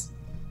plays.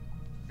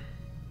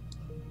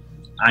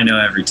 I know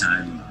every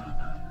time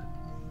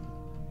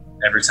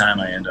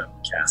I end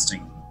up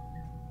casting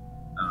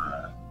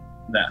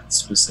that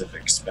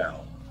specific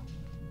spell,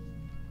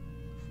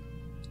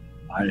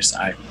 I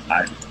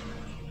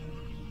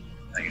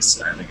think it's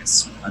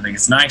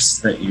nice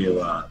that you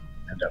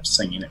end up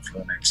singing it for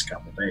the next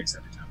couple days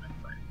every time I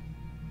play.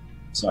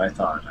 So I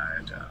thought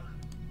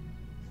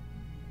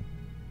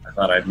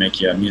I'd make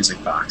you a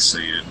music box so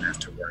you didn't have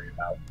to worry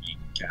about me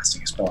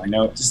casting a spell. I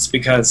know just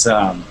because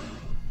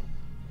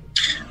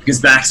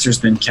Baxter's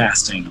been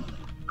casting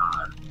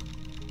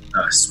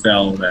a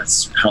spell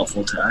that's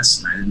helpful to us,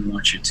 and I didn't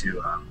want you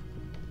to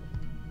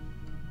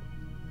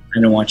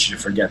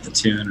forget the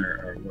tune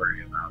or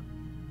worry about.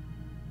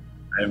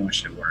 I didn't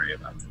want you to worry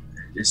about it.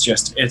 It's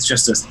just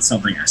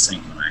something I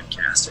sing when I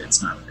cast it.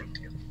 It's not a big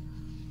deal.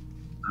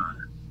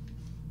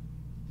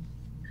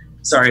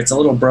 Sorry, it's a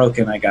little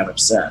broken. I got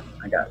upset.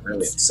 I got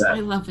really upset.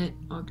 I love it,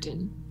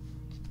 Ogden.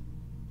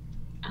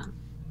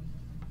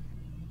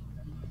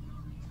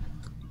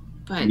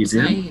 But You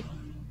do?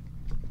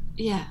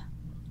 Yeah.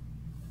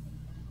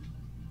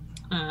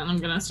 I'm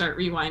gonna start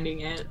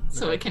rewinding it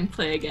so it can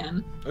play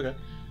again. Okay.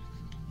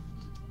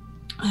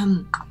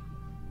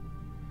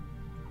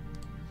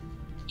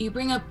 You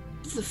bring up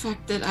the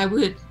fact that I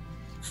would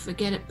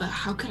forget it, but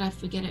how could I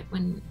forget it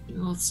when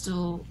you're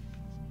still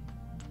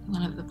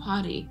one of the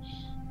party?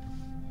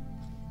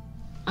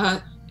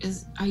 Are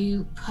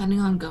you planning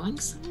on going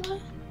somewhere?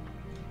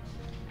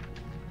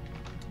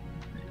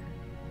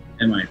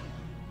 Am I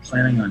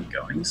planning on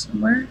going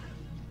somewhere?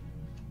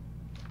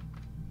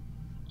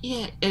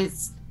 Yeah,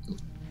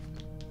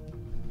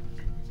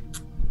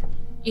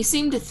 you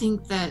seem to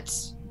think that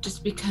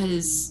just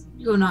because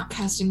you're not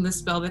casting the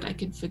spell that I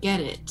could forget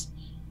it.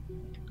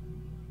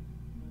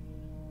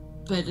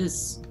 But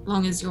as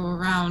long as you're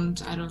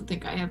around, I don't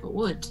think I ever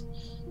would.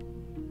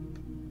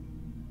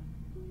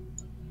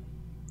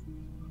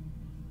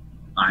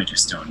 I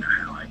just don't know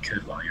how I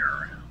could while you're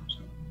around.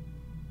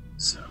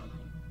 So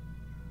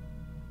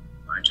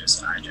I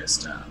just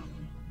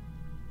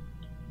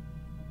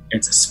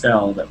it's a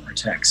spell that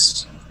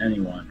protects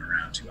anyone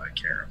around who I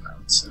care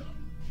about. So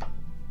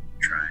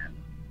try and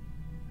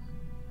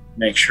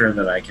make sure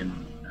that I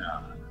can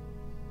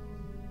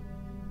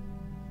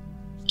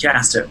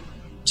cast it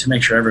to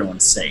make sure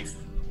everyone's safe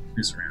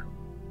who's around.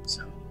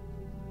 So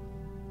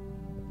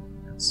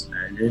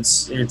I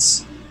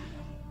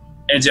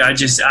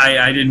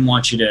didn't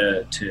want you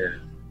to.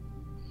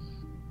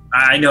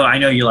 I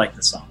know you like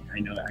the song.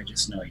 I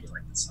just know you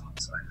like the song,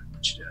 so I didn't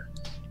want you to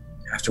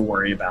have to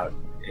worry about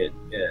it.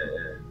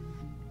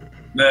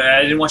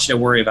 I didn't want you to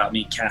worry about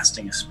me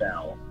casting a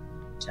spell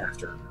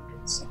after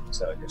the song.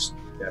 So I just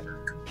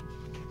never.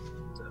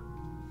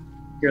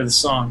 hear the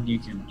song, you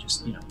can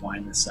just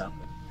wind this up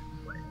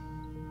and play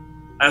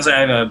it. Also,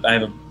 I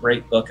have a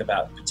great book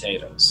about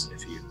potatoes.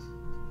 If you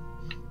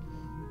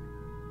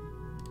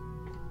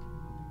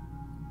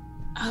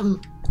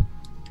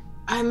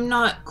I'm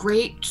not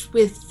great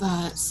with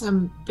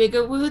some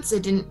bigger words. I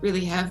didn't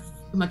really have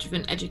much of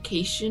an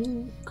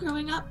education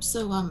growing up,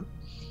 so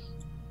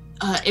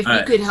if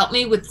you could help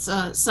me with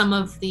some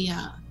of the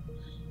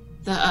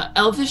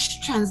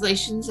Elvish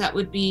translations, that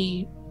would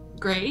be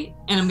great.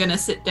 And I'm gonna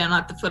sit down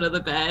at the foot of the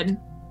bed,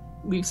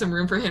 leave some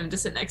room for him to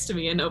sit next to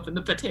me, and open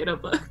the potato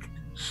book.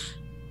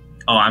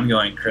 Oh, I'm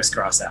going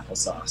crisscross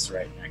applesauce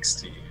right next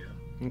to you,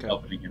 Okay.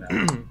 opening it up.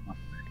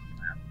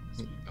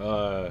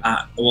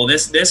 Uh, Well,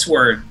 this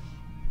word,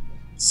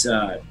 it's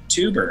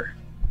tuber.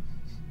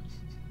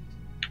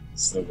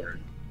 It's the word.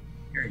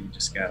 Here, you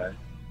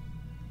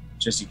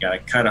gotta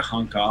cut a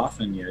hunk off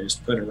and you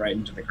just put it right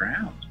into the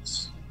ground.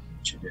 That's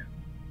what you do.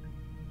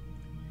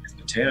 With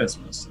potatoes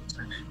most of the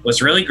time.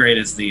 What's really great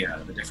is the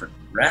different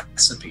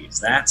recipes.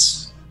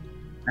 That's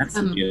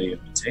the beauty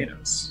of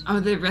potatoes. Are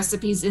there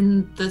recipes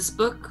in this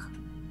book?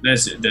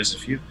 There's a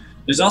few.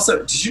 There's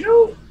also, did you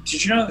know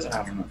this?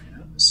 I don't know if you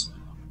know this.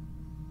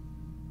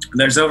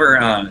 There's over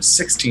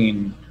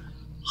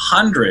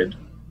 1,600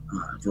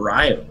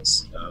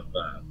 varietals of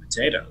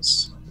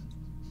potatoes.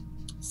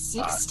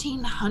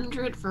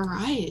 1,600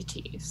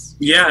 varieties.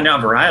 Yeah, no,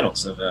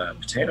 varietals of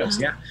potatoes.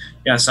 Yeah.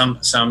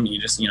 Some you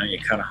just you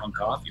cut a hunk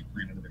off, you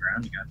plant it in the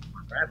ground, you got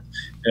one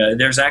varietal.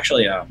 There's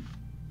actually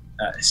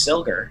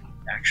Silger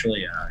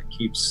actually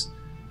keeps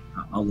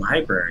a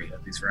library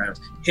of these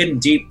varietals hidden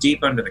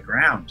deep under the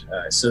ground,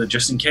 so that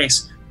just in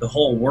case the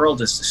whole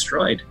world is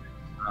destroyed,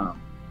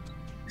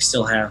 we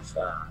still have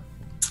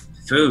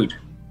food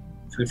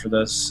for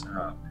those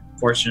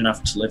fortunate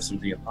enough to live through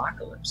the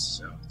apocalypse.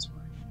 So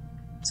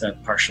it's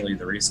partially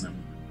the reason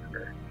I'm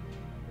never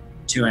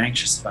too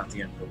anxious about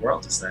the end of the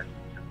world, is that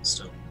it'll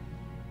still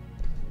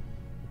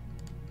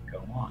go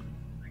on,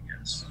 I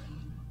guess.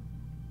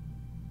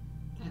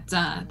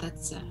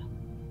 That's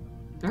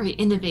very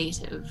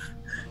innovative.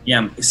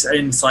 Yeah,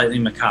 and slightly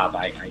macabre,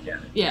 I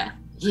get it. Yeah.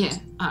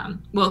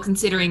 Well,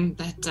 considering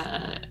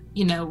that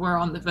we're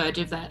on the verge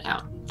of that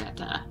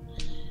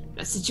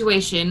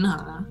situation,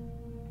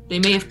 they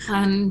may have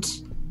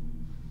planned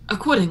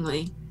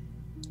accordingly.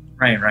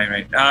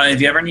 Right. If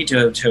you ever need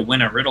to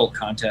win a riddle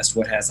contest,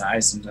 what has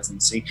eyes and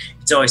doesn't see,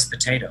 it's always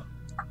potato.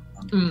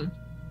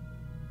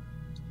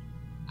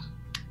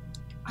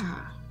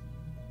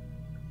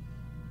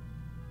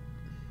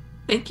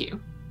 Thank you,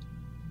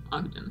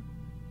 Ogden.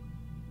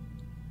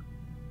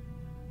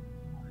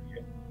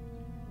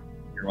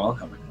 You're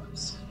welcome,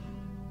 Eclipse.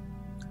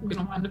 I'm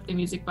gonna wind up the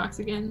music box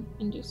again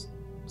and just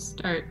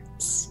start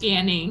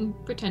scanning,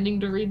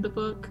 pretending to read the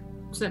book,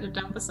 set it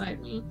down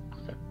beside me.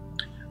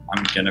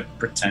 I'm gonna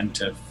pretend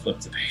to flip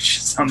the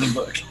pages on the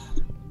book.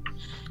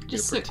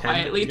 Just sit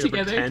quietly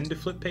together. Pretend to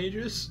flip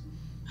pages?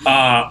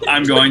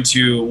 I'm going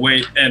to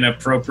wait an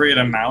appropriate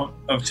amount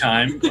of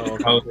time,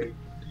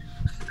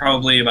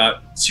 probably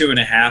about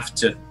 2.5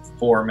 to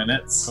 4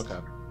 minutes. Okay.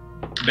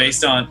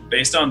 Based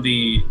on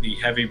the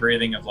heavy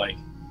breathing of like,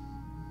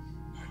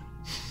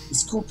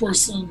 this cool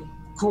person,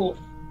 cool.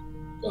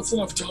 That's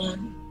enough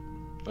time.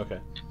 Okay.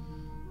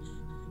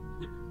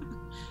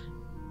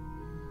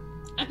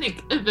 I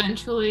think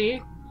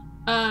eventually,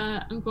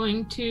 I'm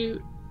going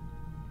to,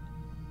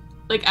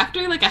 after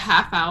a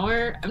half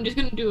hour, I'm just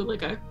gonna do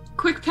a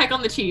quick peck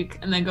on the cheek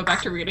and then go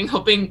back to reading,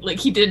 hoping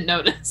he didn't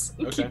notice.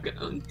 And Okay. Keep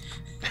going.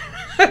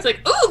 It's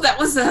ooh, that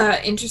was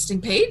a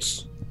interesting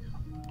page.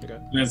 Okay.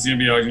 And it's gonna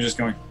be like just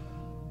going.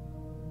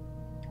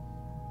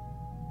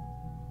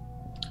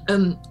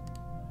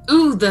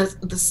 Ooh,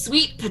 the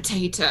sweet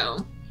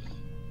potato.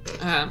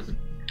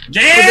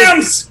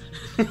 Jams.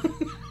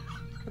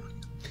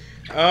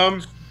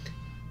 The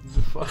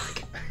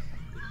fuck.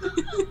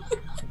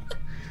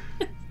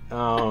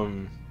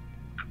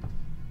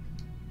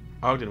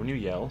 Ogden, when you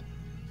yell,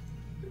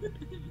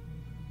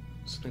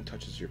 something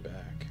touches your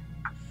back.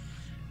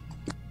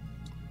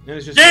 And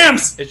it's just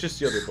Jams! It's just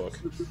the other book.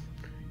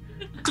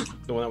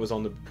 The one that was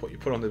you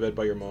put on the bed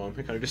by your mom.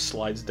 It kind of just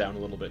slides down a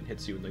little bit and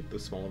hits you in the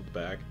small of the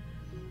back.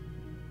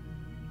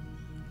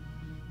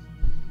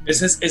 Is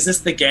this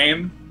the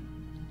game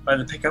by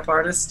the pickup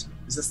artist?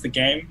 Is this the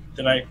game?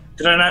 Did I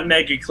not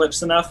neg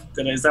Eclipse enough?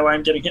 Is that why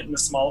I'm getting hit in the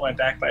small of my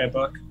back by a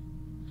book?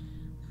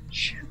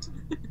 Shit.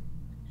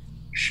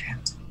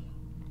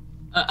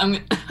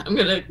 I'm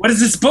gonna. What is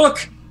this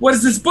book? What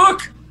is this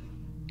book?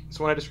 It's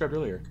the one I described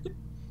earlier.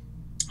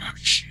 Oh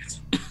shit.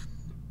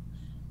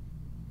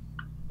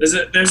 There's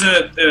a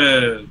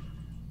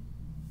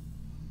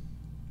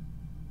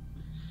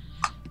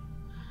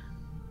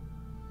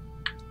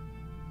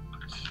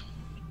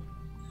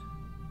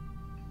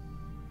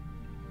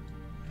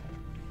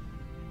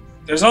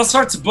There's all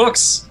sorts of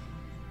books.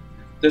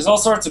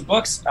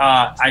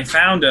 I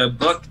found a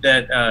book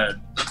that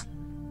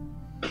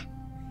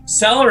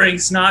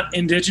cellaring's not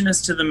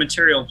indigenous to the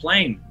material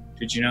plane.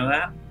 Did you know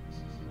that?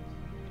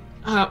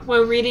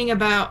 We're reading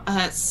about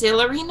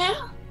celery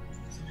now.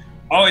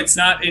 Oh, it's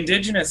not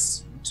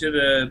indigenous to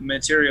the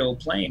material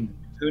plane.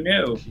 Who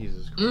knew?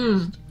 Jesus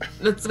Christ.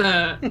 That's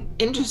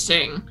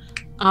interesting.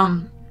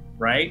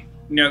 Right?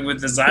 You know,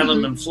 with the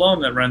xylem and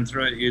phloem that run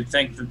through it, you'd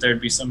think that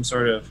there'd be some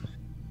sort of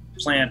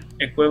plant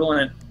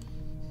equivalent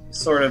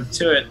sort of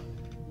to it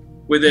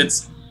with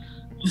its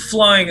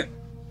flowing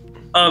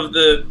of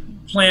the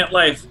plant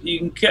life. You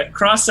can get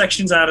cross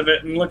sections out of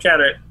it and look at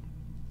it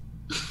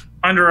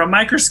under a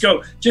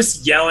microscope,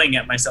 just yelling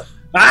at myself.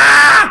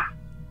 Ah!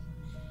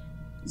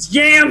 It's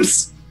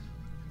yams!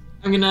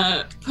 I'm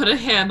gonna put a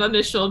hand on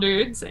his shoulder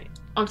and say,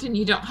 Ogden,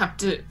 you don't have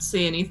to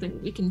say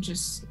anything. We can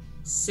just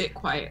sit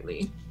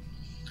quietly.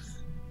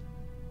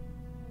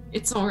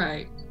 It's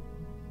alright.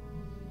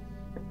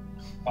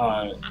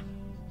 Oh,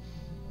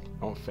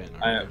 fan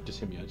art. Just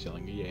hear me out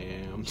yelling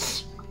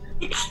yams.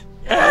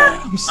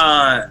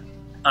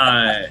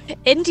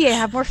 India,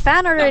 have more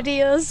fan art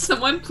ideas.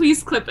 Someone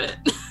please clip it.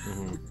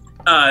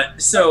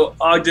 So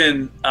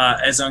Ogden,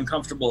 as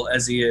uncomfortable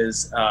as he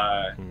is,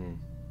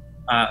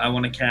 I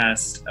want to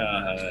cast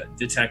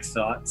Detect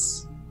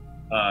Thoughts,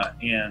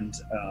 and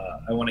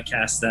I want to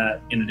cast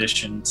that in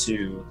addition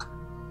to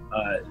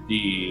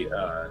the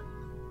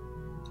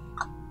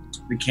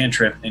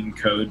cantrip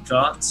Encode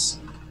Thoughts.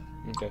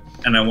 Okay.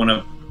 And I want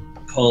to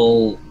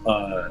pull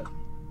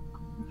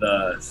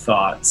the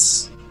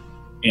thoughts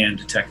and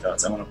Detect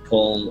Thoughts. I want to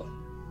pull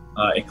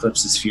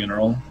Eclipse's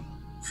Funeral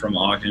from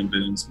Ogden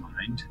Boone's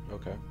mind.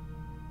 Okay.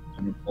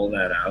 I'm gonna pull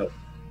that out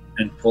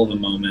and pull the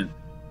moment,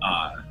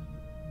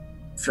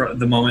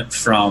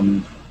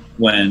 from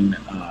when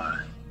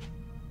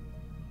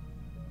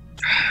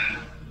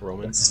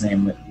Roman. what's his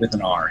name with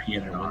an R? He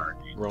had an R.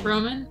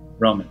 Roman?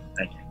 Roman.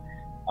 Thank you.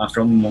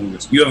 From the moment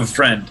was, you have a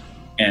friend,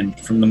 and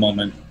from the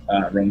moment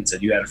Roman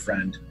said you had a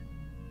friend,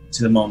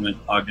 to the moment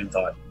Ogden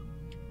thought,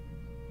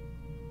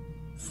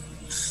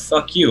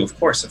 "Fuck you, of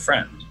course, a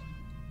friend."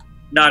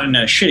 Not in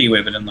a shitty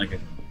way, but in like a,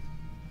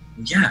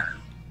 yeah,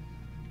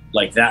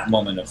 like that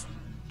moment of,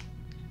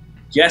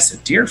 yes, a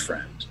dear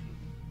friend.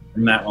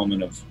 From that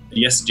moment of,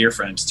 yes, a dear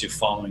friend, to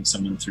following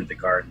someone through the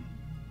garden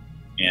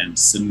and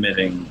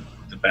submitting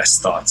the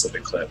best thoughts of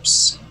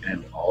Eclipse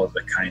and all of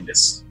the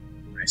kindest,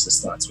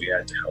 nicest thoughts we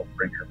had to help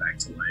bring her back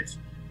to life.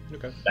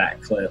 Okay.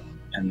 That clip,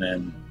 and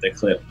then the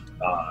clip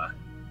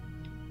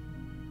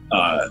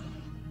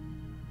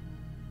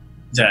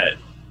that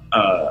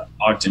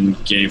Ogden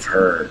gave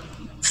her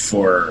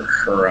for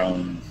her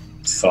own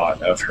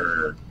thought of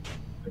her.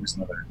 There was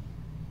another.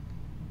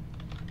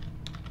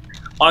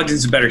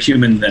 Ogden's a better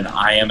human than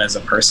I am as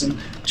a person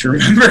to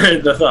remember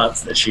the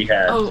thoughts that she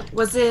had. Oh,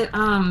 was it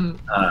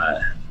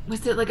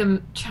like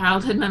a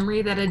childhood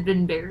memory that had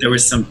been buried? There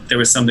was a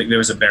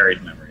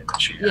buried memory that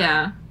she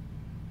had.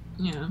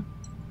 Yeah.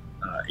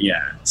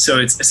 Yeah. So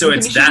it's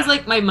She that. was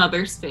like my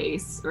mother's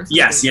face or something.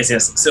 Yes.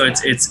 So Yeah.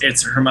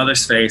 it's her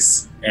mother's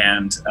face,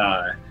 and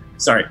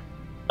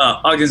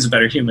Ogden's a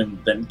better human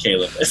than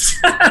Caleb is.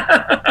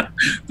 But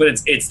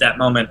it's that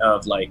moment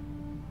of like,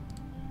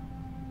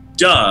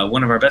 duh,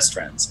 one of our best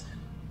friends.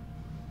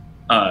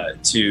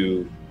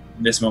 To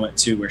this moment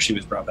too, where she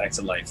was brought back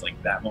to life,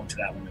 like that moment to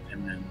that moment,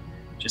 and then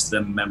just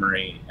the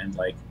memory and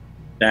like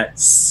that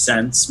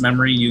sense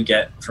memory you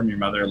get from your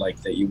mother,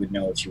 like that you would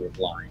know if you were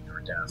blind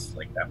or deaf,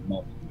 like that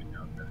moment you would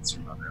know that it's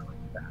your mother,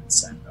 like that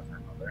scent of her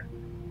mother,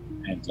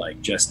 and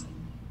like just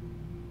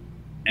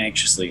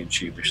anxiously and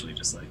sheepishly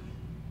just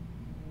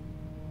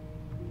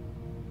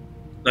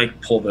like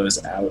pull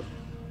those out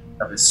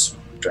of his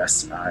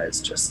stressed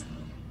eyes, just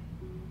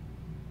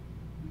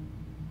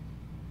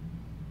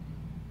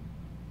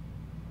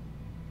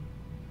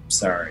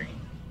sorry,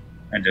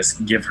 and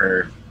just give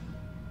her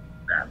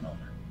that moment.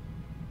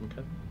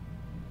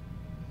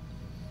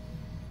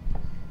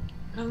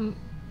 Okay.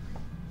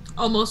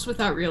 Almost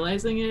without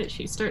realizing it,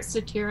 she starts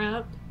to tear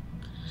up.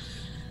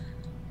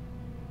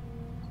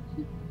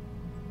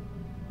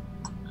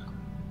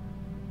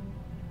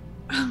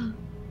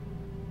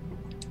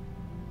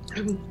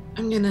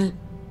 I'm gonna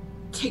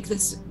take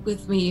this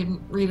with me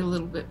and read a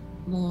little bit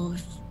more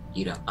if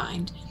you don't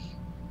mind.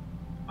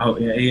 Oh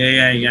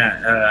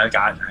yeah.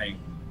 God, I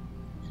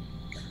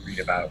read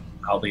about.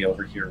 I'll be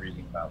over here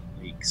reading about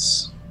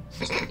leaks.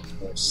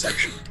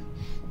 Section.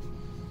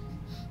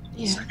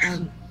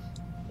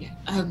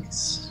 I'll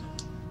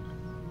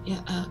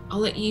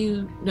let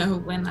you know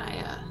when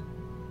I.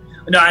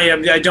 No,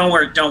 I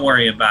don't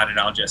worry about it.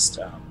 I'll just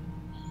I'll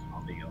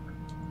be over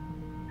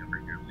here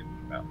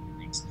reading about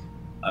leaks.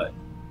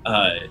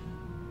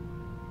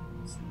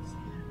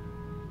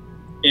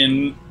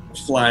 In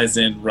flies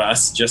in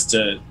Russ just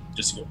to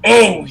go,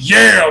 oh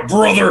yeah,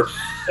 brother,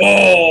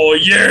 oh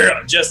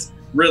yeah, just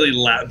really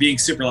loud, being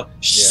super loud.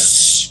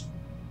 Shh,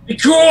 be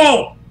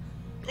cool.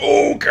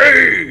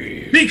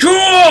 Okay, be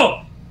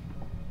cool.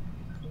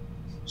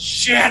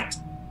 Shit.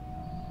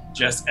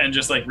 Just yeah,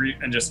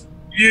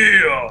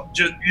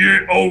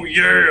 oh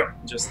yeah,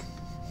 just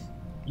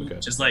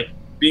like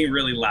being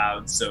really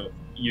loud, so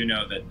you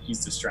know that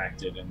he's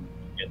distracted, and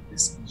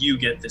you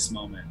get this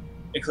moment.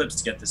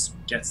 Eclipse gets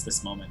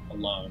this moment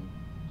alone,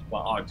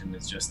 while Ogden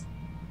is just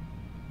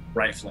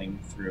rifling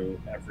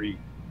through every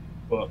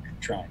book,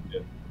 trying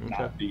to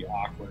not be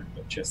awkward,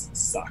 but just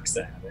sucks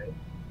at it.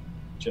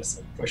 Just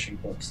like pushing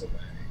books away.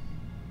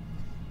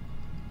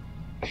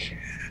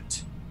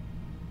 Shit.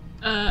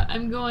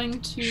 I'm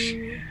going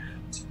to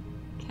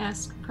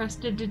cast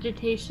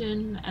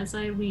Prestidigitation as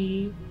I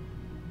leave.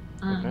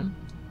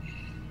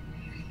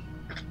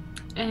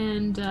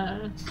 And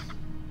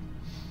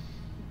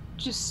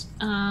just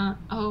what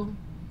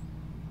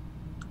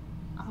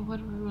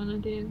do I want to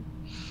do?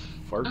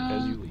 Fart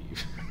as you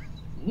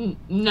leave.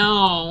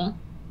 No.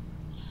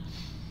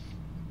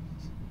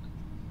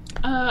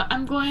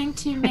 I'm going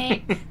to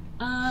make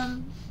a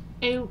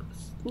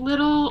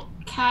little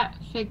cat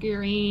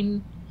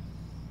figurine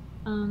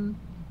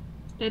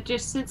that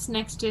just sits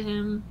next to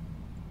him.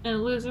 An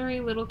illusory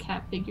little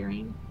cat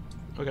figurine.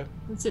 Okay.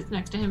 It sits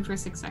next to him for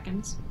 6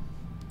 seconds.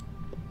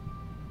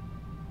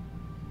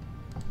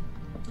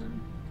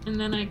 And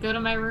then I go to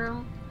my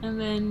room and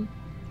then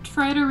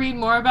try to read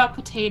more about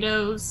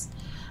potatoes.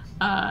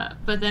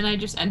 But then I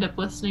just end up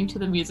listening to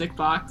the music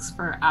box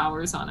for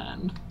hours on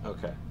end.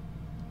 Okay.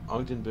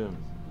 Ogden Boone.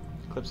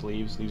 Clips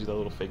leaves you the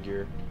little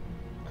figure.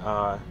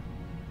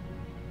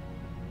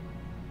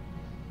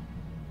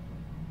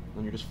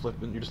 When you're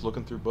just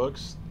looking through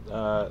books.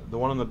 The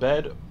one on the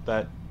bed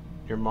that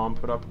your mom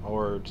put up,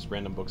 or just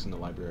random books in the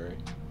library?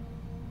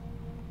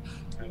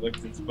 I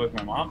looked at the book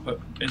my mom put.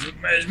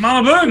 It's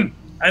Mama Boone!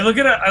 I look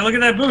at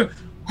that book.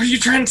 What are you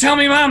trying to tell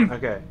me, Mom?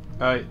 Okay.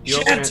 You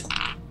open it,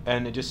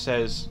 and it just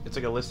says, it's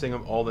like a listing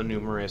of all the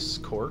numerous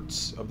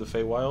courts of the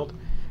Feywild.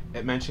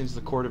 It mentions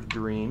the Court of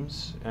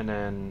Dreams, and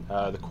then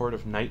the Court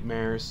of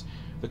Nightmares,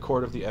 the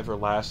Court of the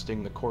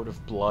Everlasting, the Court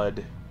of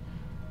Blood,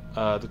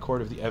 the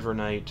Court of the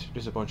Evernight.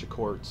 There's a bunch of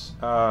courts.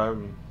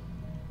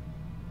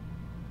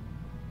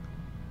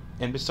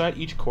 And beside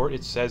each court,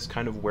 it says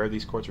kind of where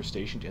these courts are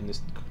stationed in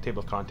this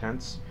table of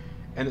contents.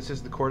 And it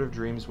says the Court of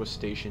Dreams was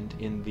stationed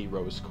in the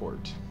Rose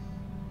Court.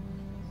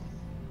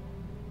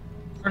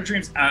 Court of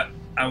Dreams, I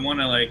want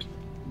to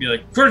be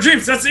like, Court of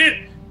Dreams, that's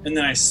it! And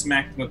then I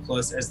smack the book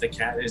close as the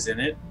cat is in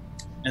it.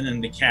 And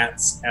then the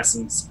cat's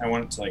essence, I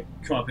want it to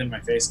come up in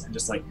my face and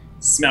just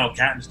smell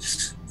cat and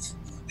just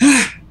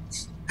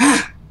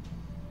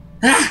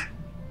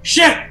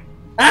shit!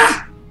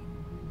 Ah!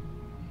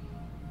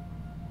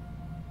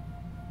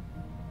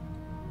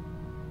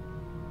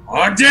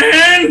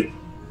 Ogden!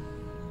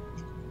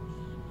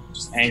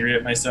 Just angry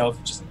at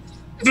myself, just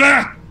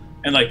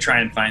and try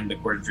and find the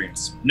Court of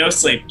Dreams. No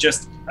sleep,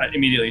 just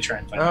immediately try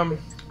and find it.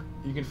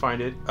 You can find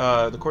it.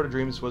 The Court of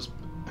Dreams was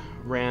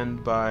ran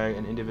by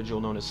an individual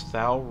known as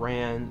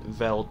Thalran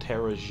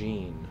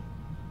Velterragine,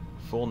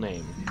 full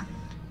name.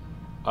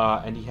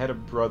 And he had a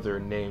brother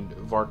named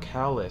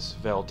Varkalis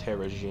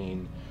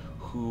Velterragine,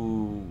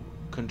 who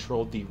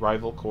controlled the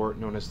rival court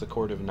known as the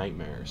Court of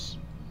Nightmares.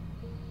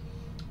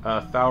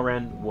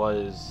 Thalran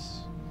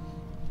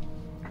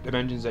it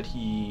mentions that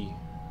he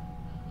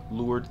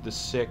lured the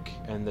sick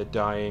and the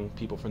dying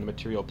people from the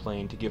material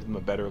plane to give them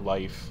a better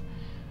life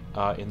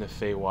in the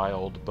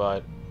Feywild,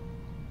 but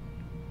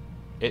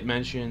it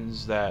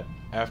mentions that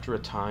after a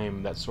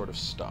time that sort of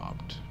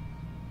stopped.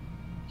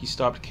 He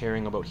stopped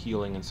caring about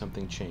healing and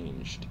something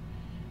changed.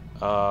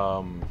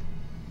 And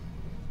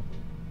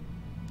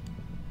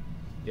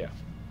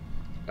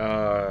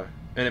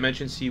it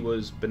mentions he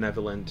was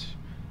benevolent,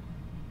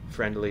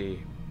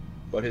 friendly,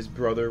 but his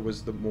brother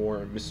was the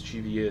more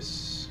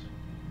mischievous.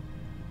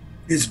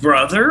 His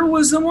brother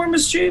was the more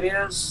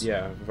mischievous?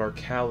 Yeah,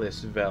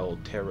 Varkalis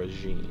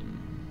Velterragine.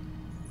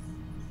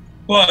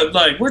 Well,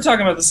 we're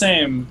talking about the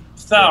same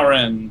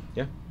Thalran.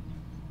 Yeah.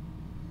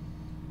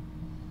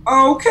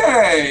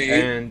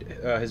 Okay. And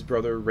his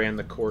brother ran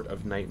the Court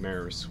of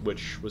Nightmares,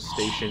 which was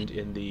stationed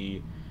in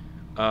the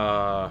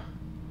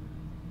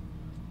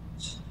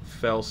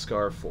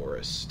Fellscar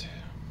Forest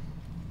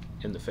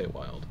in the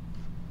Feywild.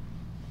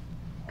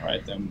 All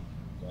right, then.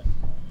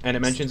 And it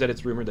mentions that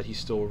it's rumored that he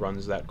still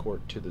runs that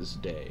court to this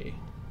day.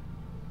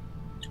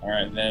 All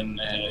right,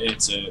 then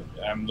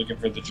I'm looking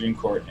for the Dream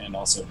Court and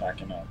also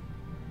backing up.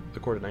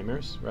 The Court of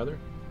Nightmares, rather?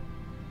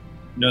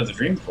 No, the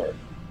Dream Court.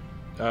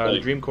 The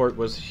Dream Court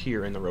was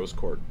here in the Rose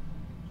Court.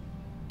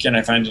 Can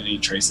I find any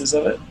traces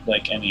of it?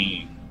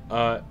 Any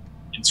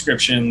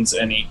inscriptions?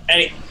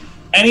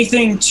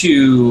 Anything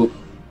to?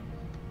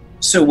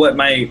 So what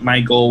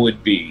my goal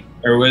would be,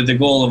 or what the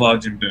goal of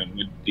Ogden Boone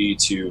would be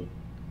to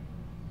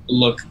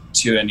look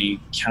to any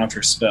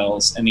counter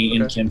spells, any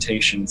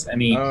incantations,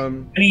 any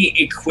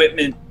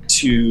equipment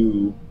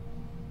to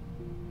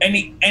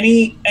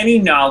any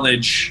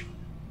knowledge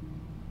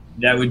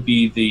that would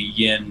be the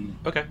yin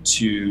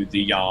to the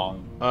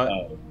yang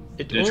of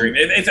the dream.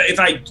 If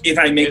I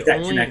make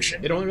that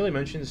connection, it only really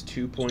mentions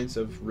 2 points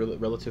of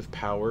relative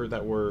power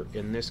that were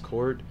in this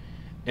court,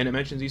 and it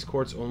mentions these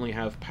courts only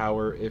have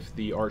power if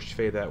the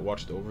Archfey that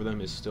watched over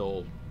them is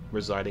still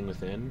residing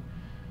within.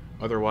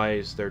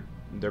 Otherwise, they're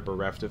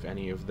bereft of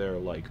any of their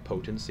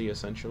potency,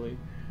 essentially.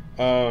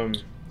 So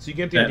you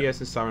get the idea,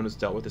 since Sauron has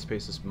dealt with, this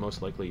place is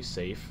most likely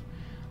safe.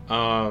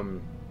 But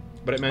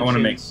it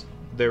mentions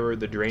there were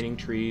the draining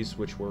trees,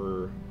 which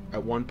were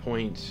at one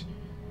point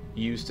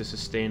used to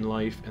sustain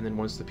life, and then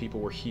once the people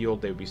were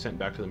healed, they would be sent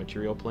back to the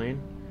material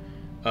plane,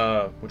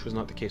 which was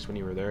not the case when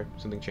you were there.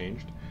 Something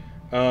changed.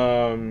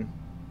 And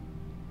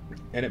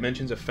it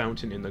mentions a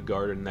fountain in the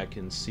garden that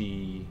can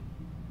see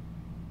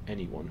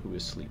anyone who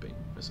is sleeping,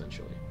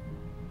 essentially.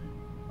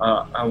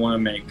 I want to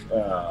make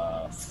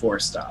 4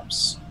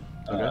 stops.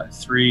 Okay.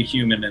 3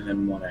 human and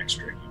then 1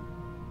 extra human.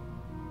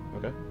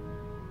 Okay.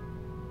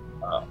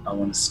 I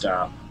want to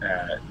stop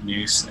at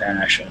Noose,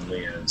 Ash, and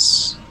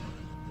Leah's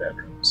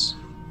bedrooms.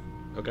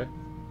 Okay.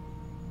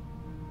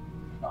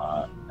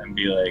 And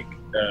be like,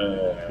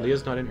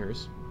 Leah's not in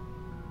hers.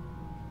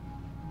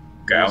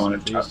 okay, I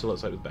want to Leah's still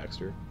outside with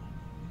Baxter.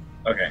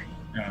 Okay.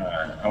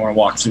 I want to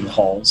walk through the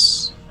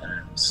halls.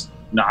 And,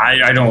 no,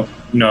 I don't.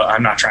 No,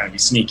 I'm not trying to be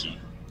sneaky.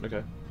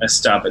 Okay. I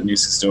stop at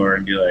Noose's door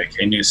and be like,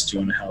 "Hey, Noose, do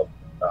you want to help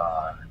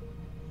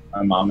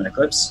my mom in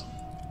Eclipse?"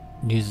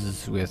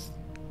 Uses with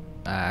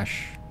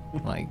Ash,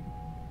 like,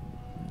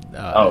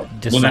 well,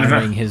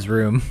 disarming his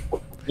room.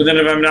 But then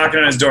if I'm knocking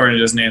on his door and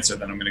he doesn't answer,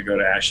 then I'm going to go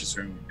to Ash's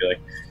room and be like,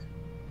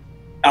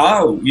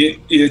 "Oh,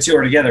 you 2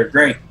 are together.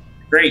 Great.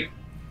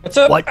 What's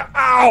up? What?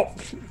 Ow!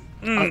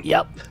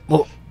 Yep.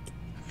 Well,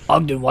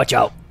 Ogden, watch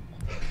out.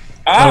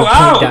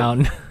 Oh!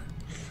 Down.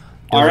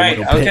 All right,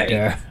 There's a little pit okay.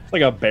 there. It's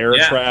like a bear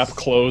Yeah. trap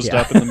closed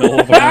Yeah. up in the middle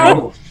of a room.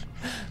 Ow!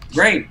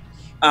 Great.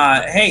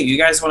 Hey, you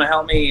guys want to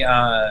help me?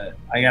 I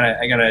got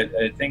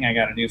a thing I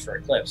got to do for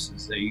Eclipse.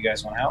 So you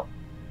guys want to help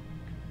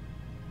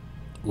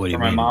What do for you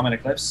my mean? mom in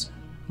Eclipse?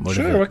 What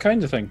Sure, is it? what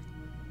kind of thing?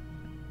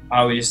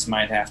 Oh, we just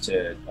might have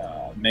to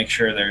make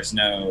sure there's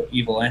no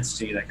evil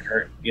entity that could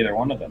hurt either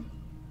one of them.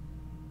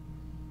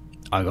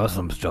 I got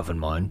some stuff in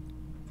mind.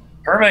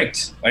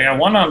 Perfect. I got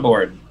 1 on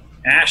board.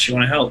 Ash, you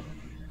want to help?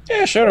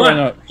 Yeah, sure, Hold why on.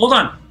 not? Hold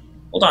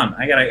on.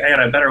 I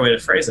got a better way to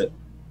phrase it.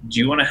 Do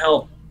you want to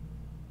help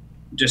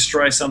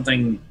destroy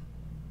something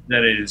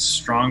that is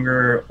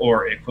stronger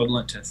or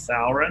equivalent to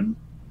Thalrin?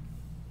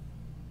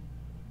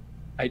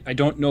 I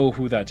don't know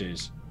who that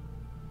is.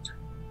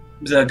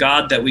 The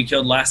god that we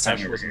killed last time Ash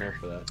we were wasn't here. there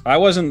for that. I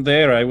wasn't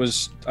there. I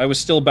was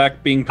still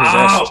back being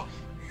possessed. Oh!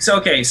 So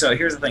here's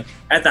the thing.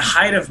 At the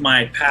height of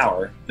my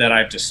power that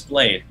I've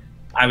displayed,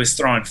 I was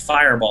throwing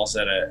fireballs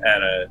at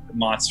a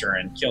monster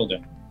and killed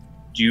him.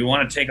 Do you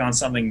want to take on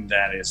something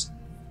that is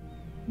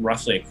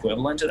roughly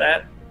equivalent to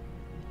that?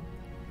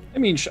 I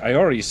mean, I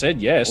already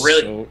said yes.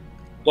 Really? So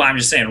Well, I'm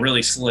just saying,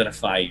 really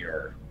solidify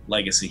your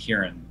legacy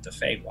here in the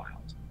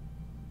Feywild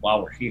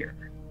while we're here.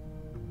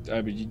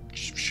 I mean,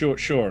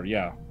 sure,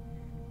 yeah.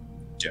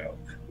 Dope.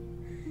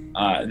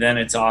 Then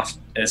it's off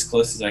as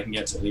close as I can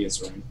get to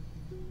Leah's room.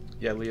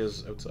 Yeah,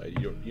 Leah's outside.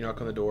 You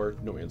knock on the door,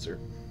 no answer.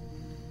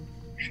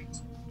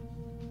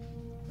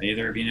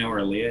 Either of you know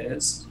where Leah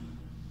is?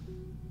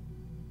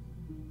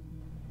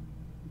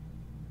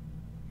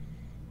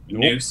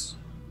 Nope. Noose?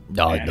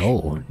 No, I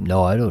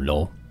don't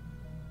know.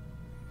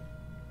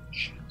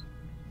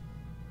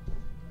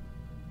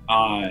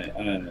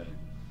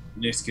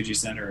 Noose, could you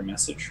send her a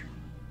message?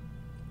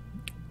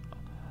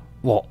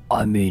 Well,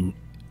 I mean,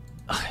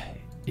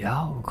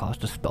 yeah, it will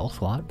cost a spell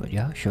slot, but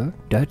yeah, sure.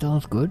 That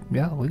sounds good.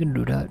 Yeah, we can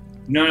do that.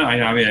 No,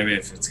 I mean,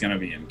 if it's gonna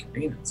be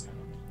inconvenience.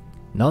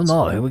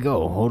 No, here we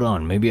go. Hold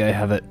on. Maybe I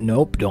have it.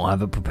 Nope, don't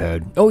have it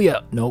prepared. Oh,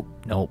 yeah. Nope.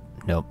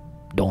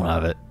 Don't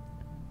have it.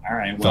 All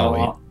right.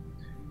 Sorry.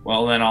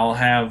 Well, then I'll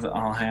have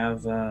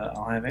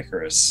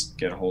Icarus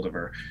get a hold of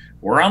her.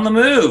 We're on the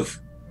move.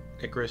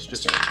 Icarus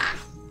just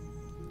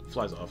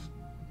flies off.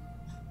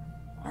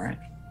 All right.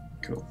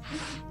 Cool.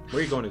 Where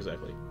are you going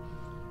exactly?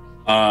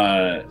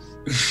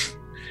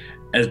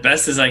 As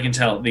best as I can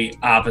tell, the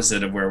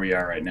opposite of where we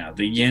are right now.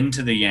 The yin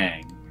to the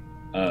yang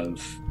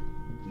of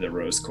the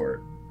Rose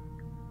Court.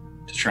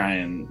 To try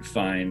and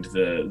find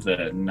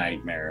the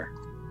nightmare.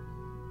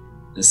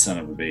 The son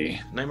of a bee.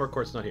 Nightmare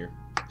Court's not here.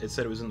 It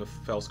said it was in the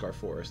Fellscar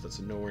Forest. That's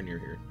nowhere near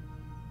here.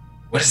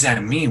 What does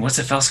that mean? What's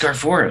a Fellscar You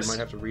Forest? might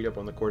have to read up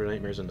on the Court of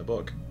Nightmares in the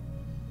book.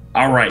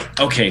 All right.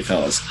 Okay,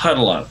 fellas.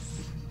 Huddle up.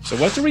 So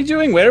what are we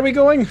doing? Where are we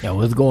going? Yeah,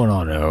 what's going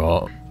on there,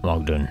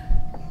 Ogden?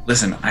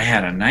 Listen, I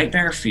had a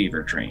nightmare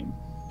fever dream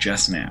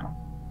just now.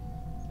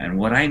 And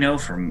what I know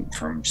from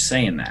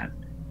saying that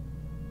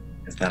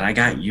is that I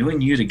got you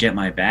and you to get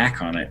my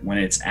back on it when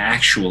it's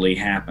actually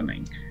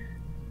happening.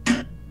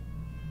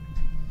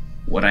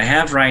 What I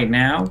have right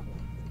now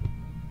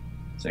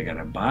is I got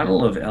a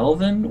bottle of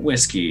Elven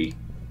whiskey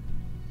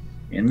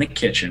in the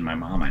kitchen. My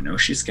mom, I know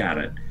she's got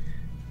it.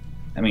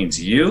 That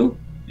means you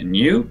and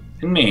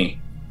me.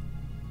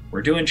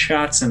 We're doing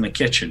shots in the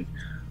kitchen.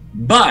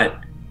 But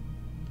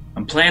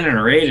I'm planning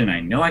a raid and I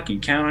know I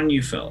can count on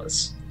you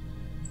fellas.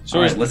 So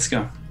All is- right, let's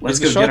go. Does Let's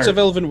the go shots get of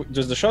our... elven?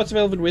 Does the shots of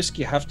elven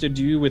whiskey have to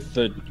do with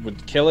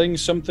killing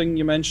something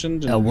you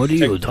mentioned? and What are you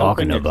helping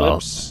talking about?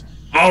 Eclipse?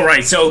 All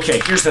right, so okay,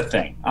 here's the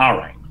thing. All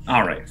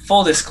right.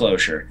 Full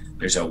disclosure,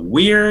 there's a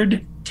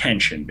weird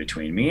tension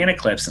between me and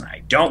Eclipse, and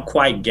I don't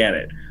quite get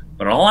it.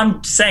 But all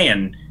I'm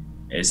saying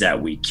is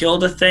that we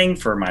killed a thing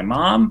for my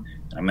mom,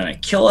 and I'm gonna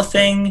kill a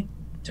thing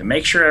to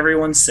make sure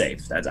everyone's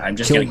safe.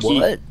 Kill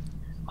what?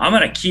 I'm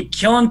gonna keep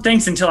killing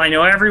things until I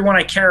know everyone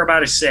I care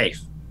about is safe.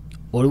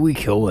 What are we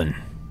killing?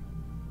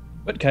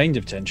 What kind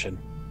of tension?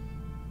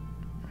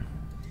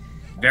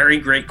 Very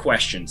great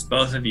questions.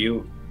 Both of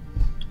you.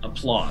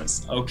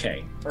 Applause.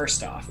 Okay,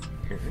 first off,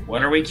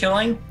 what are we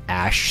killing?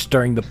 Ash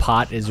stirring the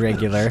pot is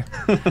regular.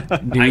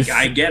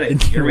 I get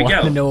it. Here we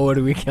go. Know what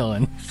are we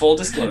killing? Full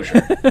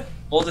disclosure.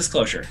 Full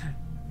disclosure.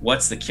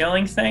 What's the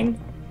killing thing?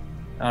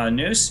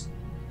 Noose?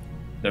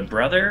 The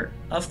brother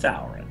of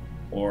Thauron.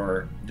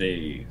 Or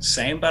the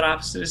same but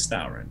opposite as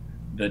Thauron.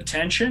 The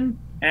tension,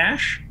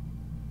 Ash?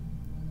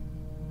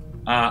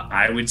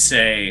 I would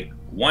say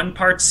 1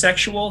 part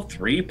sexual,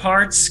 3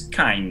 parts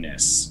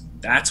kindness.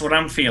 That's what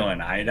I'm feeling.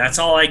 That's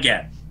all I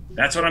get.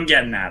 That's what I'm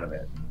getting out of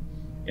it.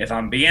 If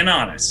I'm being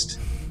honest.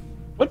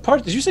 What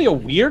part? Did you say a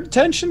weird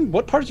tension?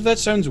 What part of that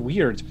sounds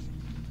weird?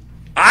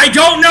 I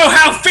don't know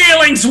how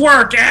feelings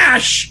work,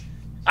 Ash!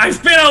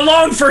 I've been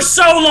alone for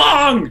so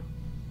long!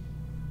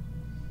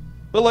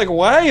 But, like,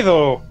 why,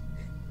 though?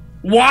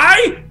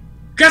 Why?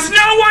 'Cause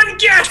no one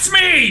gets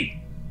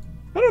me!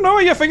 I don't know,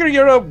 you figure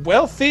you're a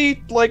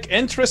wealthy, like,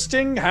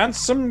 interesting,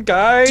 handsome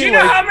guy. Do you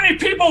know how many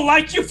people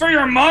like you for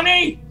your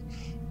money?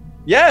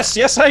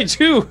 Yes, I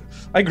do.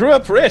 I grew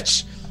up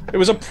rich. It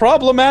was a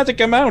problematic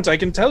amount, I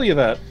can tell you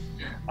that.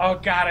 Oh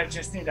God, I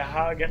just need a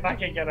hug. If I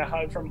can get a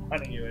hug from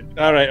one of you.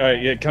 All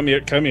right, yeah, come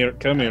here. Oh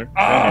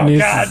News,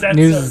 God, that's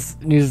News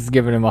is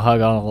giving him a hug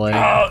on the leg.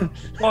 Oh,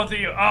 both of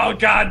you. Oh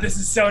God, this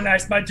is so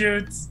nice, my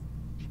dudes.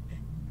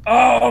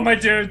 Oh, my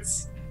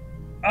dudes.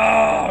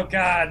 Oh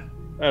God.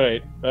 All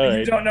right.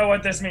 You don't know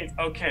what this means.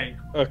 Okay.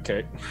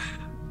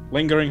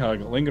 Lingering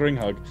hug.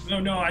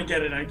 No, I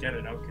get it.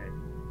 Okay.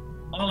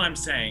 All I'm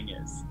saying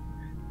is,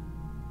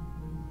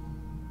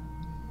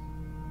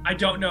 I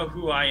don't know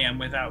who I am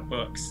without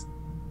books.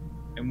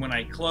 And when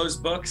I close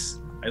books,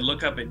 I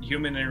look up at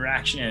human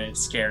interaction and it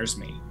scares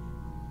me.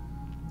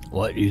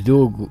 What? You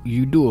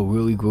do a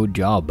really good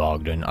job,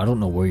 Ogden. I don't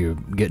know where you're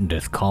getting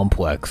this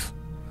complex.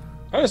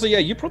 Honestly, yeah,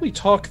 you probably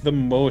talk the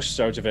most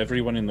out of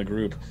everyone in the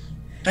group.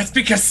 That's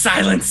because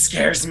silence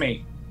scares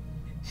me.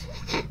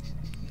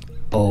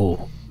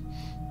 Oh.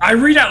 I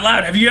read out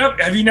loud. Have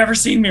you never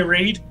seen me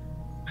read?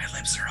 My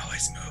lips are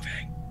always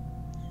moving.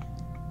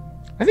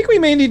 I think we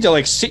may need to,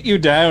 like, sit you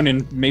down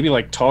and maybe,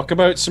 like, talk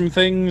about some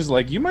things.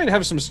 Like, you might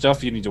have some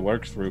stuff you need to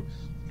work through.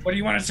 What do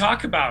you want to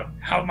talk about?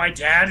 How my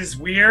dad is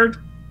weird?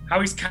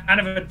 How he's kind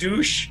of a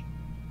douche?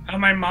 How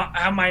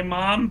my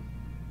mom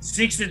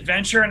seeks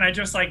adventure and I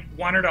just, like,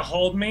 want her to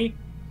hold me?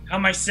 How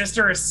my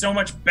sister is so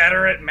much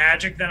better at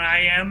magic than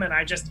I am and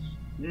I just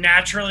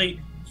naturally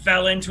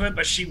fell into it,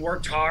 but she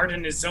worked hard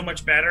and is so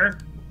much better?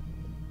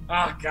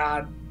 Oh,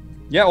 God.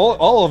 Yeah,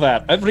 all of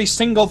that. Every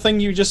single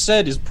thing you just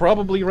said is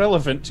probably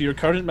relevant to your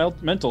current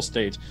mental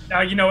state.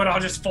 Now, you know what?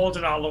 I'll just fold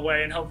it all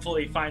away and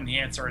hopefully find the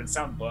answer in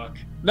some book.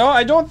 No,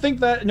 I don't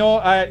think that... No,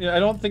 I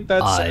don't think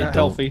that's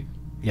healthy.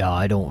 Yeah,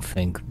 I don't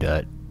think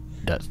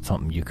that's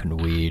something you can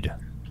read.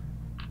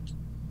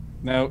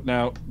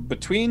 Now,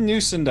 between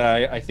Noose and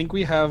I think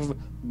we have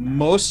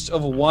most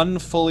of one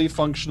fully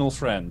functional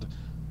friend.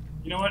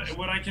 You know what?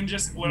 What'll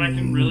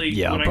really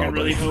be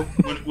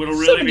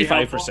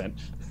helpful. 75%.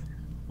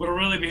 What'll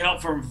really be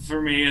helpful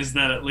for me is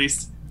that at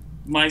least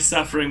my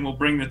suffering will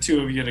bring the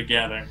two of you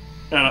together.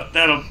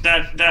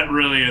 That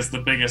really is the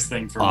biggest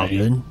thing for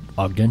me.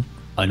 Ogden,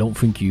 I don't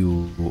think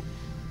you.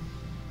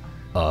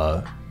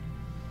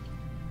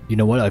 You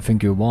know what? I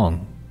think you're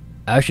wrong.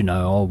 Ash and I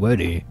are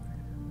already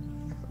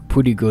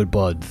pretty good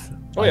buds.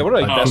 Oh yeah, we're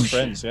like best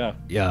friends. Yeah.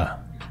 Yeah.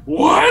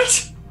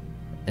 What?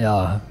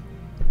 Yeah.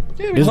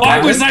 Why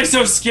was I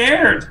so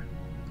scared?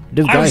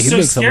 I was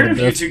so scared of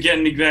you two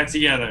getting back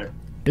together.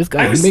 This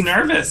guy, I was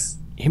nervous.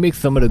 He makes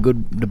some of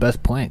the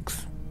best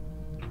planks.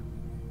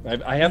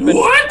 I have been.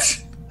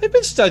 What? I've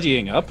been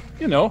studying up.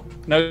 You know,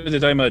 now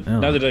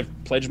that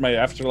I've pledged my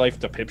afterlife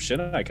to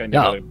Pipshin, I kind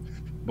of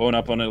bone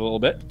up on it a little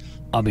bit.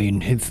 I mean,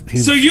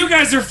 he's So you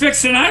guys are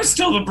fixed, and I'm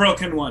still the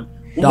broken one.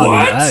 No,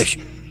 What? I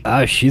mean,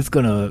 Ash, she's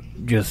gonna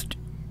just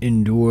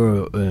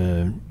endure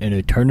an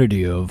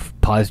eternity of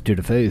pies to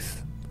the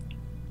face.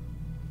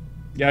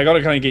 Yeah, I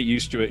gotta kind of get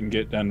used to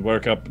it and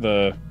work up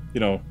the,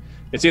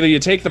 it's either you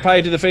take the pie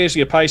to the face or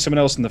you pie someone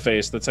else in the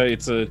face. That's how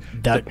it's the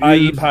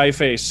pie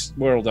face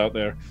world out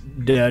there.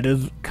 That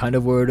is kind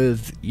of where it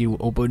is. You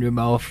open your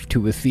mouth to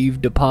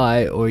receive the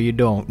pie or you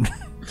don't.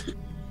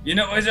 You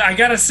know, I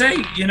gotta say,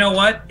 you know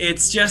what?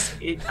 It's just,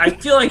 I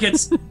feel like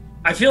it's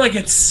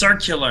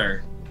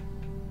circular.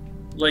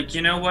 Like,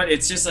 you know what?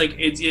 It's just like,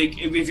 if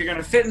you're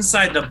gonna fit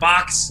inside the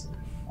box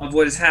of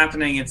what is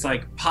happening, it's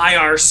like pi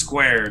r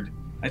squared.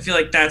 I feel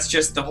like that's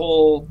just the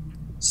whole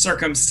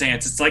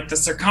circumstance. It's like the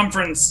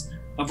circumference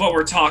of what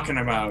we're talking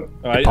about.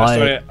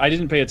 Sorry, I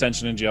didn't pay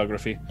attention in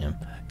geography. Yeah.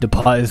 The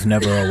pie is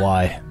never a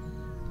Y.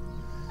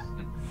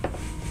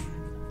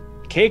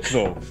 Cake,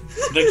 though.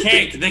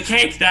 The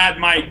cake that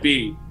might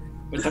be,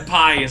 but the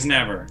pie is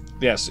never.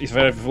 Yes, if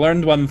I've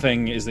learned one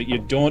thing is that you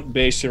don't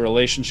base your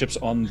relationships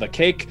on the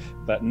cake.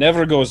 That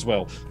never goes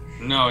well.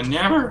 No,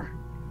 never.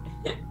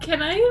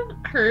 Can I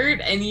have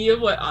heard any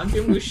of what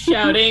Ogden was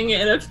shouting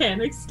in a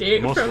panic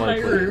state Most from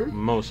likely. my room?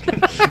 Most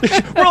likely.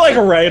 We're like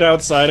right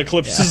outside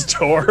Eclipse's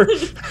door.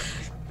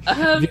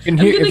 If you can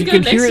I'm hear, gonna if you go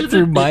can next hear to it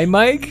through the- my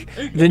mic,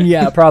 then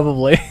yeah,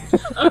 probably.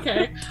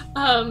 Okay.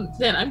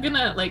 Then I'm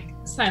gonna like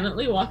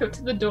silently walk up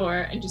to the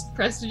door and just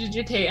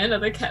prestidigitate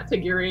another cat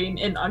figurine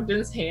in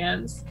Ogden's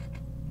hands.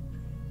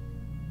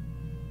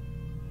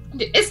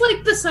 It's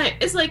like the size.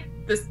 It's like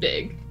this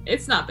big.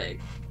 It's not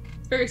big.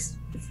 It's very. It's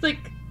like.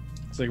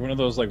 It's like one of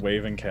those like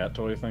waving cat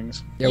toy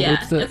things. Yeah.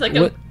 What's the, it's like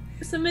what,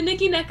 It's a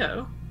Maneki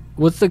Neko.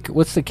 what's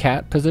the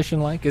cat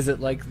position like? Is it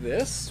like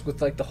this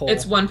with like the whole?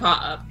 It's one paw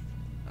up.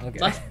 Okay.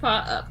 Left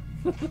paw up.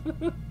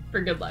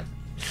 For good luck.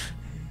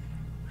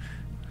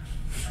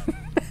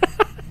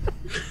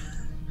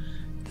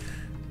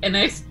 and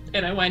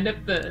I wind up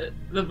the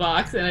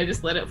box and I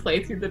just let it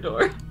play through the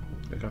door.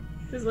 Okay.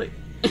 Just like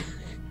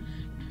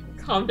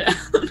calm down.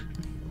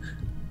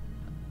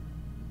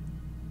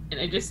 And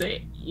I just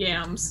say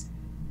yams.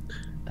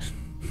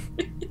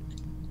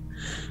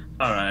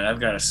 All right, I've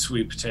got a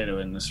sweet potato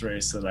in this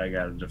race that I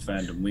gotta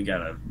defend, and we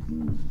gotta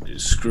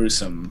screw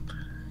some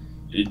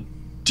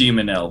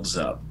demon elves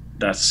up.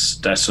 That's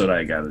what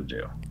I gotta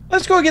do.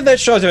 Let's go get that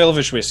shot of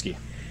elvish whiskey.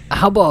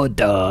 How about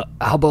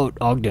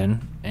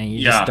Ogden? And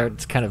you just Yeah.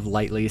 start kind of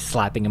lightly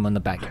slapping him on the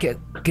back. Get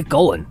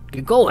going,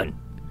 go.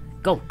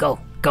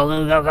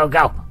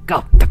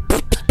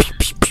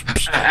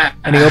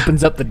 And he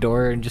opens up the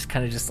door and just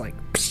kind of just like.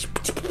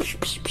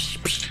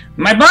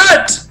 My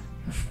butt!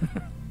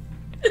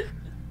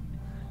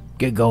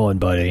 Get going,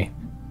 buddy.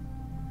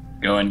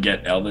 Go and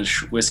get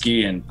elvish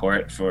whiskey and pour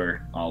it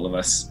for all of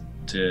us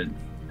to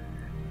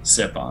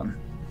sip on.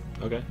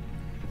 Okay.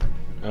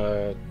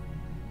 Are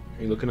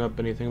you looking up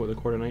anything about the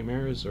Court of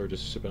Nightmares, or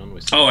just sipping on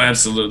whiskey? Oh,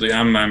 absolutely.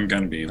 I'm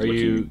gonna be Are looking.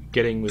 you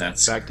getting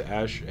That's- back to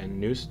Ash and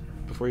Noose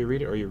before you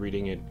read it, or are you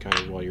reading it kind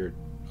of while you're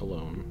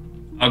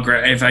alone? I'll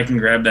grab if I can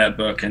grab that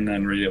book and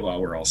then read it while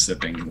we're all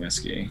sipping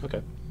whiskey.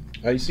 Okay.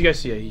 So you guys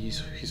see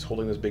he's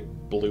holding this big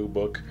blue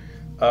book,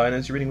 and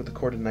as you're reading with the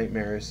Court of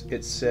Nightmares,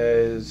 it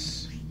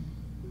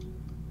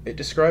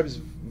describes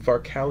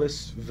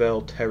Varkalis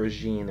Vel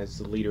Terragine as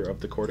the leader of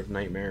the Court of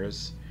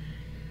Nightmares.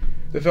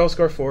 The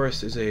Velscar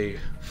Forest is a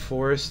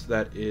forest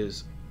that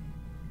is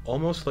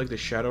almost like the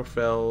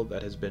Shadowfell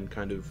that has been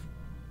kind of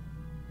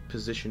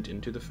positioned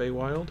into the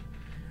Feywild.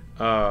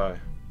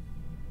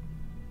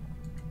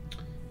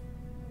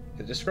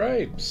 It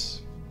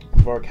describes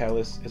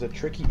Varkalis as a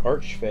tricky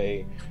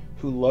archfey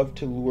who loved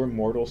to lure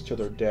mortals to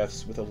their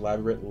deaths with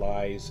elaborate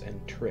lies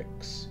and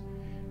tricks.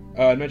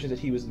 It mentions that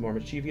he was the more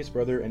mischievous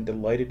brother and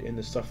delighted in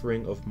the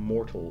suffering of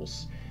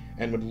mortals,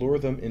 and would lure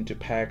them into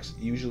pacts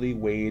usually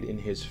weighed in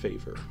his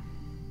favor.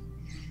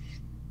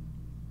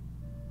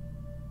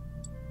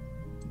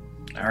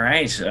 All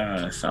right,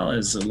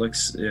 fellas. It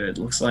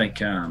looks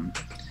like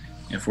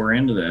if we're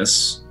into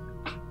this,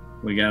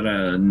 we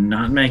gotta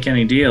not make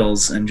any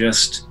deals and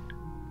just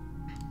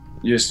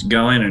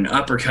go in and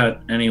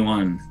uppercut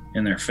anyone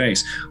in their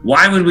face.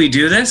 Why would we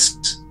do this?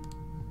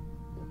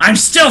 I'm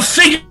still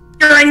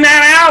figuring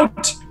that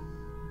out.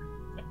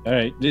 All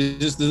right.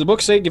 Does the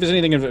book say give us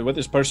anything of what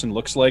this person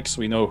looks like so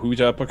we know who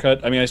to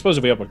uppercut? I mean, I suppose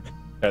if we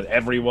uppercut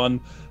everyone,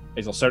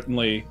 it'll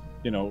certainly,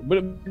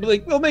 but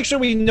like we'll make sure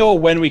we know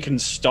when we can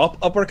stop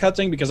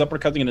uppercutting, because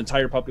uppercutting an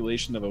entire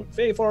population of a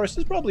Fey forest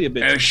is probably a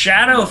bit.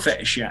 Shadow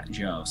Fey.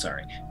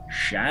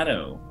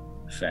 Shadow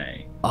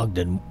Fey.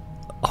 Ogden,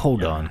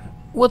 hold on.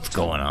 What's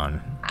going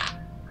on?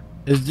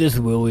 Is this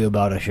really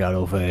about a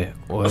Shadow Fey?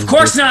 Or Of is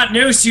course this- not,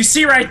 Noose. You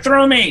see right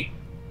through me.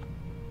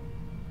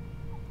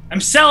 I'm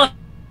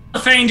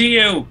cellophane to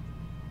you.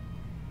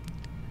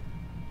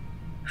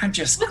 I'm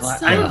just What's glad.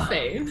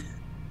 cellophane?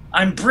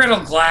 I'm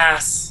brittle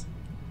glass.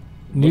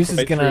 Noose Look is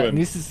right gonna. through him.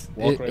 Noose is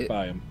Walk right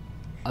by him.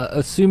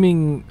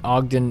 assuming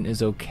Ogden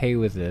is okay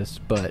with this,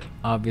 but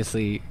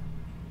obviously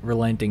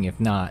relenting if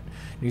not.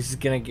 Noose is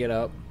gonna get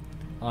up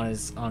on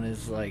his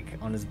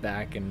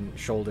back and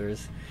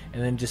shoulders,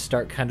 and then just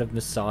start kind of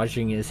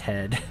massaging his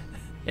head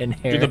and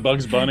hair. Do the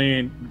Bugs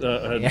Bunny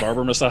Yeah.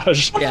 barber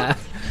massage. Yeah.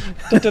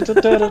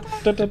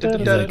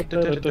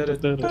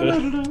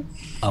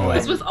 All right.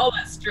 Because with all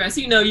that stress,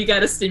 you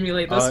gotta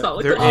stimulate those there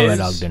follicles. All right, is-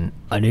 Ogden.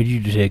 I need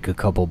you to take a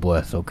couple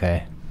breaths,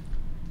 okay?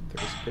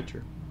 There's a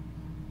picture.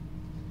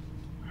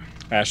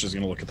 Ash is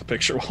gonna look at the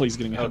picture while he's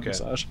getting a head Okay.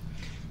 massage.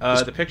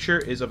 The picture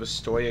is of a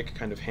stoic,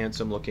 kind of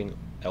handsome-looking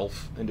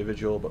elf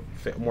individual,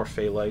 but more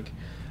fey-like.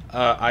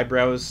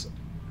 Eyebrows,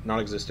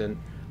 non-existent.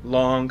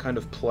 Long, kind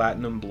of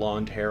platinum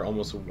blonde hair,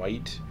 almost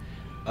white.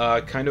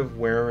 Kind of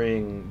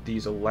wearing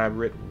these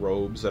elaborate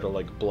robes that are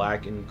like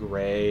black and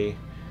gray.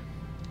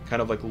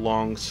 Kind of like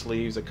long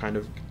sleeves that kind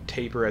of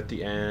taper at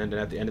the end,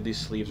 and at the end of these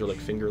sleeves are like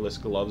fingerless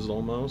gloves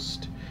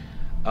almost.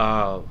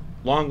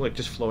 Long, like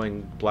just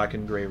flowing black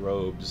and gray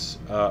robes.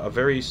 A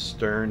very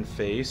stern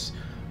face,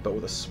 but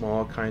with a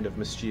small kind of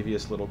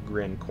mischievous little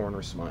grin,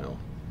 corner smile.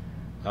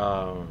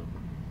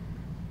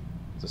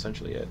 That's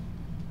essentially it.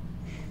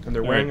 And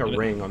they're wearing a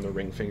ring on the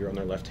ring finger on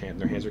their left hand.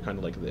 Their hands are kind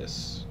of like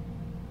this.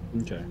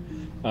 Okay.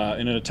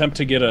 In an attempt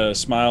to get a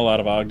smile out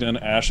of Ogden,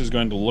 Ash is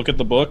going to look at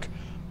the book,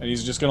 and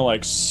he's just going to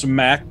like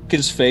smack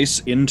his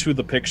face into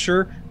the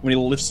picture. When he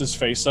lifts his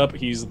face up,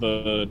 he's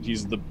the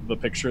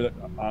picture.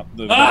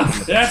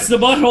 That's the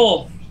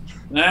butthole.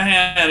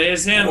 That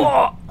is him.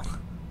 Whoa.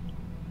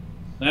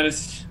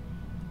 That's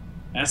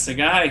the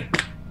guy.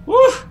 Woo!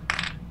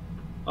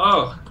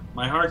 Oh,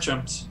 my heart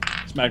jumps.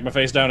 Smack my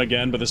face down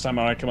again, but this time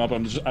when I come up,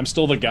 I'm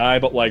still the guy,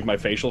 but like my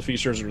facial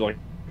features are like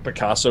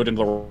Picassoed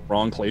into the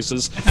wrong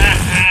places.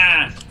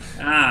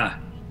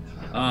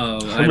 Oh,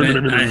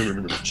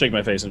 Shake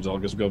my face and I'll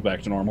just go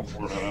back to normal.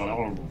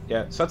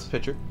 Yeah, so that's the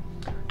picture.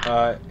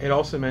 It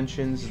also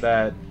mentions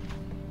that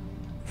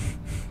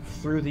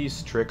through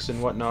these tricks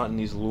and whatnot, and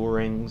these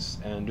lurings,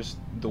 and just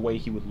the way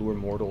he would lure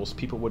mortals,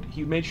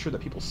 he made sure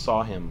that people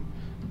saw him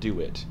do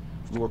it,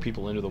 lure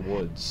people into the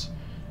woods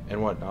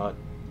and whatnot.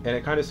 And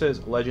it kind of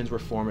says legends were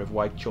formed of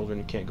why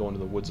children can't go into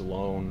the woods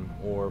alone,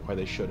 or why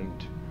they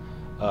shouldn't,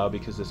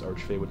 because this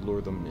archfey would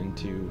lure them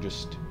into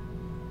just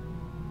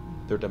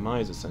their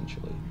demise,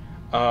 essentially.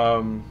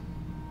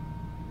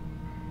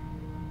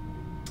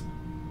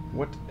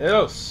 What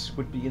else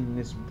would be in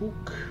this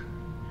book?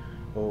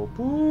 Oh,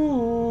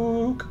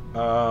 book!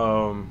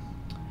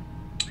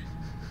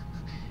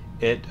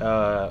 It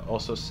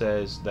also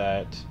says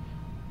that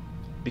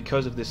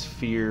because of this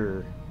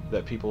fear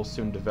that people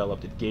soon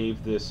developed, it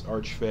gave this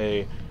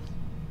archfey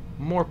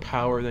more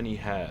power than he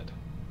had.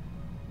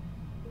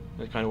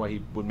 That's kind of why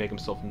he would make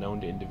himself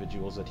known to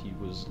individuals that he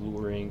was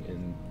luring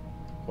and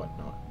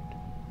whatnot.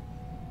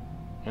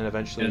 And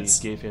eventually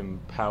gave him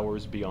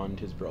powers beyond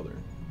his brother.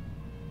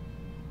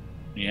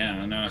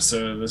 Yeah, no,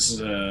 so this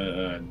is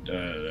a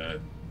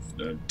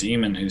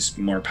demon who's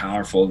more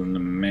powerful than the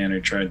man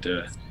who tried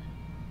to,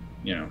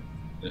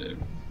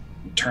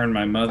 turn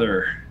my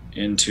mother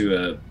into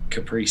a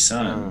Capri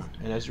Sun.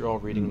 And as you're all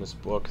reading this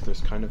book,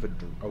 there's kind of a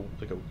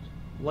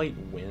light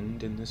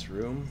wind in this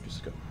room.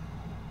 Just go.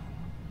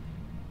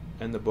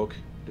 And the book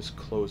just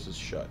closes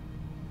shut.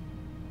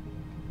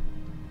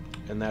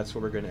 And that's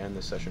where we're going to end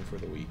the session for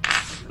the week.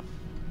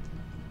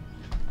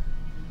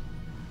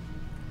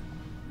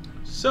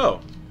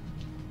 So,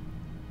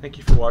 thank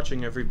you for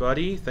watching,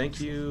 everybody. Thanks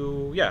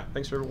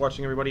for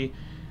watching, everybody.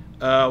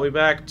 I'll be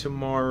back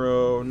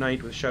tomorrow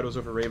night with Shadows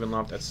over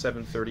Ravenloft at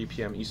 7:30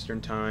 p.m.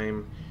 Eastern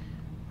Time,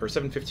 or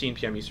 7:15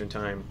 p.m. Eastern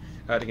Time,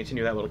 to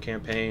continue that little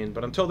campaign.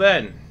 But until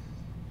then,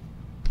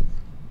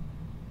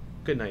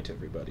 good night,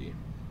 everybody.